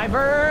in time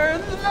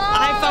for...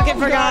 I fucking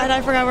forgot.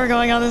 I forgot we're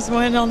going on this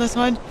one. On this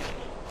one.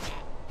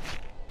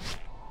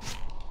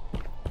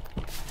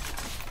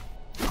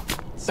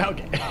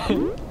 Okay.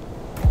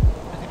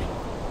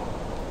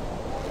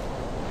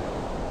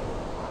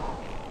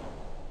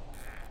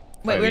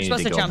 Wait, we were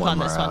supposed to jump on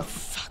this one.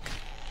 Fuck.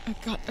 Oh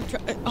god. I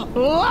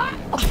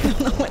don't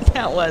know what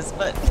that was,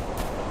 but.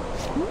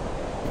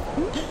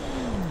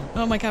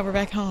 Oh my god, we're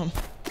back home.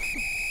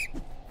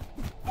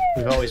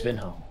 We've always been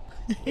home.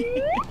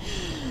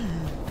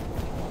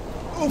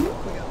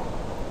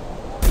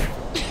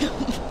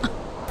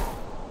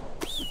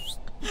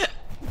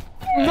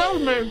 No,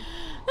 man.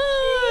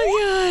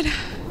 Oh god.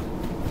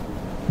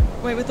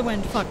 Wait, with the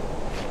wind. Fuck.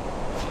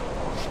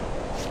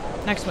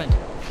 Next wind.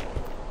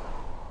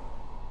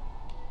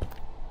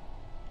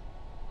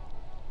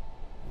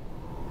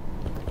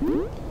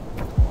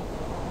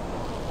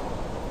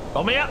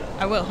 Pull me up.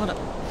 I will. Hold up.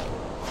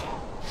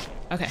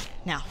 Okay,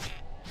 now.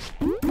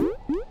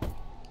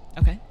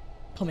 Okay.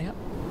 Pull me up.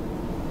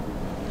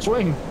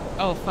 Swing.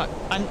 Oh, fuck.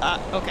 I'm,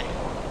 okay.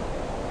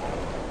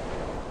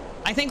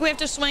 I think we have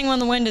to swing when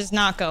the wind is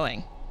not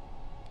going.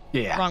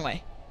 Yeah. Wrong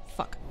way.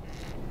 Fuck.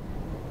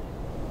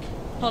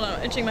 Hold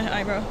on, itching my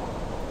eyebrow.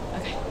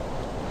 Okay.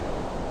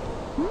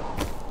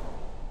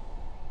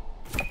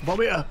 Pull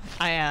me up.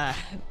 I,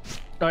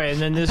 Okay,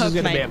 and then this is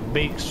gonna be a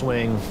big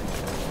swing.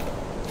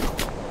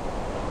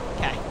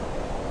 Okay.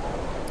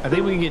 I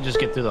think we can just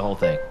get through the whole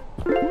thing.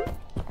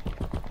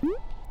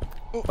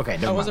 Okay,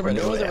 I wasn't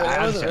ready.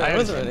 I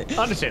wasn't ready.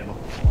 Understandable.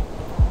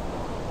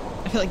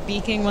 I feel like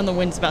beaking when the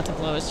wind's about to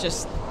blow is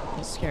just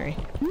it's scary.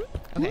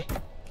 Okay.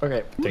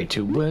 Okay. 3,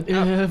 2, 1.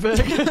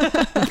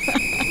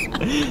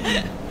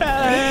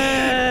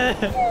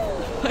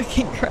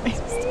 Fucking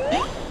Christ.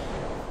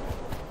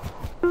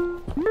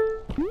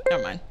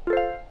 Never mind.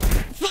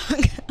 Fuck.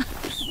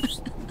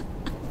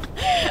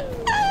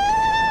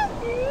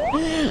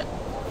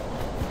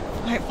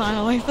 Alright, fine.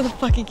 I'll wait for the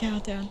fucking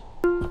countdown.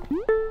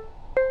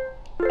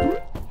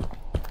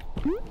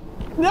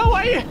 No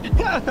way!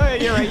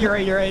 You're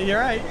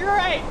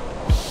right.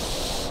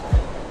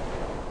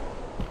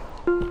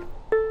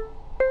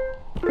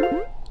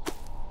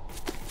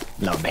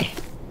 Love me.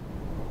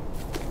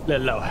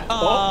 Little lower.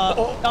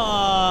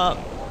 Oh,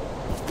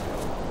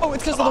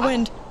 it's because of the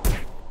wind.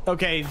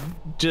 Okay,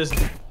 just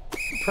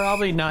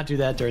probably not do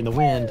that during the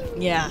wind.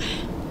 Yeah.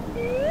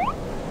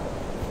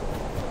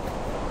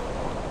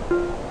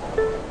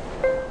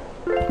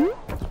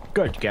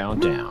 Good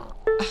countdown.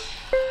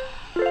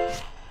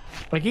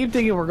 I keep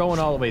thinking we're going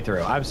all the way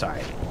through. I'm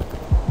sorry.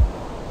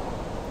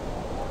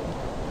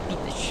 Beat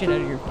the shit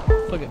out of your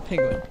fucking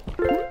penguin.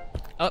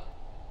 Oh.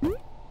 I'm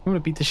gonna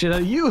beat the shit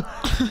out of you.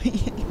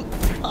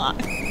 Fuck.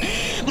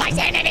 My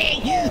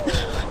sanity!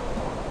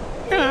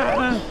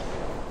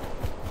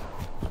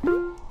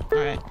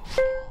 Alright.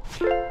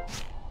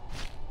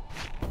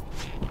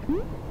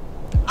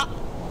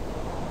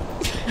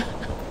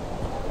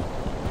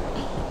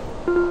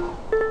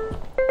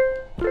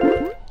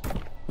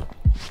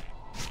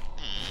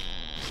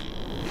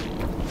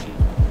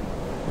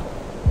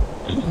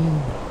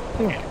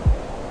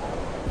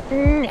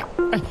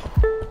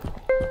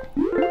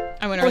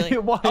 I went early.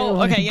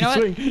 Oh, okay, you know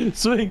what?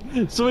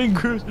 Swing,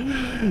 Cruz.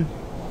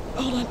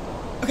 Hold on.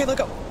 Okay, look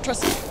up.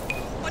 Trust me.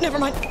 Oh, never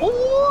mind.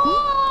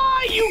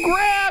 Oh, you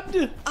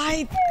grabbed!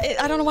 I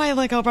don't know why I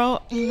let go,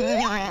 bro. I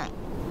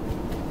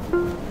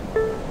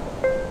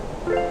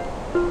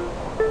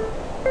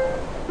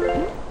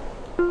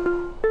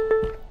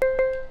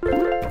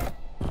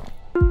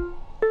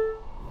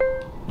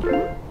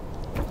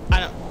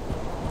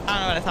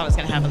don't know what I thought was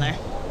gonna happen there.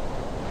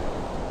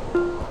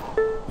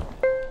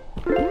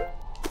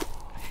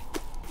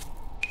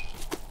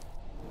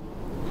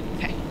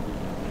 Okay.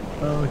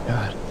 Oh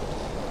god.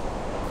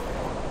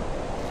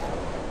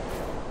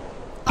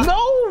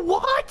 No,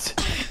 what?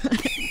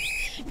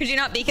 Could you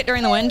not beak it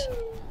during the wind?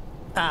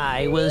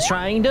 I was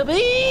trying to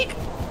beak.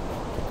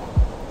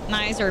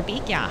 Nice or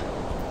beak, yeah.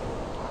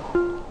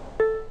 And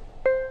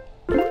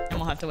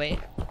we'll have to wait.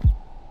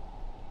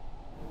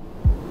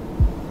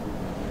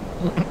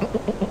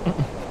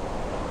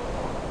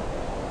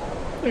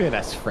 Look at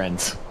us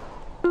friends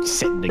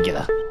sitting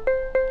together.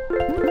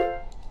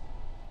 We're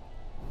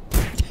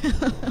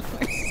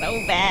so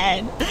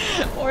bad.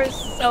 We're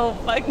so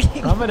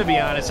fucking. I'm gonna be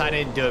honest, I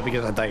didn't do it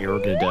because I thought you were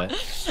gonna do it.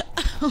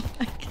 Oh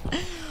my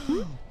god.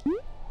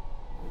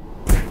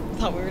 I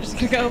thought we were just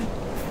gonna go.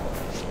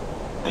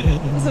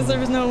 Since there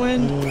was no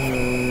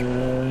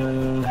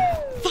wind.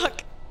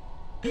 Fuck.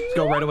 Just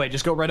go right away,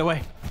 just go right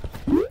away.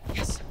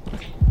 Yes.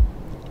 Okay.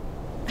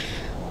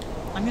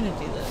 I'm gonna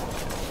do this.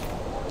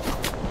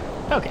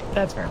 Okay,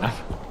 that's fair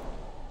enough.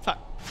 Fuck.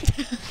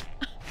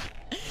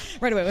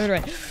 Right away, right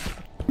away.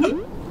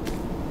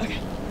 Okay.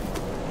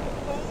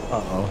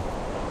 Uh-oh.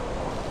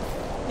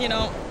 You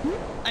know,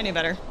 I knew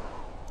better.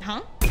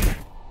 Huh?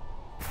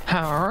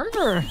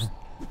 Harder.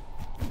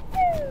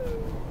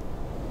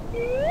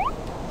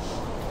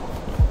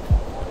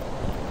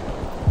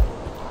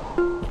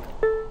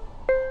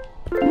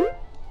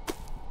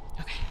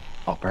 Okay.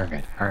 Oh,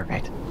 perfect,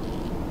 perfect.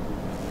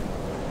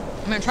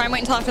 I'm gonna try and wait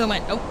until after the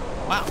wind. Oh,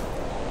 wow.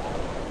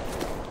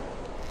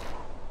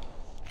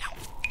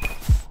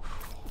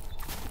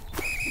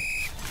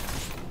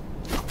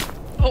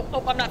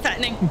 Oh, I'm not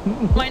fattening.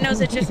 My nose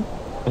itches.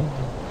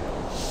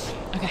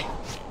 Okay.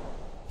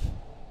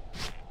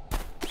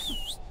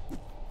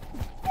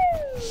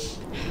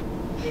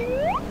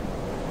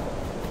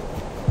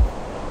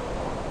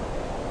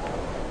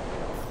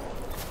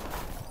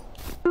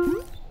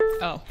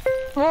 Oh.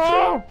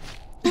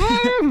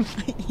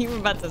 You were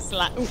about to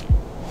slap.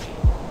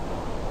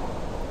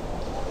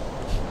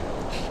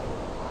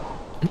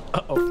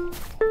 Uh-oh.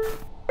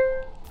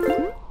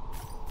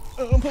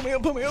 Oh, pull me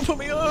up. Oh,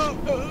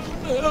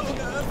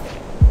 God.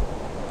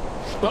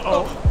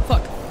 Uh-oh.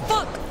 Fuck. Fuck.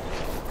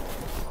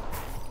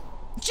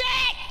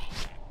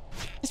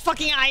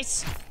 fucking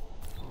ice.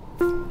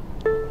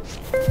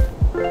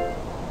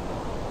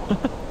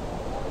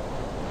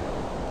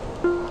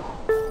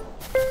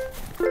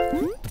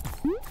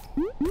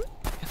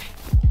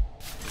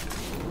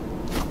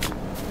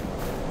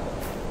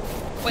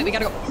 Wait, we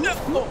gotta go. No.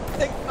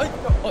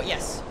 Oh,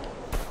 yes.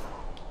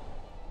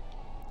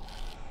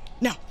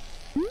 No.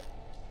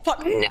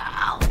 Fuck. No.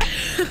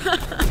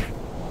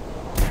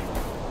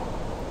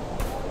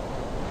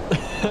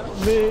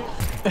 Help me.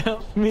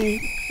 Help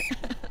me.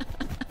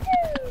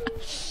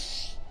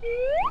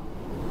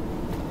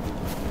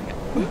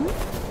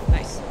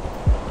 Nice.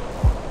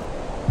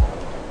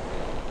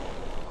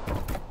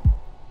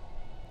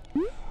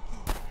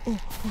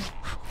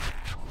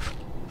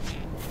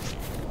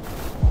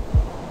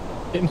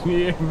 In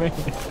the air, man.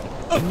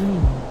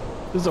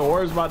 This is a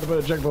horror spot to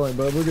put a checkpoint,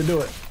 but we can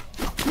do it.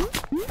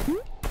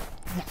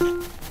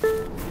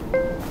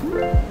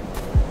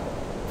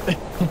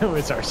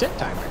 It's our set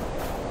timer.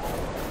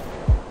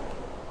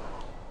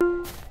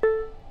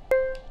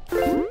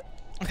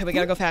 Okay, we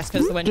gotta go fast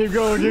because the wind. Keep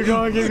going, keep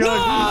going, keep going.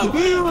 No!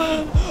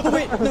 Oh,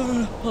 wait, no.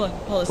 Hold on,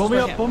 hold on. Pull me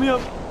up, pull me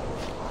up.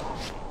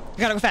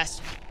 We gotta go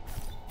fast.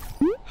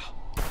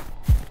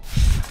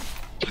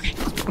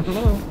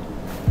 Hello.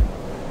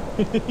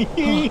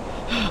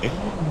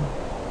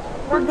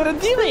 We're gonna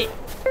do it.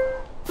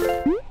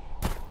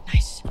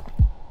 Nice.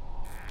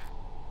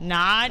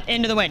 Not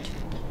into the wind.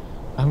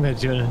 I'm gonna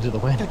do it into the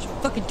wind. Don't you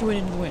fucking do it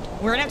into the wind.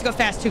 We're gonna have to go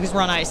fast too because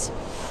we're on ice.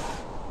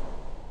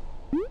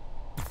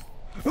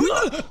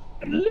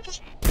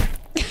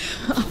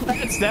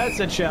 That's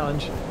a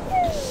challenge.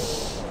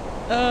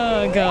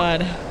 Oh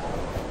god.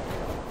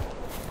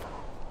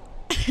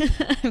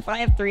 If I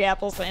have 3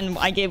 apples and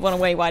I gave one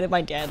away, why did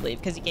my dad leave?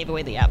 Because he gave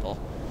away the apple.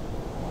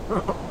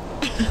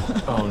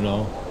 Oh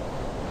no.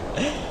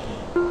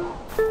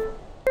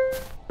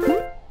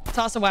 It's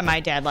also why my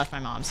dad left my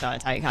mom, so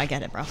I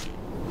get it, bro.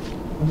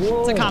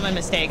 Whoa. It's a common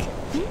mistake.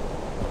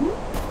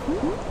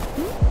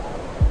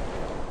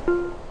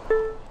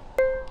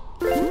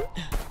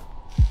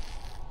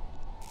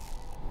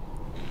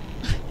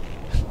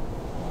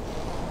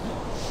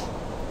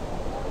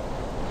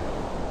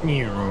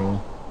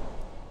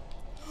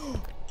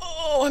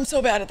 Oh, I'm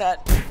so bad at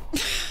that.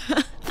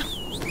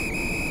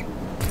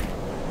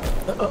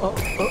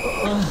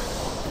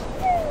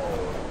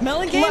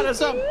 Melon game? Let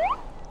us up.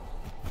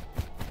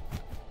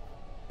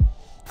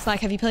 It's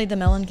like, have you played the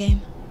melon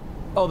game?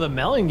 Oh, the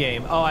melon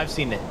game. Oh, I've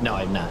seen it. No,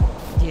 I've not.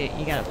 You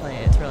gotta play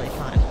it. It's really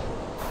fun.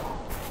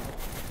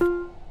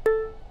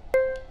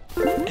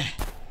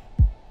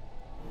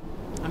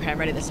 Okay, I'm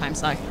ready this time,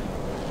 Slug.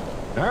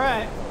 All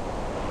right.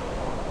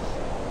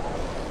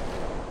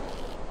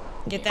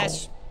 Get that.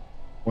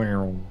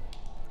 Wow.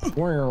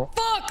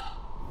 Fuck.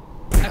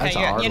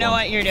 Okay, you know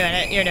what? You're doing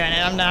it. You're doing it.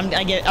 I'm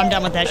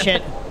done with that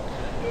shit.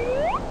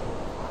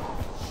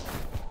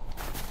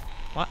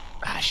 What?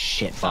 Ah,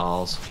 shit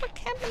balls. What's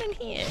happening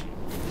here?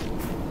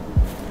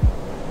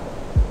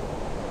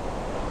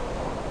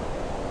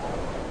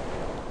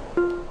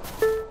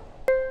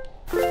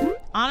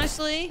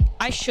 Honestly,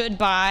 I should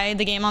buy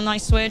the game on my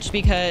Switch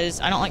because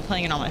I don't like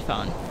playing it on my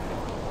phone.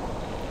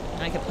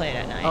 And I could play it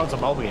at night. Oh, it's a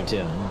mobile game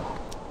too.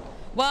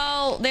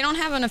 Well, they don't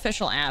have an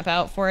official app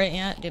out for it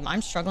yet. Dude,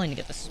 I'm struggling to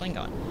get the swing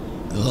going.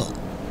 Ugh.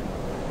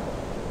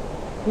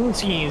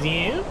 Excuse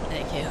you.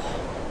 Thank you.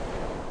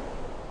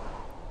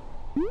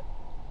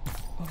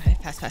 Okay,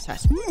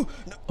 fast. Ooh,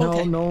 no,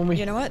 okay. No, me.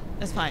 You know what?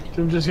 That's fine.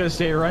 I'm just gonna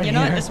stay right here. You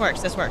know what? This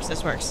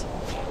works.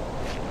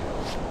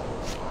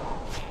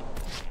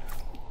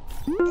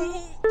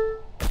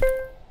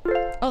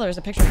 Oh, there's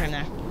a picture frame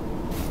there.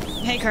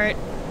 Hey, Kurt.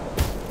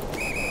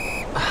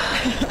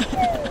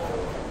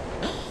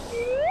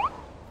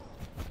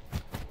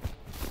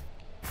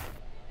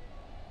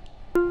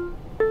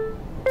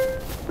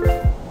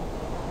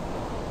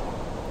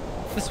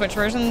 The Switch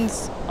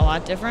version's a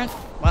lot different.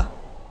 What?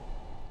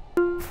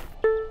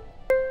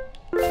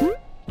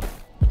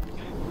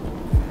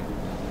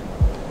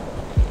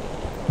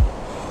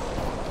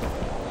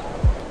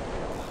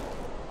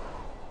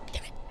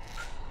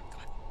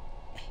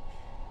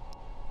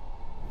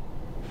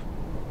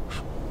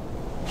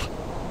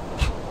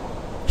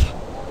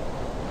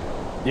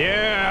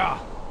 Yeah.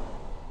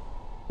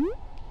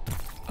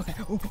 Okay.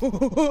 No!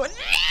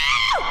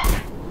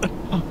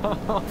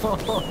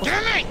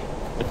 Damn it!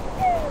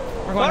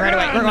 We're going right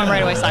away. We're going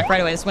right away, Slack.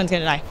 Right away. This one's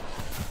gonna die.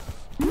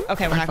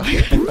 Okay, we're not going.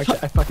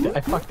 I fucked it.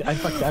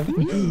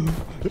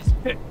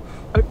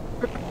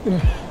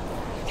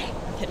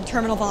 Hitting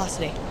terminal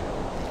velocity.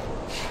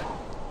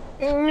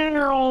 I'm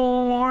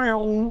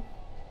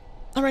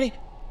ready.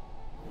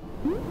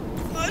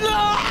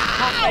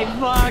 I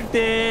fucked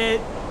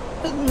it.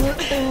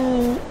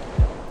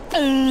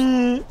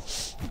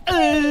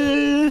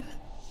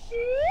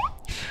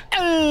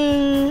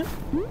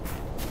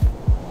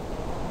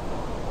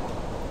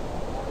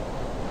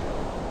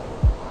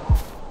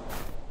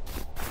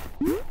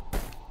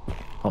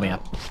 Hold me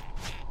up.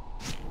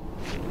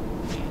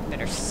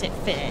 Better sit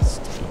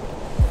fast.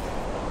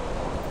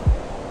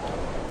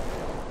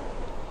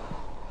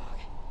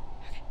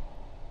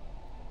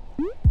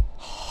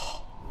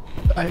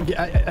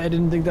 I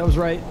didn't think that was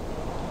right.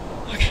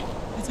 Okay,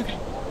 it's okay.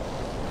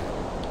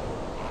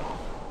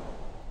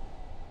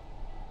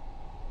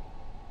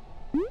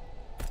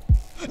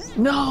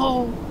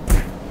 No.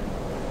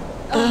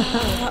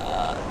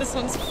 This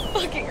one's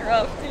fucking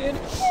rough, dude.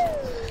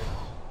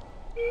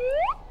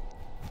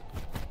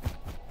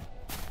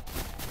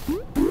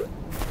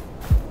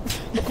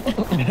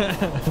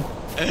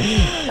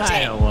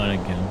 I don't want to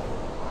go.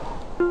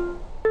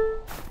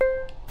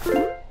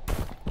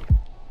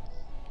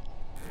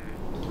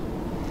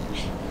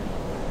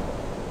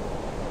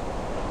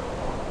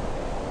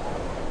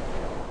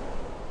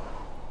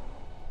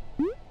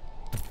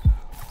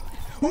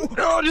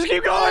 No, just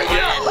keep going.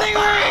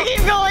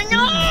 Keep going.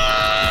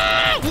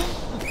 Ah!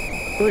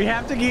 We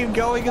have to keep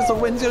going because the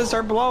wind's gonna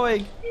start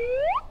blowing.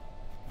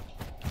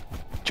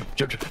 Jump,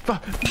 jump, jump.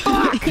 Fuck.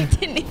 He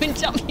didn't even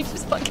jump. He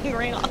just fucking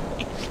ran off.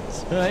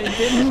 I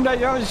didn't. I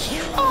was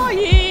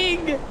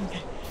trying. Okay.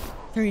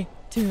 3,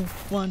 2,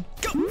 1,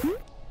 go.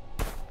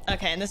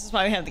 Okay, and this is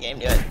why we have the game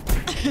do it.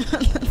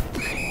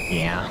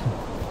 Yeah.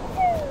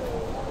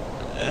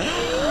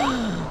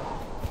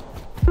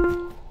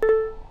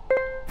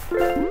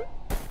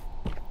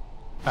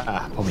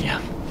 Pull me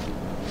out.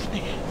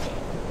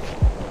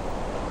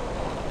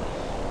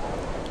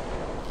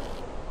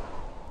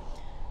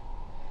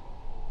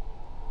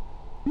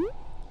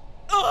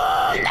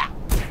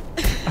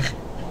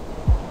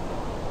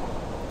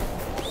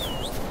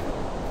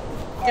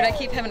 Dude, I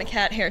keep having a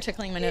cat hair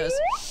tickling my nose.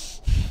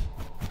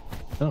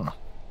 Oh.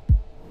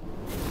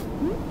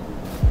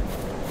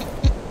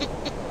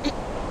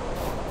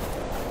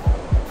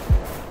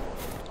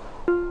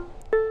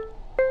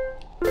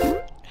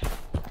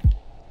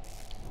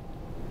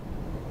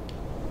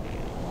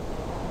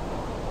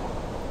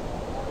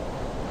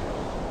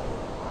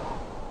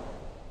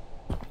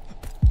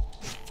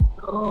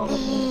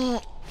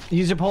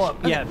 Use your pull up.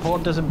 Okay. Yeah, pull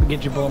up doesn't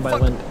get you blown by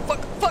the wind. Fuck.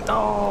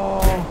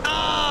 Oh.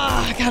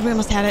 Ah, God, we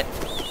almost had it.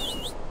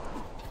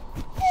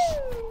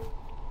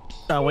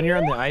 When you're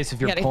on the ice,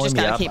 if you're pulling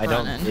me up,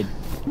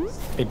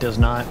 it does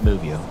not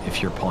move you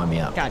if you're pulling me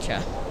up.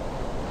 Gotcha.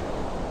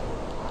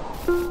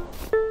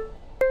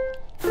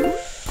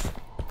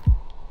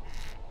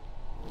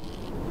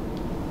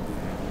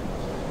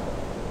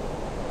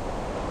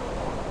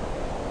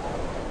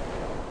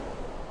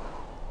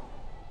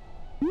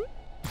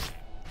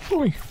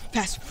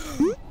 Fast.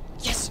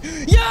 Yes!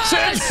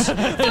 Yes!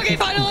 Okay,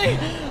 finally!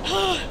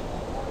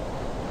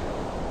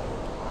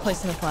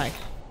 Placing the flag.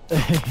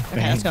 Okay,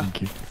 let's go.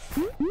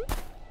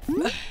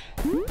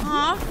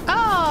 Aww.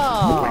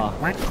 Oh!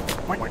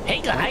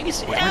 Hey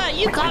guys,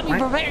 you caught me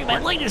preparing my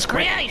latest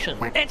creation.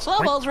 It's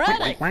almost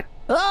ready.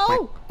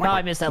 Oh,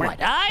 I missed that line.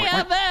 I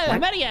have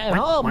many at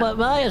home, but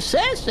my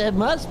assistant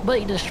must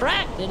be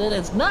distracted and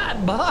it's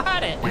not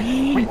bought it.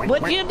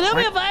 Would you do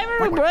me a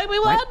favor and bring me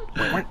one?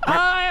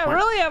 I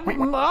really have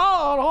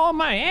all on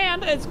my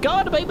hand. It's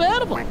going to be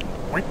beautiful.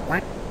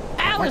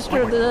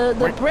 Alistair,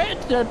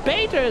 the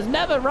painter is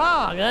never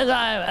wrong.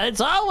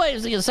 It's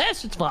always the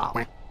assistant's fault.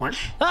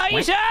 Are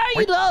you sure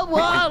you don't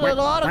want an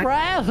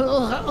autograph?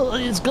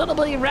 It's gonna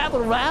be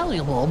rather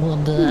valuable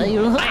one day.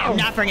 I am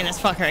not bringing this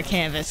fucker a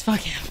canvas.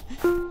 Fuck him.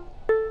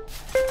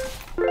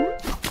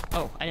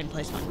 Oh, I didn't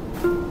place one.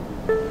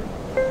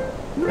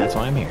 That's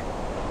why I'm here.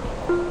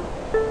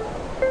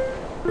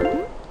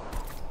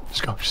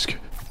 Just go.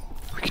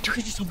 We can do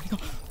it. Just tell me to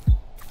go.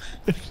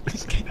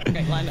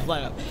 Okay, line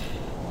up.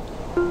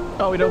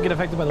 Oh, we don't get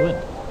affected by the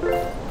wind.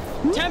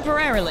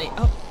 Temporarily.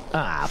 Oh.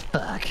 Ah,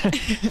 fuck.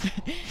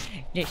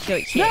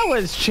 That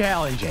was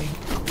challenging.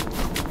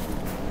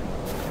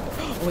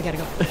 Oh, we gotta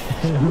go.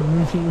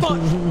 Fuck.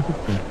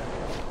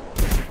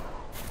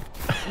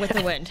 With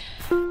the wind.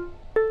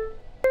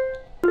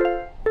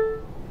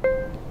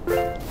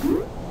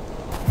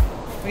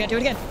 We gotta do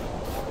it again.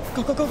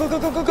 Go. Come on.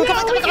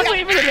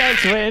 Wait for the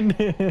next wind.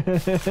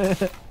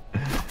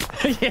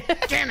 Yeah.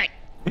 Damn it!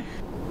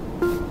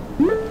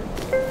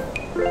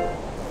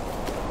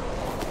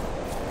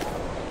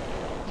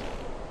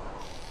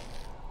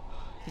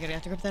 You gotta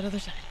have to grip that other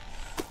side.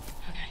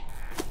 Okay.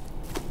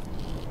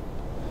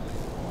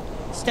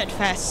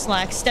 Steadfast,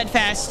 Slack.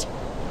 Steadfast.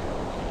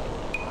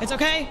 It's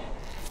okay.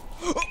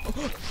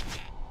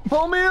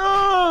 Pull me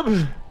up!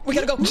 We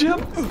gotta go.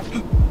 Jump!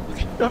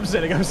 Okay. I'm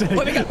sitting.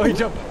 Wait,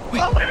 jump.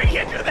 Wait. Oh, wait, we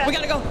can't do that. We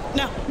gotta go.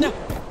 No.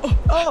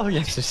 Oh,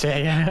 yes, to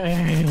say.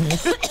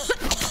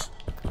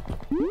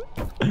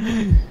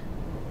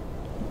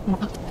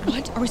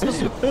 What are we supposed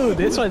to do? Ooh,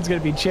 this one's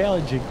gonna be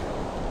challenging.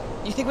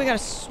 You think we gotta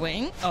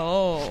swing?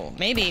 Oh,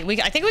 maybe.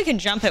 I think we can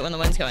jump it when the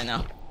wind's going,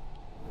 though.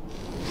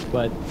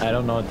 But I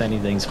don't know if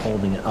anything's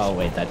holding it. Oh,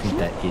 wait, I think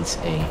that is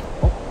a...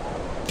 Oh.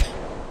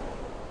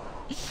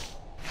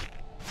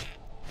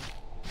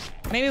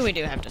 Maybe we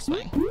do have to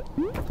swing.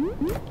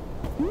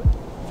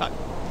 Fuck.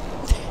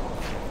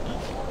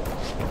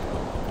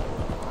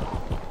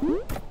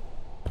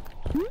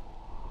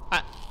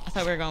 I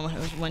thought we were going when it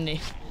was windy.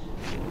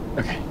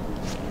 Okay.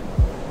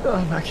 Oh,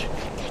 I'm back.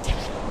 God damn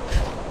it.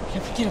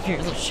 Get up here,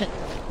 you little shit.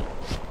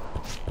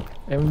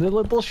 I'm the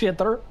little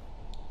shitter.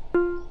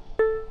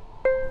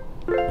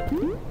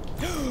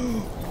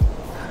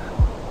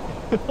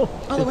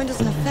 Oh, the wind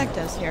doesn't affect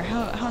us here.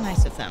 How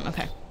nice of them.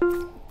 Okay.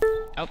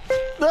 Oh.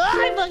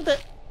 I fucked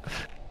it.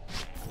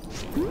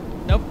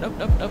 Nope, nope,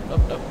 nope, nope,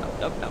 nope, nope,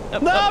 nope, nope, nope,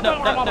 nope, nope,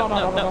 nope,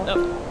 nope, nope, nope.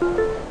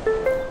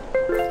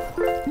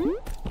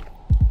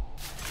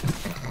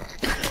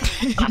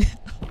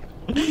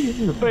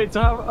 Wait,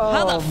 Tom. Oh,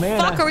 How the man.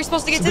 fuck are we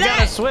supposed to get to We that?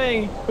 gotta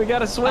swing. We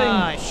gotta swing.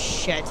 Oh,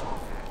 shit.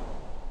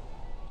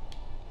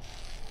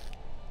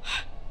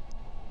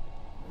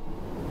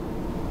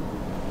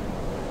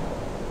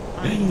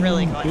 I'm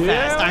really going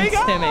fast. I'm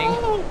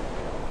stimming.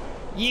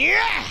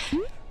 Yeah!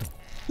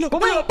 No,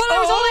 but I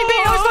was holding B!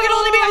 I was fucking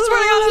holding B! I swear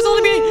to God, I was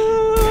holding B!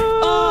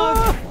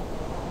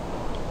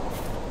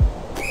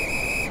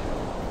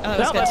 Oh, that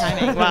was good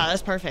timing. Wow,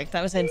 that's perfect.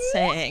 That was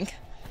insane.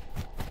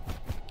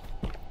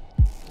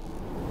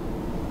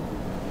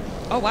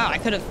 Oh, wow. I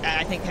could have,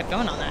 I think, kept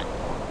going on that.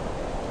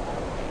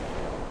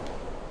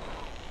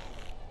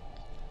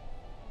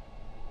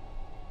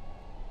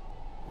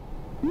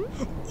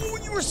 Oh,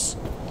 you were...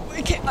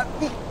 I can't...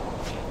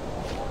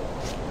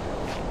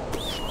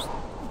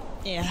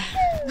 Yeah.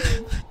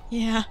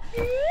 Yeah.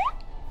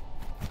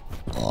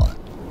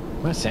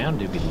 My sound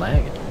do be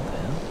lagging. What the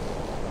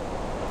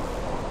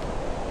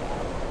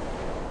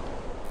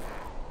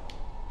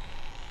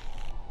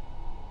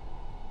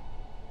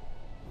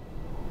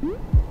hell?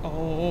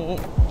 Oh.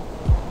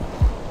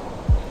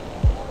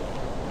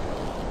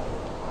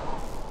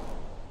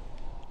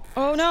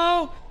 Oh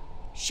no!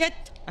 Shit!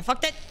 I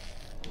fucked it!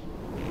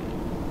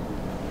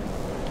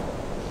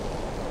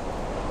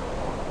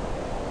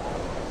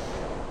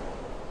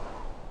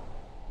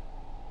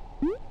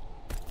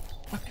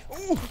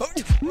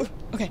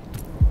 Okay.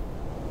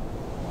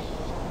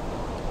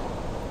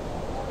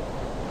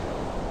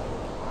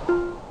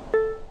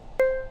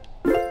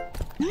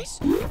 Nice.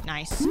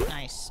 Nice.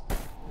 Nice.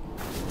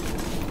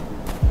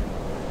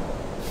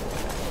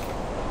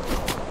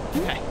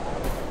 Okay.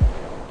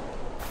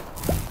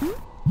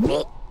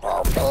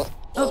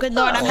 Oh, good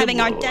lord, I'm having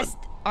our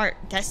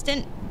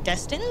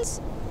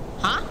destins?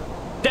 Huh?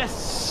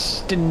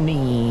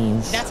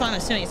 Destinies. That's what I'm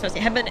assuming it's supposed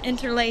to have been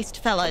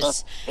interlaced,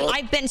 fellas.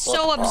 I've been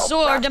so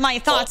absorbed in my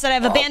thoughts that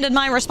I've abandoned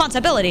my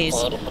responsibilities.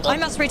 I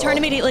must return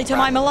immediately to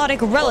my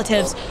melodic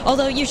relatives,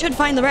 although you should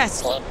find the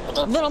rest.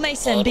 Little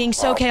Mason, being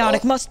so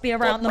chaotic, must be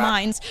around the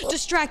mines,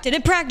 distracted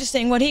and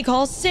practicing what he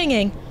calls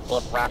singing.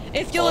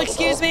 If you'll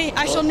excuse me,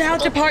 I shall now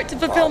depart to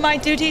fulfill my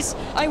duties.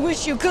 I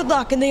wish you good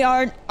luck in the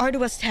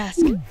arduous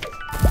task.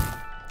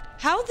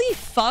 How the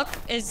fuck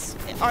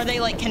are they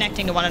like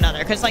connecting to one another?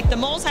 Because like the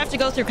moles have to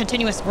go through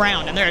continuous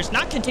ground, and there's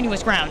not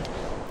continuous ground.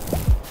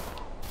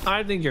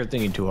 I think you're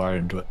thinking too hard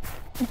into it.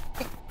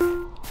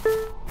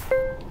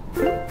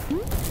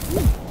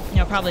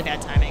 No, probably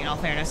bad timing in all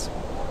fairness.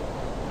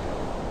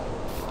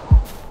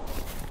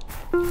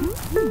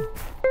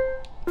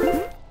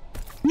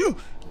 You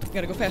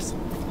gotta go fast.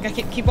 You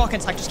gotta keep walking,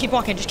 Slack. Just keep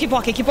walking. Just keep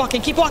walking. Keep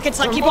walking. Keep walking,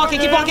 Slack. Keep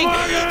walking. Keep walking.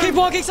 Keep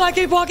walking, Slack.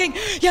 Keep walking.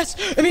 Yes.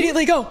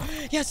 Immediately go.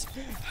 Yes.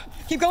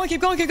 Keep going.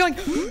 Keep going. Keep going.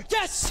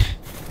 Yes.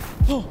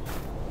 Oh.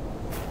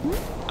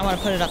 I want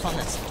to put it up on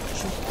this.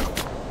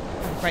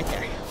 Right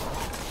there.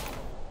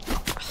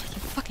 Oh, you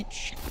fucking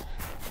shit.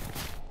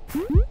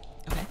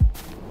 Okay.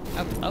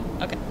 Oh.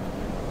 Okay.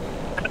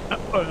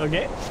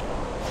 Okay.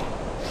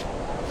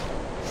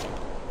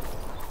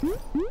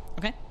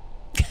 Okay.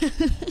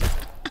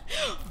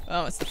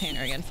 Oh, it's the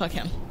painter again. Fuck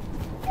him.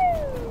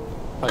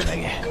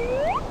 Okay.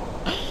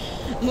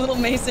 Little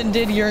Mason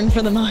did yearn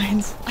for the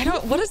mines.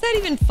 What is that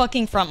even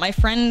fucking from? My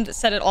friend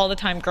said it all the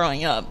time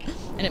growing up,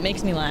 and it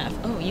makes me laugh.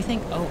 Oh, you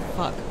think, oh,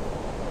 fuck.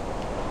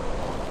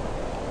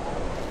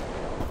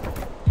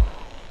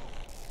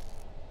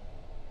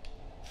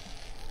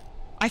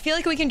 I feel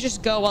like we can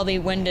just go while the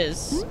wind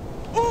is...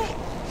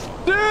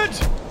 Dude!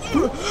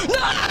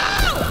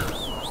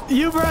 No!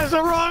 You pressed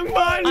the wrong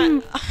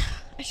button!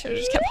 I should have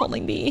just kept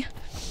holding B.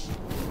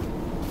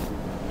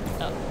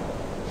 Oh.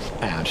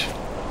 Ouch.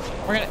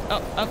 We're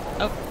gonna...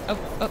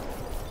 Oh.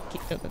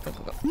 Keep, go.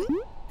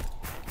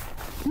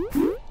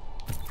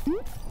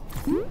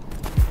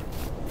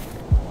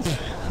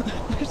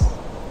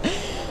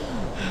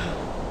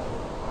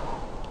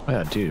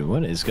 Oh, dude,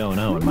 what is going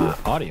on with my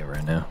audio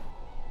right now?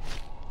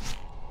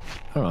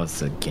 I don't know if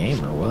it's a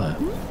game or what.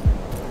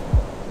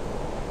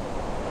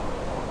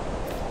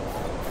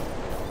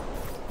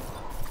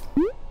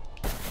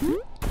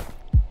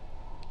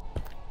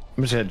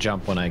 I'm just gonna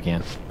jump when I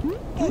can.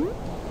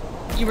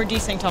 You were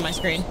desynced on my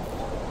screen.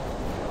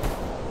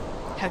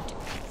 How do...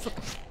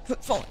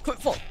 Quit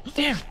falling.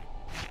 Damn.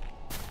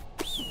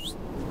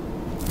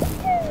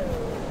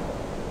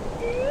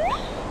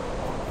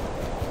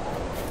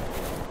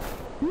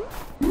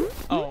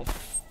 Oh,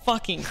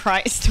 fucking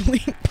Christ.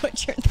 We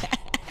butchered that.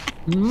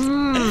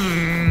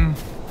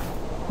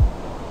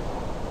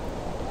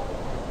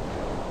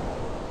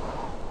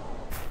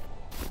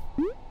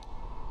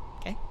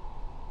 Okay.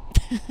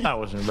 I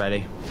wasn't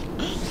ready.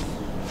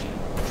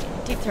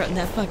 Deep throating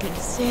that fucking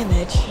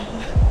sandwich.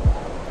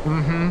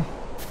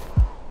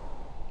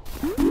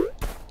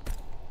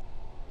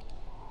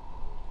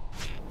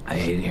 I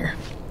hate it here.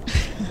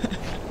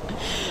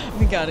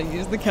 We gotta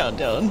use the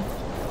countdown.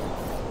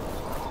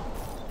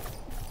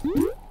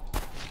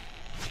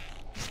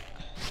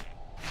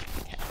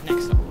 Okay,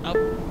 next one.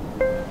 Oh.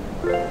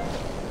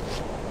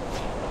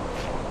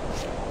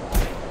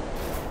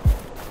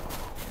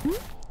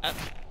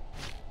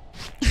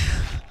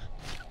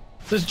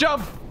 Just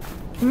jump!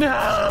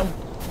 No!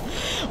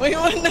 We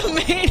wouldn't have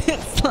made it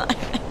slide.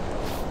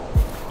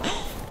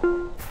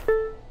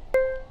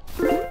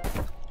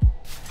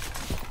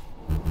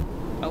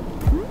 Oh.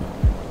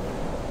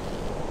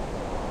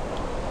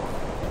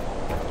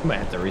 I might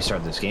have to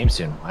restart this game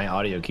soon. My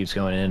audio keeps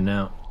going in and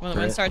out. Well,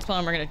 when it starts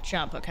playing, we're gonna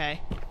jump,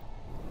 okay?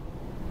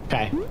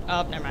 Okay.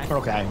 Oh, never mind.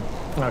 Okay.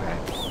 Okay.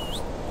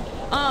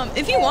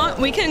 If you want,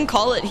 we can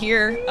call it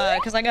here,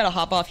 because I gotta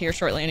hop off here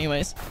shortly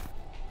anyways.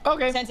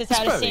 Okay. Since it's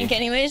out of sync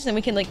anyways, then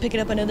we can, like, pick it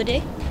up another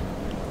day.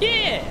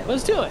 Yeah,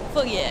 let's do it.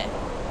 Fuck yeah.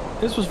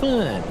 This was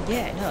fun.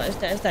 Yeah, no,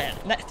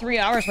 that 3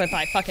 hours went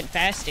by fucking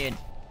fast, dude.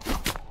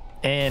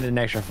 And an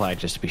extra flight,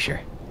 just to be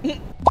sure.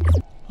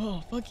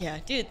 Oh, fuck yeah.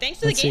 Dude, thanks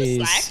for the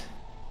game, Slack.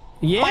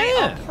 Yeah.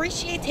 I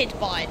appreciate it,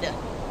 bud.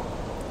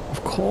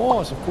 Of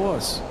course, of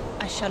course.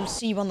 I shall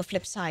see you on the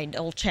flip side,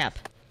 old chap.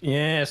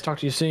 Yes, talk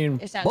to you soon.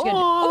 It sounds good.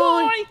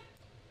 Bye.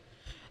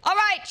 All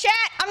right, chat.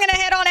 I'm gonna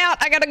head on out.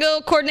 I gotta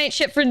go coordinate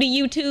shit for the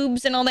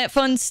YouTubes and all that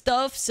fun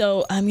stuff.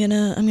 So I'm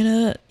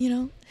gonna, you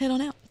know, head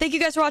on out. Thank you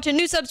guys for watching.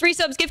 New subs,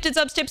 resubs, gifted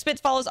subs, tips, bits,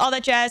 follows, all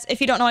that jazz.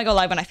 If you don't know, I go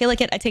live when I feel like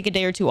it. I take a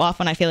day or two off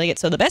when I feel like it.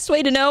 So the best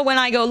way to know when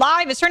I go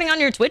live is turning on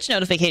your Twitch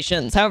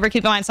notifications. However,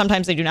 keep in mind,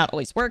 sometimes they do not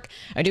always work.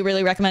 I do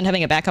really recommend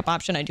having a backup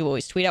option. I do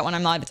always tweet out when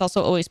I'm live. It's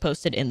also always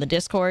posted in the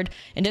Discord.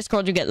 In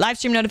Discord, you get live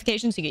stream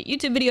notifications, you get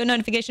YouTube video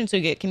notifications,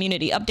 you get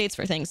community updates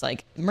for things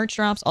like merch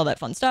drops, all that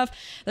fun stuff.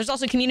 There's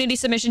also community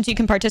submissions you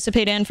can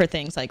participate in for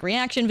things like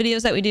reaction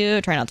videos that we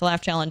do, try not to laugh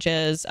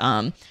challenges,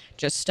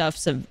 just stuff,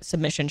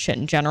 submission shit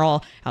in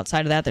general.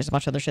 Outside of that, there's a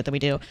bunch of other shit that we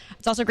do.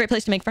 It's also a great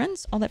place to make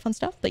friends, all that fun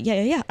stuff. But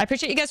yeah. I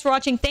appreciate you guys for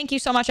watching. Thank you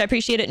so much. I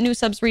appreciate it. New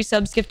subs,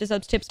 resubs, gifted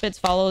subs, tips, bits,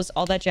 follows,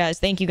 all that jazz.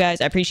 Thank you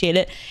guys. I appreciate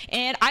it.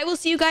 And I will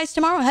see you guys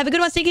tomorrow. Have a good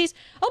one, Stinkies.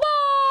 Oh,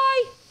 bye!